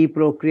কি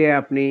প্রক্রিয়া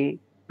আপনি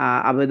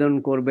আবেদন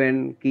করবেন,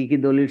 কি কি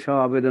দলিল সহ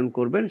আবেদন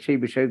করবেন, সেই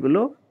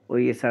বিষয়গুলো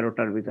ওই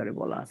এসআরওটার ভিতরে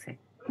বলা আছে।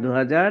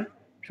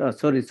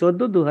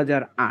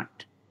 2008।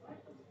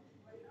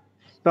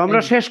 তো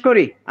আমরা শেষ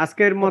করি,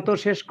 আজকের মতো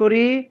শেষ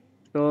করি।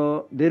 তো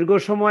দীর্ঘ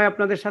সময়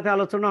আপনাদের সাথে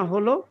আলোচনা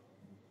হলো,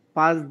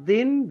 5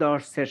 দিন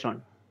 10 সেশন।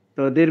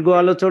 তো দীর্ঘ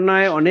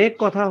আলোচনায় অনেক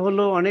কথা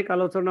হলো, অনেক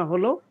আলোচনা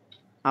হলো।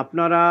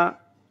 আপনারা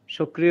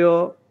সক্রিয়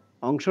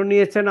অংশ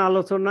নিয়েছেন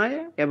আলোচনায়,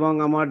 এবং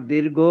আমার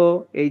দীর্ঘ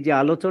এই যে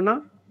আলোচনা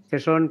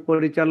সেশন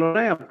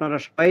পরিচালনায় আপনারা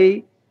সবাই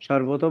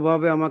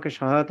সর্বতোভাবে আমাকে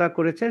সহায়তা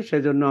করেছেন,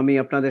 সেজন্য আমি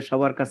আপনাদের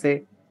সবার কাছে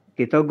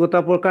কৃতজ্ঞতা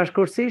প্রকাশ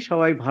করছি।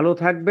 সবাই ভালো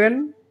থাকবেন,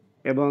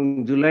 এবং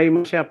জুলাই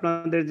মাসে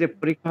আপনাদের যে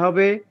পরীক্ষা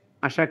হবে,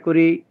 আশা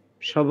করি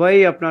সবাই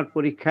আপনার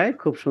পরীক্ষায়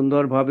খুব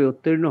সুন্দরভাবে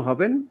উত্তীর্ণ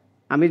হবেন।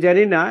 আমি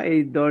জানি না এই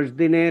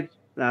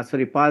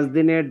 5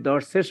 দিনের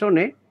 10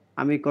 সেশনে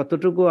আমি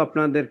কতটুকু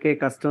আপনাদেরকে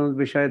কাস্টমস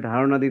বিষয়ে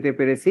ধারণা দিতে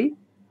পেরেছি,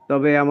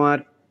 তবে আমার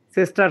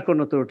চেষ্টার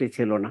কোনো ত্রুটি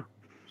ছিল না।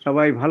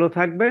 সবাই ভালো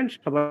থাকবেন,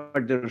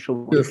 সবার জন্য শুভ।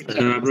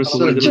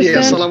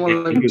 আসসালামু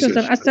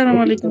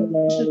আলাইকুম।